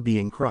body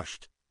being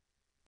crushed.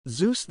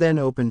 Zeus then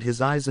opened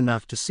his eyes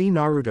enough to see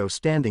Naruto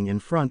standing in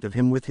front of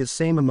him with his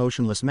same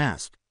emotionless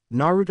mask.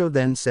 Naruto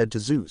then said to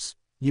Zeus,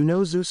 "You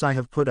know, Zeus, I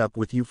have put up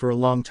with you for a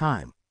long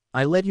time.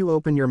 I let you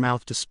open your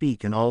mouth to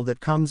speak and all that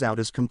comes out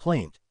is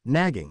complaint,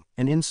 nagging,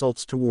 and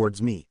insults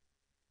towards me.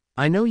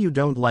 I know you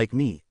don't like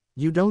me,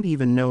 you don't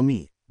even know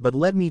me, but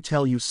let me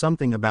tell you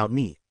something about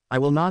me. I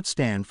will not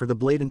stand for the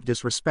blatant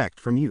disrespect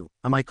from you,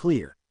 am I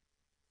clear?"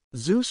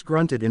 Zeus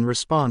grunted in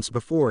response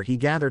before he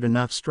gathered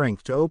enough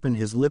strength to open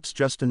his lips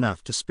just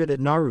enough to spit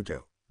at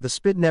Naruto. The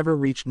spit never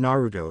reached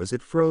Naruto as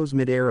it froze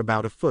mid-air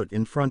about a foot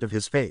in front of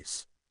his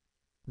face.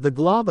 The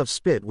glob of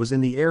spit was in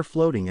the air,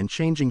 floating and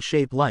changing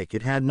shape like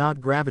it had not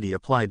gravity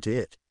applied to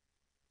it.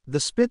 The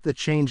spit that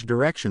changed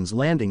directions,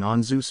 landing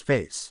on Zeus'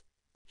 face.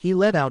 He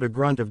let out a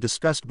grunt of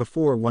disgust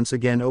before once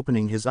again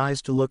opening his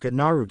eyes to look at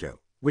Naruto,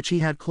 which he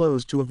had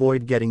closed to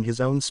avoid getting his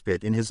own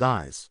spit in his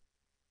eyes.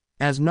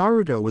 As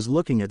Naruto was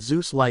looking at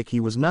Zeus like he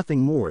was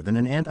nothing more than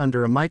an ant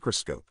under a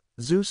microscope,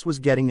 Zeus was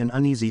getting an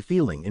uneasy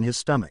feeling in his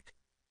stomach.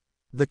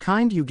 The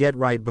kind you get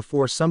right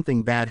before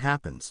something bad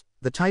happens.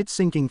 The tight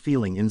sinking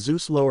feeling in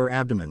Zeus' lower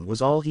abdomen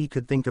was all he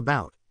could think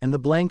about, and the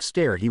blank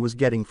stare he was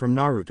getting from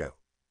Naruto.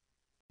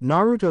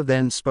 Naruto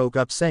then spoke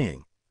up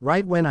saying,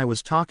 "Right when I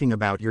was talking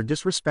about your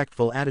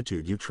disrespectful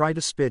attitude, you try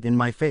to spit in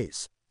my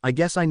face. I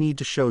guess I need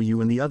to show you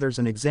and the others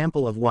an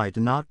example of why to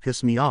not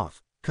piss me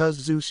off, 'cause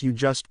Zeus, you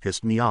just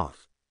pissed me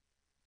off."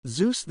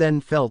 Zeus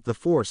then felt the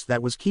force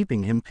that was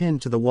keeping him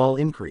pinned to the wall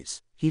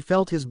increase. He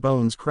felt his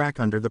bones crack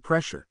under the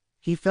pressure.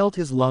 He felt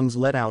his lungs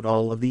let out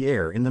all of the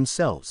air in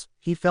themselves.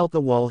 He felt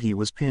the wall he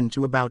was pinned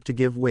to about to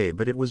give way,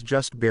 but it was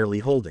just barely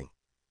holding.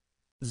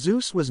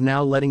 Zeus was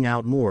now letting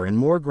out more and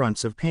more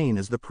grunts of pain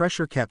as the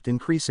pressure kept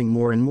increasing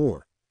more and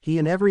more. He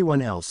and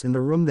everyone else in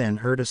the room then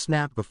heard a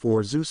snap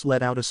before Zeus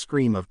let out a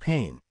scream of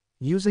pain.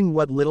 Using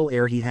what little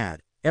air he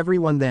had,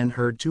 everyone then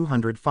heard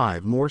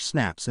 205 more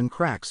snaps and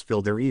cracks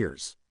fill their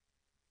ears.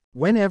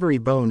 When every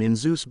bone in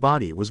Zeus'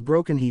 body was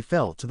broken, he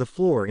fell to the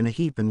floor in a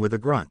heap and with a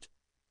grunt.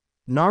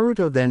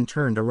 Naruto then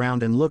turned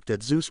around and looked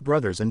at Zeus'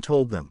 brothers and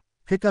told them,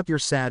 Pick up your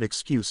sad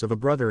excuse of a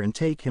brother and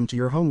take him to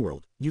your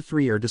homeworld. You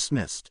three are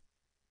dismissed.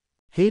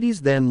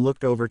 Hades then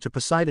looked over to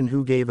Poseidon,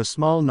 who gave a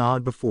small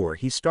nod before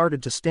he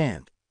started to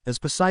stand. As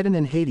Poseidon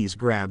and Hades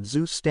grabbed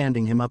Zeus,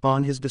 standing him up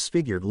on his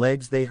disfigured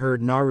legs, they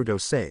heard Naruto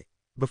say,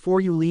 "Before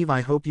you leave,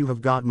 I hope you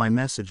have got my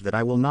message that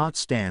I will not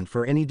stand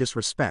for any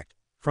disrespect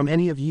from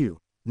any of you.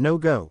 No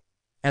go."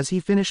 As he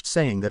finished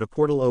saying that, a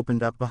portal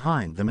opened up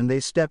behind them and they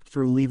stepped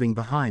through, leaving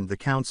behind the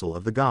Council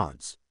of the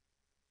Gods.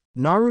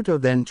 Naruto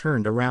then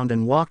turned around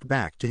and walked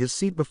back to his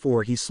seat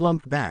before he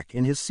slumped back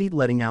in his seat,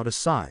 letting out a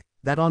sigh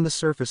that on the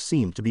surface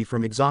seemed to be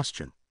from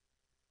exhaustion.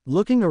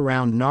 Looking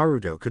around,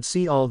 Naruto could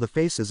see all the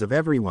faces of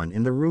everyone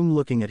in the room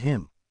looking at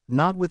him,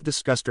 not with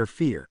disgust or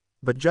fear,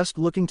 but just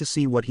looking to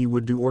see what he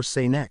would do or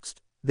say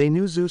next. They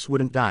knew Zeus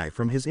wouldn't die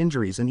from his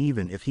injuries, and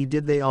even if he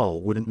did, they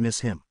all wouldn't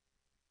miss him.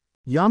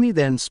 Yami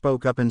then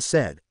spoke up and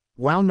said,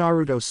 "Wow,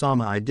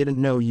 Naruto-sama, I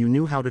didn't know you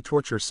knew how to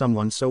torture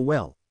someone so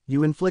well.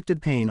 You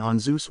inflicted pain on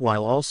Zeus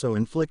while also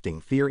inflicting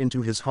fear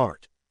into his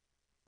heart."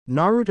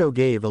 Naruto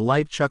gave a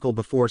light chuckle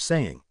before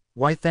saying,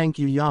 "Why, thank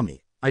you,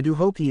 Yami. I do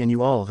hope he and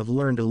you all have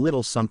learned a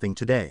little something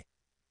today."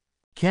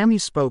 Kami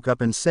spoke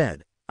up and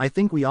said, "I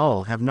think we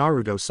all have,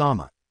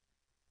 Naruto-sama."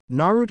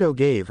 Naruto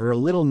gave her a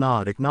little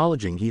nod,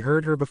 acknowledging he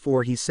heard her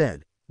before he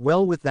said,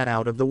 "Well, with that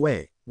out of the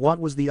way, what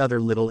was the other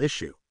little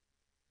issue?"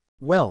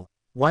 "Well,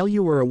 while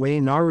you were away,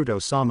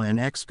 Naruto-sama, an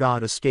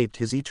ex-god escaped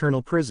his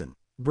eternal prison,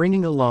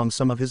 bringing along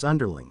some of his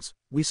underlings.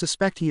 We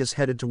suspect he is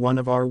headed to one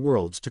of our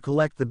worlds to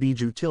collect the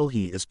Biju till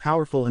he is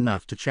powerful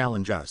enough to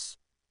challenge us,"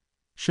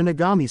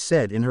 Shinigami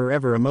said in her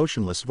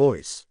ever-emotionless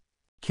voice.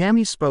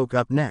 Kami spoke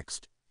up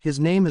next. "His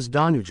name is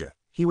Danuja.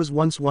 He was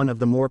once one of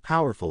the more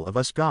powerful of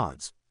us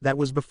gods. That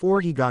was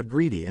before he got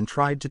greedy and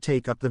tried to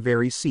take up the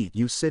very seat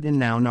you sit in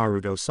now,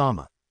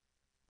 Naruto-sama."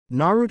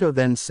 Naruto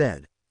then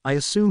said, "I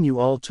assume you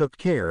all took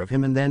care of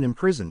him and then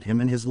imprisoned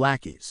him and his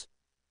lackeys."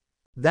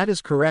 "That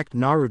is correct,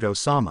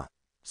 Naruto-sama,"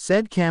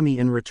 said Kami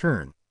in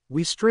return.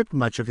 "We stripped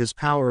much of his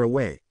power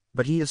away,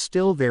 but he is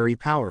still very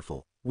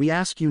powerful. We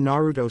ask you,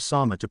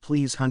 Naruto-sama, to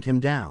please hunt him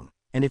down,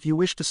 and if you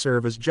wish to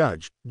serve as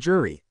judge,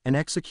 jury, and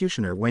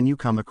executioner when you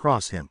come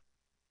across him."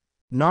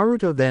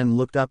 Naruto then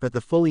looked up at the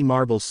fully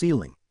marble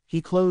ceiling.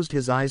 He closed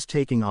his eyes,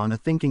 taking on a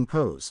thinking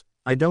pose.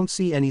 "I don't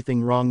see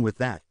anything wrong with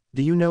that.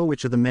 Do you know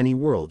which of the many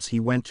worlds he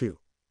went to?"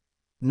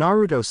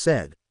 Naruto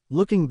said,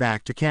 looking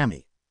back to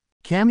Kami.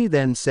 Kami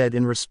then said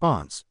in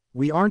response,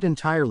 "We aren't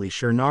entirely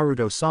sure,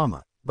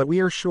 Naruto-sama, but we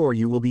are sure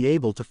you will be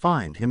able to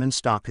find him and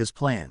stop his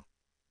plan."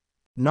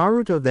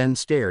 Naruto then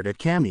stared at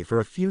Kami for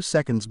a few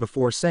seconds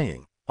before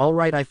saying, "All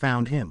right, I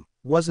found him.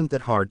 Wasn't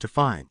that hard to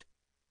find?"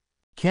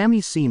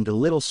 Kami seemed a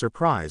little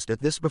surprised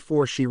at this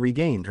before she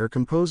regained her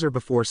composure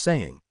before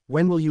saying,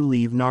 "When will you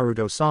leave,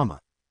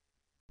 Naruto-sama?"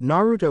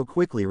 Naruto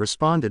quickly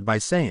responded by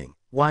saying,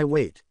 "Why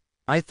wait?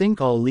 I think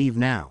I'll leave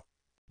now."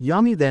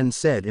 Yami then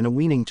said in a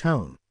weaning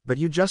tone, "But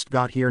you just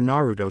got here,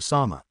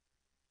 Naruto-sama."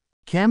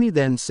 Kami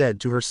then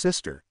said to her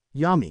sister,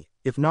 "Yami,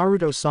 if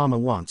Naruto-sama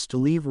wants to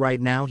leave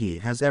right now, he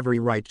has every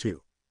right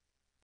to."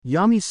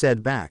 Yami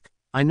said back,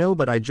 "I know,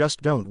 but I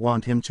just don't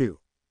want him to."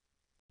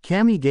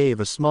 Kami gave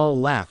a small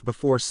laugh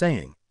before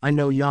saying, "I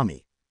know,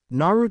 Yami.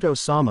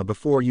 Naruto-sama,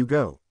 before you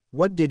go,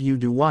 what did you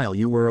do while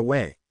you were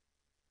away?"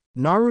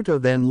 Naruto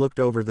then looked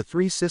over the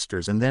three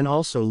sisters and then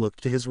also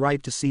looked to his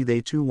right to see they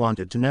too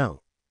wanted to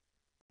know.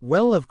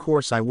 "Well, of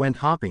course I went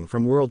hopping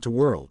from world to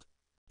world.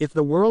 If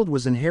the world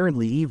was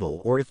inherently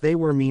evil, or if they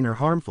were mean or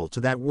harmful to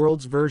that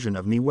world's version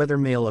of me, whether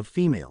male or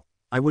female,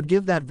 I would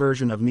give that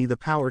version of me the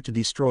power to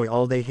destroy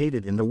all they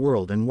hated in the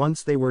world, and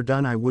once they were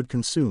done I would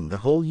consume the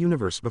whole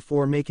universe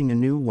before making a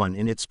new one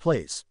in its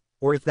place.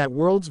 Or if that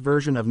world's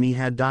version of me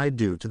had died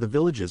due to the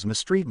village's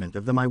mistreatment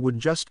of them, I would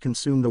just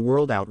consume the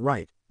world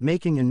outright,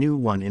 making a new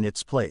one in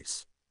its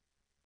place."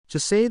 To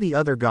say the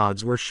other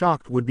gods were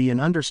shocked would be an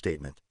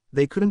understatement.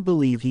 They couldn't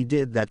believe he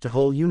did that to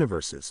whole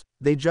universes.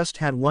 They just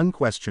had one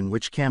question,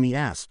 which Kami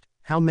asked: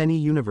 "How many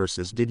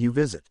universes did you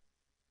visit?"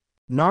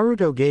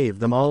 Naruto gave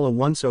them all a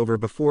once-over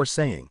before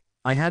saying,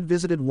 "I had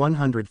visited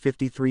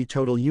 153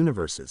 total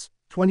universes,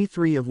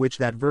 23 of which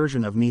that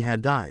version of me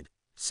had died,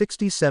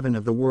 67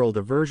 of the world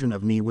a version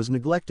of me was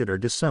neglected or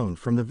disowned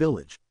from the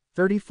village,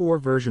 34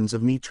 versions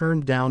of me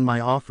turned down my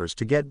offers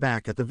to get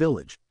back at the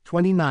village,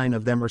 29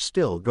 of them are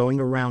still going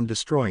around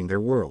destroying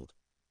their world.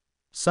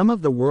 Some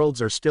of the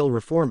worlds are still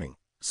reforming,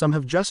 some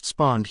have just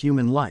spawned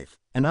human life,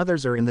 and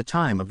others are in the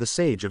time of the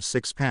Sage of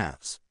Six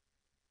Paths."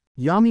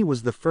 Yami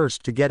was the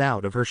first to get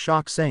out of her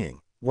shock,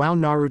 saying, "Wow,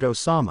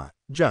 Naruto-sama,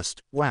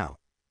 just, wow."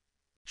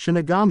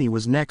 Shinigami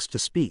was next to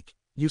speak.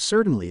 "You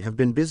certainly have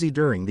been busy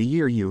during the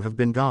year you have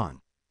been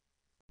gone."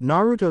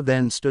 Naruto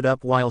then stood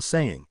up while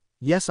saying,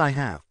 "Yes, I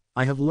have.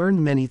 I have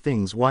learned many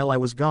things while I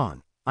was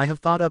gone. I have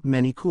thought up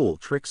many cool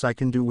tricks I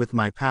can do with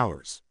my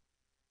powers.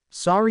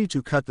 Sorry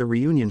to cut the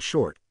reunion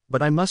short,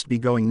 but I must be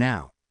going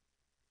now."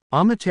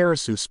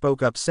 Amaterasu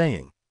spoke up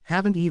saying,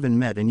 "Haven't even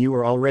met and you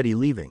are already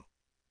leaving."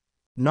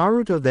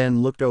 Naruto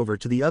then looked over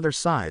to the other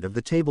side of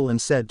the table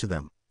and said to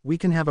them, "We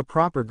can have a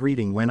proper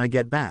greeting when I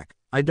get back.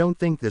 I don't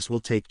think this will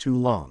take too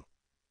long."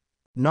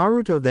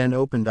 Naruto then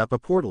opened up a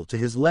portal to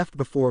his left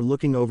before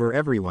looking over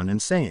everyone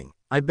and saying,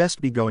 "I best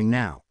be going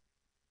now."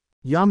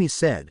 Yami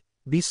said,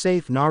 "Be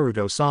safe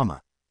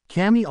Naruto-sama."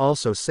 Kami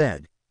also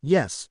said,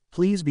 "Yes,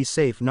 please be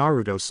safe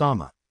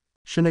Naruto-sama."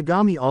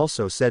 Shinigami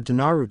also said to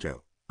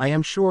Naruto, "I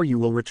am sure you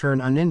will return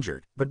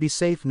uninjured, but be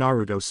safe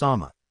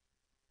Naruto-sama."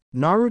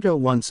 Naruto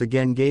once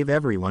again gave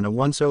everyone a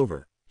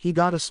once-over. He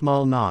got a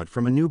small nod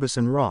from Anubis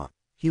and Ra.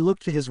 He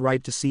looked to his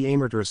right to see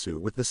Amaterasu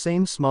with the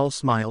same small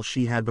smile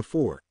she had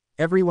before.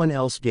 Everyone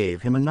else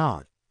gave him a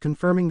nod,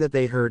 confirming that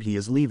they heard he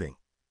is leaving.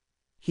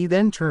 He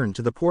then turned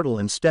to the portal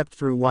and stepped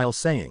through while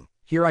saying,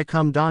 "Here I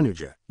come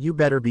Danuja, you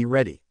better be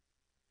ready."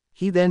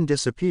 He then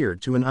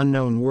disappeared to an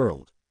unknown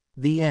world.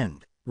 The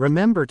end.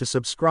 Remember to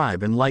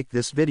subscribe and like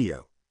this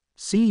video.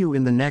 See you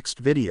in the next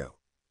video.